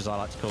finish, as I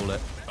like to call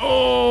it.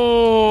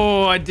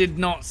 Oh, I did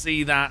not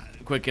see that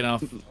quick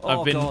enough.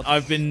 Oh, God.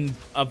 I've been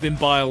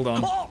biled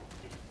on. Oh!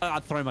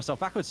 I'd throw myself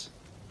backwards.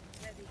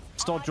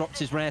 Stod dropped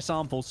his rare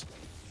samples.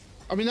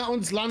 I mean, that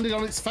one's landed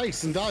on its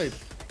face and died.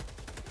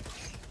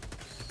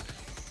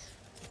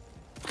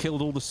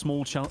 Killed all the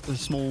small the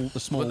smalls.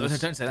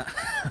 Don't say that.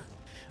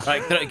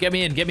 Right, get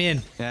me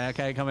in. Yeah,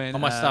 okay, come in. All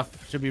my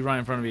stuff should be right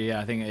in front of you. Yeah,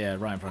 I think,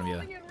 right in front of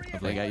you.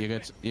 There you go, you're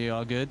good. You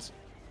are good.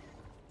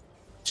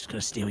 Just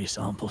gonna steal your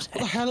samples. What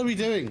the hell are we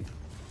doing?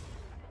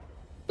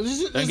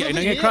 Don't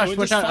get crushed.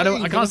 Watch out.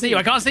 I can't see you.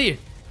 I can't see you.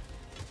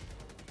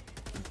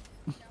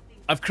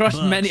 I've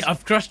crushed many a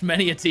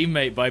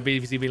teammate by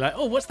BBC being like,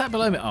 oh, what's that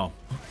below me? Oh.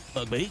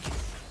 Bug beak.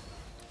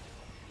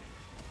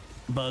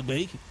 Bug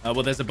beak. Oh,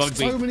 well, there's a bug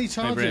beak. So many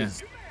over here.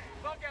 charges.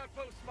 Bug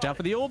outpost spotted. Down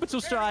for the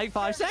orbital strike.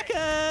 5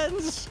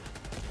 seconds.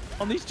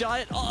 On these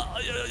giant.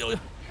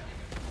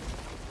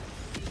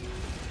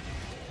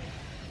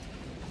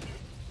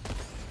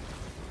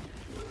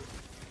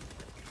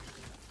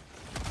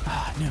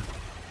 Ah, no.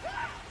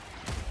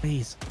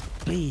 Please.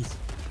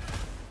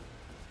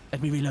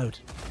 Let me reload.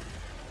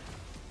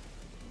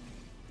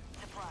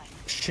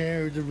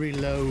 Share the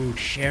reload.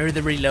 Share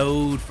the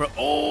reload for...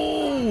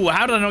 Oh,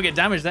 how did I not get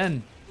damaged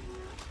then?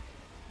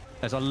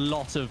 There's a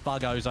lot of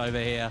buggos over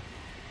here.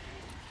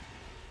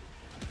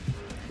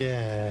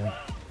 Yeah.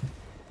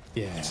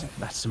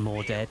 That's some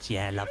more dead.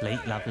 Yeah,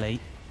 lovely.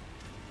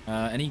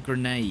 Any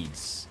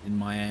grenades in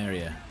my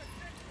area?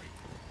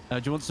 Do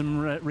you want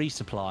some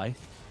resupply?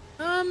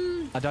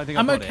 I don't think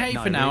I'm I've got okay it.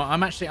 No, for now.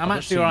 I'm actually all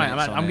right.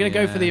 I'm gonna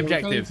go for the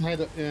objective.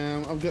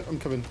 Yeah, I'm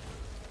coming.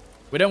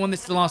 We don't want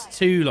this to last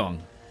too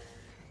long.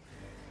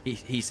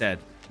 He said.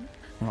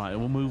 Right,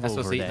 we'll move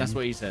over then. That's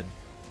what he said.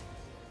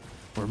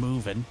 We're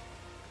moving.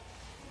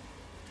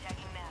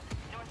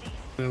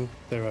 No,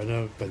 there are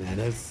no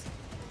bananas.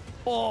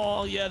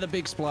 Oh, yeah, the big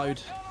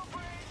explode.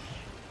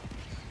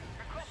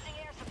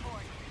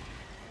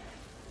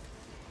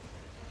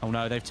 Oh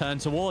no, they've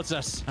turned towards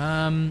us.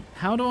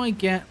 How do I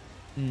get...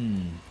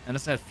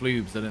 Unless I have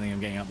flubes, I don't think I'm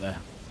getting up there.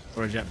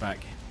 Or a jetpack.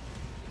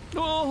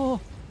 Oh,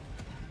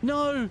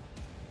 no.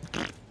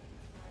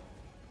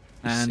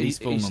 And he's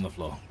fallen on the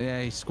floor.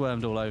 Yeah, he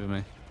squirmed all over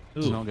me.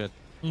 It's Ooh. not good.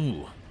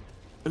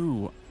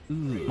 Ooh.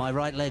 My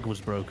right leg was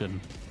broken.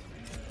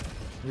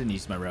 I didn't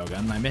use my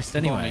railgun. I missed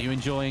Anyway, anyway. are you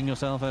enjoying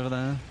yourself over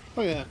there?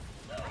 Oh yeah.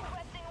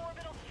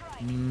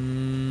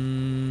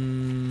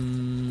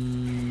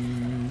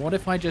 What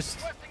if I just...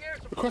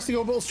 Requesting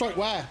orbital strike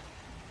where?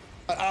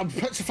 I'm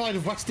petrified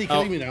of Westy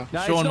killing me now.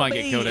 No, Sean it's not might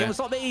me. get killed here. It was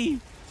not me.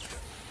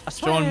 I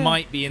swear. Sean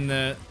might be in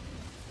the...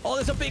 Oh,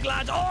 there's a big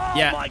lad. Oh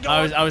Yeah, my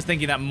god. I was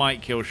thinking that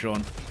might kill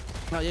Sean.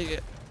 No, yeah.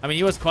 I mean,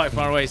 he was quite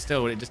far away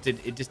still. It just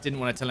didn't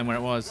want to tell him where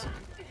it was.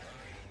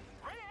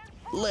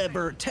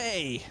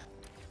 Liberté.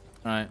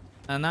 Right,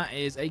 and that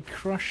is a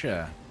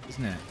crusher,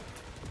 isn't it?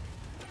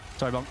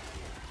 Sorry, Bonk.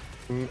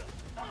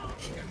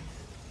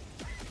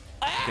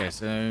 Okay,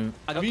 so...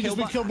 Have you just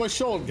been killed by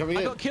Sean coming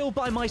I in? got killed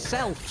by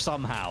myself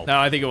somehow. No,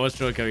 I think it was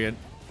Sean coming in.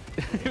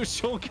 It was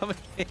Sean coming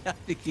in. I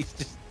think he's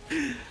just...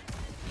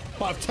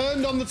 But I've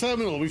turned on the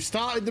terminal. We've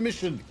started the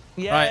mission.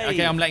 Yay. Right,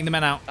 okay, I'm letting the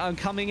men out. I'm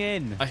coming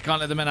in. I can't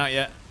let the men out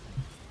yet.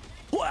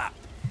 Wah!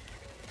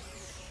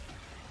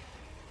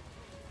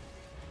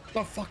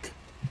 Oh, fuck.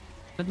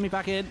 Let me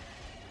back in.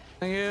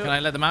 Thank you. Can I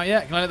let them out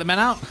yet? Can I let the men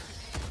out?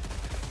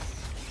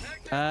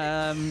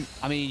 I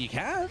mean, you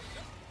can.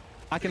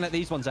 I can let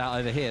these ones out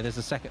over here.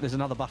 There's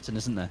another button,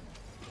 isn't there?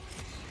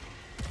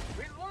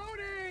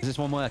 Reloading. Is this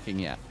one working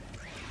yet?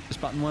 This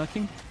button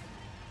working?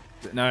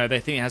 No, they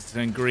think it has to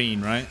turn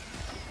green, right?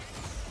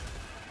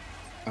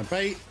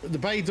 The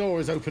bay door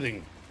is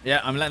opening.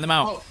 Yeah, I'm letting them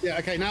out. Oh, yeah,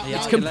 okay, now... Yeah,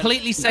 It's I now can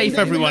completely safe,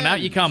 let- everyone. let-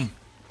 Out you come.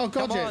 Oh,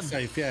 God, Come yeah, on. it's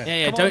safe, yeah.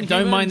 Yeah, Come on,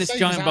 don't mind this Save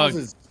giant his bug.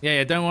 houses.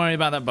 Yeah, don't worry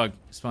about that bug.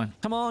 It's fine.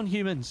 Come on,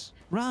 humans.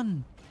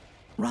 Run.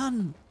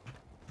 Run.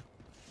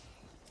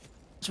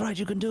 That's right,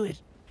 you can do it.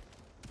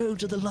 Go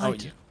to the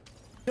light. yeah.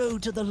 Go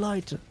to the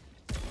light.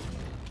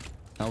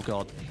 Oh,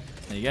 God.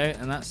 There you go,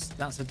 and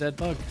that's a dead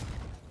bug.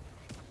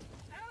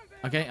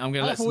 Okay, I'm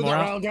gonna let Careful some with more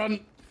that out.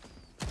 railgun.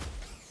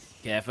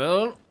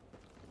 Careful.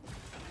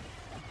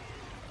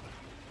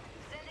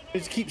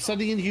 Just keep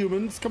sending in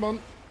humans. Come on.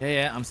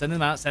 Yeah, I'm sending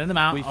them out. Sending them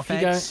out. We Off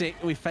you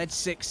go. fed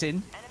six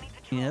in.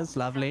 Yes,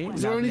 lovely.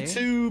 Is there only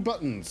 2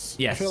 buttons?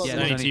 I Yes, feel like yeah,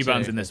 there's only only 2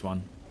 buttons two. in this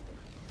one.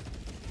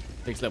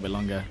 Takes a little bit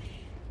longer.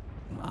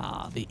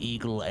 Ah, the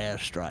Eagle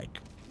airstrike.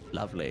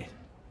 Lovely.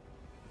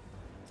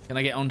 Can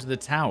I get onto the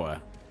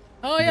tower?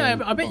 Oh yeah,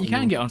 I bet you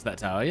can get onto that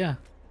tower. Yeah,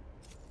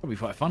 probably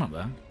quite fun up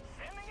there.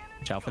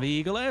 Watch out for the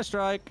Eagle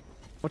airstrike.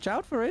 Watch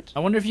out for it. I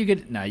wonder if you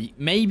could. No,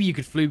 maybe you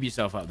could floob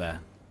yourself up there.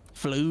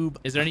 Floob.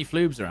 Is there any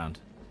floobs around?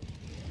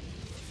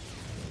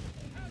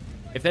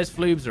 If there's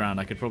floobs around,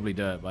 I could probably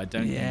do it, but I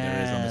don't think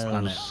there is on this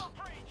planet.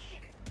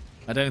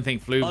 I don't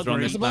think floobs are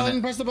on this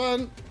planet. Press the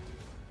button.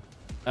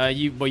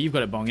 You've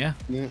got it, Bong, yeah?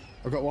 Yeah,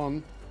 I've got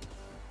one.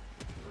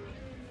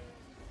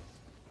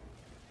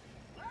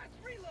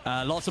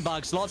 Lots of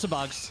bugs. Lots of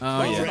bugs. Oh,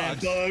 Lots of yeah.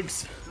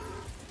 Bugs.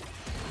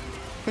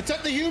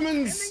 Protect the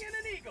humans.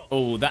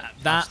 Oh, that.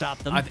 Stop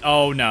them.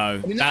 Oh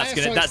no, I mean, that's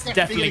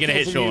definitely gonna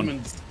hit Sean.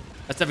 Humans.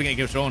 That's definitely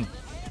gonna kill Sean.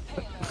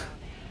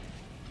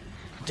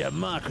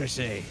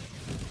 Democracy.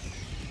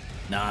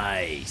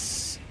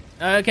 Nice.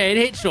 Okay, it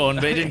hit Sean,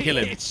 but it didn't kill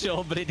him. It hit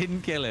Sean, but it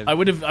didn't kill him. I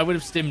would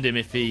have stimmed him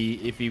if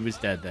he was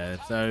dead there.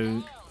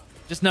 So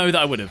just know that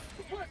I would have.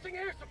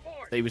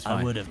 That he was fine.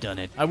 I would have done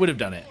it. I would have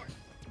done it,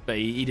 but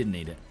he didn't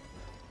need it.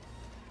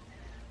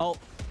 Oh,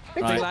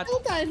 Right. lad.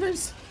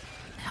 Helldivers.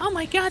 Oh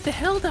my God, the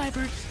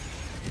Helldivers.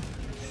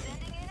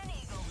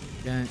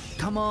 Yeah.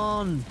 Come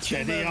on.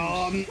 Steady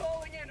on.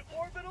 Calling in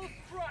orbital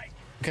strike.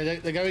 Okay,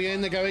 they're going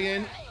in. They're going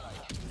in.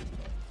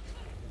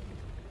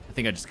 I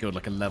think I just killed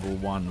like a level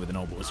 1 with an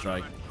orbital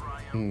strike.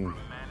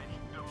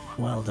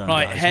 Well done.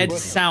 Right, guys. head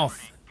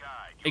south.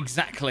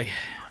 Exactly.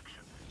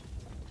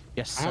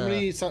 Yes. How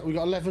many? We've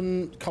got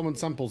 11 common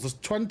samples. There's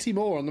 20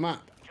 more on the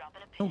map.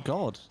 Oh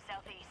God.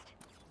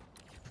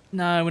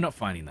 No, we're not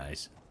finding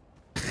those.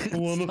 I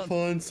want to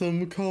find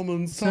some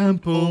common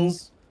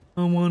Samples.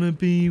 I want to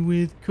be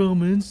with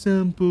common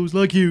samples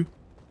like you.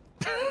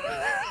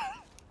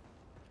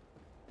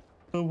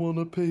 I want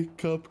to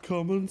pick up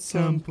common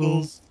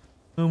samples.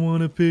 I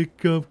want to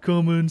pick up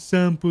common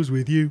samples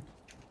with you.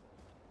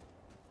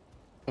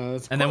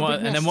 And And then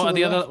what are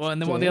the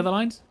other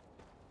lines?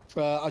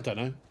 I don't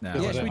know. No.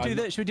 Yeah,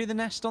 I should we do the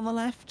nest on the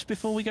left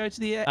before we go to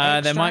the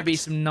there might be extract?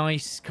 some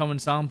nice common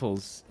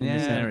samples in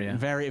this area.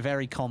 Very,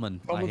 very common.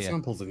 I Common hear.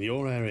 samples in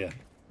your area.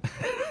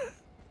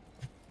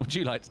 Would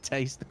you like to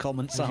taste the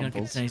common Would you like to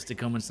samples? taste a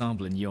common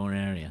sample in your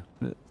area?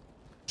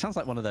 Sounds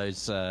like one of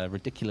those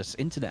ridiculous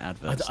internet I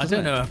adverts.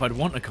 don't know if I'd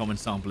want a common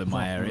sample in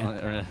my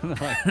area.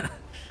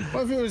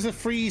 What if it was a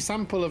free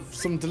sample of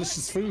some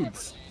delicious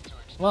foods?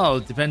 Well,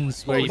 it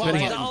depends where you're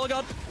putting it. Oh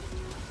God!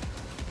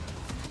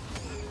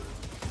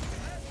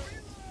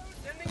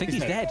 I think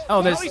he's dead.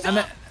 Oh, there's... he's and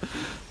up. there-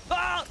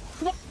 Ah!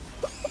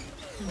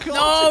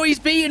 No, he's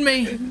beating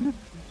me!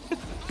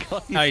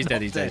 God, Oh, he's not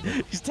dead, he's dead.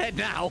 He's dead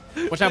now.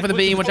 Watch out for the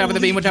beam, watch out for the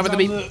beam, watch out for the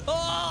beam.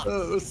 Oh!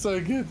 That was so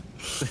good.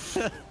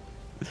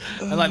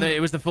 I like that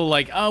it was the full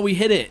like, oh, we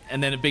hit it,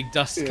 and then a big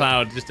dust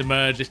cloud just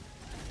emerged.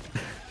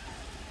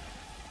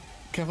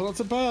 Careful not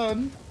to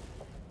burn.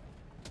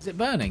 Is it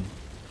burning?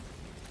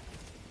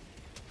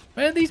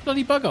 Where are these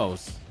bloody bug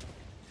holes?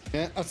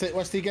 Yeah, that's it.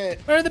 Westy, get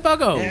it. Where are the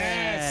bug holes?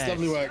 Yes,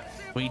 lovely work.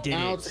 We did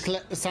Now it. to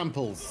collect the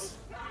samples.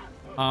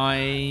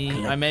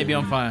 I may be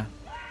on fire.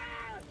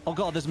 Oh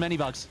God, there's many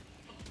bugs.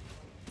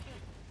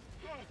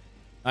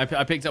 I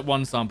picked up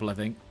one sample, I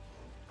think.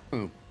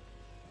 Oh.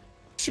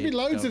 Should be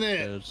loads in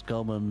it. There's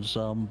common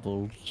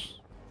samples.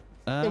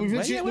 Yeah, we've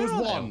literally where there's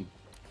are they? one.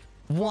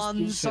 One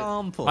bullshit.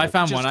 sample. I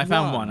found Just one.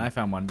 I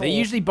found one. They Cool.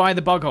 usually buy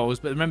the bug holes,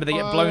 but remember they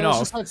get blown Let's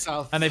off, just head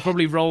south. and they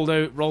probably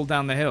rolled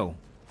down the hill.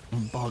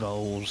 Bug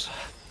holes.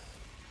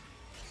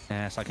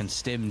 Yes, I can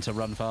stim to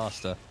run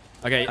faster.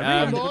 Okay.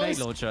 I really like the boys. grenade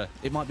launcher.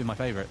 It might be my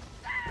favourite.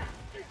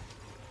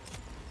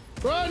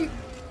 Run!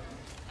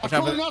 I Watch out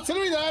called for- an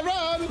artillery there.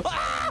 Run!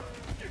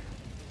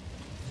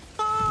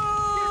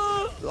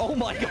 Ah! Oh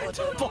my God!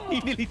 Boy,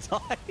 you nearly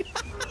died.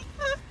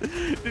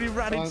 Then you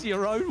ran into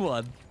your own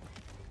one.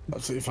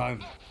 Absolutely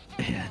fine.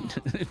 Yeah,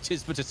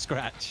 just for a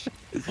scratch.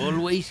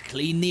 Always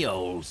clean the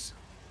holes.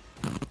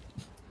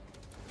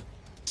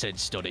 Said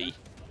study.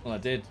 Well, I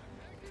did.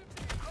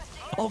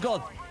 Oh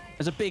God!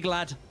 There's a big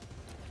lad.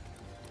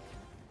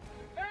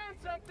 Found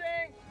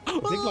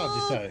something. Big lad,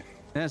 you say?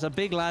 There's a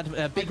big lad.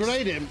 A I big,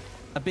 grenade him.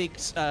 a big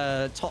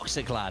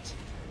toxic lad.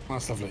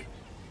 That's lovely.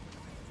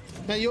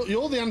 Now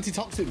you're the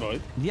anti-toxic boy.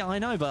 Yeah, I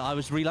know, but I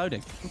was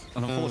reloading,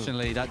 and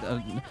unfortunately, that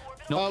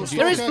not.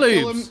 There is Stalker,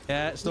 kill floobs. him.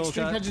 Yeah, Extreme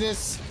stalker.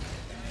 prejudice.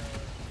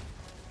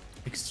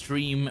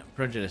 Extreme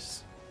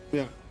prejudice.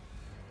 Yeah.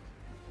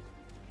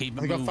 Keep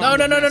I think I moving.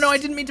 found No! I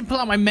didn't mean to pull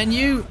out my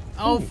menu.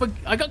 Oh,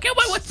 I got killed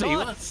by Westy.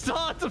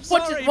 Start. I'm What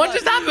sorry. what but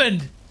just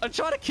happened? I'm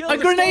trying to kill A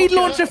the grenade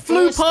stalker. launcher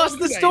flew First past the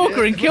grenade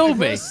stalker him. and killed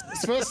me.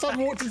 First time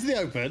I walked into the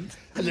open,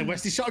 and then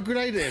Westy shot a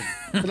grenade at him,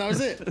 and that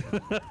was it.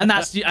 And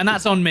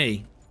that's on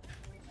me.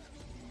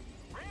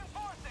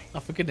 Oh,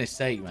 for goodness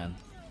sake, man.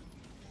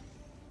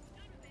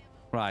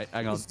 Right,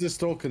 hang on. It's the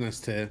stalker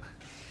nest here.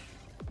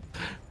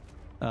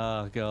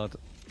 Oh God.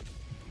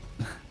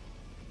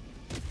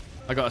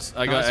 I got Nice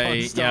one, a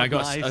nice.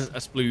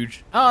 splooge.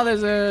 Oh,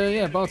 there's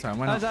a bar time.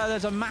 Why not?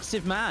 There's a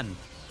massive man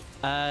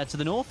to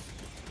the north.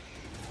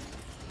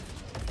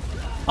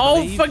 Oh,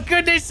 believe. for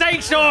goodness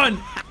sake,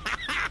 Sean!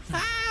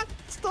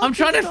 I'm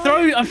trying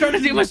to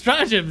do my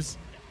stratagems.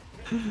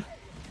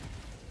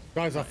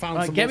 Guys, I found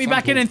Right, some get more me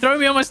back in and samples. throw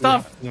me on my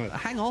stuff. No.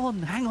 Hang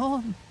on, hang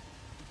on.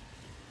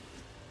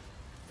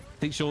 I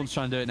think Sean's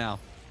trying to do it now.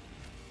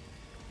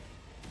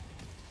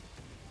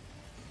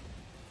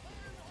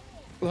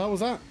 What the hell was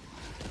that?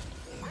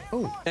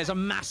 Oh, There's a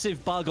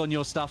massive bug on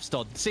your stuff,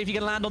 Stod. See if you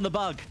can land on the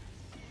bug.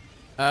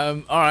 All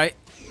right.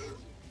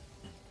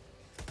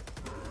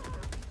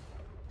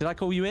 Did I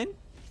call you in?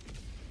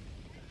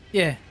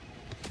 Yeah.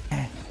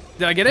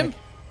 Did I get him?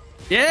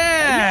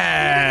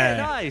 Yeah!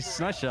 Nice.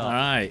 Nice shot. All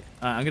right.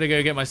 I'm going to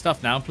go get my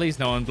stuff now. Please,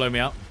 no one blow me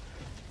up.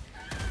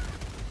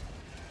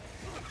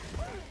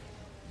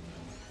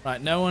 Right,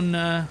 no one...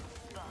 Yeah,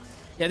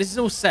 this is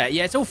all set.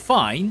 Yeah, it's all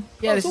fine.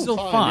 Yeah, this is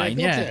all fine.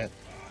 Yeah.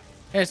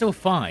 Yeah, it's all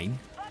fine.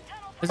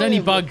 There's only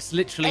bugs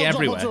literally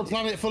everywhere. I've got to a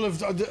planet full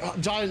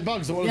of giant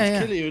bugs that want Yeah,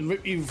 to kill you and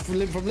rip you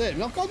limb from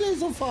limb. I've got to do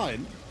it's all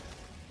fine.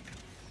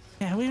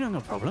 Yeah, we don't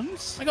have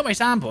problems. I got my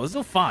samples. It's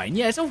all fine.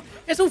 Yeah, it's all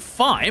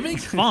fine.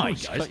 Everything's fine,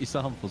 Got guys. your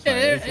samples, Yeah,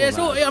 mate. it's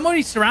all, I'm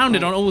only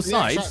surrounded on all Yeah,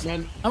 sides. extract,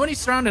 man. I'm only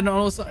surrounded on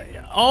all sides.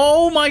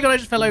 Oh my god, I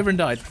just fell over and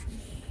died.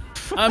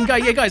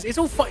 Guys, it's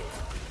all fine.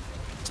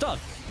 Stop.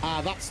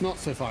 Ah, that's not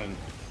so fine.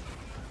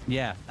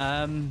 Yeah.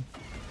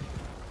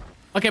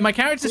 Okay, my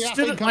character Yeah,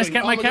 stood. I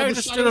think My the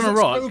character stood shadows on a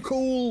look rock. So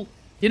cool.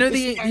 You know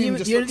This the game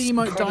just looks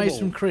emote dies incredible.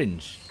 from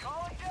cringe.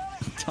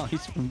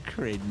 Dies from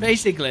cringe.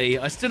 Basically,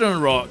 I stood on a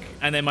rock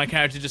and then my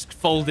character just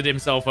folded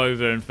himself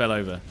over and fell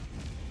over.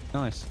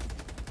 Nice.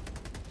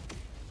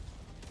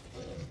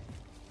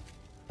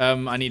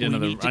 I need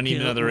another. need to I need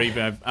kill- another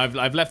Eva.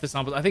 I've left the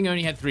samples. I think I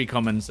only had 3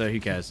 commons, so who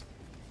cares?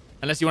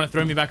 Unless you want to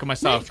throw me back on my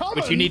stuff,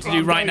 which you need to do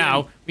commons? right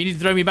now. You need to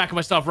throw me back on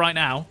my stuff right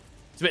now.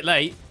 It's a bit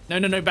late.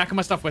 No, back on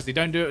my stuff, Wesley.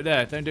 Don't do it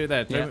there. Don't do it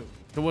there. Throw Yeah. it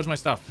towards my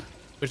stuff,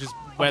 which is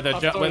where the.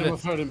 I've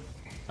thrown him.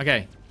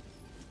 Okay.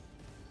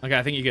 Okay,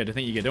 I think you're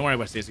good. Don't worry,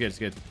 Wesley. It's good. It's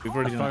good. We've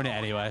already I've done thrown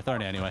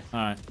it anyway. All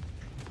right.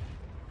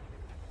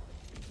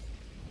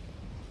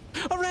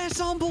 A rare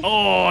sample.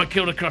 Oh, I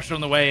killed a crusher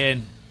on the way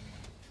in.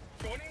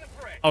 Joining the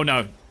fray. Oh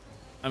no.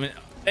 I mean,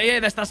 yeah,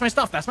 that's my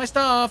stuff. That's my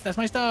stuff. That's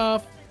my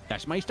stuff.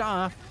 That's my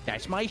stuff.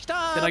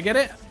 Did I get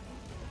it?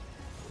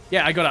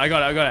 Yeah, I got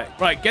it.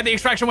 Right, get the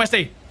extraction,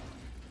 Westy.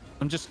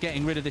 I'm just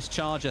getting rid of this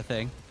charger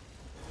thing.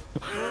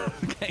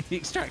 Getting the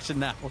extraction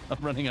now. I'm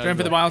running over. Going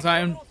for the it. Bile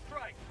Titan.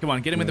 Come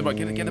on, get him with the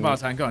get the Bile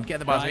Titan. Go on, get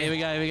the Bile Right, Titan.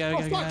 here we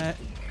go.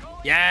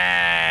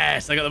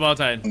 Yes, I got the Bile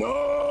Titan.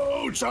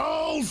 No,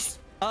 Charles.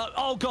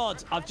 Oh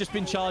god, I've just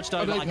been charged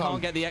over. they I come.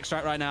 can't get the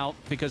extract right now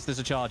because there's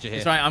a charger here.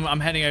 It's right. I'm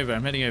heading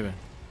over.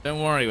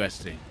 Don't worry,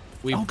 Westy.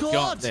 We've Oh, God.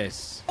 got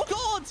this. Oh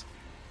god!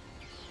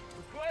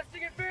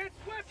 Requesting advanced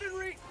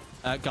weaponry.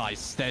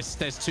 Guys,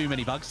 there's too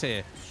many bugs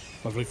here.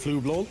 Lovely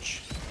flube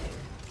launch.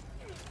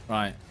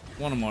 Right.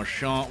 One more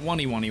shot. One.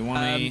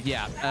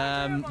 Yeah.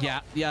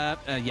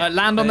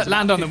 Land on There's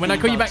land about on them. When I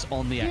 15 call you back, bugs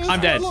on the Yeah, extract.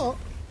 I'm dead. a lot.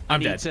 I'm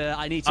dead.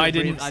 I need to. I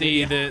didn't I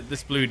see need- the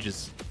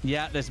splooges.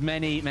 Yeah, there's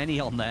many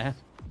on there.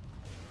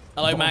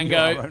 Hello, Not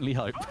Mango. Our only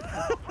hope.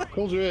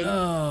 Called you in.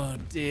 Oh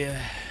dear.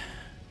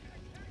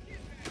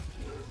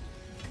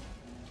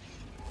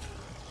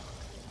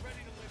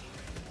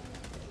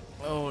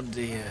 Oh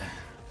dear.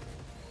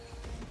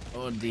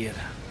 Oh dear.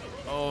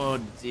 Oh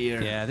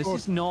dear. Yeah, this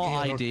is not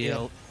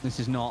ideal. This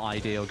is not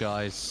ideal,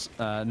 guys.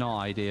 Not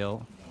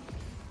ideal.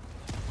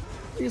 I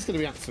think it's going to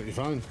be absolutely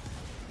fine.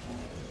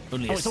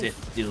 Only Oh, a it's all-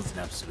 Sith deals in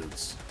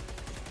absolutes.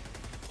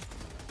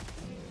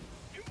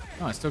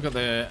 Oh, I still got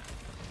the.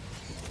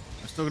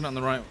 I still got it on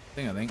the right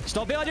thing, I think.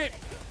 Stop behind you!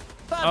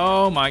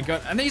 Oh my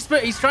god! And he's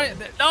trying.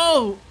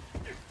 No!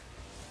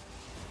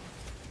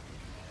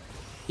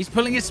 He's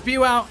pulling his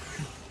spew out.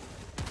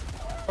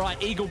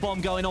 Right, eagle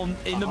bomb going on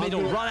in the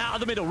middle. Run out of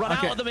the middle. Run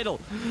Okay. out of the middle.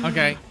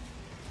 Okay.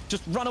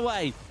 Just run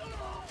away.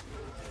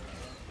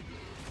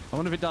 I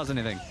wonder if it does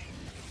anything.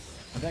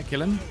 Did that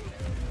kill him?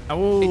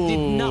 Oh, It did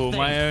nothing.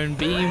 my own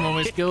beam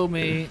almost killed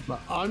me.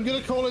 I'm going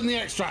to call in the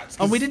extracts.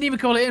 Oh, we didn't even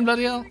call it in,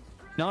 bloody hell.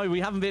 No, we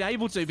haven't been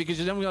able to because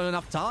you haven't got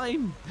enough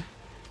time.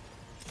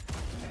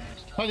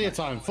 Plenty of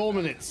time. 4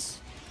 minutes.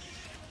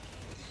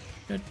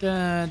 Dun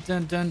dun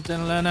dun dun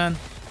dun dun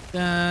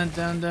dun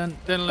dun dun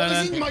dun What is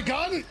dun. eating my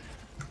gun?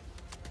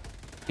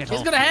 Get He's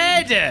off. got a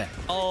head.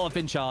 Oh, I've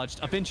been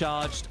charged. I'm being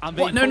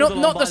What? No, pulled not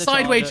along by the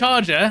sideway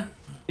charger.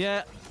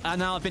 Yeah, and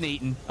now I've been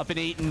eaten.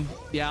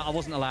 Yeah, I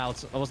wasn't allowed.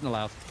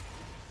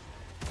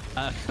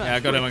 Yeah, I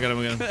got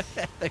him.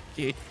 Thank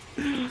you.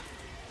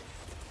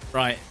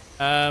 Right.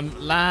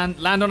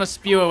 Land on a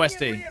spewer,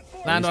 Westy.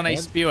 Land on a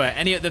spewer.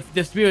 Any of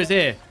the spewers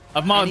here.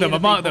 I've marked Any them.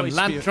 of the big boy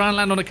Land. spewer. Try and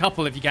land on a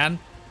couple if you can.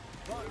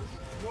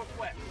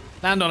 Northwest.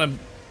 Land on them.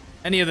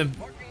 Any of them.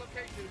 Marking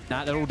location.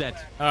 Nah, they're all dead.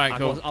 All right,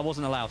 cool. I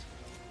wasn't allowed.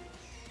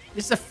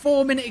 This is a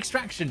 4-minute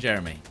extraction,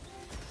 Jeremy.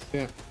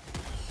 Yeah.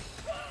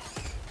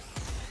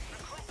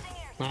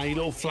 Nah, you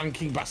little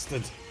flanking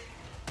bastard.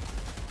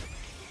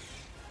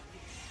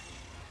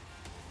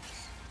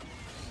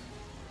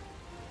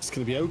 It's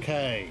going to be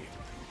okay.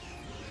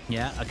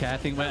 Yeah. Okay. I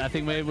think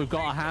we've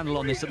got a handle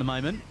on this at the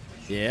moment.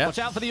 Yeah. Watch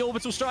out for the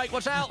orbital strike.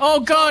 Watch out. Oh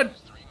god.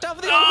 Watch out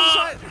for the orbital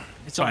strike.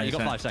 It's fine, alright. You it's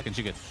got fine. 5 seconds.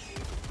 You're good.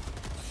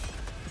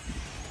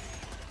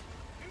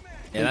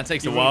 Yeah, that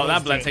takes a You while. almost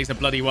That blood did. takes a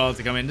bloody while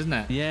to come in, doesn't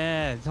it?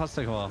 Yeah, it does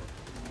take a while.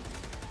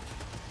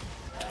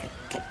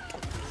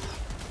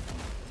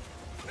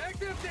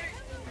 Mag's empty.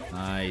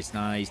 Nice,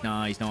 nice,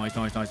 nice, nice,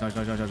 nice, nice, nice,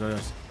 nice, nice,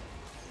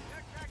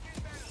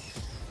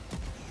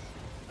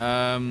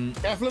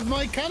 nice. Careful of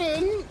my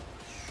cannon.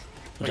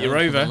 But you're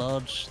Going for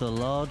over. The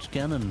large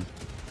cannon.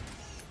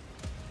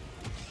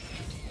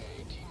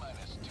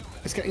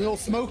 It's getting all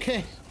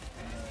smoky.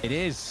 It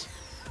is.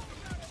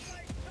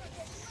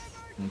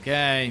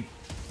 Okay.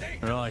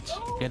 Right,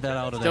 get that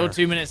out of Still there.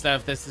 2 minutes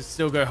left. This could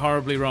still go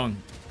horribly wrong.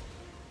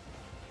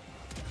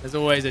 There's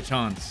always a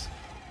chance.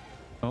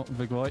 Oh,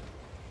 big boy.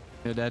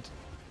 You're dead.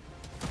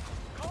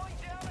 Calling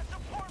down a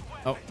support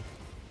weapon. Oh.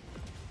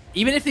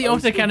 Even if the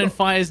autocannon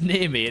fires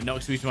near me, it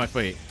knocks me to my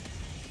feet.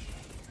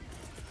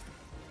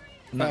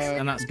 And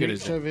that's good,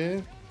 Breach isn't it? over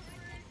here.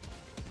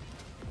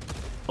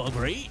 Bug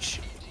reach.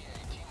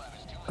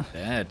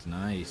 Dead.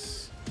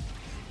 Nice.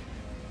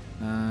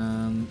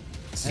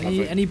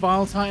 Lovely. Any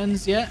Bile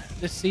Titans yet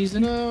this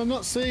season? No, I'm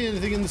not seeing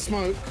anything in the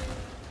smoke.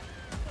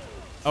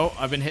 Oh,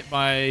 I've been hit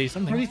by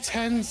something. Only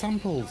 10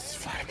 samples.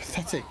 Very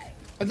pathetic.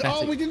 And,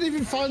 Pathetic. oh, we didn't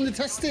even find the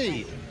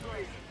testy.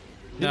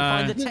 No.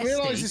 find I the- didn't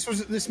realise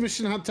Testy? this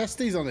mission had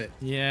testes on it.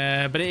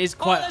 Yeah, but it is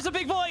Oh, quite. there's a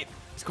big boy.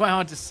 It's quite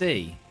hard to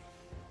see.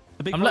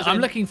 The big I'm boy's in.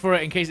 looking for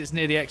it in case it's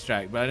near the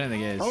extract, but I don't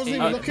think it is. I wasn't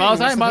even looking, Bile that's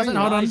Titan, the Bile thing.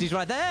 Titan, hold on. He's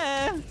right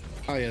there.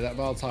 Oh yeah, that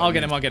Bile Titan. I'll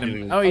get him, I'll get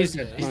him. Oh, he's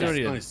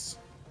already in. nice.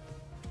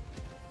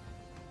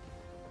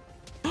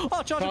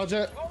 Oh, charge.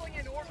 Charger. Calling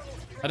in orbital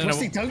strike. I don't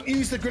Rusty, know. don't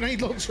use the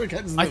grenade launcher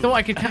against them. I thought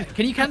I could.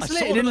 Can you cancel I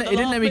it? saw It them didn't. at the It didn't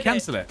last let me minute.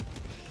 cancel it.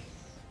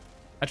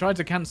 I tried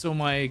to cancel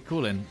my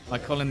call-in,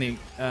 like calling the.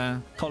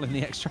 Calling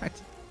the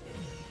extract.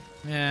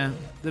 Yeah,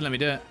 didn't let me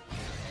do it.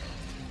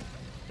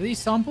 Are these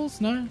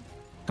samples? No.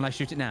 Can I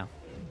shoot it now?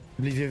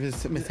 I believe you have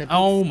Mr.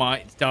 Oh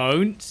my!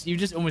 Don't! You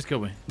just almost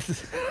killed me.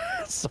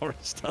 Sorry,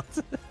 Stud.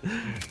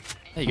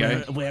 There you go.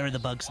 Where are the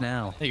bugs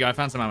now? There you go. I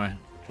found some ammo.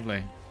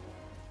 Lovely.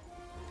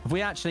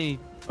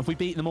 Have we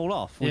beaten them all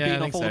off? We've Yeah, I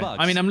beaten think off all so. the bugs.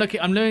 I mean,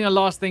 I'm doing a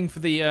last thing for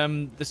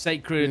the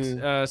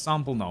sacred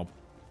sample knob.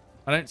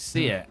 I don't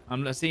see it.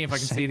 I'm seeing if I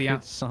can see the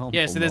Sacred sample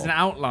Yeah, so there's an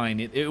knob. outline.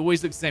 It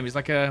always looks the same. It's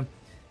like a.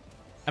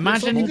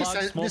 Imagine Imagine. Small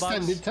bugs, small bugs.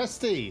 distended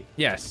testy.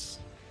 Yes.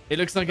 It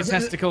looks like a Is it-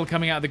 testicle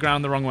coming out of the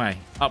ground the wrong way,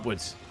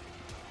 upwards.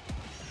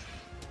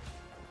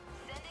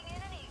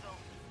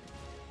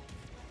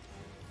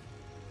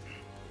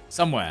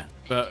 Somewhere,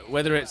 but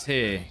whether it's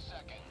here,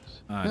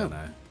 I don't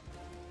know.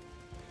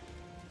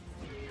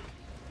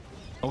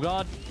 Oh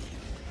God.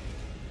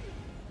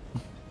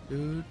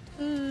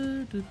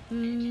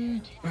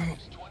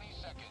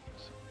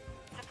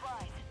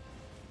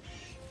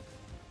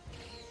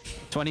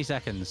 20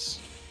 seconds.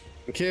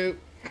 Thank you.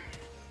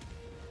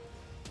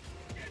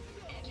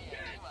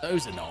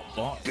 Those are not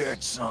bots.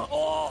 Good son.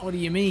 Oh. What do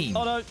you mean?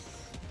 Oh no.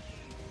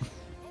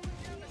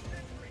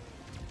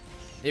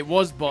 It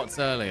was bots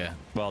earlier.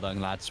 Well done,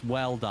 lads.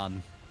 Well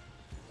done.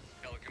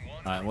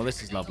 Alright, well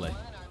this is lovely.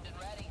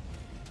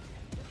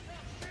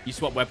 You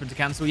swap weapon to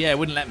cancel? Yeah, it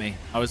wouldn't let me.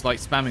 I was like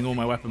spamming all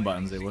my weapon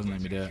buttons. It wasn't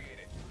letting me do it.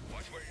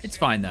 It's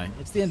fine though.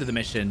 It's the end of the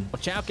mission.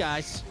 Watch out,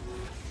 guys.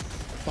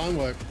 Fine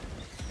work.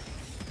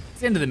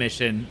 It's the end of the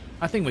mission.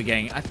 I think we're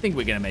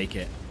gonna make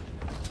it.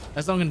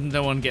 As long as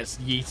no one gets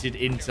yeeted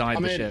inside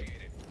I'm the in. ship.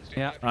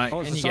 Yeah. Right, Oh,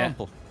 it's in a you get.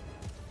 sample.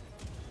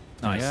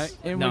 Nice.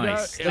 Okay, in we go.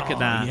 Nice. Look at Oh,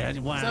 that. Yeah,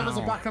 wow. Servers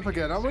are back up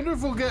again. I wonder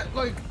if we'll get,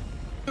 like,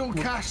 it'll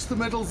cache the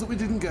medals that we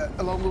didn't get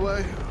along the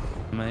way.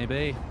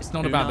 Maybe. It's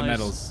not Who about the knows?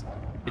 medals.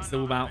 It's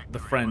all about the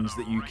friends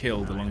that you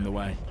killed along the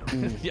way.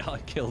 Yeah, I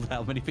killed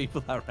how many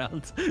people that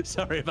round.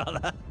 Sorry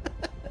about that.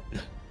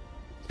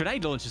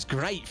 Grenade launch is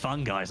great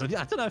fun, guys. I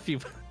don't know if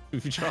you've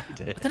tried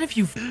it. I don't know if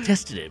you've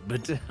tested it,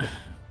 but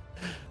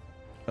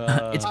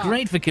it's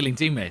great for killing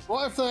teammates.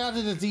 What if they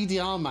added a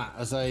DDR mat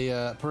as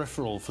a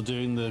peripheral for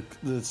doing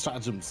the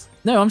stratagems?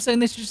 No, I'm saying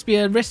this should just be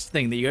a wrist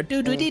thing that you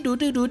go do.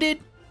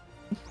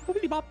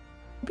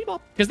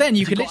 Because then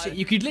you could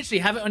literally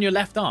have it on your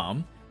left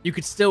arm. You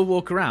could still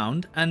walk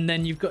around, and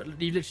then you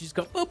literally just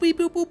got boop beep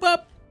boop boop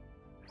boop.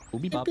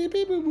 Beep, beep,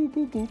 boop, boop,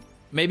 boop, boop.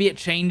 Maybe it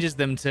changes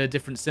them to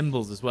different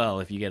symbols as well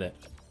if you get it.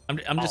 I'm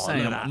just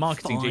saying, I'm a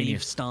marketing Five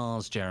genius.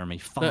 stars, Jeremy.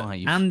 But-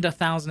 5. and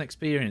 1,000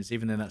 experience,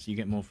 even though you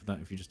get more for that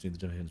if you just do the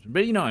defense.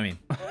 But you know what I mean.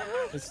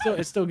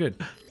 It's still good.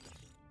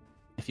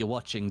 If you're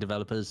watching,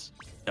 developers,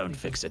 don't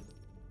fix it.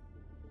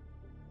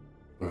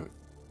 Right.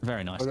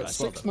 Very nice, I got guys.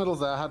 6 medals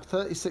there. I had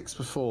 36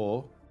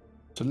 before.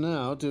 So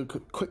now, do a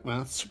quick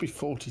maths, should be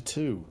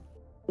 42.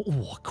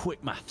 Oh,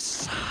 quick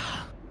maths.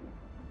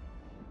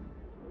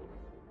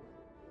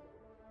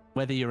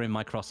 Whether you're in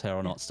my crosshair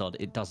or not, Stod,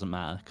 it doesn't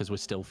matter because we're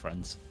still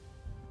friends.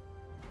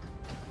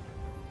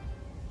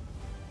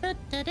 That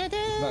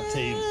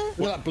team.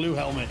 Look at that blue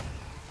helmet.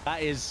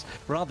 That is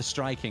rather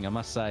striking, I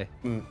must say.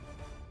 Mm.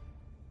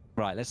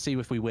 Right, let's see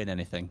if we win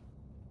anything.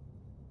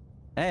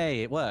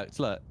 Hey, it worked.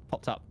 Look,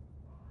 popped up.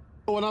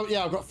 Oh, and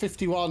yeah, I've got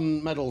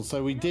 51 medals,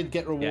 so we did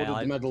get rewarded Yeah,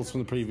 the medals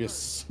from the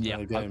previous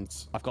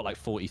games. I've got like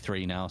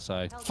 43 now,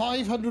 so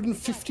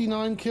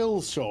 559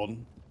 kills,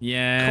 Sean.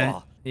 Yeah.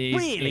 God, He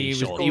really,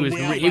 Sean? he was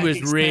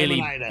really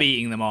Exterminator.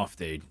 beating them off,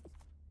 dude.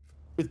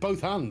 With both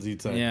hands,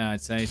 you'd say. Yeah,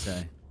 I'd say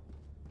so.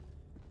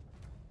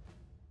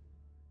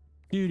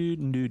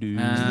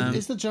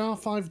 Is the Jar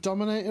 5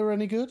 Dominator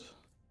any good?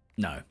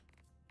 No.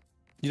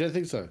 You don't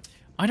think so?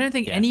 I don't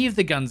think any of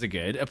the guns are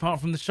good, apart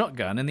from the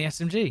shotgun and the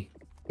SMG.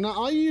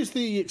 No, I use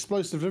the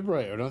Explosive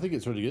Liberator, and I think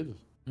it's really good.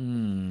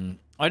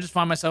 I just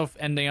find myself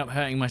ending up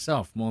hurting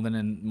myself more than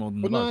the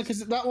But no, bugs.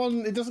 because that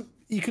one, it doesn't...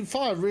 You can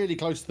fire really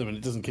close to them, and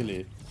it doesn't kill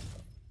you.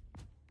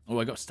 Oh,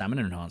 I got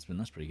stamina enhancement.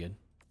 That's pretty good.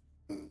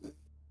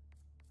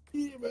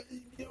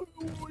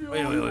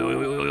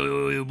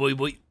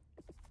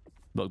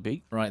 Bug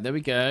beat. Right, there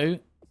we go.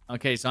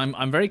 Okay, so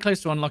I'm very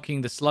close to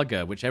unlocking the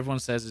Slugger, which everyone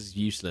says is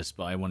useless,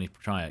 but I want to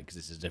try it because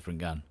it's a different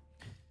gun.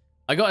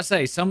 I gotta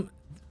say,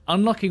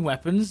 unlocking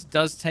weapons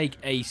does take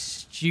a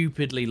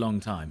stupidly long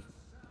time.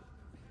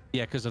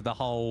 Yeah, because of the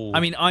whole...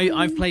 I mean,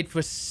 I've played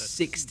for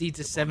 60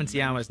 to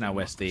 70 hours now,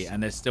 Westy,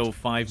 and there's still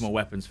 5 more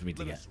weapons for me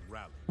to get.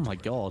 Oh my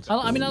god.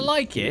 I mean, I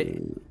like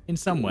it in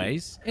some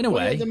ways, in a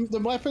way. Yeah,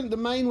 the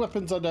main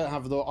weapons I don't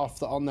have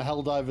on the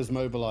Helldivers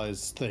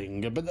Mobilize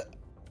thing, but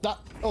that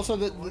also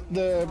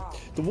the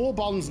war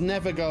bonds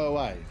never go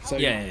away. So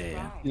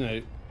Yeah. you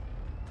know,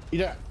 you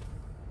don't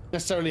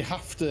necessarily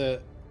have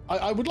to.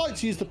 I would like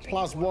to use the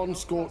Plas 1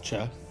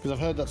 Scorcher because I've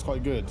heard that's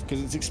quite good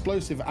because it's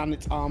explosive and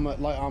it's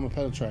light armor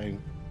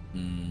penetrating.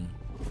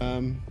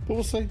 But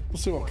we'll see. We'll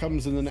see what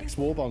comes in the next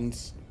war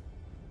bonds.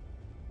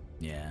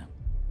 Yeah.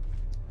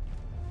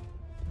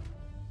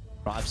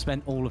 Right, I've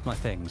spent all of my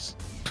things.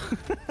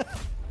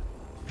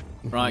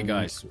 Right,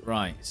 guys.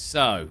 Right.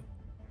 So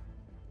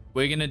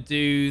we're gonna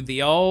do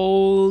the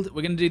old.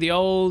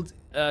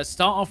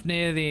 Start off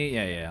near the.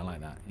 Yeah. I like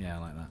that. Yeah, I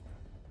like that.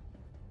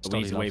 But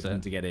we need to wait for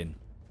them to get in.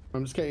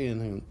 I'm just getting in.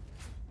 Hang on.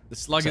 The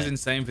slug is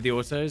insane for the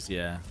autos.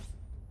 Yeah.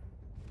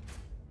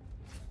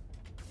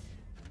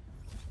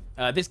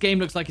 This game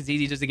looks like it's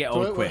easy just to get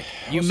old quick.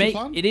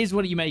 It is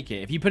what you make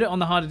it. If you put it on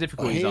the harder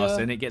difficulties,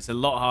 Austin, it gets a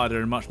lot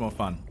harder and much more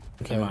fun,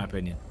 in my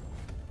opinion.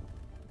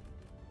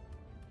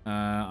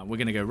 We're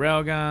gonna go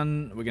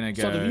railgun. We're gonna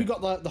go. So have you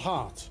got the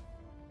heart?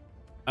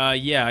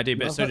 Yeah, I do,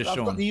 but so does Sean.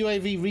 I've got the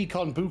UAV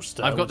recon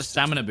booster. I've got the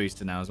stamina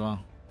booster now as well.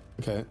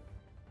 Okay.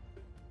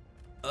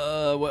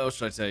 What else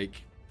should I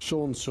take?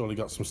 Sean's surely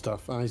got some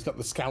stuff. He's got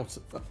the scout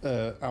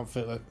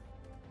outfit.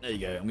 There you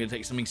go. I'm gonna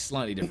take something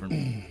slightly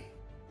different.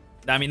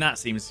 I mean, that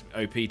seems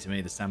OP to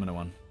me, the stamina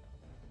one.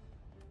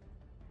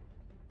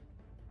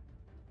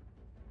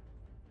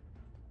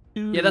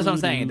 Yeah, that's what I'm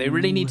saying. They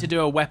really need to do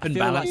a weapon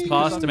balance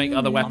pass to make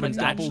other weapons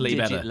actually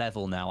better.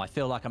 Level now. I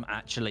feel like I'm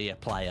actually a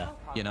player,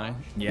 you know?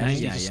 Yeah, I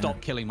need to stop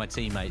killing my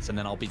teammates and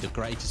then I'll be the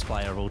greatest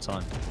player of all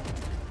time.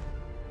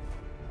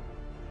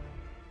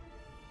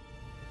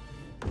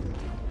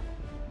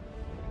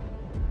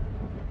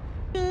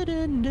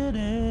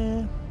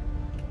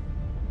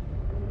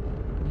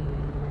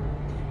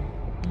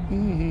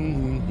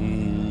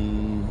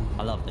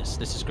 I love this.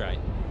 This is great.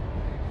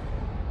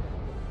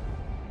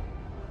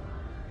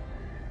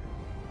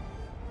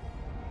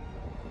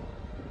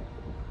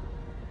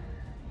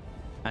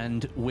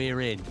 And we're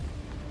in.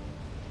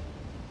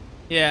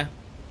 Yeah.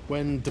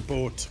 When the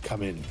boat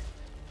come in.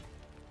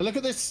 Look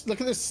at this. Look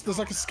at this. There's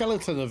like a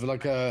skeleton of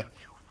like a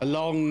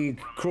long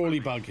crawly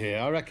bug here.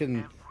 I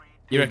reckon.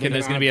 You reckon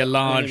there's going to be a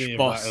large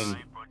boss?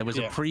 There was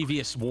a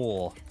previous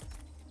war.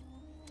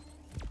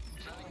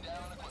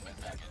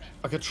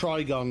 Like a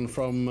Trigon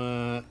from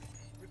the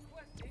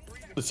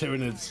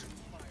Tyranids.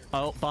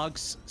 Oh,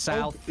 bugs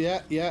south. Oh,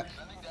 yeah.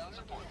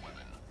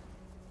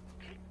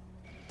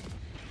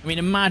 I mean,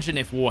 imagine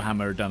if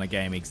Warhammer had done a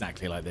game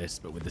exactly like this,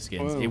 but with the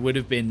skins. It would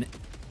have been...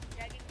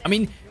 I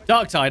mean,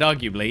 Darktide,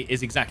 arguably,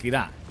 is exactly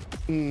that.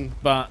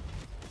 But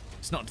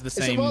it's not to the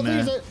same...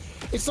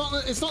 It's not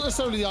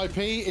necessarily the IP.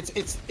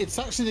 It's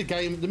actually the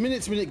game. The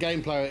minute-to-minute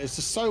gameplay is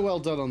just so well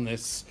done on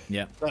this.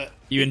 Yeah.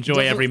 You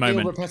enjoy every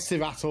moment. It's not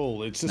repetitive at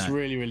all. It's just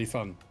really, really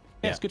fun.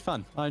 Yeah, it's good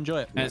fun. I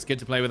enjoy it. And it's good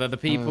to play with other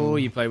people.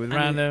 You play with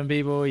random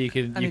people. You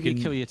can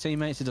kill your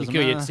teammates. It doesn't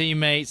kill matter. your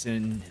teammates,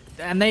 and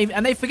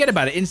they forget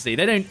about it instantly.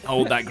 They don't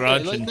hold that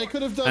grudge and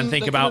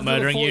think about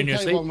murdering you in your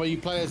sleep. One where you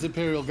play as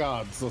Imperial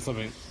Guards or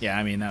something. Yeah,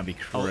 I mean that'd be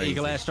crazy. Oh,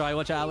 Eagle airstrike!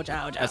 Watch out! Watch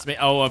out! Watch out! That's me.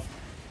 Oh,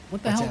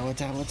 what the hell?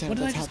 Watch out! What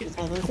did I just get?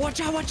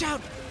 Watch out! Watch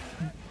out!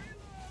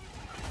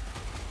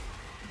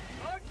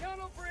 On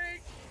tunnel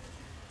break.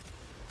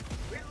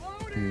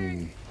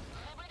 Reloading.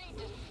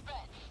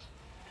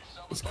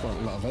 There's quite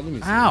a lot of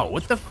enemies. Ow!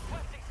 What the?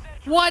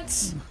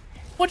 What?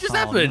 What just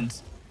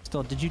happened?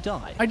 Stop! Did you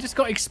die? I just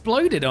got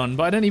exploded on,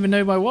 but I don't even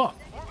know by what.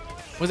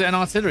 Was it an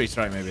artillery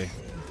strike, maybe?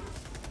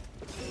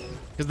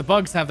 Because the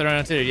bugs have their own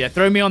artillery. Yeah,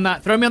 throw me on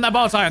that. Throw me on that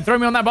barbed iron. Throw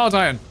me on that barbed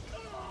iron.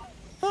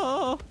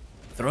 Oh!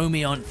 Throw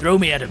me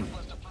at him.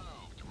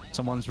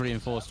 Someone's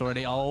reinforced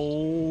already.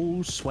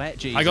 Oh, sweat,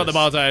 Jesus! I got the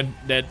barbed iron.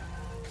 Dead.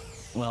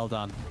 Well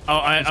done.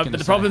 Oh, but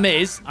the problem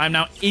is, I'm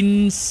now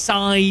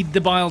inside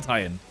the bile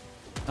iron.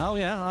 Oh,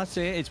 yeah, I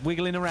see it. It's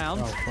wiggling around.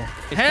 Oh, fuck.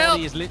 Its Help!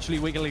 body is literally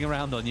wiggling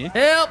around on you.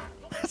 Help!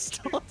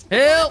 Stop.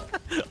 Help!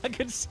 I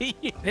can see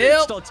you.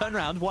 Help! Stop, turn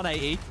around,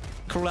 180.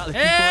 Crawl out the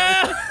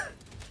Help!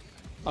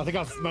 I think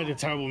I've made a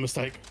terrible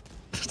mistake.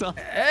 Stop.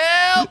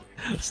 Help!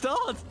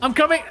 Start. I'm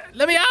coming.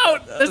 Let me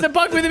out. There's a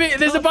bug with me.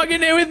 There's a bug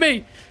in here with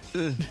me.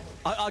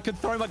 I could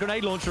throw my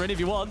grenade launcher in if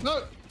you want.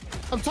 No,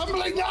 I'm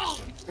tumbling now.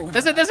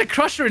 There's a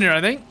crusher in here,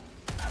 I think.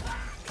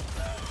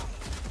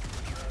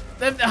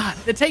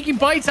 They're taking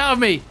bites out of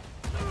me.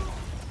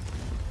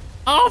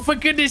 Oh, for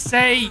goodness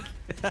sake.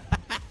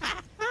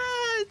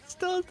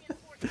 Stop.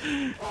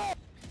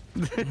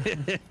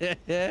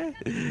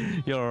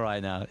 You're all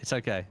right now. It's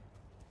okay.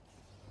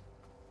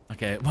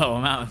 Okay, well,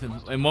 I'm out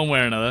in one way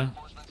or another.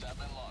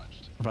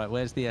 Right,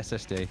 where's the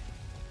SSD?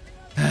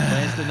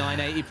 Where's the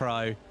 980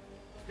 Pro?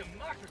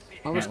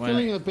 I was Right,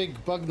 killing a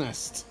big bug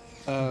nest.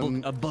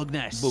 A bug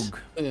nest. Bug.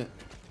 Yeah,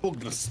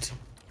 bug nest.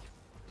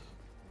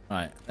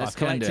 Right, let's I've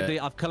go and do collected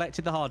it. I've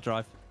collected the hard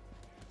drive.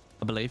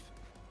 I believe.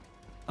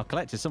 I've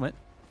collected something.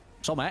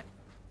 Something.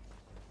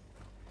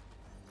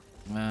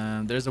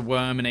 There's a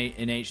worm in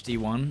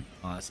HD1.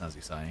 Oh, that sounds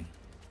exciting.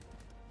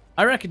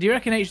 Do you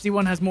reckon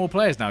HD1 has more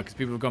players now because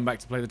people have gone back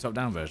to play the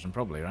top-down version?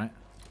 Probably, right?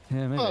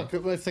 Yeah, maybe. Oh,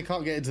 if they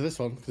can't get into this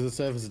one because the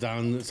servers are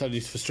down, it's only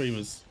for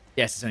streamers.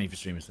 Yes, it's only for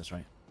streamers. That's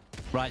right.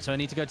 Right, so I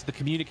need to go to the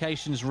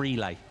communications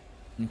relay,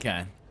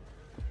 Okay.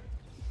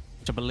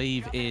 which I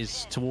believe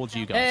is towards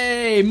you guys.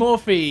 Hey,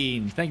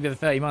 Morphine! Thank you for the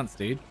 30 months,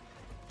 dude.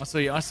 I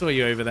saw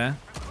you over there.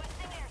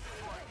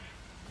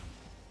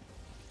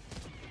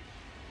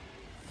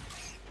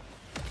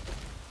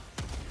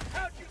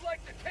 How'd you like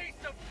the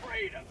taste of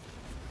freedom?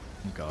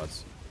 Oh, God.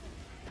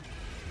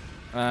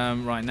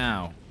 Right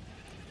now.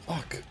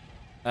 Fuck.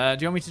 Do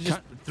you want me to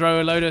just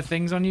throw a load of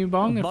things on you,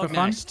 Bong, for Bug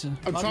fun? nest.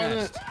 I'm Bug trying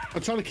nest.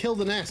 to kill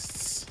the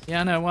nests.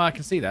 Yeah, no, well, I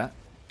can see that.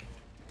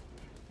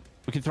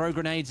 We can throw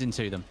grenades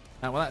into them.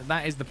 Well,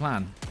 that is the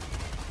plan.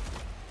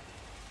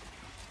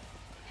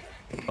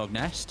 Bug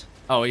nest.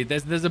 Oh,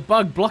 there's a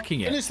bug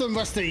blocking it. Finish them,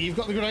 Rusty. You've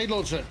got the grenade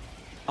launcher.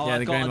 Oh, Yeah,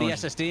 the I've got grenade the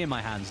launcher. SSD in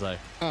my hands though.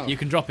 Oh. You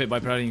can drop it by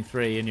pressing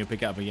 3 and you'll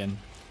pick it up again.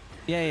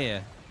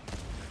 Yeah.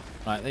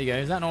 Right, there you go.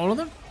 Is that not all of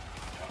them?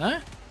 No?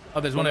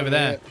 Oh, there's one over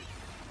there.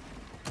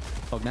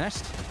 Bug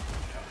nest.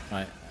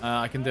 Right,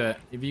 I can do it.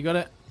 Have you got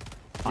it?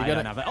 You I got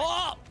don't it? have it.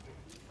 Oh!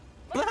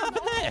 What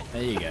happened there?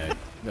 There you go.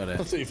 Got it.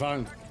 Absolutely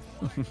fine.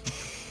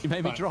 You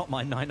made me Right. drop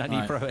my 990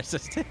 Right. Pro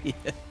SSD.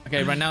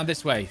 Okay, right now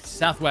this way.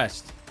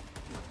 Southwest.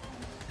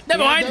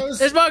 Never Yeah, mind! those-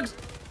 There's bugs!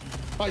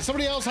 Right,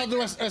 somebody else had the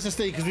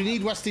SSD because we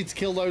need Westy to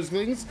kill those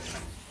things.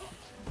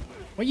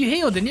 Well, you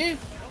healed, didn't you?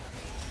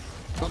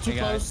 Not too There you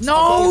go. close. No!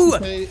 I've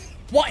got SSD.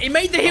 What? It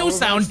made the heal Oh,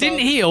 sound, that's didn't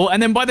not- heal,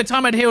 and then by the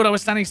time I'd healed, I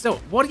was standing still.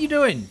 What are you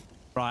doing?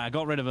 Right, I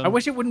got rid of them. I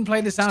wish it wouldn't play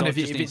the sound Stock if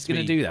just it's needs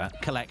going to be do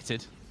that.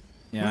 Collected.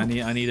 Yeah, I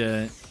need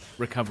a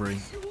recovery.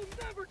 You will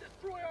never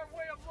destroy our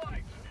way of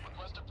life.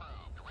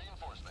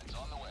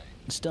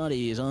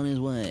 Study is on his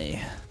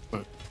way.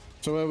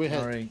 So where are we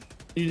heading? Sorry.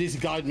 You need to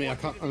guide me. I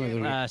can't. Oh, no, there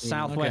we go.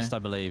 Southwest, Okay. I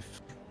believe.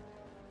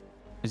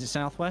 Is it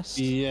southwest?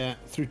 Yeah,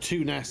 through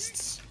 2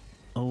 nests.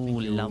 Oh,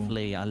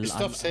 lovely. Your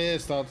stuff's here,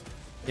 Stod.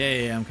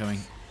 Yeah, I'm coming.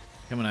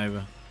 Coming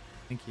over.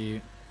 Thank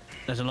you.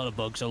 There's a lot of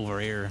bugs over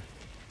here.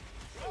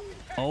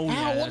 Oh, Ow,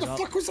 yeah. what the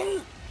fuck was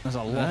that? There's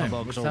a lot No, of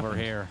bugs what's over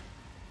happened? here.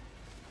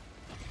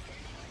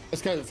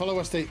 Let's go. Follow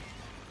Westy.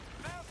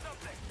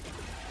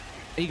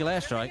 Eagle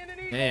airstrike.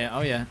 Yeah,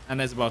 oh yeah. And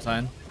there's a bolt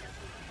iron.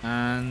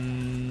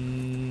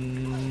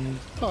 And...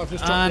 Oh, I've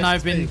just dropped And the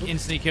I've been SSD.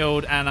 instantly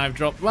killed, and I've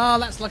dropped... Well,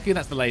 that's lucky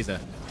that's the laser.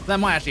 That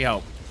might actually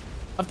help.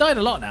 I've died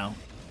a lot now.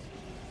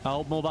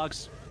 Oh, more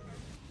bugs.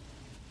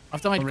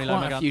 I've died I'll reload my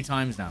quite a gun. few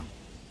times now.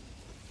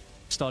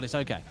 Start, it's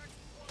okay.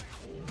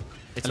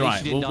 It's At least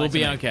alright. you didn't We'll die be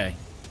to me. okay.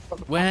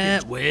 Where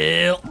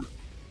will...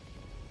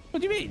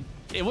 What do you mean?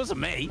 It wasn't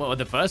me. Well,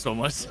 the first one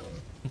was.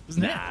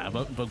 Wasn't it? Nah,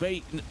 but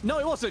wait. No,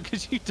 it wasn't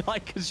because you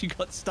died because you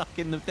got stuck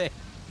in the thing.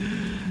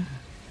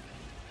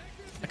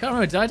 I can't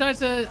remember. Did I die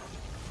to...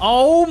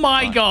 Oh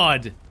my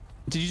god!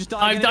 Did you just die?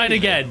 I've died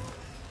again.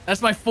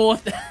 That's my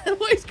 4th...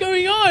 What is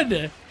going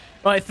on?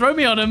 Right, throw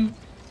me on him.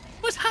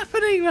 What's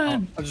happening,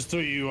 man? I just threw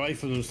you away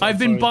from them. I've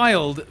been sorry.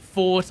 biled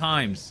 4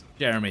 times,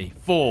 Jeremy.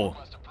 4.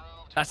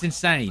 That's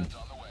insane.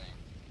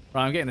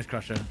 Right, I'm getting this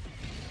crusher.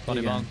 Got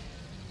him Here you go. on.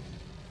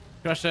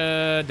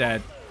 Crusher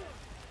dead.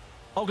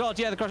 Oh god,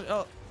 yeah, the crush.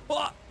 Oh,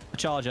 what? A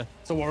charger.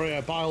 It's a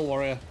warrior, bile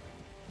warrior.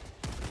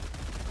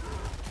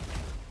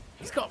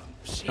 He's got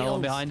shields. No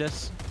one behind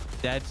us.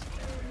 Dead.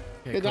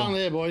 Okay, Get cool. down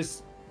here,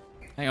 boys.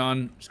 Hang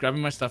on. Just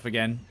grabbing my stuff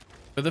again.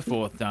 For the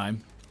 4th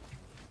time.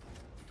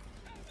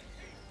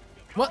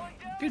 What?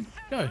 Good.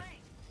 Go.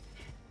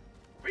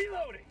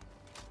 Reloading.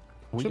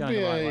 Are we Should going be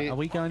the right a- way? Are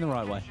we going the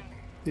right way?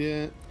 Yeah.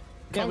 Yeah,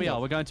 Calm we down.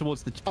 are. We're going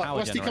towards the Oh, power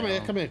Westy, come here,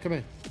 generator. come here, come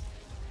here.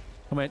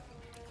 Come in.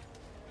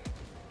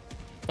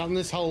 Down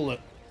this hole.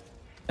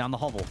 Down the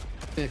hovel.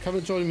 Yeah, come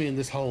and join me in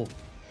this hole.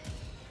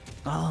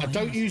 Oh,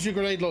 Don't use your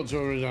grenade launcher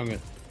already on it.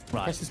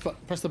 Right.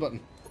 Press the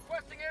button.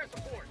 Requesting air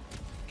support.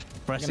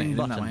 Pressing Hit him,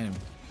 that button. way, hit him.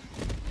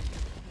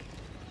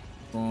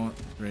 4,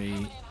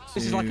 3,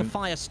 This is like a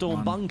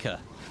firestorm bunker.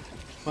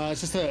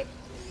 It's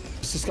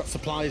just got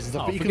supplies and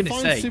stuff. Oh, but you for can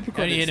goodness find sake, super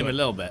credits. only hit him a there.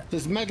 little bit.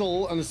 There's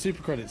medal and the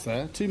super credits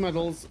there. 2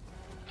 medals.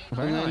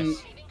 Very and then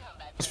nice.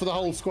 it's for the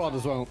whole squad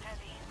as well.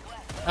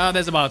 Oh,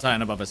 there's a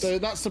Biotitan above us. So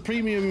that's the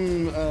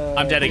premium.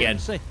 I'm dead again.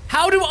 see.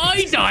 How do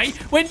I die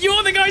when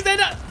you're the guys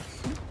that...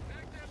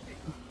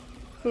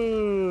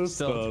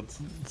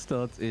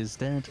 Studs is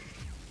dead.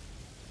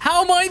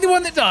 How am I the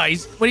one that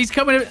dies when he's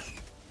coming...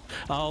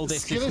 Oh,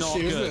 this Skill is not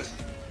issue, isn't good. it?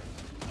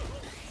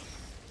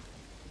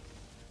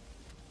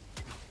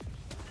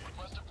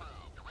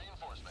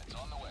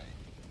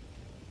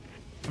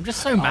 I'm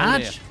just so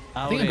mad. dear.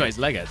 I Oh, think I dear. got his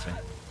leg, actually.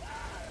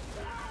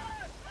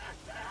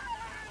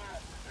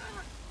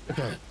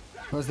 Okay.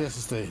 Where's the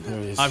SSD? There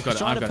he is. I've got it.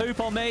 Trying I've to got it. poop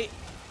on me.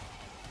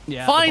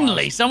 Yeah.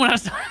 Finally, someone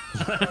has to...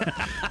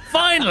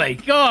 Finally,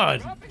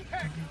 God.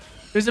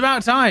 It was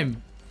about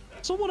time.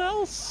 Someone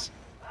else.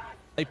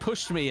 They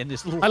pushed me in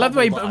this little. I love the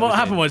way bubble that I what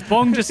happened in. was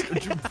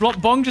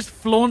Bong just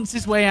flaunts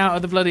his way out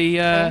of the bloody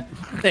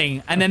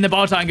thing, and then the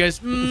Biotitan goes.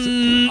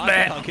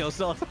 I can't kill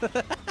Stod.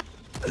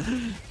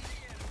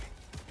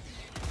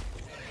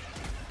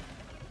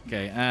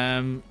 Okay.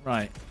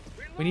 Right.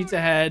 We need to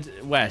head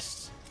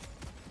west.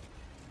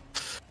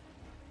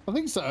 I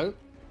think so.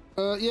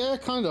 Yeah,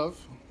 kind of.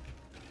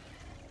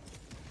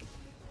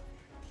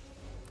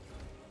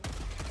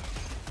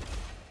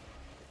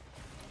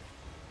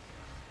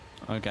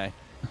 Okay.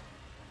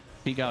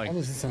 Keep What going.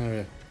 is this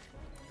area?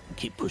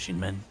 Keep pushing,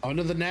 men. Oh,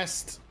 another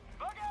nest.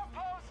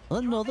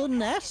 Another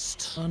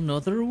nest.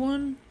 Another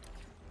one.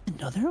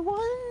 Another one.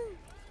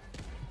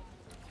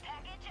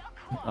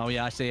 Oh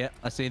yeah, I see it.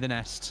 I see the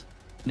nest.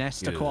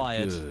 Nest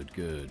acquired.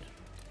 Good.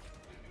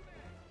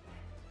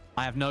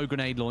 I have no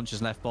grenade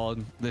launchers left,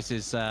 Bond. This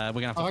is we're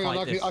gonna have to Hang on,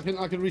 fight this. I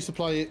can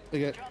resupply it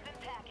again.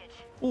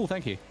 Oh,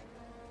 thank you.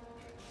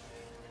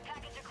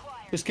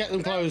 Just get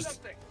them closed.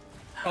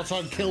 I'll try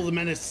and kill the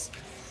menace.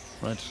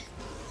 Right.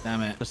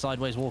 Damn it. The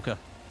sideways walker.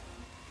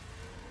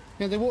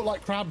 Yeah, they walk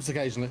like crabs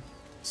occasionally.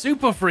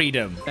 Super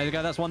freedom. There we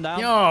go. That's one down.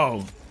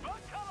 Yo.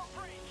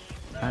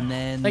 And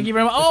then. Thank you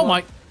very much. this Oh one.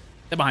 my.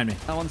 They're behind me.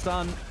 That one's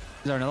done. Is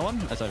there another one?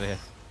 That's over here.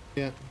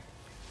 Yeah.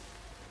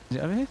 Is it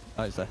over here?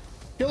 Oh, it's there.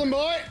 Kill them,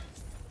 boy!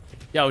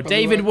 Yo,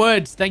 David right.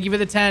 Woods. Thank you for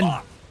the 10.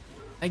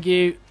 Thank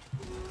you.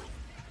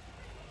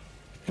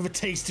 Have a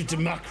taste of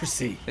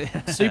democracy.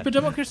 Super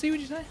democracy, would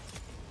you say?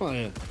 Oh,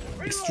 yeah.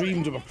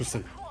 Extreme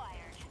democracy.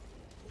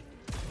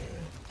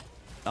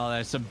 Oh,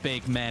 there's some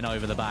big men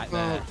over the back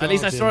there. Oh, At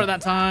least I God, saw yeah. it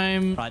that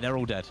time. Right, they're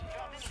all dead.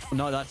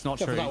 No, that's not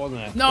Except for true. that one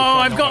there. No,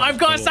 I've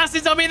got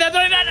assassins on me.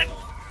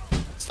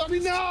 Stop me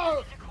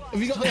now!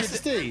 Have you got the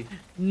SSD?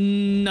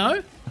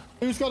 No.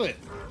 Who's got it?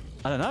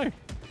 I don't know.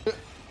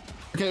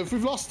 Okay, if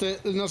we've lost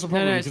it, then that's a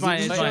problem. no, it's 'cause fine,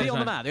 it- it's It'll fine. be on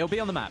the map. It'll be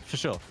on the map for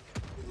sure.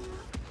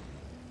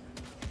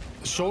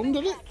 Sean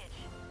did it?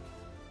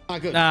 Ah,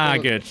 good. Ah,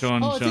 Well, good,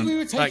 Sean. Oh, I Sean. think we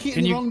were taking Right, it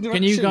in the wrong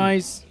direction. Can you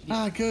guys?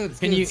 Ah, good.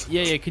 Can good. you?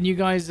 Yeah. Can you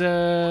guys?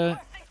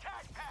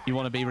 You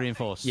want to be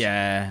reinforced?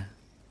 Yeah.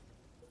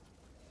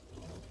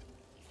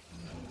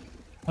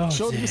 Oh,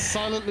 Sean dear. just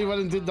silently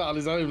went and did that on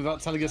his own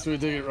without telling us we were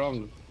doing it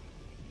wrong.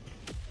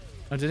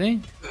 Oh, did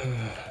he?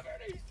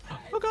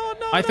 Oh God,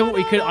 no! I no, thought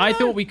we no, could. no, I no.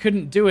 thought we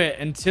couldn't do it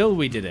until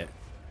we did it.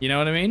 You know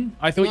what I mean?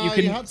 I thought No, you you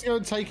couldn't. had to go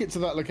and take it to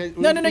that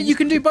location. No. You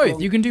can do both.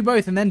 You can do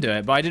both and then do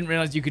it. But I didn't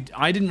realize you could.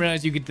 I didn't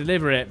realize you could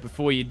deliver it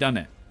before you'd done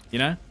it. You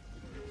know?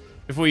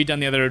 Before you'd done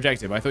the other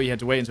objective. I thought you had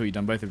to wait until you'd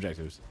done both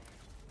objectives.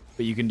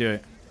 But you can do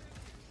it.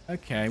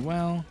 Okay.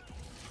 Well,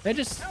 they're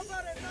just. How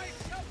about a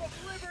nice cup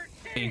of liberty?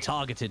 Being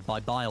targeted by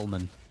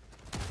Bileman.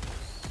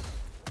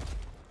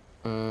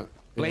 Yeah,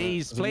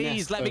 Please, there's a please,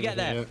 nest let me over get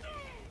there. here.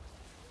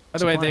 By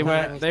the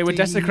way, they were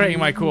desecrating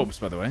my corpse.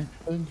 By the way.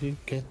 When you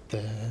get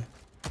there.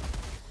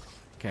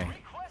 Okay.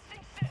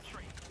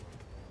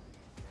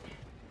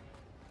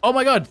 Oh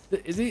my God! Are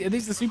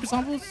these the super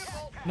samples?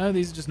 No,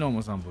 these are just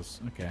normal samples.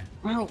 Okay.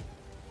 Ow.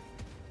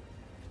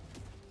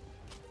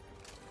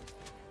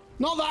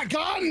 Not that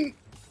gun!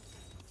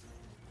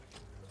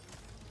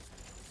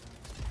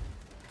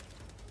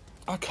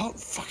 I can't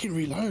fucking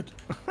reload.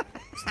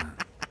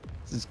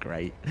 This is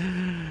great.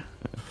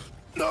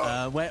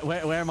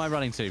 Where am I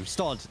running to?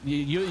 Stod,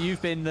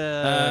 you've been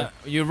the.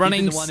 You're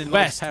running the one in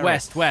lowest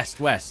west.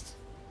 peril.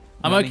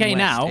 I'm Running okay west,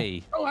 now.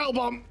 E. Oh, hell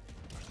bomb!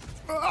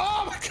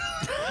 Oh my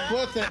god!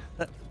 Worth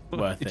it.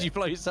 Worth Did it. you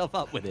blow yourself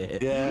up with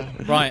it? Yeah.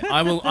 Right,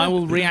 I will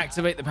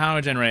reactivate the power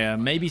generator,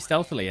 maybe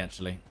stealthily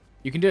actually.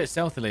 You can do it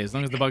stealthily as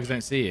long as the bugs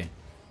don't see you.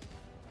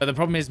 But the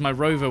problem is my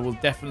rover will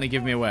definitely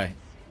give me away.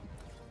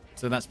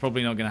 So that's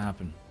probably not going to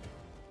happen.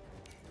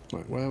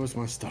 Right, where was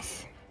my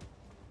stuff?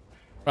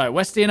 Right,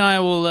 Westy and I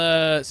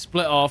will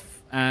split off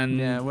and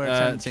Yeah, we're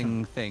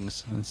attempting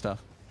things and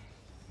stuff.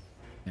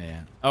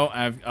 Yeah. Oh,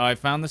 I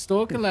found the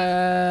stalker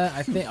lair.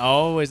 I think.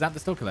 Oh, is that the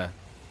stalker lair?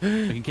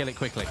 We can kill it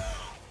quickly.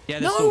 Yeah,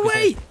 there's No stalkers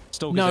way! there.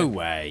 Stalkers No there.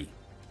 way.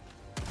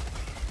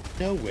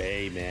 No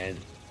way, man.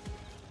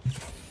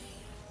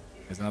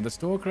 There's another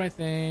stalker, I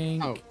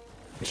think. Oh.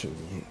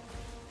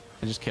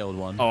 I just killed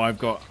one. Oh, I've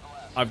got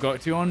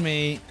two on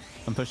me.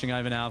 I'm pushing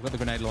over now. I've got the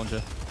grenade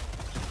launcher.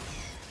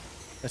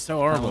 They're so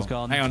horrible. one's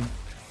gone. Hang on.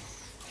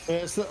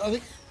 I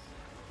think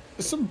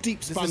there's some deep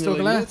the spaniel in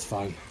Stalker there. It's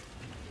fine.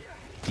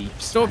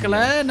 Deep Stalker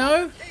lair?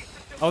 No?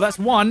 Oh, that's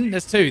one.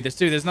 There's two.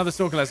 There's another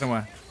stalker lair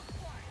somewhere.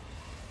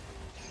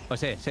 Oh,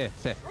 it's here. It's here.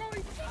 It's here.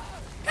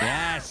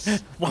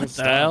 Yes. What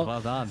the hell?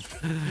 Well done.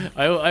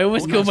 I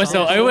almost killed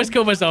myself. I almost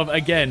killed myself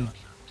again.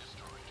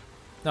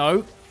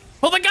 No.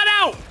 Pull the gun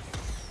out!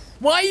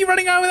 Why are you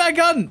running around with that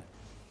gun?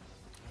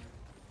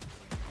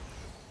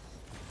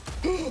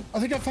 I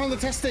think I found the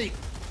testing.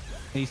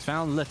 He's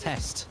found the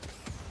test.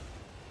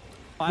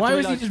 Why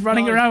was he just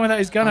running around without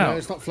his gun No, out?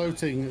 it's not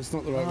floating. It's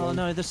not the right Oh one.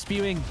 no, the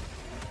spewing.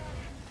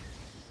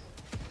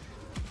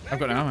 I've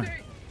got no ammo.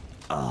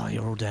 Oh,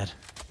 you're all dead.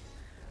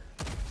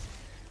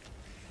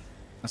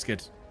 That's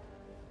good.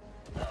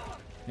 Yeah,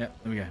 there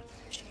we go.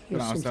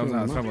 There's Got something ourselves on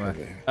out of the trouble map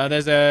there. over here.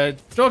 There's a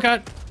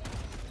stalker.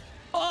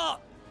 Oh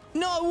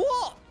no!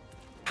 What?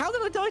 How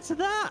did I die to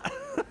that?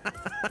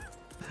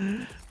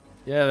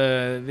 Yeah,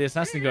 the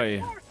assassin got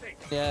you.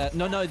 Yeah,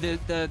 no,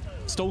 the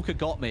stalker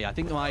got me. I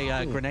think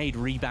my grenade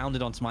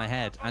rebounded onto my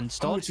head. And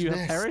Stodge, it's you have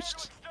missed.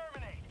 perished.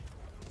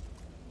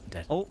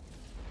 Dead. Oh,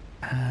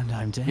 and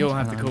I'm dead. You'll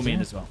have to and call I'm me in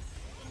dead. as well.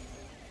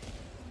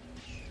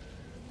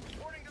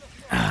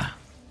 I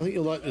think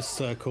you'll like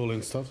this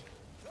calling stuff.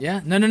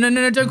 Yeah? No,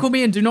 don't call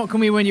me in. Do not call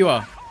me when you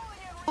are.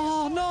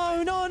 Oh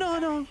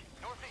no!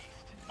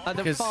 There are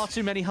Because- far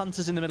too many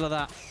hunters in the middle of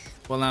that.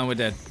 Well, now we're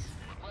dead.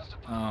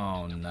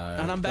 Oh no.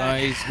 And I'm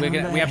back. Guys,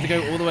 we have to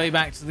go all the way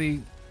back to the...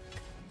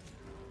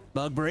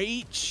 Bug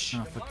breach.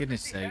 Oh, for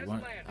goodness sake.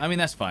 What? I mean,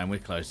 that's fine. We're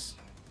close.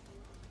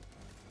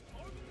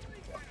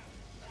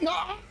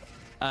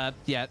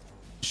 Yeah,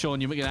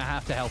 Sean, you're gonna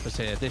have to help us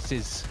here. This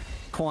is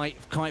quite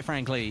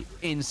frankly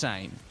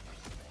insane.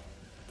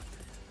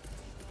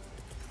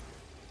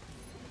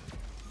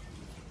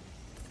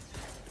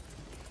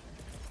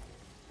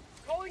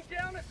 Calling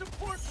down a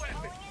support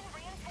weapon.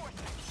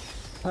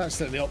 I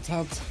accidentally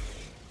opt-out.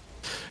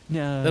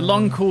 No. The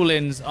long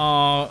call-ins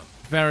are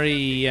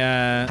very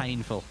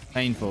Painful.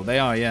 painful. They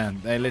are, yeah.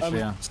 They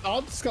literally are.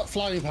 Stod's got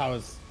flying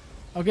powers.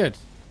 Oh, good.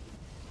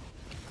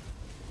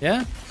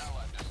 Yeah?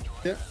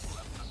 Yeah.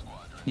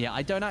 Yeah,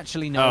 I don't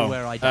actually know Oh,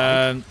 where I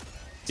died.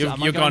 So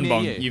am I you're going gone, near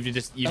Bong. you? You've I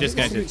think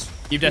disconnected. there's some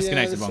You've yeah,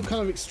 disconnected, there's some Bong.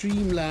 kind of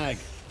extreme lag.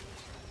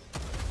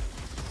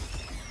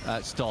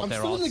 Stop, I'm there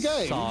still are in the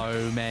game.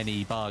 so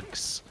many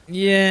bugs.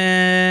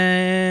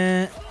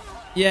 Yeah.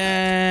 Sean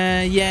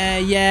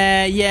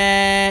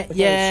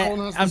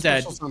has the I'm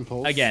dead. special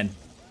samples. Again.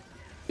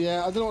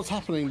 Yeah, I don't know what's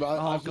happening, but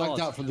I've lagged God.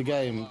 out from the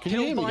game. Can you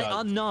hear Killed me, by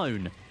guys?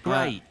 unknown.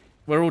 Great.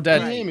 We're all Can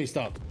you dead. hear me,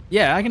 Stod?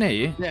 Yeah, I can hear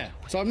you. Yeah.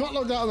 So I'm not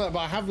logged out on that, but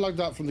I have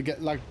lagged out from the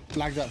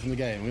lagged out from the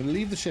game. I'm gonna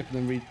leave the ship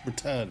and then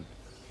return.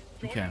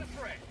 Okay.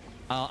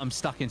 I'm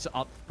stuck in.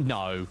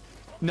 No.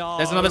 No.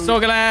 There's another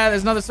stalker lair.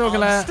 There's another stalker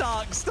I'm lair.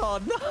 stuck,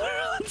 Stod. No,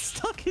 I'm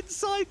stuck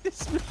inside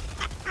this.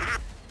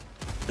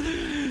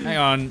 Hang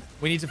on.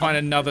 We need to find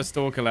another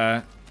stalker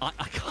lair. I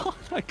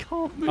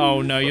can't move.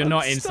 Oh no, you're I'm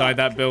not inside stuck.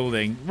 that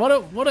building.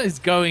 What is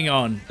going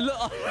on? Look,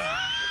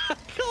 I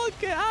can't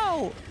get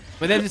out.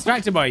 But they're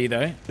distracted by you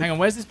though. Hang on,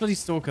 where's this bloody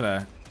stalker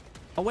lair?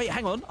 Oh wait,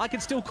 hang on. I can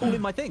still call in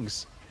my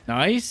things.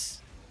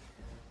 Nice.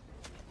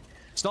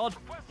 Stod,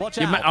 watch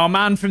Your out. our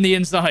man from the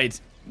inside.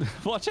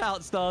 Watch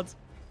out, Stod.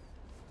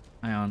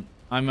 Hang on.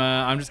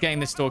 I'm just getting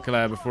this stalker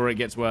lair before it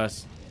gets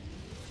worse.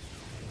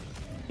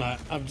 No,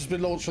 I've just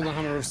been launched from the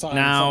hammer of silence.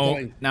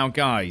 I'm Now, going.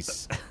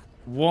 guys,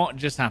 what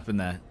just happened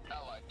there?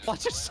 I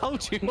just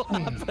told you what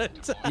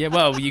happened. Yeah,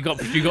 well, you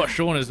got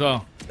Sean as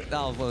well.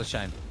 Oh, what a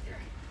shame.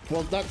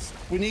 Well,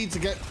 we need to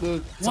get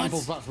the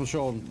samples back from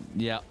Sean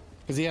Yeah.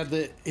 because he had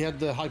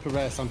the hyper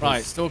rare samples.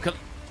 Right, stalker.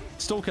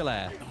 Stalker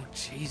lair. Oh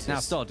Jesus. Now,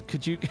 Stod,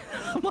 could you...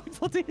 My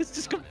body has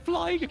just gone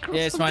flying across.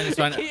 Yeah, it's fine, it's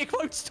fine. It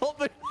won't stop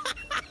me.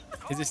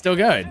 Is it still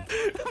going?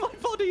 My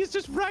body is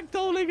just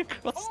ragdolling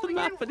across the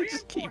map and it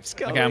just keeps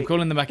going. Okay, I'm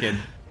calling them back in.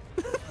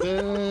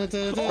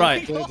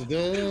 Right.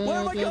 Where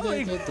am I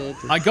going?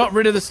 I got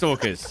rid of the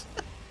stalkers.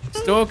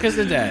 Stalkers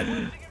are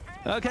dead.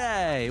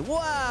 Okay.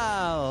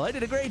 Wow. I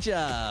did a great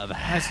job.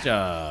 Nice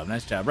job.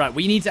 Nice job. Right,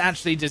 we need to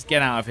actually just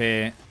get out of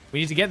here. We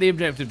need to get the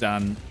objective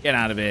done. Get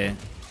out of here.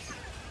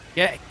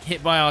 Get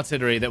hit by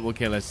artillery that will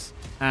kill us.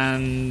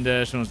 And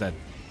Sean's dead.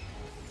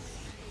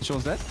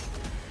 Sean's dead.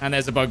 And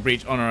there's a bug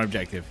breach on our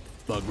objective.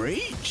 Bug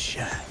breach.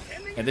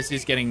 Yeah, this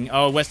is getting...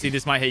 Oh, Westy,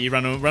 this might hit you.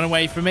 Run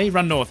away from me.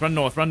 Run north. Run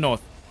north. Run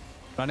north.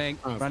 Running.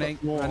 Oh, I've Running.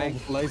 got more Running.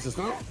 lasers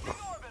now.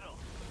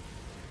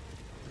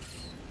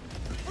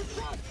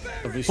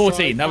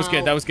 14. That was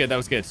good. That was good. That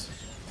was good.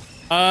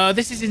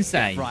 This is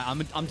insane. Right,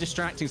 I'm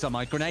distracting some.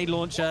 My grenade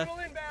launcher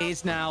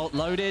is now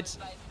loaded.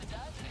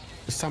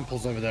 The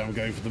samples over there. I'm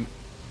going for them.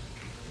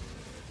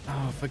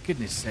 Oh, for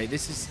goodness sake.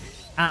 This is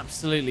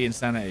absolutely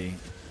insanity.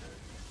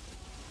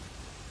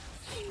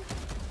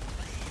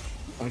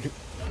 Could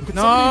somebody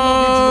No!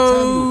 log into the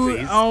terminal,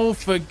 please? Oh,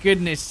 for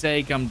goodness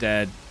sake, I'm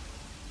dead.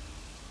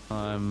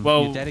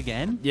 Well, You're dead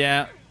again?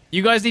 Yeah.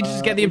 You guys need to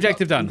just get the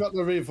objective done. We've got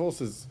the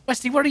reinforcers.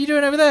 Westy, what are you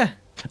doing over there?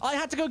 I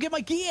had to go get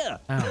my gear.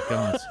 Oh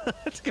god. I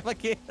had to get my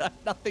gear. I have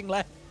nothing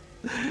left.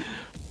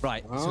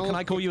 Right. So Well, can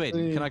I call you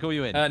in? Can I call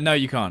you in? No,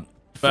 you can't.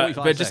 But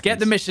 45 just get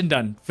the seconds. mission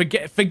done.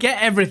 Forget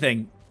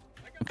everything.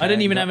 I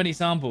didn't even have any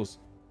samples.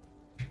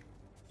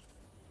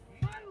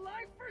 My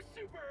life for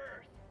Super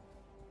Earth.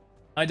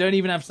 I don't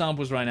even have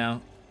samples right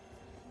now.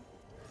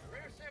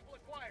 Rare sample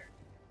acquired.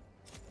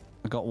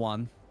 I got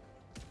one.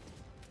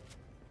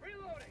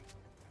 Reloading.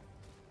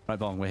 Right,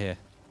 Bong, we're here.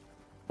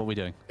 What are we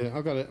doing? Yeah,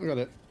 I got it. I got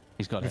it.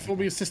 He's got it. Before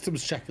we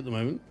systems check at the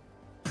moment.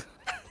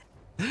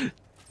 Engaging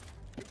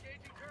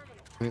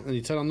terminal. And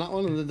you turn on that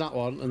one, and then that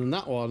one, and then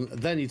that one, and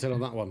then you turn on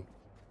that one.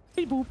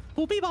 Beep boop,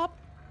 boop beep bop.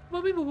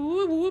 Right,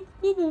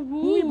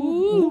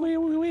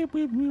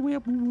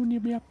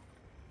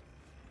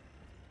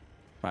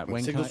 when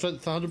can Single I...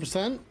 strength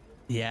 100%.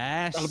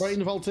 Yes. Calibrating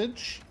the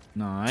voltage.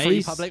 Nice.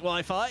 Free public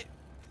Wi-Fi.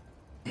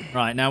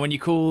 Right, now when you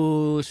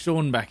call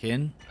Sean back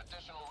in,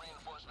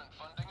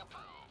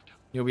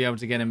 you'll be able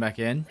to get him back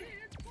in.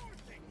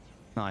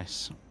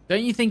 Nice.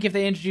 Don't you think if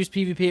they introduce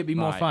PvP, it'd be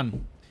more Right.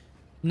 fun?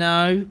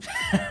 No.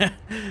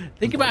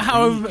 Think about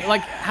how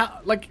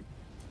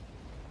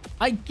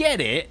I get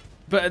it,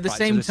 but at the Right,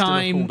 so same there's still a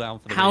time,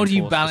 cooldown for the how do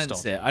you reinforced to balance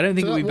stop. it? I don't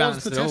think So we that was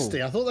balanced the it all.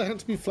 testy. I thought they had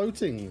to be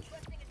floating.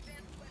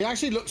 It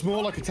actually looks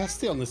more like a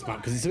testy on this map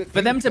because it's a bit.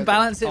 For them to pink.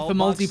 balance it Oh, for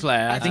bugs.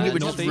 multiplayer, I think it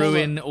would just Northeast.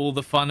 ruin all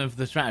the fun of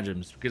the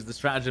stratagems, because the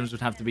stratagems would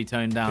have to be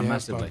toned down Yeah,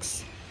 massively.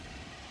 bugs.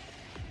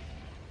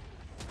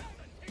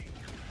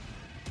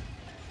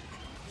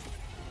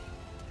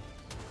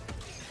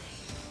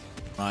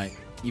 Right,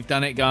 you've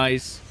done it,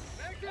 guys.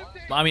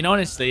 I mean,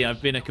 honestly,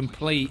 I've been a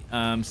complete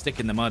stick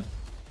in the mud.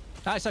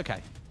 It's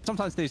okay.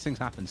 Sometimes these things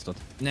happen, Stud.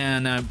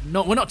 No,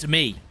 well, not to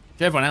me.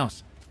 To everyone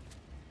else.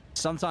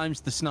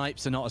 Sometimes the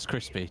snipes are not as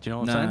crispy. Do you know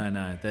what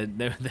I'm saying?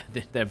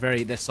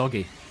 No, they're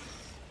soggy.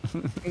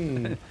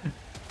 Right,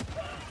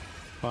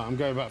 I'm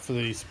going back for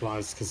the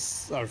supplies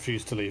because I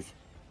refuse to leave.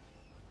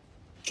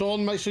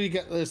 Sean, make sure you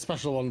get the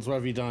special ones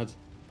wherever you died.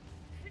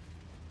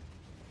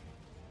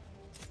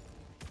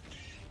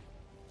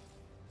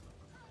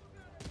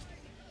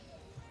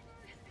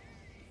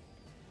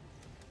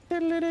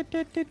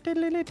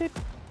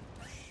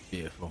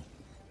 Beautiful.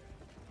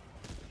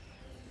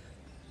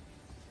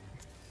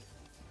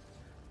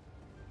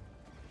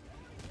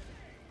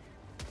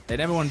 They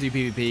never want to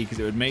do PvP because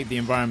it would make the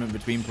environment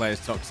between players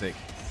toxic.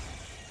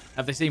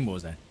 Have they seen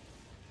Warzone?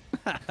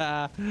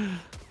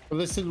 But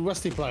this is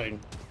Westy playing.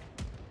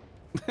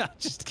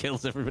 Just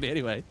kills everybody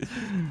anyway.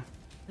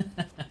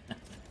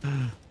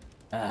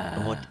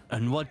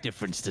 And what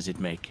difference does it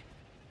make?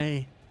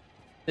 Hey.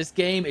 This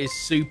game is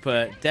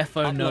super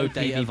defo no Upload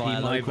data PvP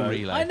via my local vote.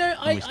 relay, I know,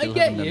 and we I still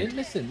get haven't you.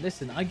 done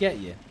Listen, I get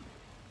you.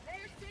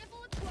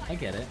 I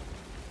get it.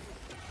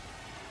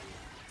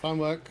 Fine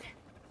work.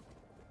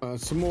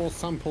 Some more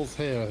samples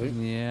here, I think.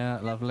 Yeah,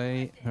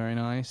 lovely. Very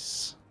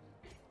nice.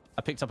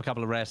 I picked up a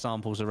couple of rare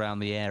samples around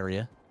the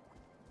area.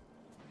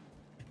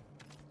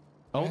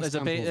 Oh, Rare there's a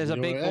big, samples there's a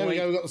in big your area. There we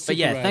go, boy. we got the But super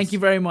yeah, rares. thank you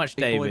very much,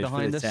 Big boy David, for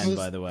behind the us. 10,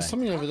 by the way. There's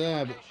something over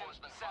there, but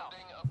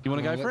You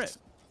want to go for it?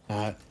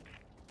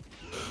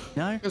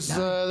 No?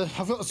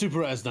 I've got the super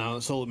rares now.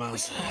 That's all that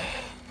matters.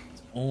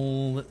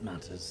 All that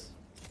matters.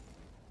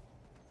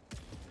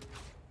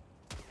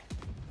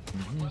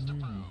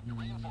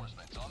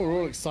 We're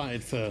all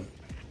excited for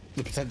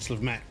the potential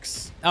of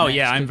mechs. Oh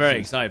yeah, I'm very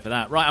excited for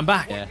that. Right, I'm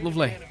back. Yeah.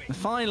 Lovely.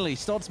 Finally,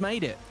 Stod's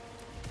made it.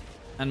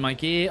 And my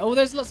gear. Oh,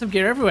 there's lots of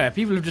gear everywhere.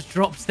 People have just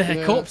dropped their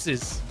Yeah.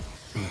 corpses.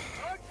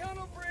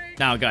 Tunnel break.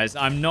 Now, guys,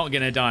 I'm not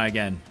gonna die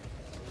again.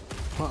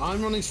 Well,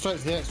 I'm running straight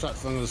to the extract,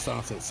 so I'm going to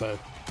start it. So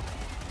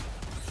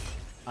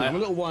I'm a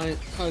little white.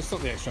 Oh, it's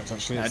not the extract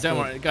actually. No, it's don't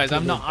the- worry, guys.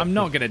 I'm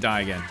not gonna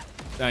die again.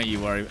 Don't you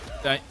worry.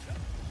 Don't.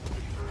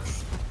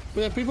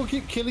 But yeah, people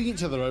keep killing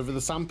each other over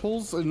the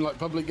samples in like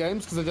public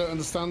games because they don't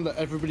understand that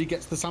everybody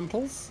gets the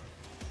samples.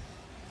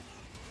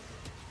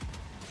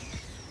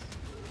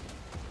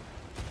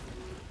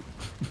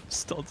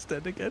 Stod's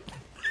dead again.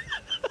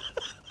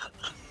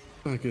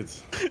 Oh, good.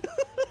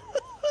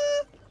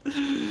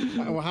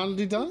 Well, how did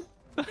he die?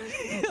 I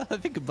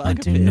think a I bug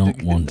do appeared not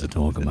again. want to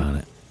talk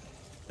about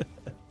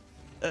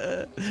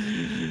it.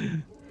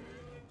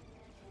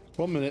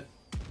 1 minute.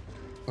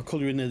 I'll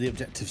call you in near the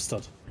objective,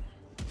 stud.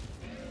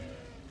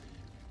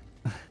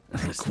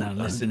 Now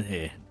listen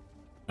here.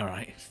 All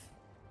right.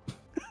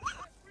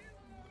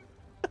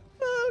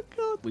 Oh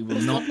god. We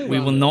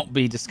will not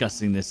be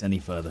discussing this any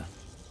further.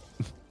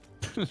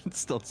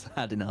 Stod's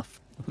had enough.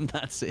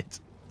 That's it.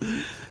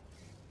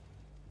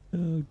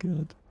 Oh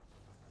god.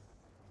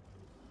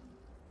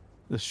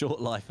 The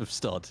short life of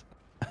Stod,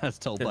 as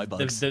told by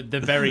Bugs. The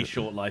very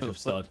short life of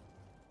Sod.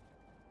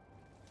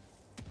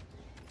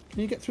 Can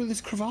you get through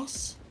this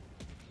crevasse?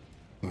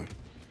 No.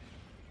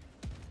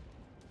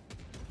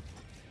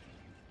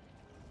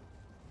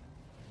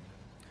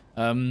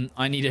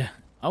 I need a.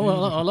 Oh,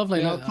 well, oh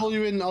lovely. Yeah, I'll call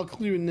you in. I'll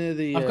call you in near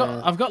the.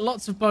 I've got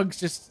lots of bugs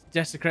just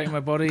desecrating my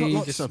body, Got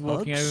lots just of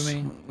walking bugs. over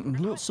me.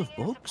 Lots of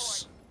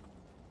bugs.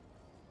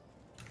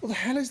 What the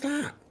hell is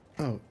that?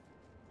 Oh.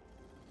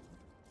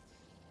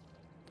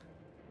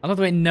 I love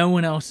the way no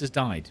one else has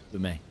died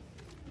but me.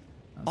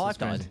 That's I've what's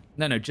crazy.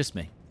 died. No, just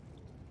me.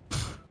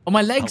 Oh,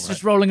 my leg's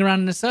just rolling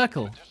around in a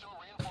circle.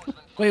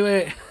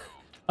 Wait.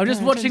 I'm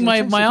just watching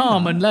my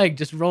arm and leg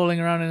just rolling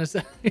around in a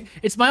circle.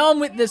 It's my arm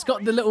that's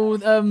got the little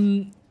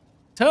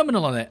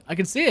terminal on it. I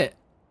can see it.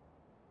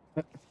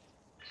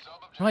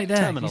 Right there.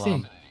 Terminal you see?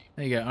 arm.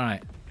 There you go. All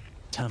right.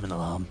 Terminal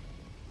arm.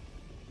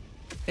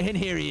 And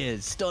here he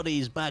is.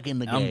 Stoddy's back in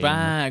the game. I'm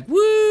back.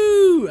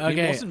 Woo!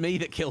 Okay. It wasn't me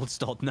that killed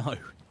Stod, no.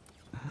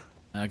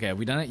 Okay,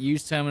 we done it.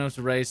 Use terminal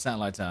to raise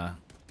satellite tower.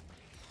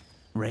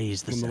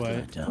 Raise the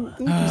satellite tower.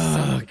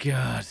 Oh,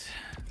 God.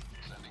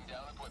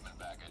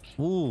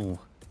 Ooh,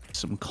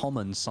 some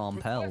common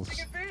samples.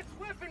 Requesting advanced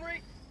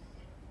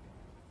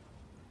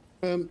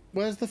weaponry.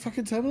 Where's the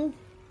fucking terminal?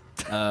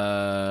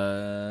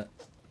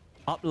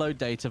 Upload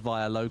data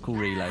via local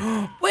relay.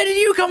 Where did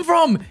you come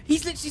from?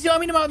 He's literally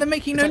talking about them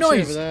making no It's actually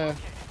noise. over there.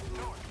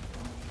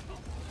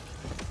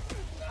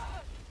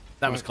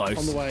 That was close.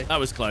 On the way. That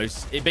was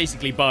close. It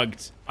basically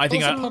bugged. I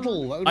think There's a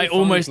puddle. That would be I fine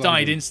almost died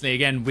climbing. instantly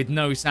again with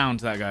no sound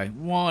to that guy.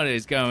 What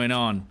is going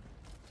on?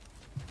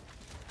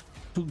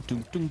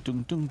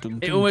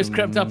 It almost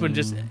crept up and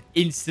just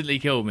instantly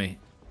killed me.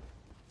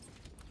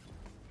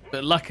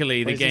 But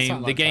luckily the Raise the game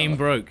satellite tower.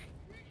 broke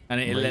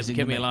and it Raising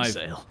kept me the alive.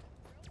 mainsail.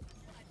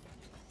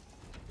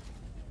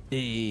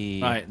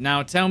 Right,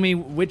 now tell me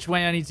which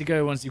way I need to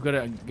go once you've got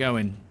it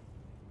going.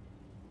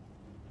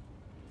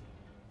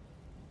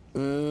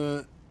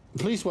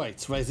 Police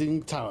weights,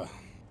 raising tower.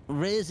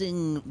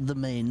 Raising the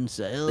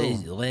mainsail.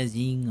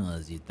 Raising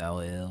the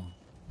tower.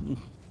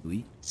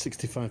 Oui.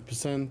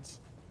 65%.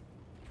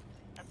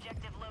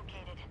 Objective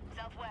located.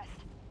 Southwest.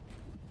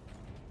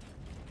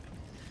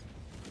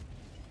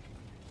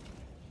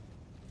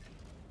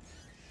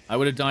 I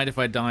would have died if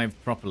I dived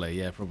properly.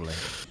 Yeah, probably.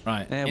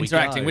 Right. There we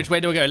Interacting. go. Which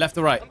way do I go? Left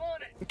or right? I'm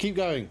on it. Keep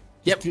going.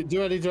 Yep. Just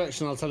do any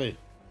direction, I'll tell you.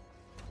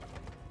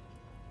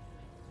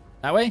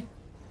 That way?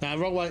 Nah,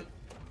 wrong way.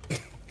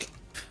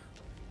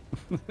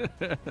 Sending in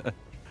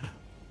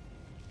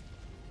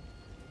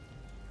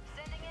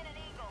an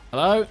eagle.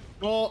 Hello?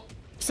 Or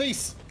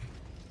cease.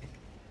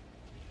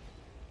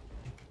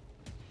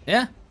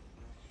 Yeah?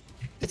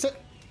 It's it.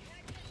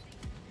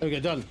 There we go,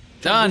 done.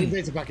 Done.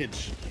 Data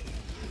package.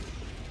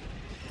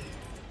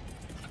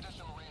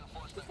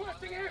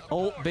 Requesting air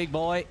Oh, support. big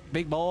boy,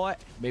 big boy.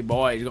 Big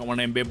boy. He's got one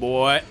name, big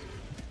boy.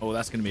 Oh,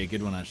 that's going to be a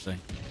good one, actually.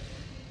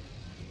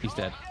 He's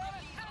dead.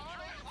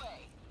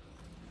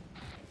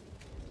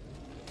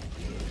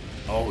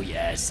 Oh,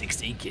 yeah.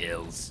 16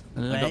 kills. I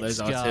Let's got those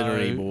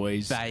artillery, go,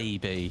 boys.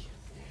 baby.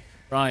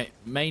 Right.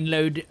 Main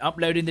load.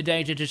 Uploading the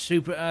data to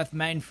Super Earth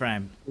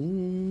mainframe.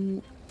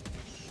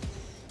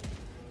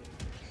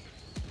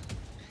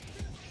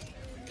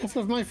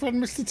 Careful of my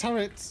friend, Mr.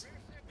 Turret.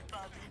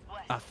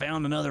 I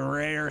found another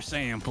rare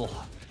sample.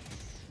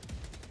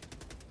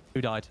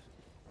 Who died?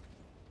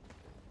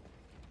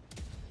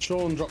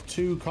 Sean dropped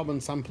 2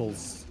 common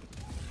samples.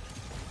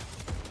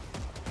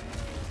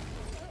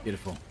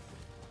 Beautiful.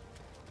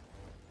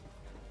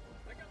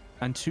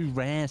 And 2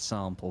 rare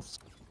samples.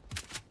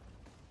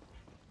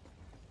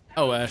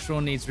 Oh,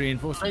 Sean needs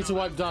reinforcement. Data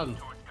wipe done.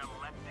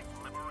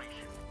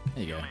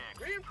 There you go.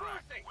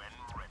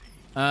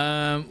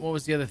 Reinforcing. What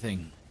was the other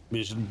thing?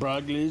 Mission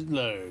progress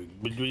log.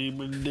 No, you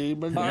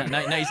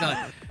sound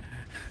like...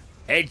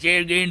 Hey,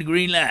 chair, getting the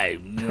green light.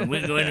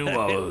 We're going to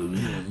war.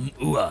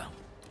 Ooh-ah.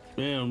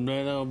 Did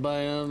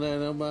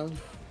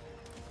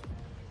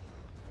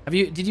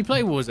you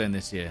play Warzone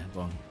this year,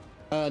 Bong?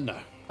 No.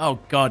 Oh,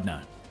 God,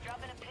 no.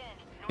 Dropping a pin.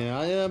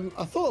 Yeah,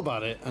 I thought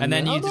about it. And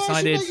then you no,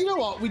 decided- Actually, you know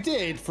what? We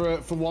did for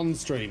one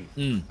stream.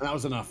 And that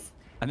was enough.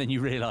 And then you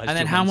realised. And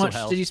then how much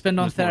did you spend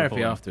on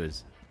therapy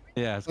afterwards?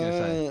 Yeah, I was gonna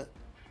say.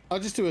 I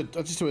just do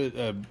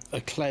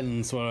a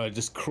cleanse where I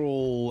just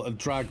crawl and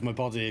drag my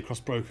body across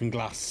broken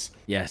glass.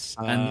 Yes,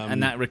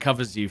 and that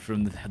recovers you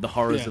from the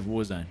horrors Yeah. of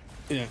Warzone.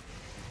 Yeah.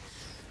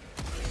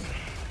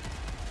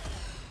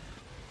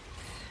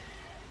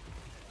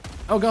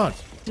 Oh, God.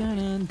 Dun,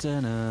 dun,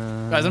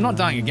 dun. Guys, I'm not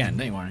dying again.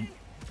 Don't you worry.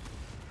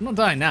 I'm not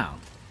dying now.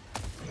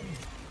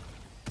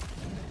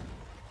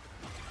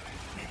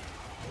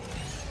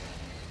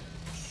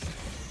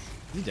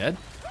 Is he dead?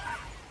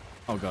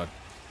 Oh, God.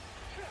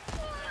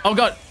 Oh,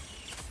 God.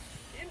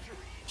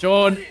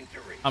 Sean.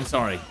 I'm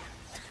sorry.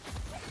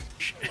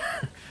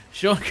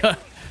 Sean got...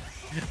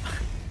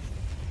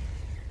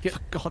 For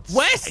God's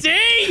Westy!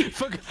 sake.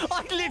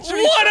 I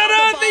literally. What shot on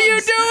at earth the are you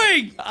bugs.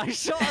 doing? I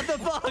shot at the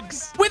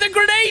bugs. With a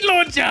grenade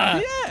launcher!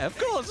 Yeah, of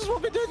course. That's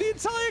what we've been doing the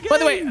entire game. By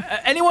the way,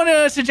 anyone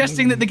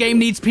suggesting that the game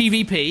needs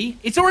PvP?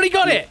 It's already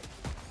got it!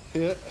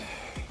 Yeah.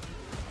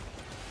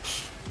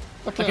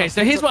 Okay,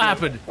 so here's what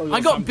happened. Oh, I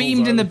got samples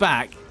beamed in the are-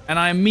 back, and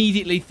I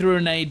immediately threw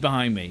a nade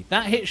behind me.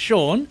 That hit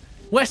Sean.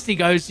 Westy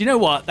goes, you know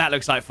what? That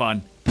looks like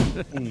fun.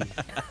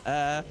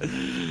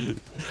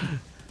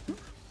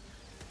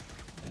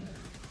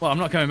 Well, I'm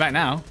not coming back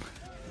now.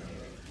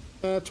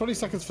 20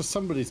 seconds for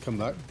somebody to come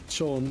back.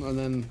 Sean, and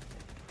then...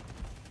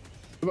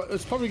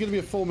 It's probably going to be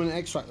a 4-minute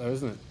extract, though,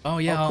 isn't it? Oh,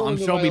 yeah, call I'm in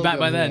the sure I'll be back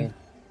by railgun then. there.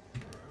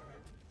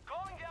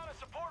 Calling down a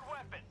support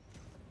weapon.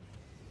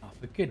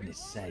 For goodness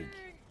sake.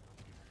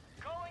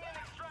 Calling in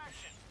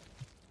extraction.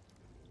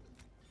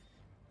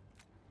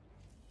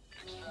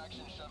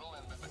 Extraction shuttle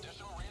and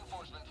additional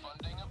reinforcement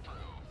funding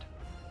approved.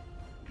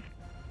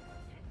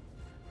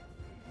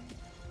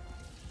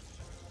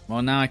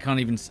 Well, now I can't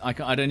even.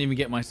 I don't even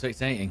get my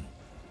spectating.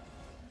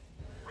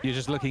 You're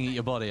just looking at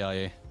your body, are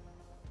you?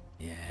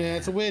 Yeah. Yeah,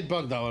 it's a weird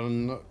bug, that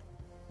one.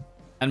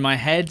 And my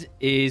head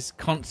is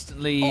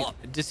constantly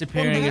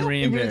disappearing and Ignorance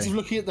reappearing. of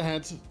looking at the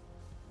head.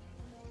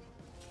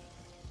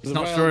 It's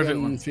not sure if it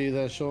was. for you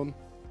there, Sean.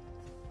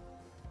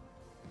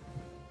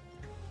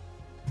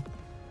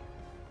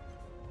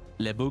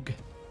 Le bug.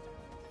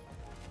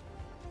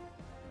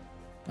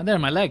 And there are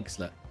my legs.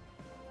 Look.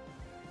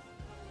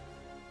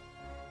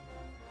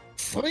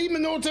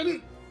 Freeman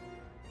Norton!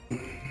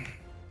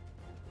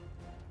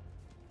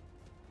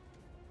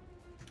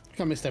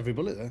 I missed every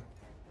bullet there.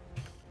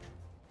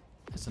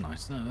 That's a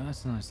nice. No,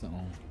 that's a nice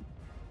little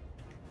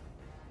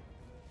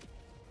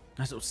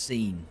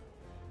scene.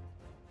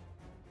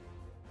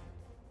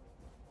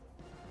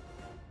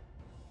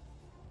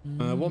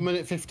 Mm. 1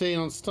 minute 15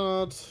 on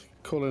start.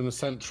 Call in a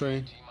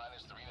sentry.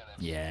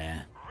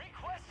 Yeah.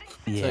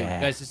 Yeah. So,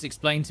 guys, just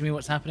explain to me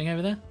what's happening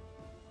over there.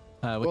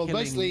 We're Well,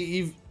 killing- basically,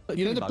 you know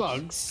killing the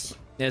bugs. bugs.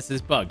 Yes,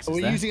 there's bugs. We're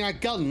is there? using our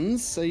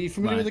guns. Are you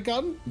familiar Right. with a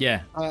gun?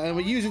 Yeah, And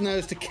we're using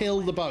those to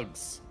kill the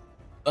bugs.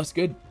 that's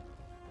good.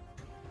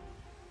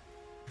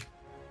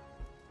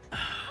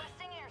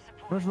 Requesting air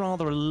support. There's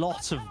rather a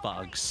lot of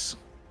bugs.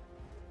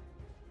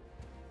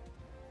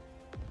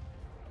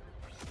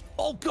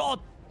 Oh God!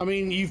 I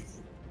mean, you've.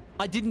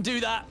 I didn't do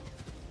that.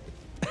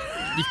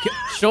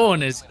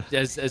 Sean has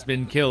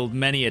been killed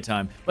many a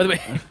time. By the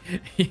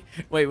way,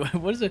 wait,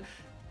 what is it?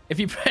 If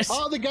you press.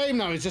 Part of the game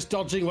now is just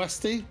dodging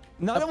Westy.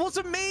 No, that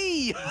wasn't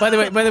me. By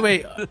the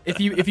way, if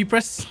you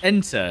press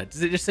enter,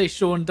 does it just say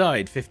Sean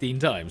died 15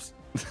 times?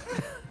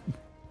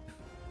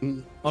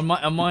 on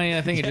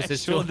my thing, it just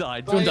says Sean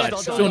died. Sean died.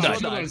 Sean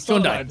died.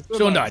 Sean died.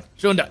 Sean died.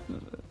 Sean died.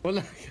 Well,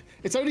 no,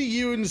 it's only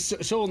you and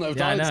Sean that have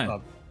Yeah, I died, know.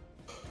 son.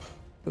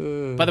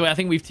 By the way, I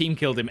think we've team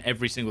killed him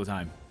every single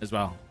time as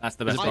well. That's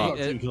the best I part.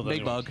 got team killed Big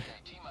anyway. bug.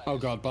 Oh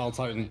god, Bile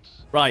Titan.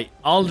 Right,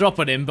 I'll drop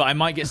on him, but I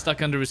might get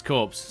stuck under his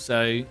corpse,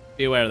 so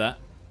be aware of that.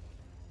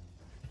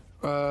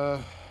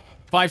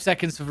 5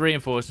 seconds for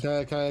reinforce.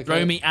 Okay.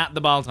 Throw me at the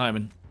Bile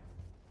Timon.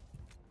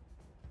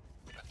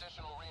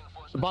 Additional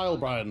reinforcement. The Bile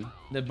Brian.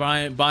 The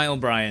Bile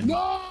Brian.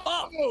 No!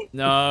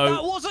 No.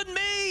 That wasn't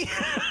me.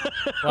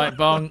 Right,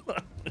 Bong.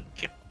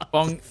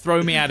 Bong,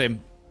 throw me at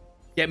him.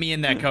 Get me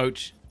in there,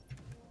 coach.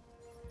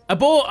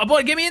 Abort!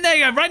 Get me in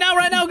there! Right now!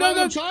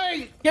 Go! I'm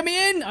trying! Get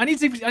me in! I need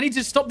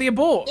to stop the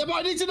abort. Yeah, but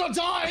I need to not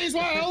die as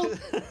well!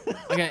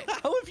 Okay. How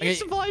have you Okay.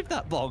 survived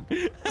that, Bog?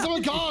 Oh my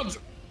god!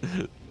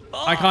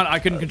 I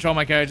couldn't control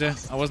my character.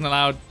 I wasn't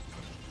allowed.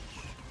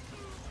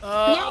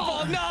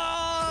 Oh no!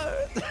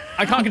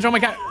 I can't control my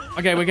character.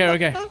 Okay, we're good.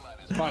 Okay.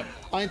 Right,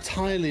 I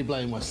entirely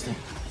blame Westy.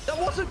 That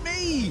wasn't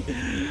me.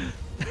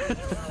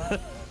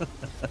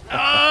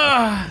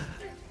 Ah!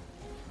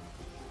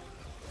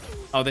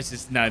 Oh, this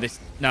is no. I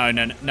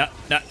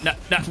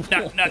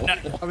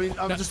mean,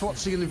 I'm just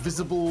watching an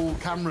invisible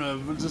camera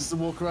just to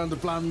walk around a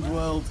bland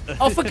world.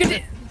 Oh, for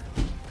goodness.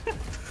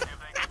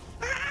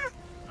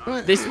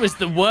 This was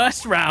the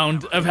worst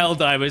round of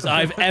Helldivers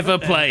I've ever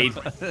played.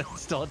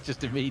 Start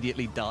just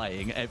immediately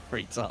dying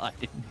every time.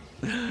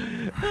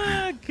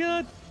 Oh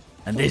god.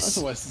 And that's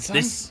a waste of time.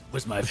 this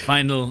was my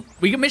final.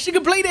 We got mission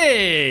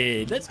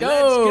completed. Let's go.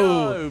 Let's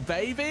go,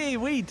 baby.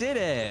 We did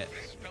it.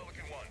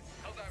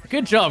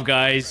 Good job,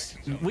 guys.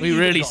 We even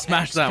really got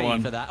smashed that XP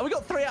one. for that. We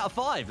got 3 out of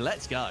 5.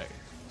 Let's go.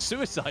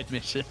 Suicide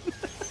mission.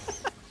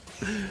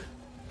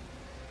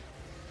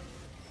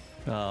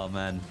 Oh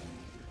man.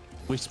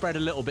 We spread a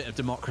little bit of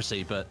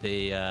democracy, but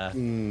the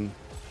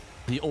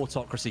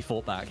autocracy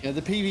fought back. Yeah,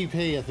 the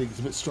PvP I think is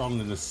a bit strong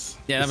in this.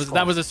 Yeah, this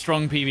that was a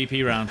strong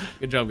PvP round.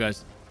 Good job,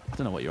 guys. I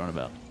don't know what you're on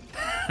about.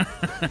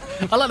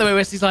 I like the way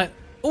Wesley's like,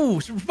 "Oh,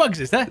 some bugs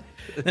is there?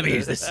 Let me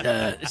use this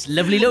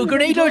lovely little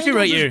grenade launcher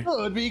right here."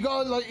 Good, but you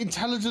gotta like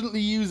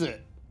intelligently use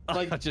it.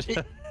 Like, I just-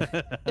 if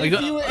We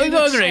got you were a in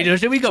a grenade tent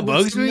launcher. We got with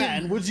bugs. some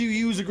men, would you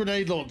use a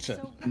grenade launcher?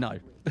 No.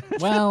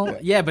 Well,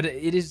 yeah, but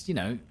it is,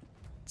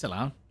 it's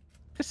allowed.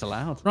 It's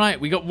allowed. Right,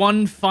 we got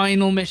one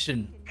final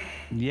mission.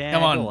 Yeah,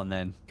 Come on. go on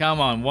then. Come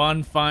on,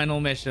 one final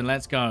mission.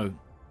 Let's go.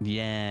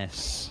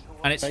 Yes.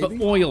 And it's Baby?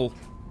 for oil.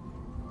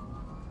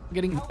 We're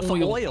getting For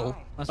oil. oil.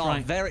 That's Oh,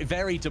 right. very,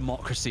 very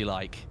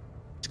democracy-like.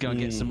 Let's go and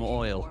get some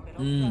oil.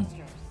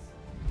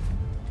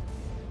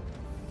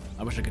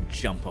 I wish I could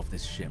jump off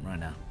this ship right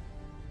now.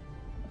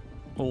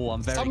 Oh,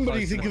 I'm very Somebody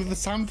close think to of the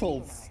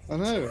samples. I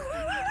know.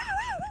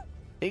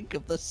 think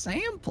of the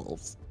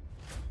samples.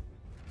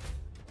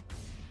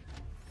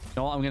 You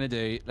know what I'm gonna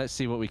do? Let's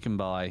see what we can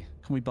buy.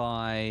 Can we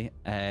buy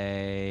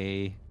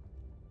a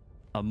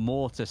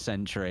mortar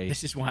sentry?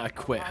 This is why I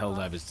quit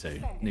Helldivers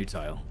 2. New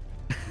tile.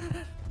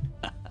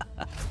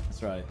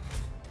 That's right.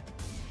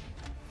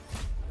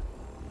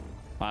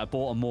 I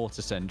bought a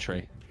mortar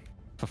sentry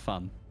for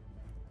fun.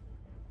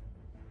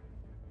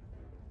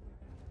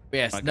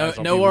 Yes, Right, no, guys,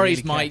 I'll no be worries,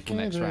 really Mike.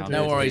 careful next round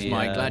No with worries, the,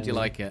 Mike. Glad you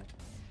like it.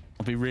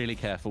 I'll be really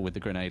careful with the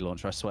grenade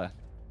launcher, I swear.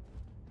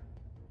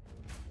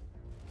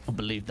 I'll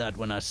believe that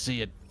when I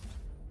see it.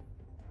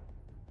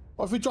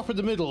 What if we drop in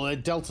the middle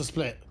and delta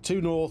split?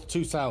 2 north,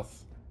 2 south.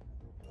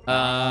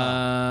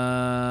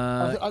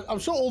 I'm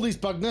sure all these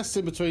bug nests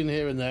in between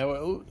here and there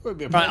won't be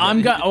a Right,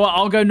 problem.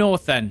 I'll go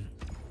north then.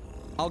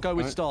 I'll go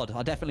with Stod.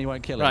 I definitely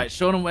won't kill him. Right,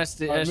 Sean and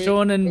West, Right,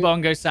 Sean and Bon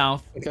go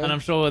south, Okay. and I'm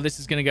sure this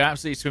is going to go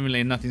absolutely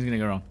swimmingly and nothing's going to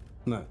go wrong.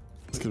 No,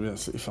 it's going to be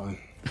absolutely fine.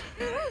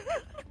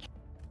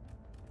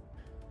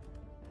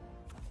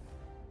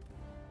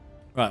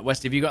 Right,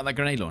 Westy, have you got that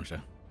grenade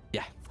launcher?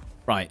 Yeah.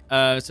 Right,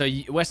 so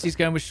Westy's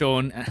going with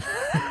Sean.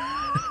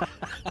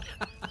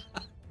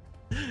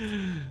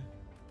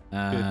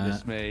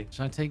 Goodness me.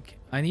 Should I take...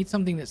 I need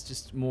something that's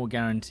just more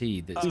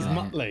guaranteed. That's He's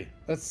gonna- Muttley.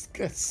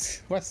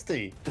 That's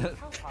Westy.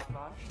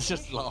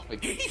 Just laughing.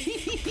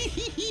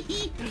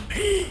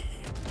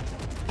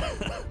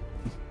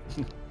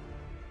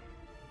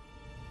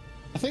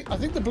 I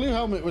think the blue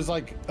helmet was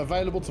like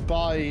available to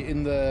buy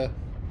in the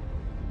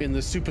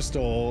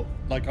superstore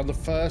like on the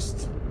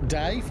first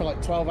day for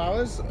like 12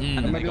 hours, and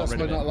they maybe got that's rid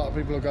why of not it. a lot of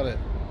people have got it.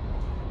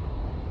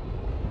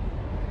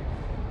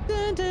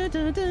 Dun, dun,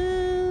 dun,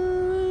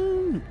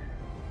 dun.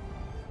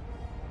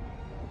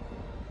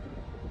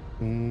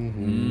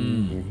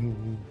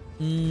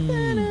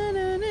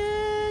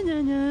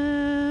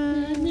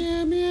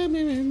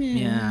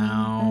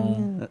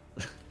 Meow.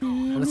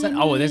 What is that?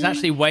 Oh, there's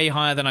actually way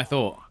higher than I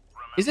thought.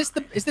 Is this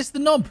the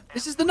knob?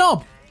 This is the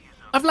knob.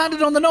 I've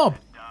landed on the knob.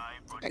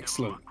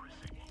 Excellent.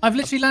 I've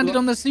literally landed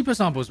on the super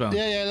sample as well.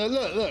 Yeah.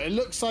 Look. It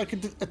looks like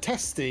a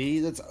testy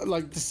that's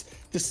like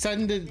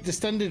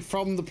descended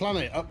from the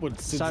planet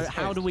upwards. So into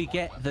how space. do we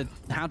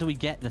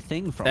get the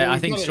thing from? I it?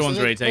 think Got it. Sean's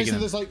So already taken basically it.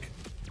 there's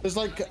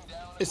like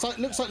it's like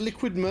looks like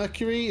liquid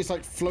mercury. It's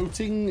like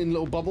floating in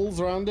little bubbles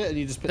around it, and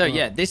you just pick So them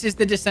yeah, up. this is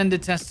the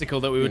descended testicle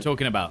that we were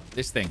talking about.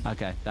 This thing.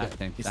 Okay, that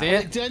thing. You that- see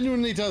It it?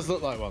 genuinely does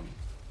look like one.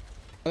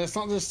 And it's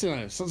not just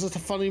it's not just a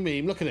funny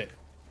meme. Look at it.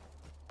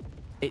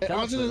 It does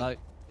Imagine look it- like.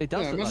 It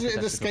does Yeah, look imagine like it a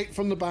had testicle. escaped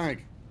from the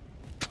bag.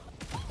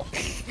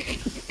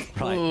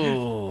 Right.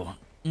 Oh,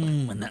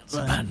 and that's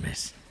a bad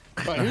miss.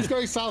 Right, who's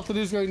going south and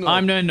who's going north?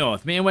 I'm going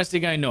north. Me and Westy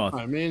are going north.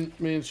 Right, me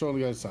and Sean are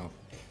going south.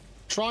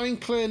 Try and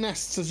clear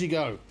nests as you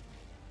go.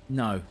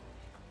 No.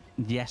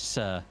 Yes,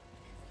 sir.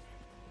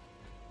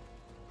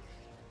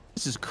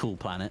 This is a cool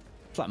planet.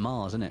 It's like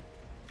Mars, isn't it?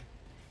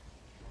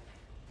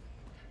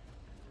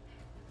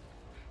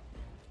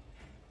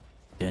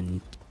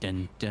 Dun,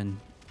 dun, dun,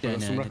 dun, Some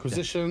dun, dun.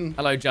 requisition.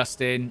 Hello,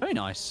 Justin. Very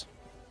nice.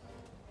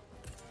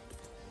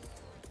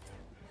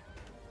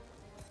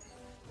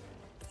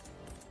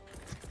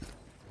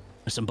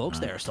 There's some bugs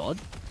there, Stod.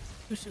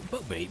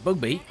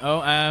 Bugbeat.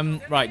 Oh,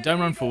 right. Don't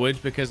run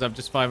forward because I've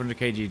just 500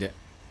 kg'd it.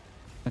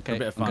 Okay,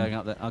 bit of I'm fun. going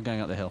up the. I'm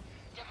going up the hill.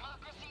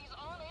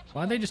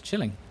 Why are they just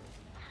chilling?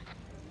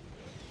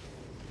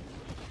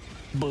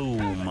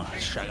 Boom! Oh,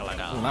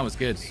 Shagalaka. that was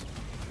good.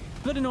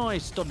 Very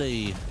nice,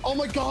 Stoddy. Oh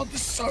my god,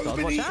 there's so Stod,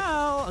 many. watch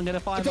out! I'm gonna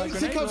fire I my don't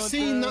think grenade I've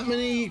seen launcher. that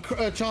many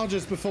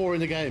charges before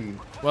in the game.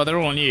 Well, they're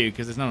all on you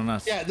because there's none on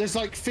us. Yeah, there's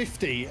like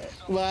 50.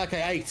 Well,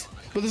 okay, 8.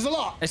 But there's a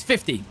lot. It's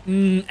 50.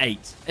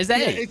 8. Is there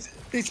Yeah, 8?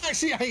 it's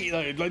actually 8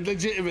 though, like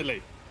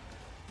legitimately.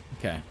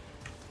 Okay.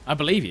 I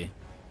believe you.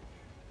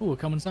 Oh, a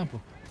common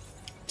sample.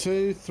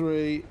 2,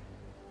 3,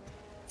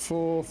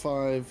 4,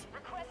 5.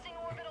 Requesting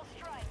orbital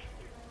strike.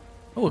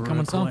 Oh, a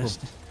common sample.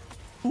 Request.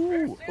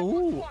 Ooh,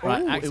 ooh,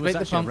 Right, ooh, it was activate the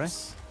actually a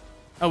pumps.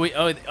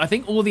 Oh, I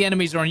think all the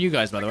enemies are on you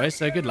guys, by the way,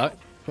 so good luck.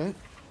 Okay.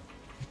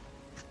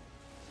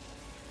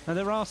 Now,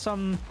 there are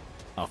some.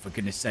 Oh, for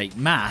goodness sake.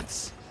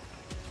 Maths.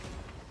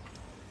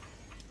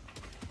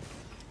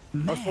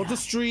 I was for the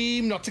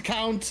stream, not to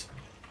count.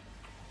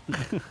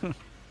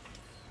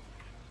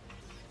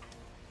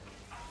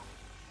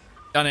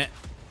 Done it.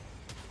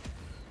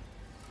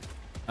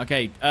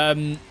 Okay,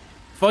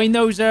 find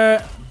those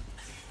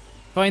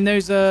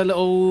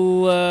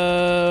little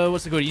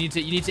what's it called? You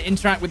need to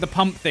interact with the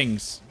pump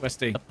things,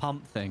 Westy. The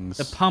pump things.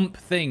 The pump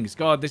things.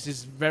 God, this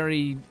is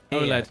very Here,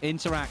 OLED.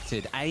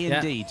 interacted. A and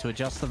Yeah. D to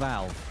adjust the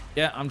valve.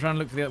 Yeah, I'm trying to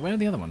look for the other. Where are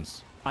the other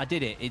ones? I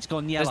did it. It's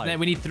gone There's- yellow.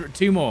 We need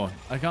 2 more.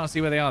 I can't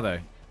see where they are though.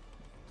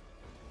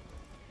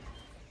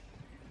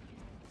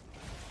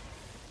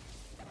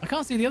 I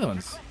can't see the other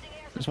ones.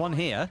 There's one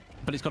here,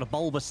 but it's got a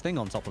bulbous thing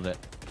on top of it.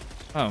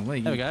 Oh,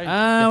 well, There we go. You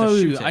have to Oh,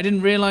 shoot it. I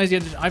didn't realize you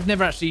had to, I've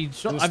never actually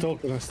shot. There's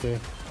stalking us there.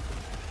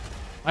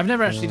 I've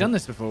never actually done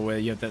this before where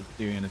you have to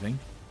do anything.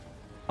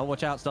 Oh,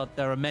 watch out, Stod.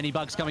 There are many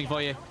bugs coming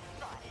for you.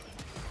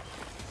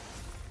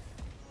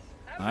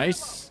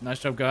 Nice. Nice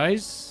job,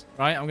 guys.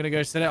 Right, I'm going to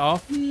go set it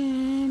off.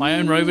 My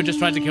own rover just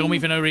tried to kill me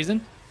for no reason.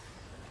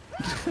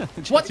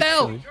 What the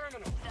hell?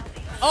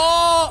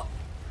 Oh!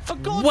 For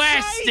God's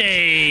Westy!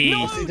 sake!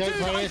 No, Westy, don't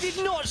dude, I perish.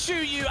 did not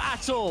shoot you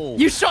at all.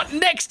 You shot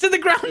next to the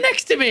ground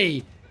next to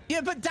me!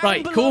 Yeah, but down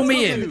Right, below call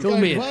me you. in. It's Call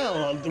going me in.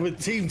 well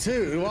with Team 2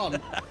 who won.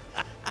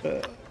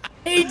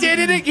 He did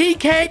it! He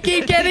can't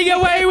keep getting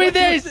away with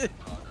this!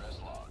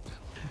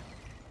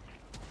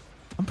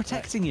 I'm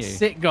protecting you.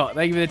 Sick got.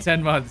 Thank you for the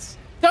 10 months.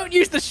 Don't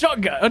use the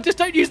shotgun. Or just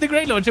don't use the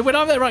grenade launcher when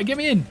I'm there. Right, get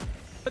me in.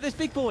 But there's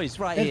big boys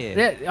right here.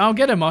 Yeah, I'll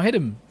get him. I'll hit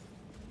him.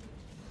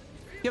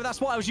 Yeah, but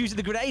that's why I was using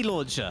the grenade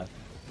launcher.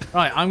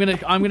 Right, I'm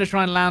gonna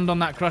try and land on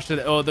that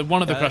crusher, or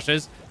one of the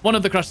crushers. One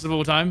of the crushers of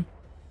all time.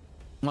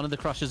 One of the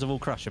crushers of all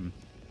crush 'em.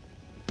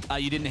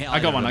 You didn't hit. I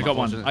got one. I got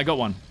one. I got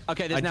one.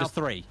 Okay, there's now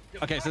 3.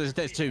 Okay, so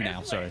there's 2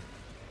 now. Sorry.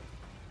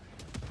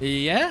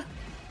 Yeah.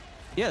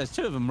 Yeah, there's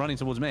 2 of them running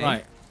towards me.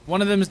 Right.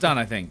 One of them's done,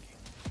 I think.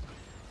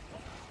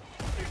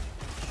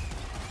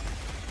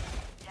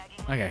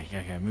 Okay.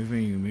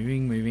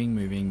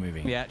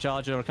 Moving. Yeah,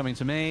 Charger are coming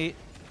to me.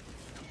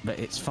 But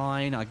it's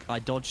fine. I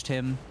dodged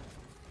him.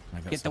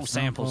 Get those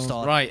samples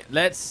started. Right,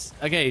 let's...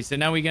 Okay, so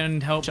now we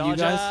can help Charger. you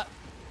guys,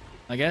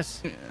 I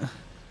guess.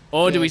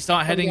 Or do we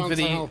start heading for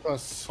the...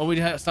 Or we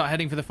start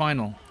heading for the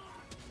final?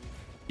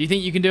 Do you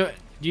think you can do it?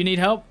 Do you need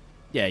help?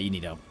 Yeah, you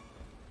need help.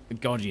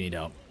 God, you need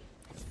help.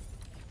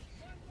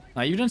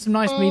 You've done some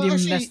nice medium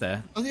nest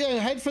there. Yeah,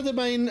 head for the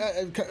main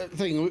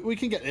thing. We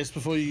can get this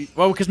before you...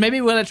 Well, because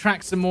maybe we'll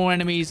attract some more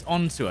enemies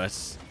onto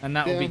us, and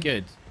that will be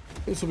good.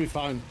 This will be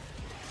fine.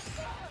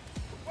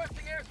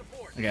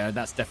 Okay,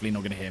 that's definitely not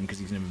going to hit him because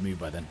he's going to move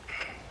by then.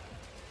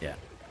 Yeah,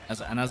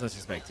 as I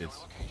suspected.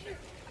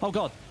 Oh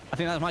god, I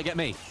think that might get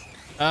me.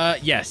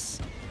 Yes.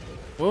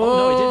 Oh,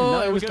 no, it didn't.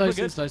 No, it was close.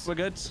 We're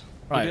good.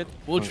 Right, we're good.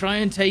 We'll try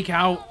and take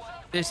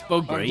out this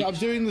bug breach. I'm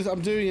doing this.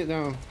 I'm doing it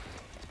now.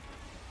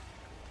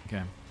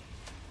 Okay.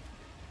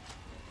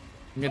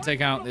 I'm going to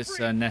take out this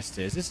nest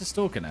here. Is this a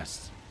stalker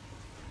nest?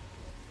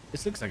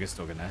 This looks like a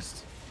stalker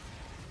nest.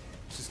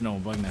 It's just a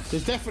normal bug nest.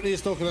 There's definitely a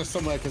stalker nest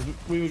somewhere because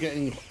we were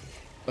getting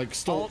like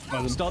stalked by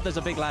them. Stop, there's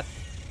a big lad.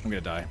 I'm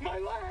going to die. My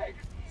leg!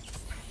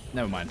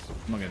 Never mind.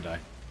 I'm not going to die.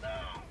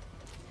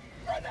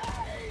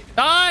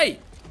 Die!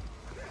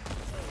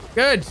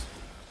 Good.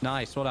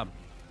 Nice, well done.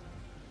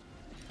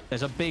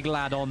 There's a big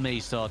lad on me,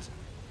 Stod.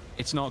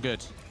 It's not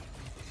good.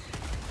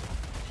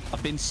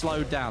 I've been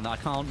slowed down. I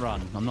can't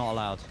run. I'm not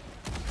allowed.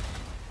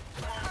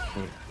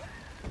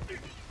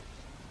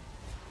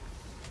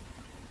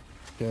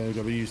 Okay, we've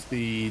got to use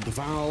the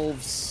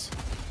valves.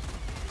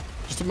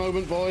 Just a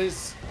moment,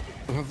 boys.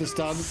 We'll have this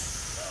done.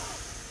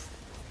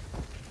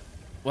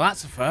 Well,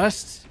 that's a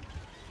first.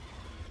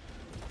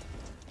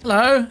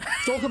 Hello?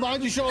 Stalker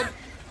behind you, Sean.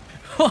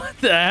 What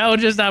the hell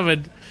just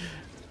happened?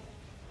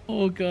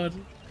 Oh, God.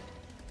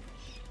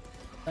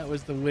 That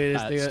was the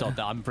weirdest thing. Stop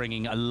that. I'm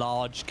bringing a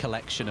large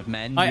collection of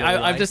men.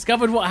 I've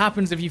discovered what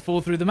happens if you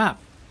fall through the map.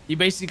 You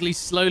basically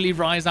slowly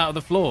rise out of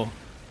the floor.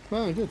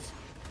 Oh, good.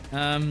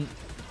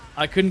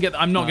 I couldn't get...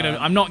 I'm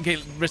not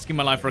risking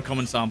my life for a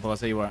common sample. I'll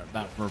tell you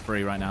that for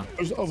free right now.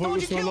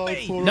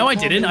 No, I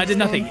didn't. I did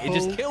nothing. It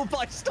just... Killed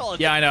by Stod.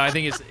 Yeah, I know. I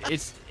think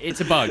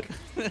it's a bug.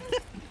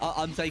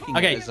 I'm taking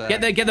Okay, it as,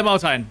 get the bile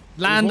titan.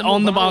 Land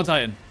on the bile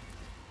titan.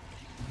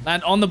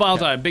 Land on the bile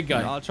titan, big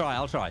guy. I'll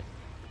try.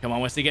 Come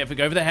on, Wesley, go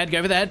over the head,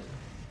 Come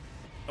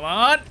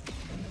on.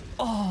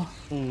 Oh.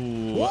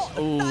 Ooh. What?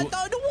 Ooh.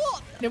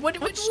 No,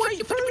 what? I went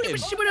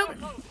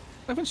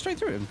straight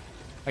through him.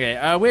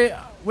 Okay,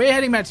 we're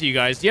heading back to you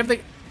guys. Do you have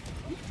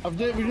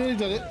the... We've nearly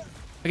done it.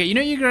 Okay, you know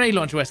your grenade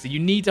launcher, Wesley. You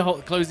need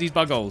to close these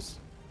bug holes.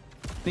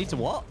 Need to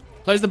what?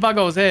 Close the bug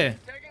holes here.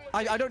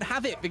 I don't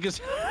have it because...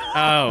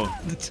 Oh.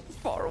 It's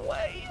far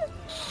away.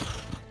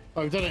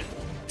 Oh, we've done it.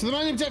 To the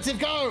main objective,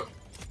 go!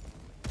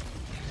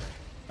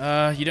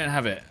 You don't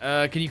have it.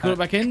 Can you call it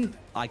back in?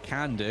 I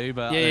can do,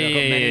 but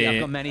Yeah,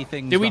 I've got many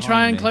things. Did we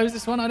try and me. close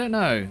this one? I don't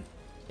know.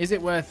 Is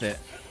it worth it?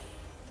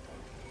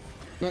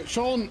 No,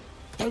 Sean,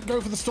 don't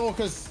go for the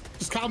stalkers.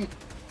 Just come.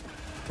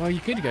 Well, you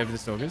could go for the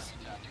stalkers.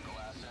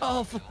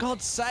 Oh, for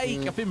God's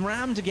sake! I've been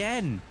rammed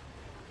again.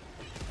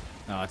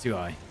 Oh, too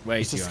high. Way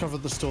He's too high.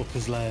 discovered the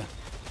stalker's lair.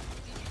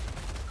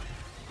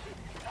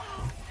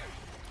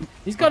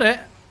 He's got it.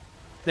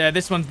 Yeah,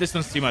 this one's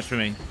too much for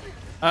me.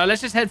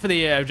 Let's just head for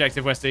the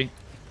objective, Westy.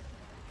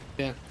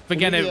 Yeah.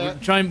 Forget it.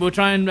 We'll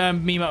try and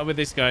meme up with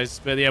this, guys.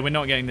 But yeah, we're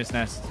not getting this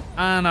nest.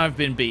 And I've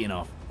been beaten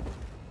off.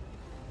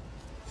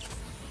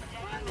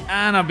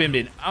 And I've been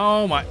beaten.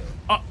 Oh my.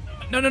 Oh,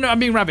 no. I'm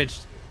being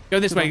ravaged. Go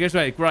this way. Go this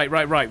way. Right.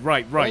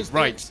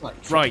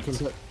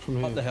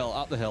 Up the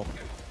hill.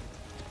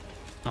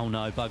 Oh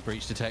no, bug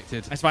breach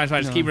detected. That's fine.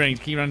 Just keep running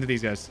to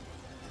these guys.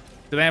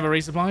 Do they have a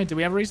resupply? Do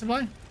we have a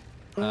resupply?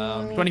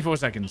 24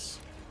 seconds.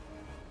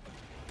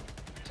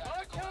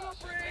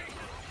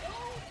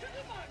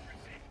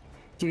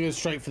 So we go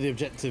straight for the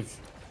objective.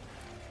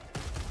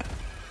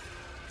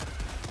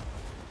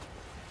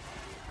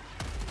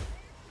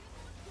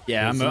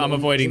 Yeah, I'm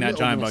avoiding that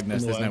giant bug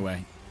nest. There's no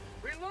way.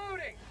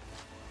 Reloading!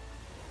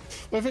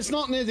 Well, if it's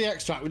not near the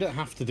extract, we don't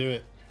have to do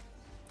it.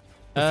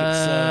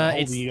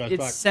 If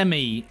it's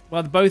semi.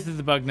 Well, both of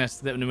the bug nests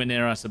that were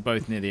near us are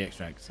both near the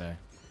extract, so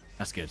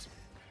that's good.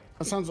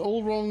 That sounds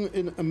all wrong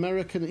in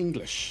American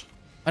English.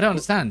 I don't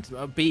understand.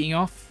 Beating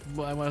off?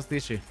 What was the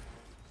issue?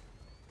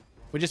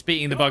 We're just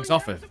beating the bugs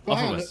off of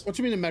us. What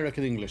do you mean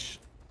American English?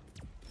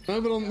 No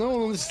one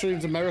on this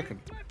stream's American.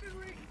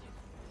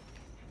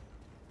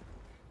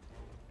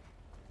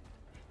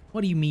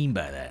 What do you mean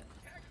by that?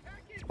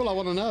 Well, I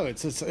want to know.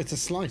 It's a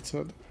slight.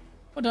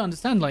 I don't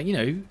understand. Like, you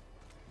know,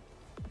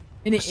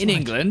 in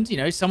England, you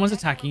know, someone's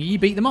attacking you, you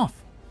beat them off.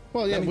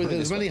 Well, yeah, Let me with put it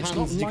as this many way, it's hands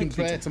not as you can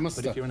likely bear to to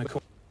muster. But if you're in a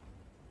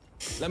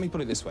let me put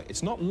it this way.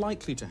 It's not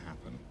likely to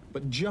happen,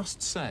 but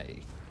just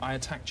say I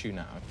attacked you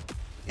now.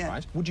 Yeah.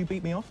 Right? Would you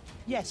beat me off?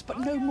 Yes, but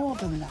no more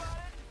than that.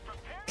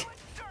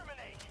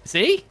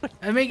 See?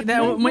 That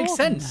makes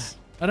sense.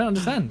 I don't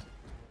understand.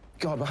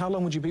 God, but how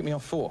long would you beat me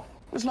off for?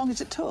 As long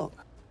as it took.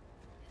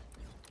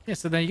 Yeah,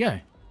 so there you go.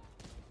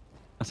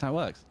 That's how it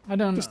works. I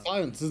don't. Just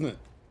science, isn't it?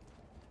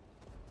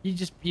 You're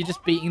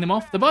just beating them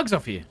off. The bugs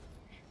off you.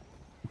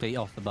 Beat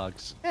off the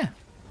bugs. Yeah.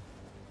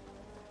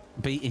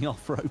 Beating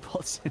off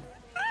robots.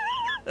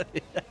 Found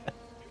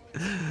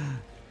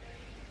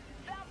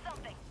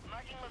something.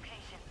 Marking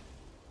location.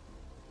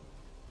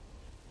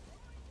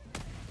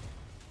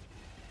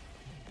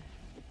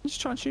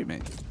 Just try and shoot me.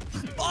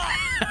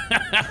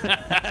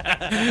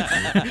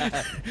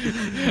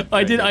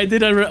 I did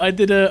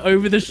a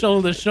over the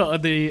shoulder shot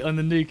on the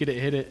nuke and it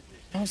hit it.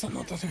 How is that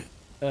not done it?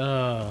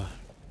 Oh.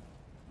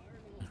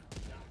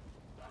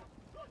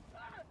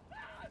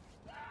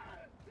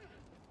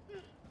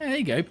 There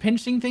you go,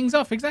 pinching things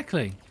off,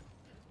 exactly.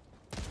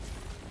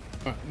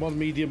 Right, one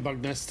medium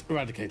bug nest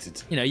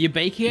eradicated. You know, you're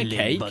baking a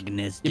cake.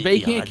 You're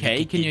baking a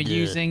cake and you're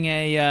using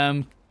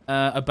a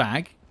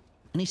bag.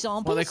 Any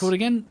samples? What are they called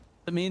again?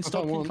 The me and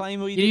Stock can claim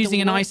where you You're did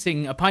using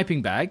the a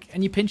piping bag,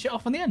 and you pinch it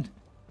off on the end.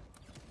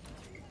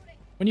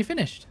 When you're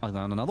finished. I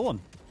found another one.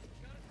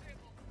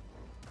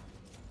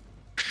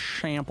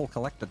 Sample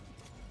collected.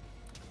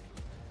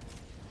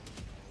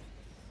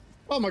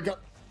 Oh my god.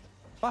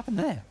 What happened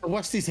there? The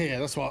Westie's here,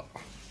 that's what.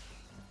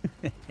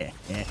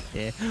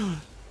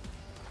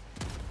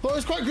 Oh,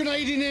 it's quite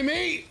grenading near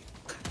me!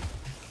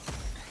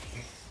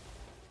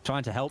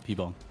 Trying to help you,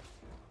 Bong.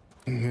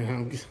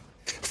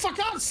 For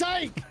God's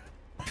sake!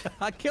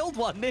 I killed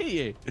one near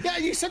you. Yeah,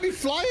 you sent me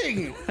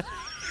flying!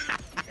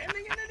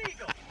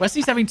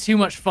 Wesley's having too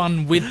much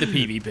fun with the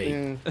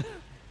PvP.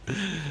 Yeah.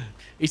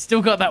 He's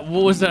still got that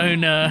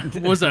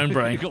Warzone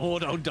brain.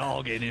 Auto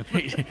dog in him.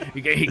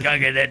 You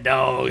can't get that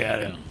dog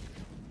out of him.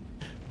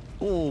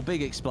 Oh,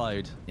 big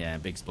explode. Yeah,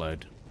 big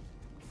explode.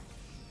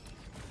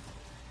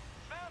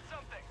 Found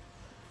something.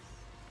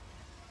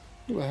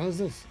 What the hell is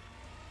this?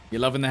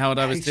 You're loving the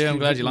Helldivers too? I'm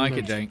glad you like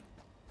it, Jake.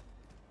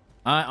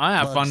 I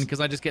have fun because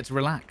I just get to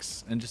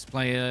relax and just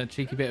play a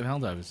cheeky bit of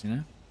Helldivers, you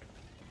know?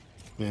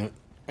 Yeah.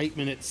 8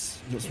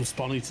 minutes. Got some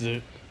spawny to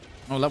do.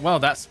 Oh, well,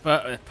 that's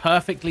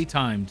perfectly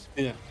timed.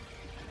 Yeah.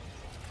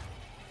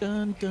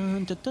 Dun,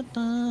 dun, dun, dun,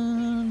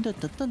 dun,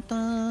 dun, dun,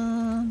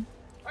 dun.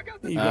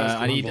 You guys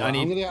I need-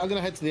 I'm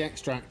gonna head to the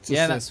extract.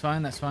 Yeah, that's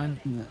fine, that's fine.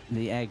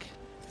 The egg.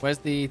 Where's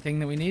the thing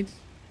that we need?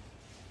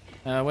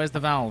 Where's the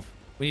valve?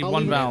 We need I'll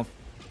one leave it valve.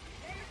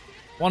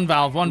 One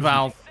valve, one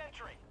valve.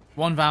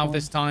 One valve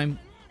this time.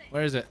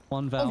 Where is it?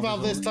 One valve. One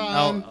valve this Oh,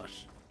 time.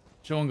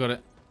 Sean got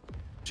it.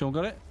 Sean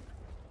got it?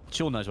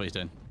 Sean knows what he's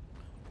doing.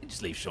 You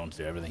just leave Sean to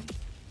do everything.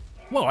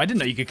 Whoa, I didn't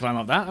know you could climb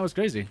up that. That was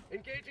crazy.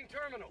 Engaging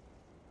terminal.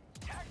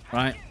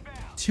 Right.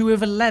 2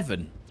 of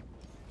 11.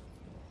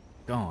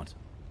 God.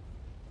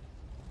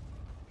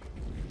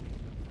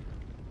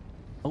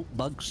 Oh,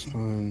 bugs.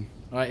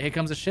 Right, here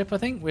comes a ship, I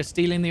think. We're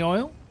stealing the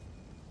oil.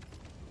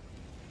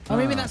 Oh,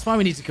 maybe that's why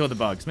we need to kill the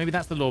bugs. Maybe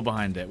that's the law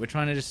behind it. We're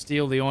trying to just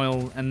steal the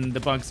oil and the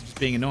bugs are just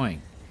being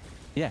annoying.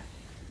 Yeah,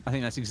 I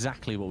think that's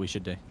exactly what we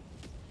should do.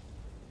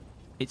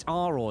 It's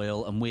our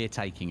oil and we're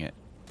taking it.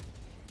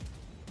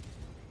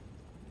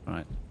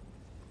 Right.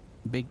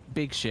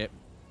 Big ship.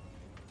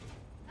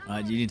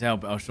 You need to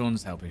help. Oh,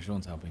 Sean's helping.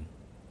 Sean's helping.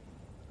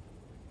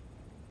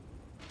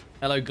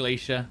 Hello,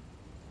 Glacier.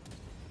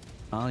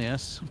 Ah,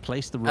 yes.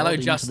 Place the rod Hello,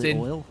 into Justin.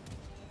 the oil.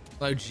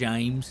 Hello,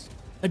 James.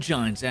 A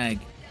giant's egg.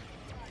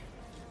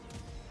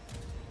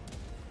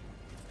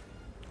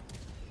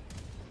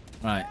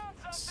 Right.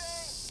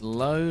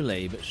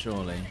 Slowly but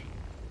surely.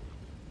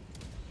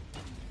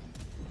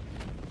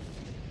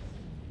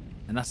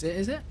 And that's it,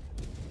 is it?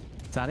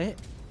 Is that it?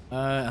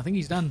 I think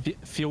he's done.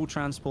 Fuel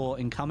transport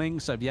incoming,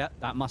 so yeah,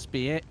 that must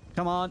be it.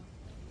 Come on.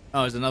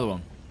 Oh, there's another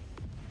one.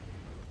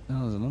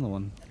 Oh, there's another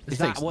one. This Is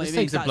that takes- what this it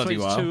means? takes a That's bloody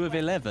it's while. 2 of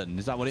 11.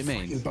 Is that what it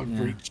means? Bug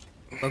breach.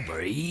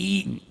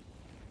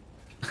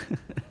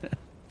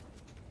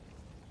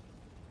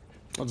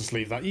 I'll just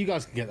leave that. You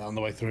guys can get that on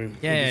the way through.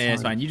 Yeah, It'll be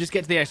it's fine. You just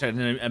get to the extract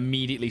and then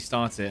immediately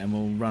start it, and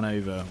we'll run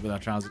over with our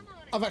trousers.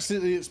 I've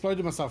accidentally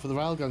exploded myself with a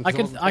railgun.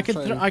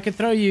 I could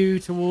throw you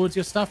towards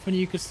your stuff, and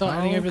you could start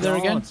heading over there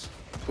again.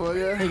 Well,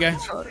 yeah. There you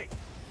go.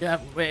 Yeah,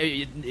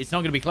 wait, it's not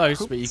going to be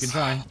close, but you can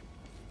try.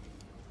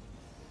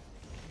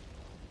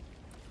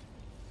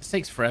 This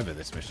takes forever,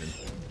 this mission.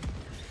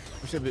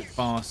 Wish it a bit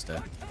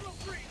faster.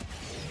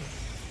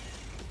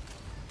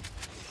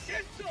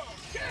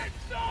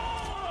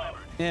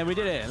 Yeah, we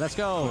did it. Let's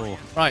go.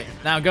 Right,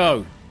 now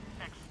go.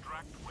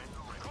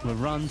 We'll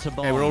run to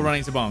bomb. Okay, we're all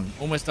running to Bong.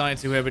 Almost died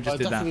to whoever just I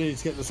did definitely that. need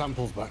to get the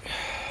samples back.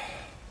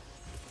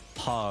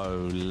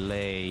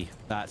 Holy.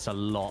 That's a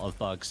lot of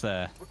bugs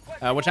there.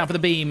 Watch out for the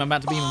beam. I'm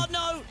about to beam. Oh,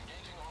 no.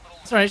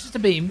 Sorry, it's just a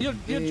beam. Your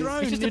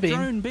drone, just a your beam.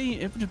 drone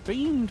it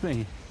beamed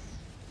me.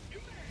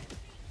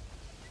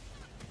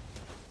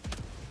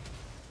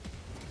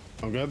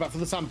 I'm going back for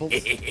the samples.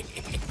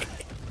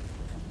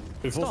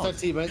 Before their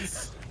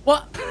teammates.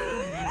 What?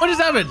 What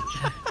just happened?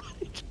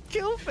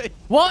 Kill me.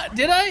 What?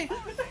 Did I?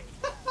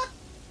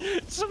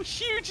 Some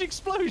huge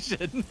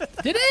explosion.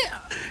 Did it?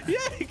 Yeah,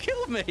 it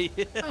killed me.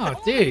 Oh,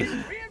 dude.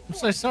 I'm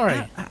so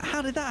sorry.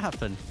 How did that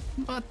happen?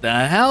 What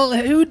the hell?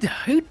 Who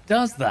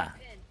does that?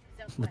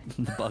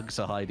 The bugs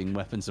are hiding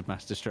weapons of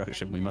mass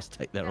destruction. We must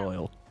take their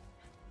oil.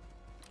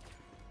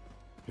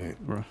 Okay.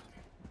 Right.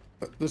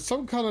 There's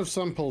some kind of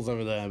samples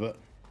over there, but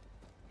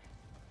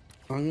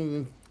I'm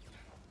gonna.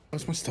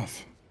 Where's my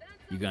stuff?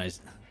 You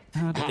guys,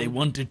 they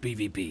wanted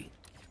PvP.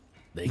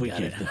 They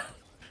got it.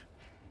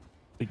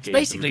 It's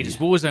basically just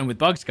Warzone with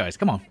bugs, guys.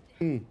 Come on.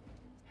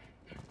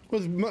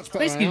 With much better.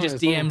 Basically AI just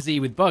as well. DMZ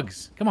with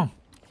bugs. Come on.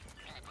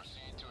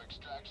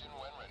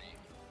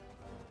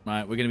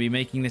 Right, we're going to be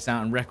making this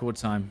out in record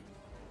time.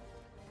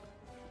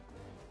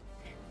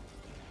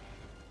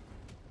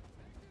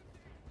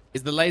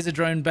 Is the laser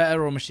drone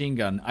better or machine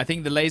gun? I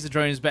think the laser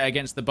drone is better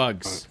against the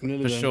bugs. Right,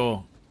 nearly for there.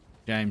 sure,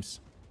 James.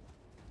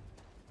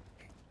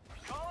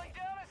 Calling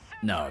down a sentry.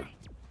 No.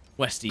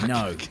 Westy,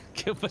 no.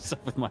 Kill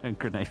myself with my own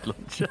grenade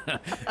launcher.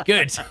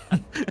 Good.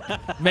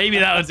 Maybe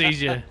that was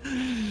easier.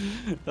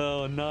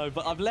 Oh no!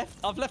 But I've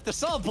left the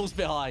samples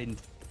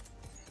behind.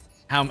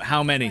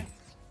 How many?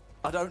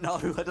 I don't know. I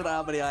don't know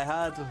how many I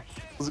had.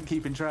 Wasn't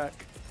keeping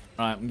track.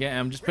 Right,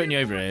 I'm just putting you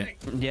over here.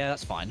 Yeah,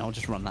 that's fine. I'll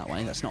just run that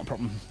way. That's not a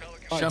problem.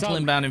 Right, Shuttle done.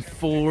 inbound in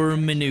 4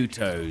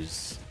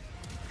 minutos.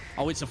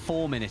 Oh, it's a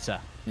 4-minuter.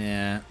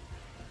 Yeah.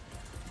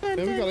 Yeah,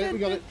 we got it. We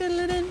got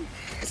it.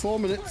 4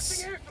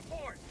 minutes. Air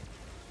support.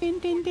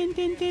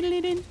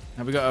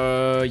 Have we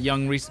got a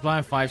young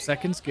resupply? 5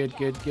 seconds. Good,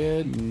 good,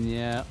 good.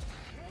 Yeah.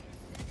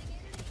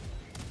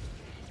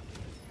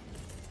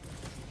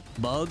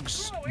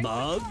 Bugs.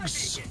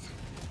 Bugs.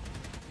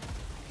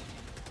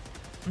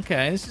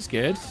 Okay, this is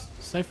good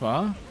so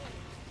far.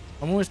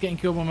 I'm always getting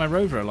killed by my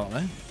rover a lot,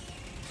 though.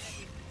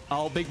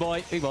 Oh, big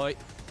boy. Big boy.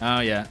 Oh,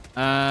 yeah.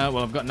 Well,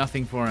 I've got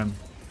nothing for him.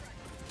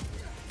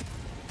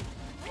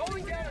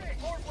 Calling down a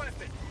support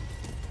weapon.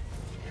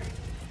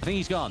 I think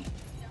he's gone.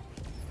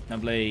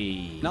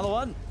 Lovely. Another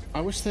one.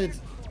 I wish they'd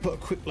put a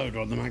quick loader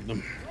on the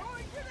Magnum.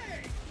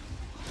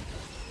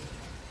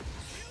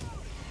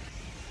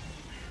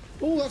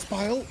 Oh, that's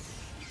bile.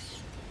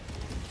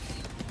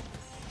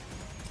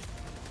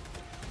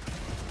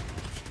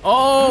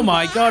 Oh,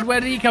 my God. Where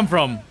did he come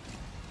from?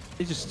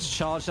 He just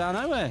charged out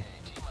of nowhere.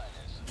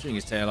 Shooting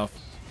his tail off.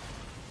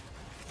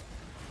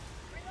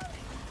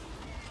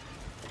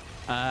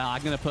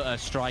 I'm gonna put a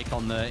strike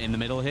on in the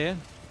middle here.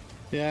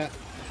 Yeah.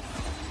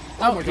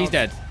 Oh, my he's God.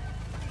 dead.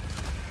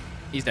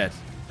 He's dead.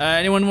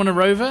 Anyone want a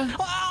rover?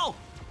 Oh!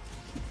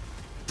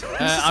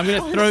 I'm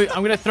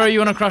gonna throw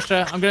you on a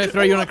crusher. I'm gonna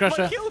throw you on a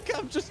crusher. My kill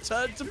cam just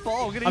turned to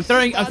fog. And I'm he's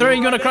throwing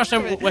standing you on a right crusher,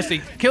 next to it.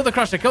 Wesley. Kill the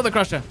crusher. Kill the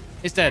crusher.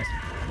 It's dead.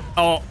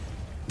 Oh.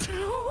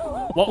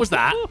 What was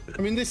that?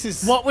 I mean, this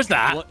is. What was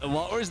that?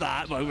 What was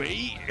that,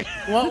 Moby?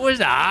 What was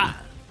that?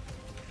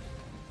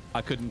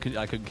 I couldn't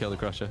kill the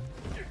crusher.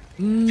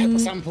 Get the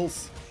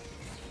samples.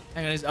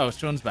 Hang on. Oh,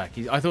 Sean's back.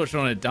 I thought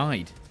Sean had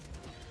died.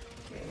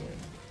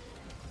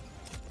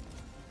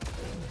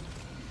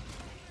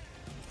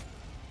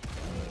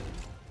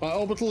 Right,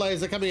 orbital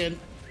laser coming in.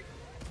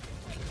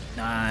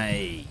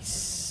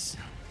 Nice.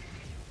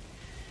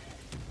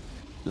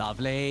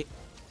 Lovely.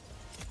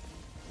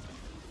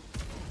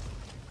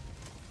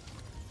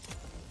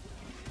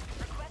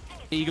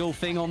 Eagle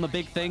thing on the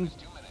big thing.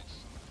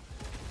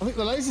 I think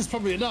the laser's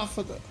probably enough.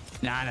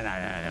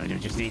 No. We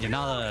just need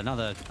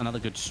another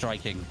good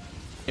striking.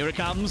 Here it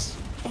comes.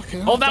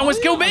 Okay, Oh, that was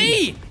kill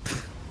me.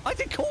 I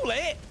did call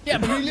it. Yeah, You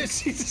but literally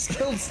just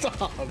killed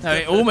Starve. no,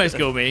 it almost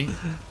killed me.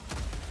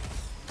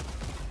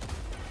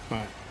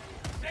 Right.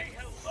 Say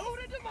hello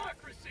to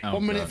democracy. Oh,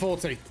 1 minute God.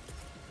 40.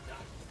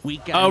 We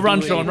can Oh, run,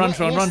 do it. Sean, run,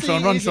 Sean, run,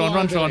 Sean, run, Sean,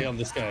 run, Sean. On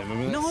this game. I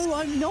mean, No,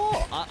 I'm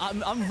not.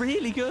 I'm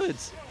really good.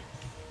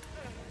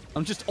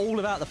 I'm just all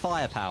about the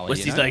firepower.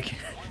 Westy's you know? like,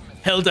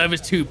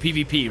 Helldivers 2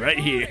 PvP right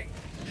here.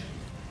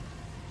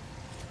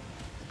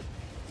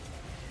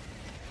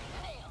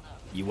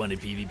 You wanted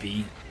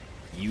PvP?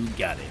 You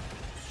got it.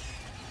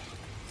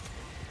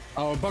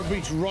 Oh, a bug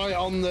beach right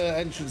on the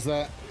entrance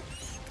there.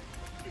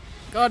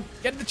 God,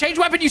 get the change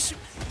weapon, you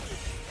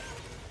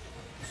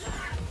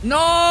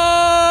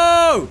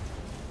No!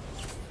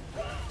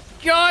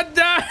 God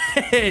damn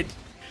it!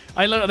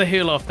 I let the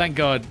heal off, thank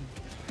God.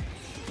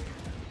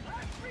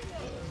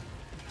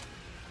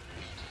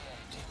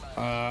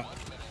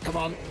 Come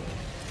on.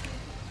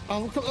 Oh,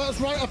 look, that's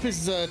right up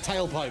his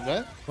tailpipe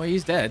there. Well,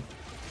 he's dead.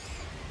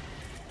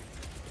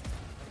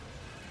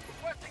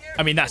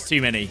 I mean, that's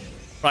too many.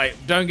 Right,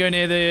 don't go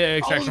near the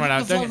extraction Oh, right now.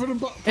 look at the Don't 500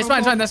 go. bu- It's fine,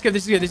 it's fine. That's good.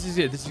 This is good. This is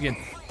good. This is good.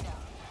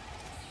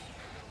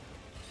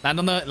 Land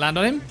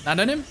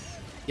on him.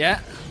 Yeah.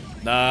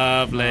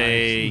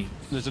 Lovely.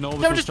 There's an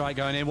orbital just- strike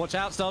going in. Watch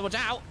out, Star. Watch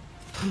out.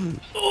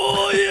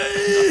 Oh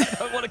yeah. I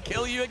don't want to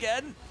kill you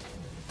again.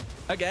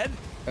 Again.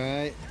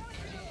 Alright.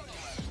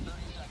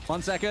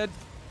 1 second.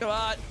 Come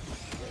on.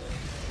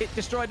 It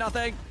destroyed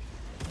nothing.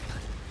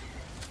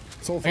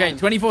 It's all fine. Okay,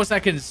 24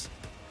 seconds.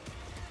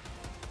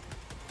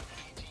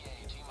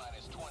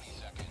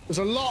 There's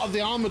a lot of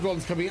the armored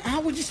ones coming. How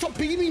would you stop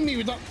beaming me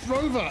with that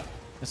rover?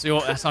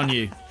 That's on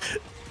you.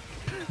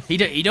 He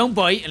don't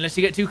bite unless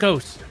you get too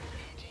close.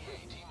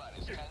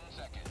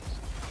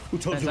 Who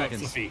told 10 you about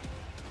seconds. Fluffy?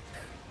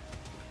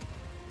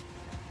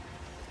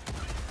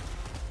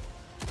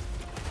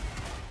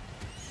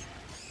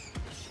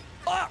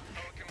 Ah!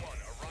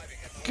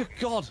 Good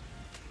God.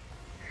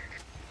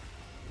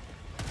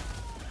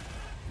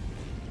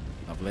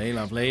 Lovely,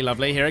 lovely,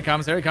 lovely. Here it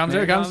comes, here it comes,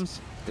 here it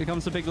comes. Here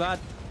comes the big lad.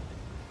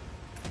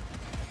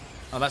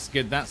 Oh, that's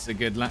good. That's a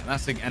good.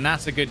 That's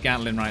a good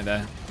Gatling right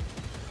there.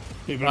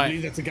 People Right.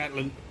 believe that's a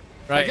Gatlin.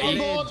 Right, Get on you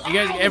board.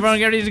 guys, Ow! everyone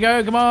get ready to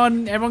go. Come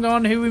on, everyone, go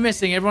on. Who are we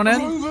missing? Everyone in?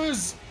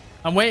 Rovers!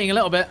 I'm waiting a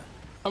little bit.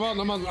 I'm on.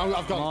 I've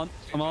Come got on.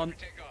 Come on.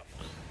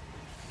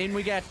 In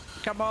we get.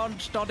 Come on,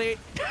 Stoddy.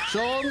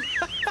 Sean.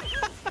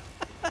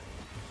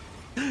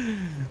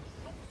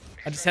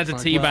 I just had to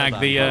Well teabag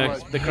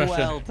done. the crusher.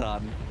 Well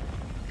done.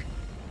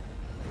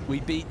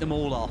 We beat them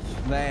all off.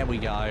 There we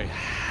go.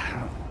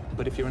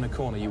 But if you're in a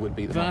corner, you would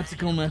be the boss.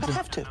 Vertical I motor.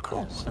 have to, of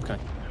course. Okay.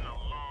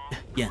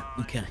 Yeah.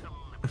 Okay.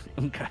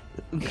 Okay.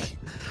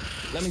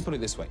 Let me put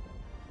it this way.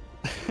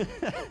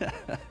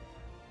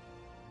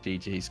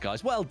 GG's,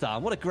 guys. Well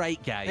done. What a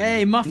great game.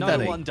 Hey, Muff No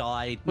Daddy. one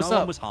died. What's no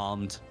up? one was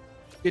harmed.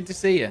 Good to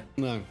see you.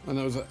 No, and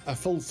there was a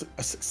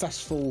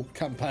successful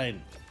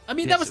campaign. I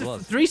mean, Yes, that it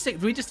was, was. 3-6.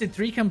 We just did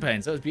 3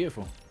 campaigns. That was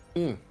beautiful.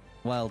 Yeah.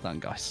 Well done,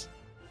 guys.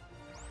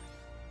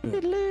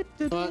 Right.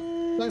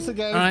 Thanks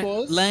again, All right.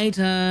 boys.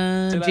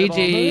 Later. See you later,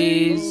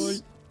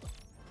 GG's.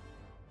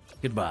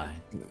 Goodbye.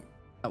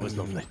 That was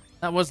lovely.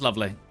 That was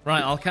lovely.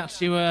 Right, I'll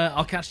catch you.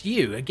 I'll catch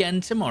you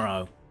again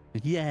tomorrow.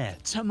 Yeah,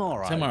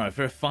 tomorrow. Tomorrow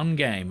for a fun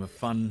game, a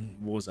fun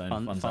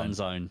Warzone, Fun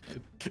zone.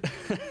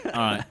 All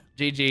right,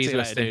 GG's, See you later,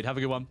 Westy. dude. Have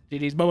a good one.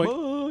 GG's, bye.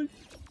 Bye.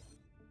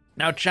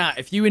 Now, chat,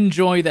 if you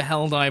enjoy the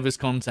Helldivers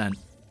content,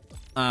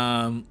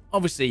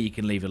 obviously you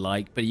can leave a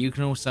like, but you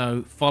can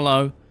also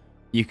follow.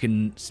 You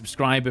can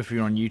subscribe if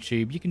you're on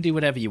YouTube. You can do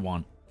whatever you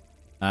want.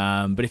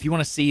 But if you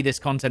want to see this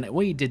content,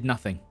 well, you did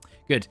nothing.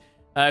 Good.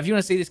 If you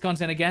want to see this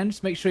content again,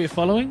 just make sure you're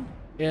following.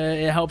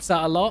 It helps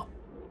out a lot.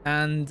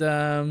 And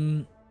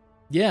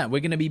yeah,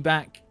 we're going to be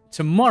back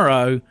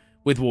tomorrow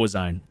with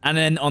Warzone. And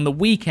then on the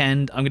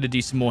weekend, I'm going to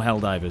do some more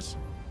Helldivers.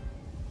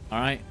 All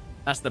right?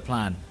 That's the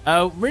plan.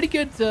 Really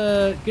good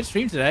good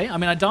stream today. I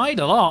mean, I died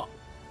a lot.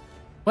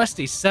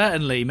 Westy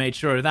certainly made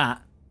sure of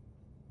that.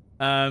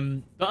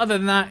 But other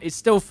than that, it's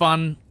still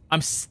fun.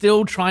 I'm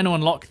still trying to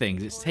unlock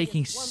things. It's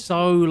taking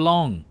so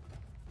long.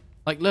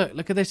 Like,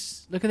 look at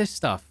this. Look at this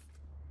stuff.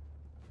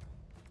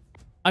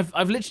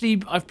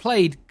 I've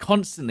played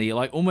constantly,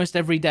 like almost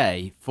every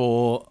day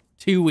for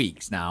 2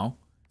 weeks now,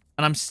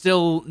 and I'm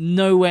still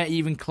nowhere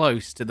even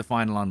close to the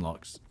final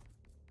unlocks.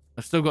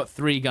 I've still got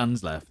 3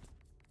 guns left,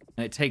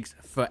 and it takes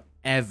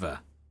forever.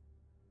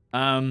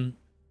 Come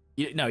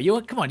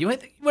on,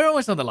 we're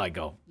almost on the like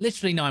goal.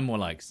 Literally 9 more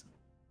likes.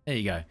 There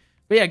you go.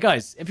 But yeah,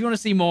 guys, if you want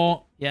to see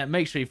more, yeah,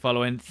 make sure you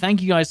follow in.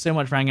 Thank you guys so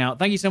much for hanging out.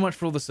 Thank you so much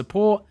for all the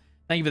support.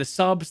 Thank you for the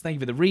subs. Thank you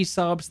for the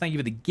resubs. Thank you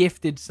for the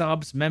gifted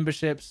subs,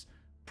 memberships.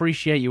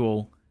 Appreciate you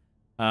all.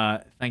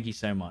 Thank you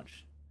so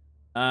much.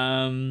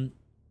 And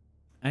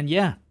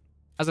yeah,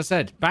 as I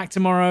said, back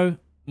tomorrow,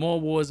 more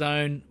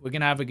Warzone. We're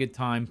going to have a good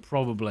time,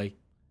 probably.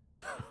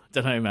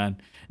 Don't know, man.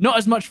 Not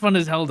as much fun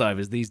as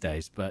Helldivers these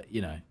days, but,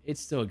 you know,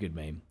 it's still a good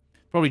meme.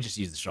 Probably just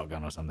use the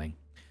shotgun or something.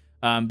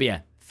 But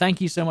yeah,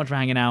 thank you so much for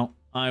hanging out.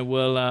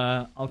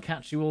 I'll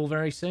catch you all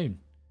very soon.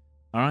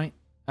 All right?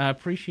 I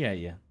appreciate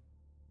you.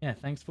 Yeah,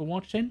 thanks for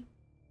watching.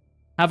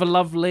 Have a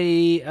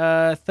lovely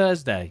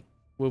Thursday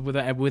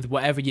with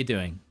whatever you're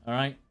doing. All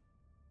right?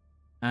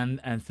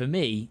 And for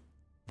me,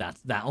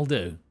 that'll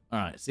do. All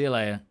right, see you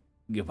later.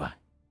 Goodbye.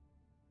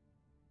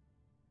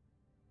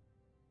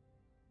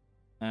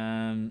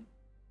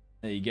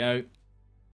 There you go.